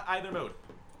was not either mode.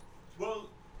 Well,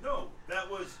 no, that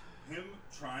was him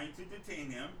trying to detain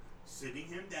him, sitting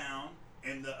him down,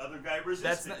 and the other guy resisting.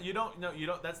 That's not. You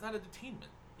don't. That's not a detainment.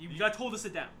 you got told to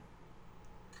sit down.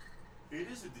 It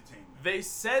is a detainment. They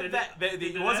said that he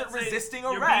Did wasn't that say resisting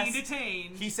you're arrest. being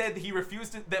detained. He said he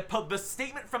refused to. The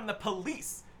statement from the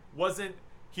police wasn't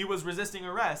he was resisting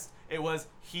arrest. It was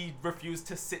he refused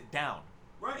to sit down.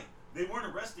 Right. They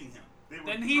weren't arresting him. They were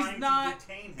Then he's trying not- to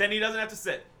detain him. Then he doesn't have to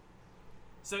sit.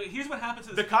 So here's what happens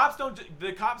to The this. cops don't.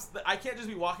 The cops. I can't just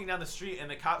be walking down the street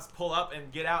and the cops pull up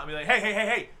and get out and be like,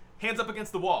 hey, hands up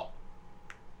against the wall.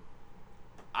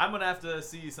 I'm gonna have to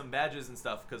see some badges and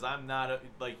stuff because I'm not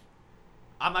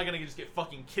I'm not gonna just get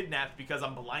fucking kidnapped because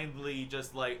I'm blindly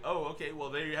just like, oh, okay,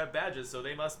 well they have badges, so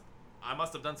I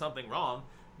must have done something wrong.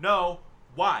 No,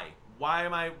 why? Why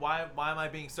am I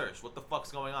being searched? What the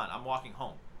fuck's going on? I'm walking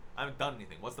home. I haven't done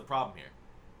anything. What's the problem here?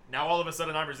 Now all of a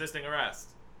sudden I'm resisting arrest.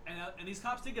 And these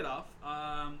cops did get off.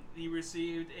 He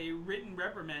received a written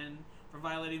reprimand for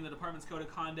violating the department's code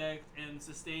of conduct and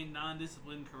sustained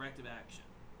non-disciplined corrective action.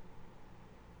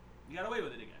 You got away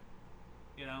with it again.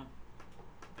 You know?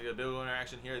 They got a big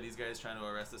interaction here. These guys trying to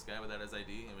arrest this guy without his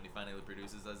ID, and when he finally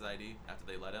produces his ID after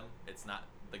they let him, it's not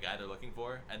the guy they're looking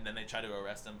for, and then they try to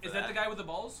arrest him for Is that the guy with the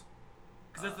balls?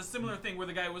 Because that's the similar thing where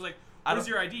the guy was like, I "Where's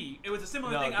don't- your ID?" It was a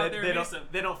similar No, thing out there in don't, Mesa.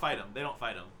 they don't fight him. They don't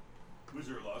fight him. Was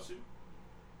there a lawsuit?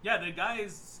 Yeah, the guy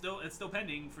is still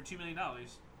pending for $2 million.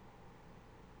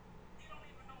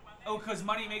 Oh, because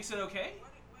money makes it okay?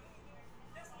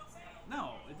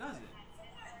 No, it doesn't.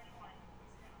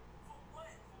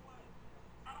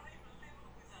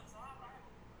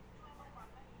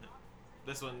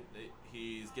 This one,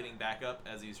 he's getting backup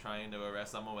as he's trying to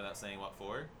arrest someone without saying what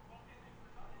for.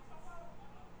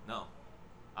 No,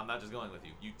 I'm not just going with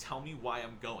you. You tell me why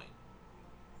I'm going.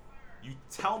 You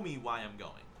tell me why I'm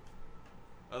going.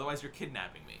 Otherwise, you're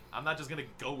kidnapping me. I'm not just gonna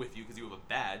go with you because you have a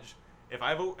badge. If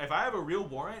I have a real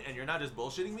warrant and you're not just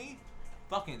bullshitting me,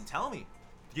 fucking tell me.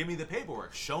 Give me the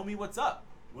paperwork. Show me what's up.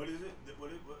 What is it?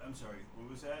 I'm sorry. What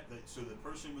was that? So the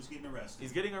person was getting arrested.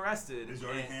 He's getting arrested. Is he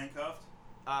already and- handcuffed?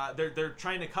 they're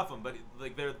trying to cuff him, but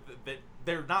like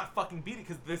they're not fucking beating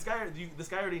because this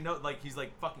guy already know, like, he's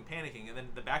like fucking panicking, and then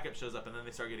the backup shows up, and then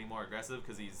they start getting more aggressive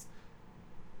because he's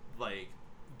like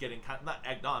getting not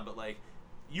egged on, but like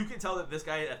you can tell that this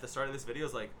guy at the start of this video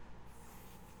is like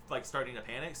starting to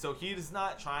panic. So he is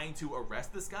not trying to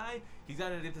arrest this guy. He's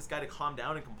trying to get this guy to calm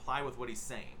down and comply with what he's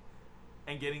saying,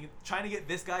 and trying to get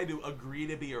this guy to agree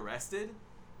to be arrested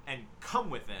and come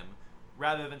with him,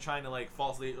 rather than trying to like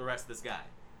falsely arrest this guy.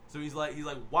 So he's like,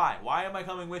 why? Why am I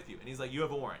coming with you? And he's like, you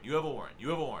have a warrant. You have a warrant. You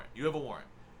have a warrant. You have a warrant.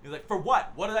 He's like, for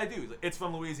what? What did I do? He's like, it's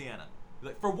from Louisiana. He's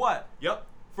like, for what? Yep.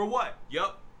 For what?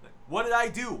 Yep. Like, what did I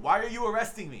do? Why are you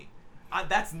arresting me?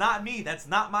 That's not me. That's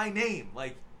not my name.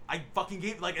 Like, I fucking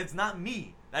gave, like, it's not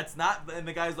me. That's not, and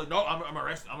the guy's like, no, I'm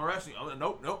arresting you.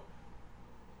 Nope.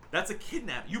 That's a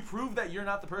kidnap. You prove that you're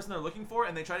not the person they're looking for,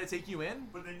 and they try to take you in?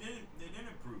 But they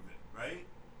didn't prove it, right?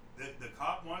 The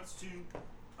cop wants to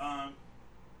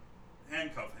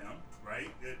handcuff him, right?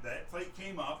 That plate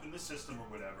came up in the system or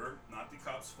whatever. Not the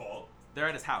cop's fault. They're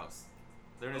at his house.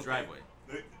 They're in his driveway.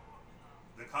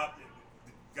 The cop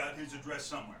got his address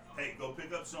somewhere. Hey, go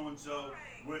pick up so and so.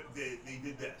 They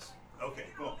did this. Okay,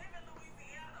 cool.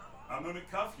 I'm gonna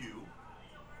cuff you.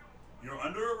 You're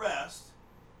under arrest,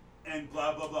 and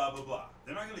blah blah blah blah blah.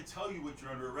 They're not gonna tell you what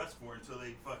you're under arrest for until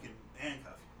they fucking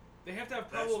handcuff you. They have to have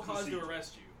That's probable cause to procedure.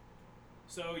 arrest you.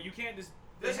 So you can't just.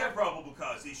 They have probable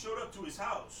cause. They showed up to his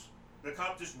house. The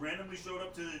cop just randomly showed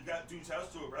up to the dude's house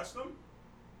to arrest him.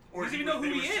 He doesn't even know who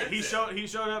they he were is. sent He there?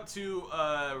 showed up to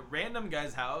a random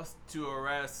guy's house to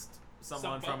arrest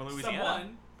someone from Louisiana.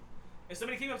 If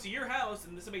somebody came up to your house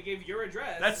and somebody gave your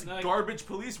address, That's and like, garbage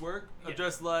police work. Of Yeah.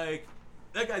 just like,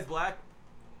 that guy's black,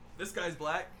 this guy's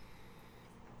black.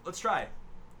 Let's try.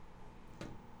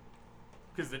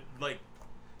 Because like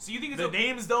So you think it's the okay?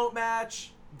 names don't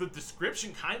match. The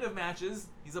description kind of matches.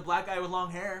 He's a black guy with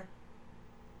long hair.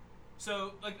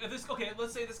 So like if this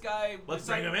let's say this guy. Let's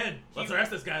bring him in. Let's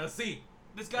arrest this guy. Let's see.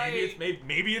 This guy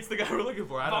Maybe it's the guy we're looking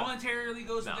for. I don't know. voluntarily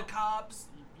goes No. with the cops.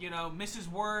 You know, misses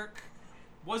work.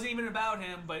 Wasn't even about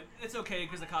him, but it's okay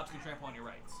because the cops can trample on your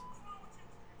rights.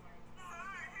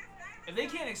 If they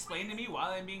can't explain to me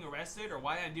why I'm being arrested or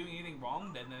why I'm doing anything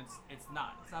wrong, then it's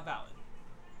not valid.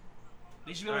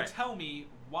 They should be able Alright. to tell me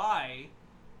why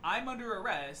I'm under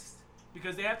arrest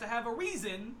because they have to have a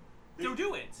reason to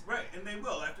do it. Right, and they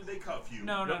will after they cuff you.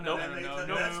 No. Then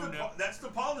that's the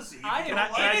policy. If I you am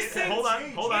don't like it, innocent. Hold on.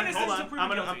 change. Innocent until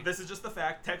proven guilty. This is just the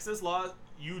fact. Texas law: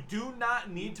 you do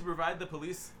not need to provide the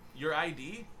police your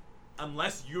ID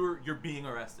unless you're being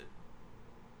arrested.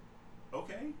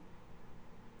 Okay.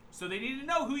 So they need to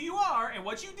know who you are and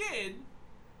what you did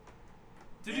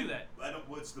to do And that.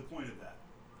 What's the point of that?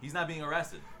 He's not being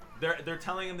arrested. They're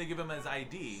telling him to give him his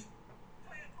ID.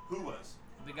 Who was?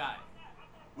 The guy.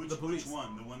 The police. Which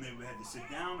one? The one they had to sit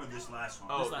down, or this last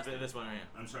one? Oh, last this one right here.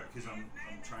 I'm sorry, because I'm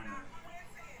trying to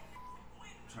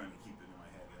keep it in my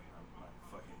head. I'm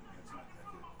fucking. It's not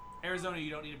that good. Arizona,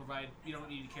 you don't need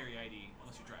to carry ID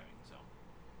unless you're driving. So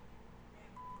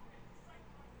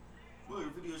Well, there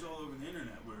are videos all over the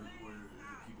internet where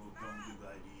people don't give the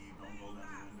ID, don't roll down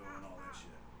the window, and all that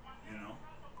shit. You know?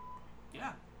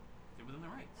 yeah, they're within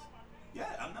their rights. Yeah,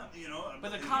 I'm not. You know.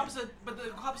 But the cops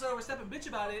that overstep and bitch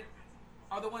about it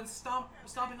are the ones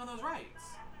stomping on those rights.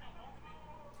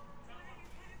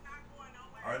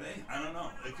 Are they? I don't know.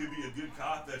 It could be a good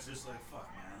cop that's just like, fuck,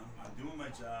 man. I'm doing my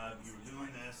job. You were doing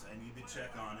this. I need to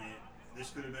check on it. This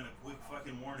could have been a quick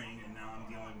fucking warning, and now I'm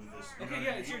dealing with this. You know Okay, what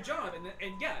yeah, I it's mean? your job,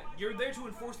 and yeah, you're there to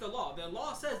enforce the law. The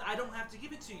law says I don't have to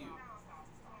give it to you.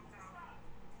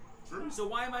 True. So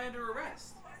why am I under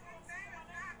arrest?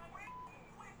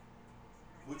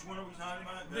 Which one are we talking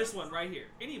about? This one right here.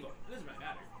 Any of them. It doesn't really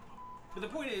matter. But the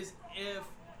point is, if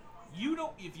you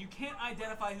can't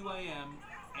identify who I am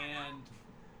and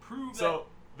prove So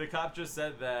the cop just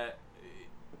said that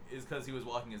is because he was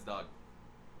walking his dog.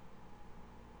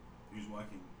 Who's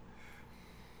walking?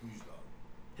 Whose dog?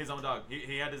 His own dog.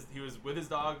 He was with his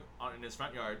dog in his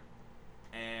front yard,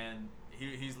 and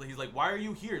he's like, why are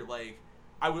you here? Like,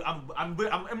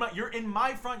 you're in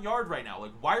my front yard right now.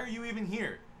 Like, why are you even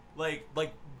here? Like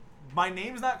my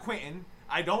name's not Quentin.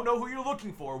 I don't know who you're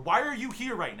looking for. Why are you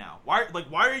here right now? Why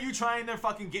are you trying to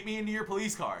fucking get me into your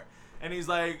police car? And he's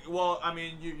like, well, I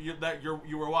mean,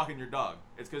 you were walking your dog.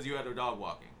 It's because you had a dog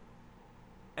walking.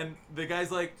 And the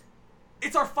guy's like,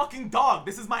 it's our fucking dog.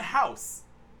 This is my house.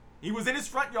 He was in his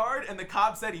front yard, and the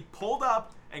cop said he pulled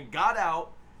up and got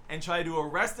out and tried to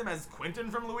arrest him as Quentin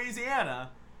from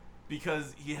Louisiana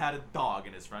because he had a dog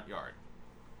in his front yard.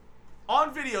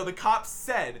 On video, the cop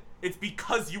said it's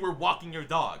because you were walking your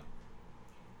dog.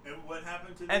 And what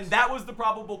happened to this? And that was the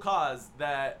probable cause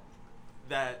that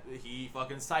he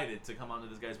fucking cited to come onto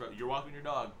this guy's road. You're walking your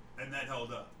dog. And that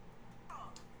held up.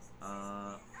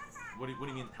 What do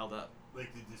you mean held up?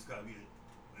 Like, did this guy get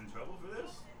in trouble for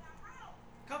this?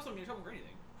 cops don't get in trouble for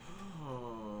anything.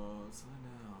 Oh, so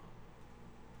now.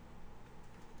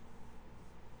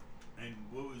 And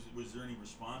what was there any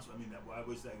response? I mean, why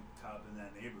was that cop in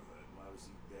that neighborhood? Why was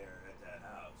he there at that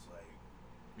house?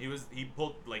 Like, He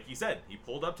pulled, like he said, he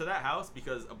pulled up to that house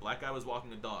because a black guy was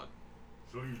walking a dog.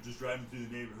 so he was just driving through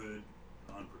the neighborhood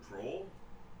on patrol?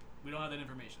 We don't have that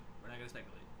information. We're not going to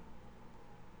speculate.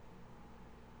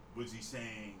 Was he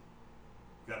saying,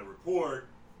 got a report,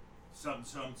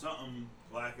 something,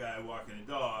 black guy walking a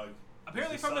dog?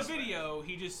 Apparently, He's a from the suspect. video,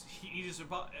 he just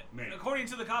Maybe. according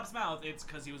to the cop's mouth, it's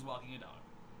because he was walking a dog.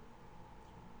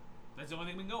 That's the only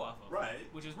thing we can go off of. Right.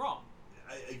 Which is wrong.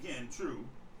 Again, true,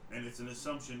 and it's an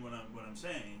assumption what I'm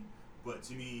saying, but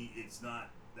to me, it's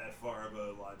not that far of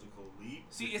a logical leap.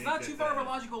 See, to it's think not that too far of a that-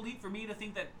 logical leap for me to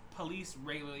think that police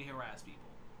regularly harass people.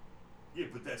 Yeah,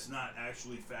 but that's not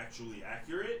actually factually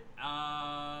accurate.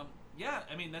 Yeah,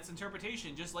 I mean, that's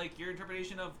interpretation. Just like your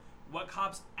interpretation of what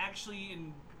cops actually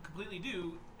and completely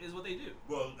do is what they do.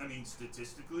 Well, I mean,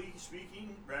 statistically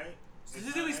speaking, right? It's not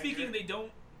Statistically speaking, accurate.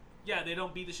 they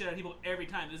don't beat the shit out of people every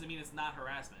time. It doesn't mean it's not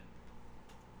harassment.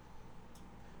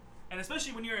 And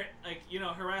especially when you're, like,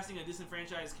 harassing a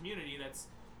disenfranchised community that's,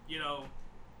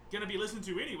 gonna be listened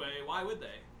to anyway, why would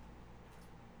they?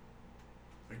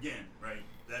 Again, right?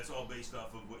 That's all based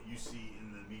off of what you see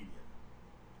in the media.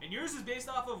 And yours is based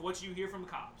off of what you hear from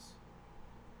cops.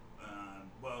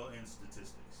 Well, and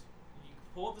statistics. You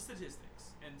pull up the statistics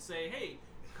and say, hey,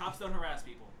 cops don't harass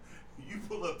people. You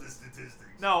pull up the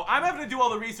statistics. No, I'm having to do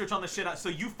all the research on the shit, so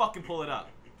you fucking pull it up.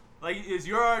 Like, is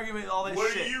your argument all this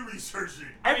What shit? are you researching?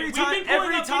 Every We've time, been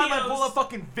pulling up I videos. pull a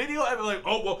fucking video, I'm like,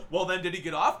 oh, well, then did he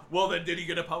get off? Well, then did he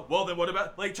get a well, then what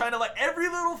about, like, trying to, like, every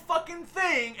little fucking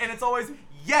thing, and it's always,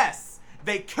 yes,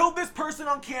 they killed this person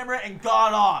on camera and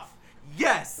got off.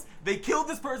 Yes, they killed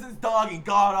this person's dog and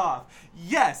got off.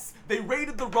 Yes, they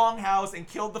raided the wrong house and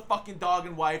killed the fucking dog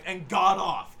and wife and got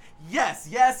off. Yes,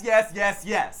 yes, yes, yes,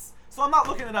 yes. So I'm not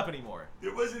looking it up anymore.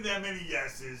 There wasn't that many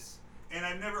yeses, and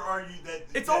I've never argued that.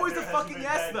 It's that always there the hasn't fucking been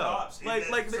yes, bad though. cops, and Like-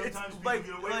 that like, it's sometimes people like-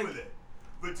 get away like- with it.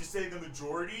 But to say the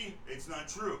majority, it's not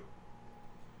true.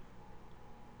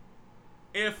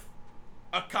 If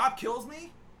a cop kills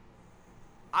me,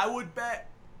 I would bet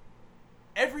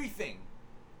everything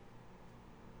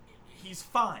he's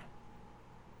fine.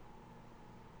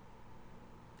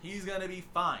 He's gonna be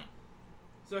fine.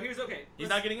 So here's okay. He's let's-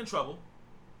 not getting in trouble.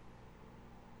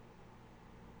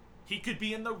 He could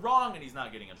be in the wrong and he's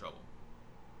not getting in trouble.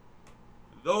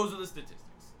 Those are the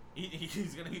statistics.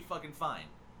 He's gonna be fucking fine.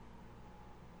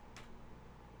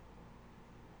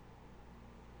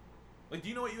 Like, do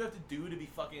you know what you have to do to be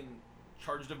fucking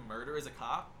charged of murder as a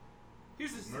cop?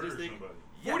 Here's the Murder statistic. somebody.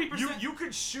 Yeah, 40%. you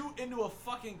could shoot into a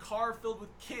fucking car filled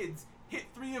with kids, hit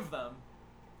 3 of them,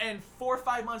 and 4 or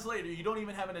 5 months later, you don't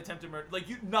even have an attempted murder.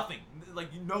 Like, nothing.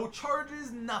 Like, no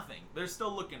charges, nothing. They're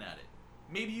still looking at it.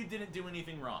 Maybe you didn't do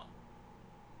anything wrong.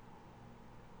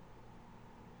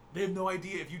 They have no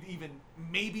idea if you'd even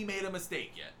maybe made a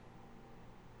mistake yet.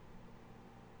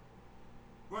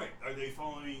 Are they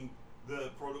following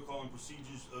the protocol and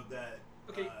procedures of that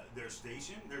Okay. their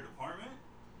station, their department?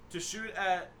 To shoot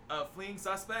at a fleeing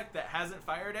suspect that hasn't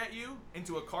fired at you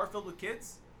into a car filled with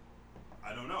kids?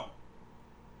 I don't know.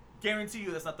 Guarantee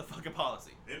you that's not the fucking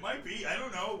policy. It might be. I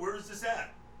don't know. Where is this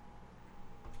at?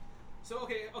 So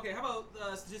okay. How about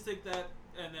the statistic that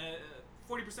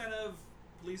 40% of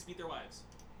police beat their wives?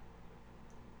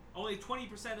 Only 20%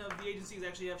 of the agencies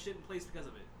actually have shit in place because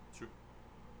of it. True.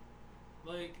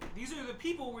 Like, these are the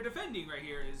people we're defending right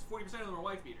here. Is 40% of them are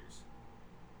wife beaters?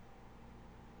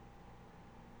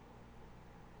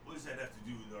 What does that have to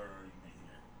do with our argument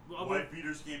here? Well, Wife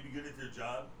beaters can't be good at their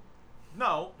job?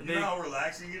 No. You know how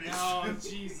relaxing it is? Oh,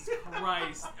 Jesus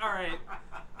Christ! All right,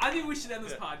 I think we should end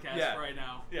this podcast Yeah. right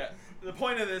now. Yeah. The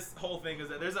point of this whole thing is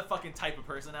that there's a fucking type of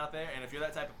person out there, and if you're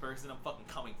that type of person, I'm fucking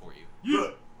coming for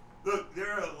you. Look,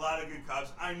 there are a lot of good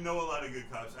cops. I know a lot of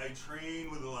good cops. I train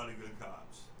with a lot of good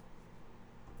cops.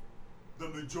 The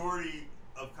majority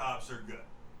of cops are good,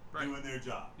 Right. doing their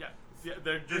job. Yeah. Yeah,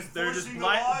 they're just Enforcing the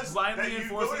laws blindly that you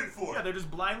enforcing. voted for. Yeah, they're just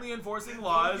blindly enforcing Then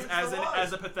laws vote against the laws.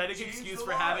 as a pathetic Change excuse the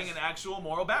for having laws. an actual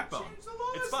moral backbone. Change the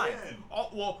laws It's fine. then.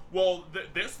 Oh,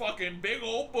 this fucking big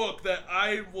old book that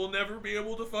I will never be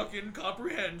able to fucking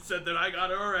comprehend said that I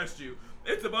gotta arrest you.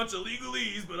 It's a bunch of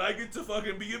legalese, but I get to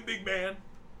fucking be a big man.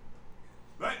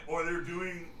 Right? Or they're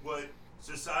doing what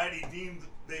society deemed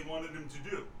they wanted them to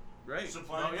do. Right.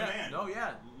 Supply and demand. No,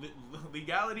 yeah.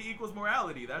 Legality equals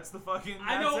morality. That's the fucking.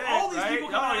 I know that's it, all these right? people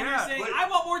coming out yeah. here saying, But- "I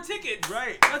want more tickets."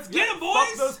 Right. Let's get them, boys.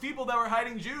 Fuck those people that were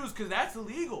hiding Jews, because that's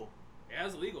illegal. Yeah,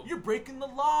 it's illegal. You're breaking the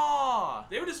law.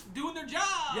 They were just doing their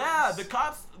job. Yeah, the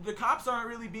cops aren't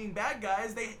really being bad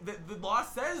guys. The law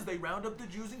says they round up the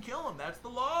Jews and kill them. That's the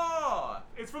law.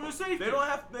 It's for their safety. They don't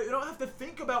have to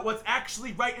think about what's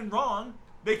actually right and wrong.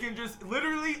 They can just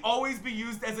literally always be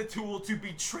used as a tool to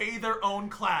betray their own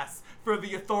class for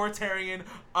the authoritarian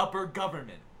upper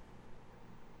government.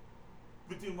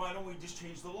 But then why don't we just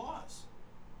change the laws?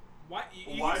 Why?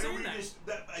 You Why keep do saying we that. just?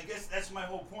 I guess that's my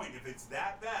whole point. If it's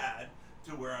that bad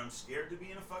to where I'm scared to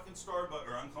be in a fucking Starbucks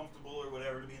or uncomfortable or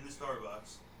whatever to be in the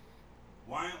Starbucks,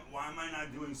 why am I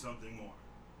not doing something more?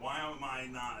 Why am I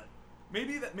not?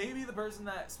 Maybe the person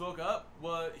that spoke up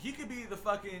he could be the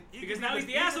fucking Because now he's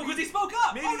the asshole because he spoke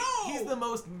up. Maybe Oh no! he's the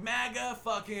most MAGA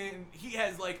fucking. He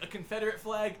has like a Confederate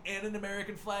flag and an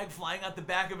American flag flying out the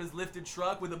back of his lifted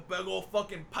truck with a big old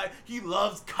fucking pipe. He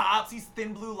loves cops. He's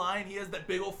Thin Blue Line. He has that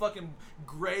big old fucking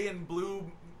gray and blue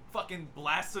fucking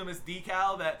blasphemous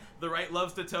decal that the right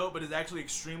loves to tote, but is actually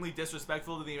extremely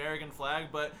disrespectful to the American flag.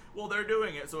 But well, they're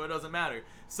doing it, so it doesn't matter.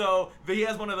 So he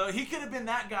has one of those. He could have been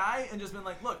that guy and just been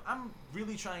like, "Look, I'm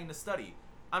really trying to study.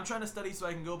 I'm trying to study so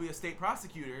I can go be a state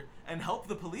prosecutor and help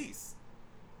the police.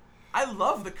 I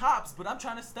love the cops, but I'm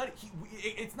trying to study."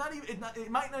 It's not even. It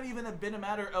might not even have been a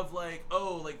matter of like,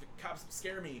 oh, like the cops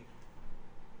scare me.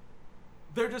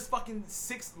 They're just fucking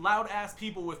 6 loud ass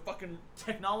people with fucking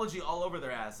technology all over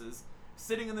their asses,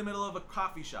 sitting in the middle of a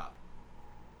coffee shop.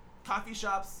 Coffee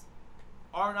shops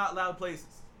are not loud places.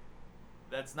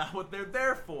 That's not what they're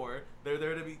there for. They're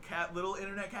there to be little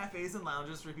internet cafes and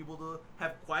lounges for people to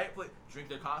have quiet drink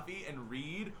their coffee and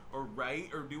read or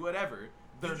write or do whatever.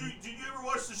 Did you ever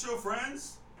watch the show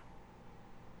Friends?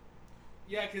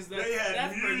 Yeah, because They had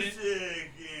that's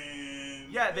music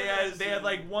and Yeah, they had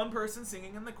like one person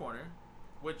singing in the corner,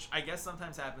 which I guess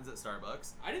sometimes happens at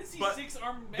Starbucks. I didn't see But 6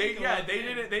 armed men. They go out they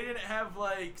there. didn't have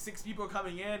like 6 people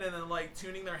coming in and then like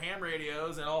tuning their ham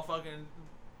radios and all fucking.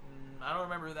 I don't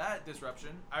remember that disruption.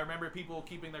 I remember people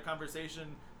keeping their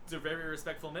conversation to very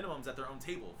respectful minimums at their own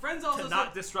table. Friends also to not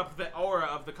said- disrupt the aura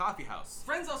of the coffee house.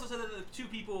 Friends also said that the 2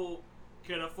 people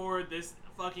could afford this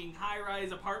fucking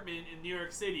high-rise apartment in New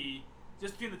York City,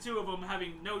 just between the 2 of them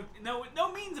having no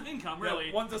means of income, really.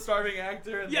 Yeah, one's a starving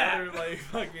actor and Yeah. the other like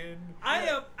fucking.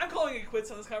 I'm calling it quits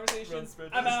on this conversation. Run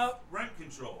spread. I'm out. Rent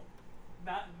control.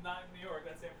 Not in New York.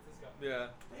 That's San Francisco. Yeah.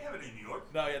 They have it in New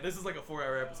York. No, yeah. This is like a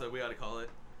 4-hour episode. We ought to call it.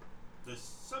 The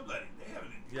subletting. They have it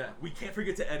in New Yeah. York. We can't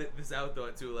forget to edit this out though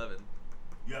at 2:11.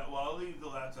 Yeah. Well, I'll leave the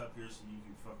laptop here so you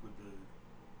can fuck with the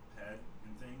pad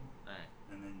and thing, All right.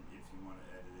 and then if you want to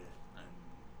edit it and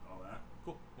all that.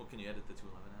 Cool. Well, can you edit the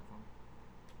 2:11 out for me?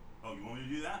 Oh, you want me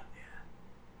to do that?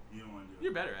 Yeah. You don't want to do it.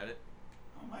 You're better at it.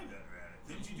 How am I better at it?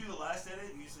 Didn't you do the last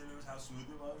edit and you said it was how smooth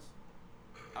it was?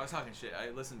 I was talking shit. I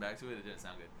listened back to it. It didn't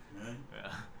sound good. Yeah.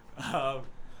 Yeah.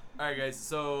 All right, guys.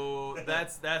 So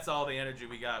that's all the energy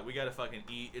we got. We gotta fucking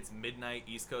eat. It's midnight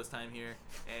East Coast time here,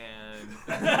 and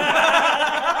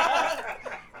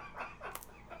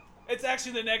It's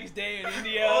actually the next day in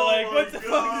India. Oh like, my what the fuck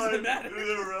God, does it matter?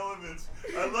 The relevance.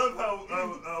 I love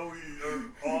how we are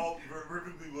all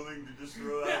perfectly willing to just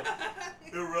throw out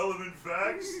irrelevant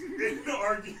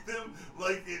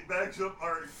like it backs up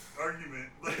our argument.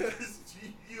 Like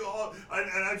you all, and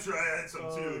I'm sure I had some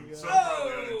too. God. Some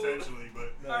probably Oh! unintentionally,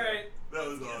 but All right, that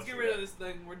was let's awesome. get rid of this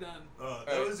thing. We're done. That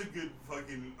Alright. was a good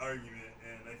fucking argument,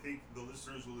 and I think the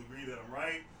listeners will agree that I'm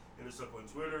right. Hit us up on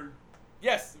Twitter.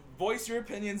 Yes, voice your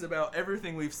opinions about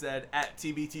everything we've said at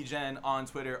TBTGen on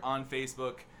Twitter, on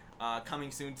Facebook. Coming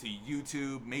soon to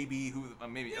YouTube, maybe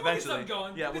maybe Yeah, we'll get eventually. something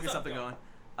going. Yeah, we'll get something going.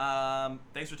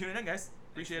 Thanks for tuning in, guys.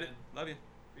 Appreciate it. man. Love you.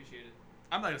 Appreciate it.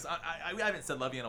 I'm not. I haven't said love you in a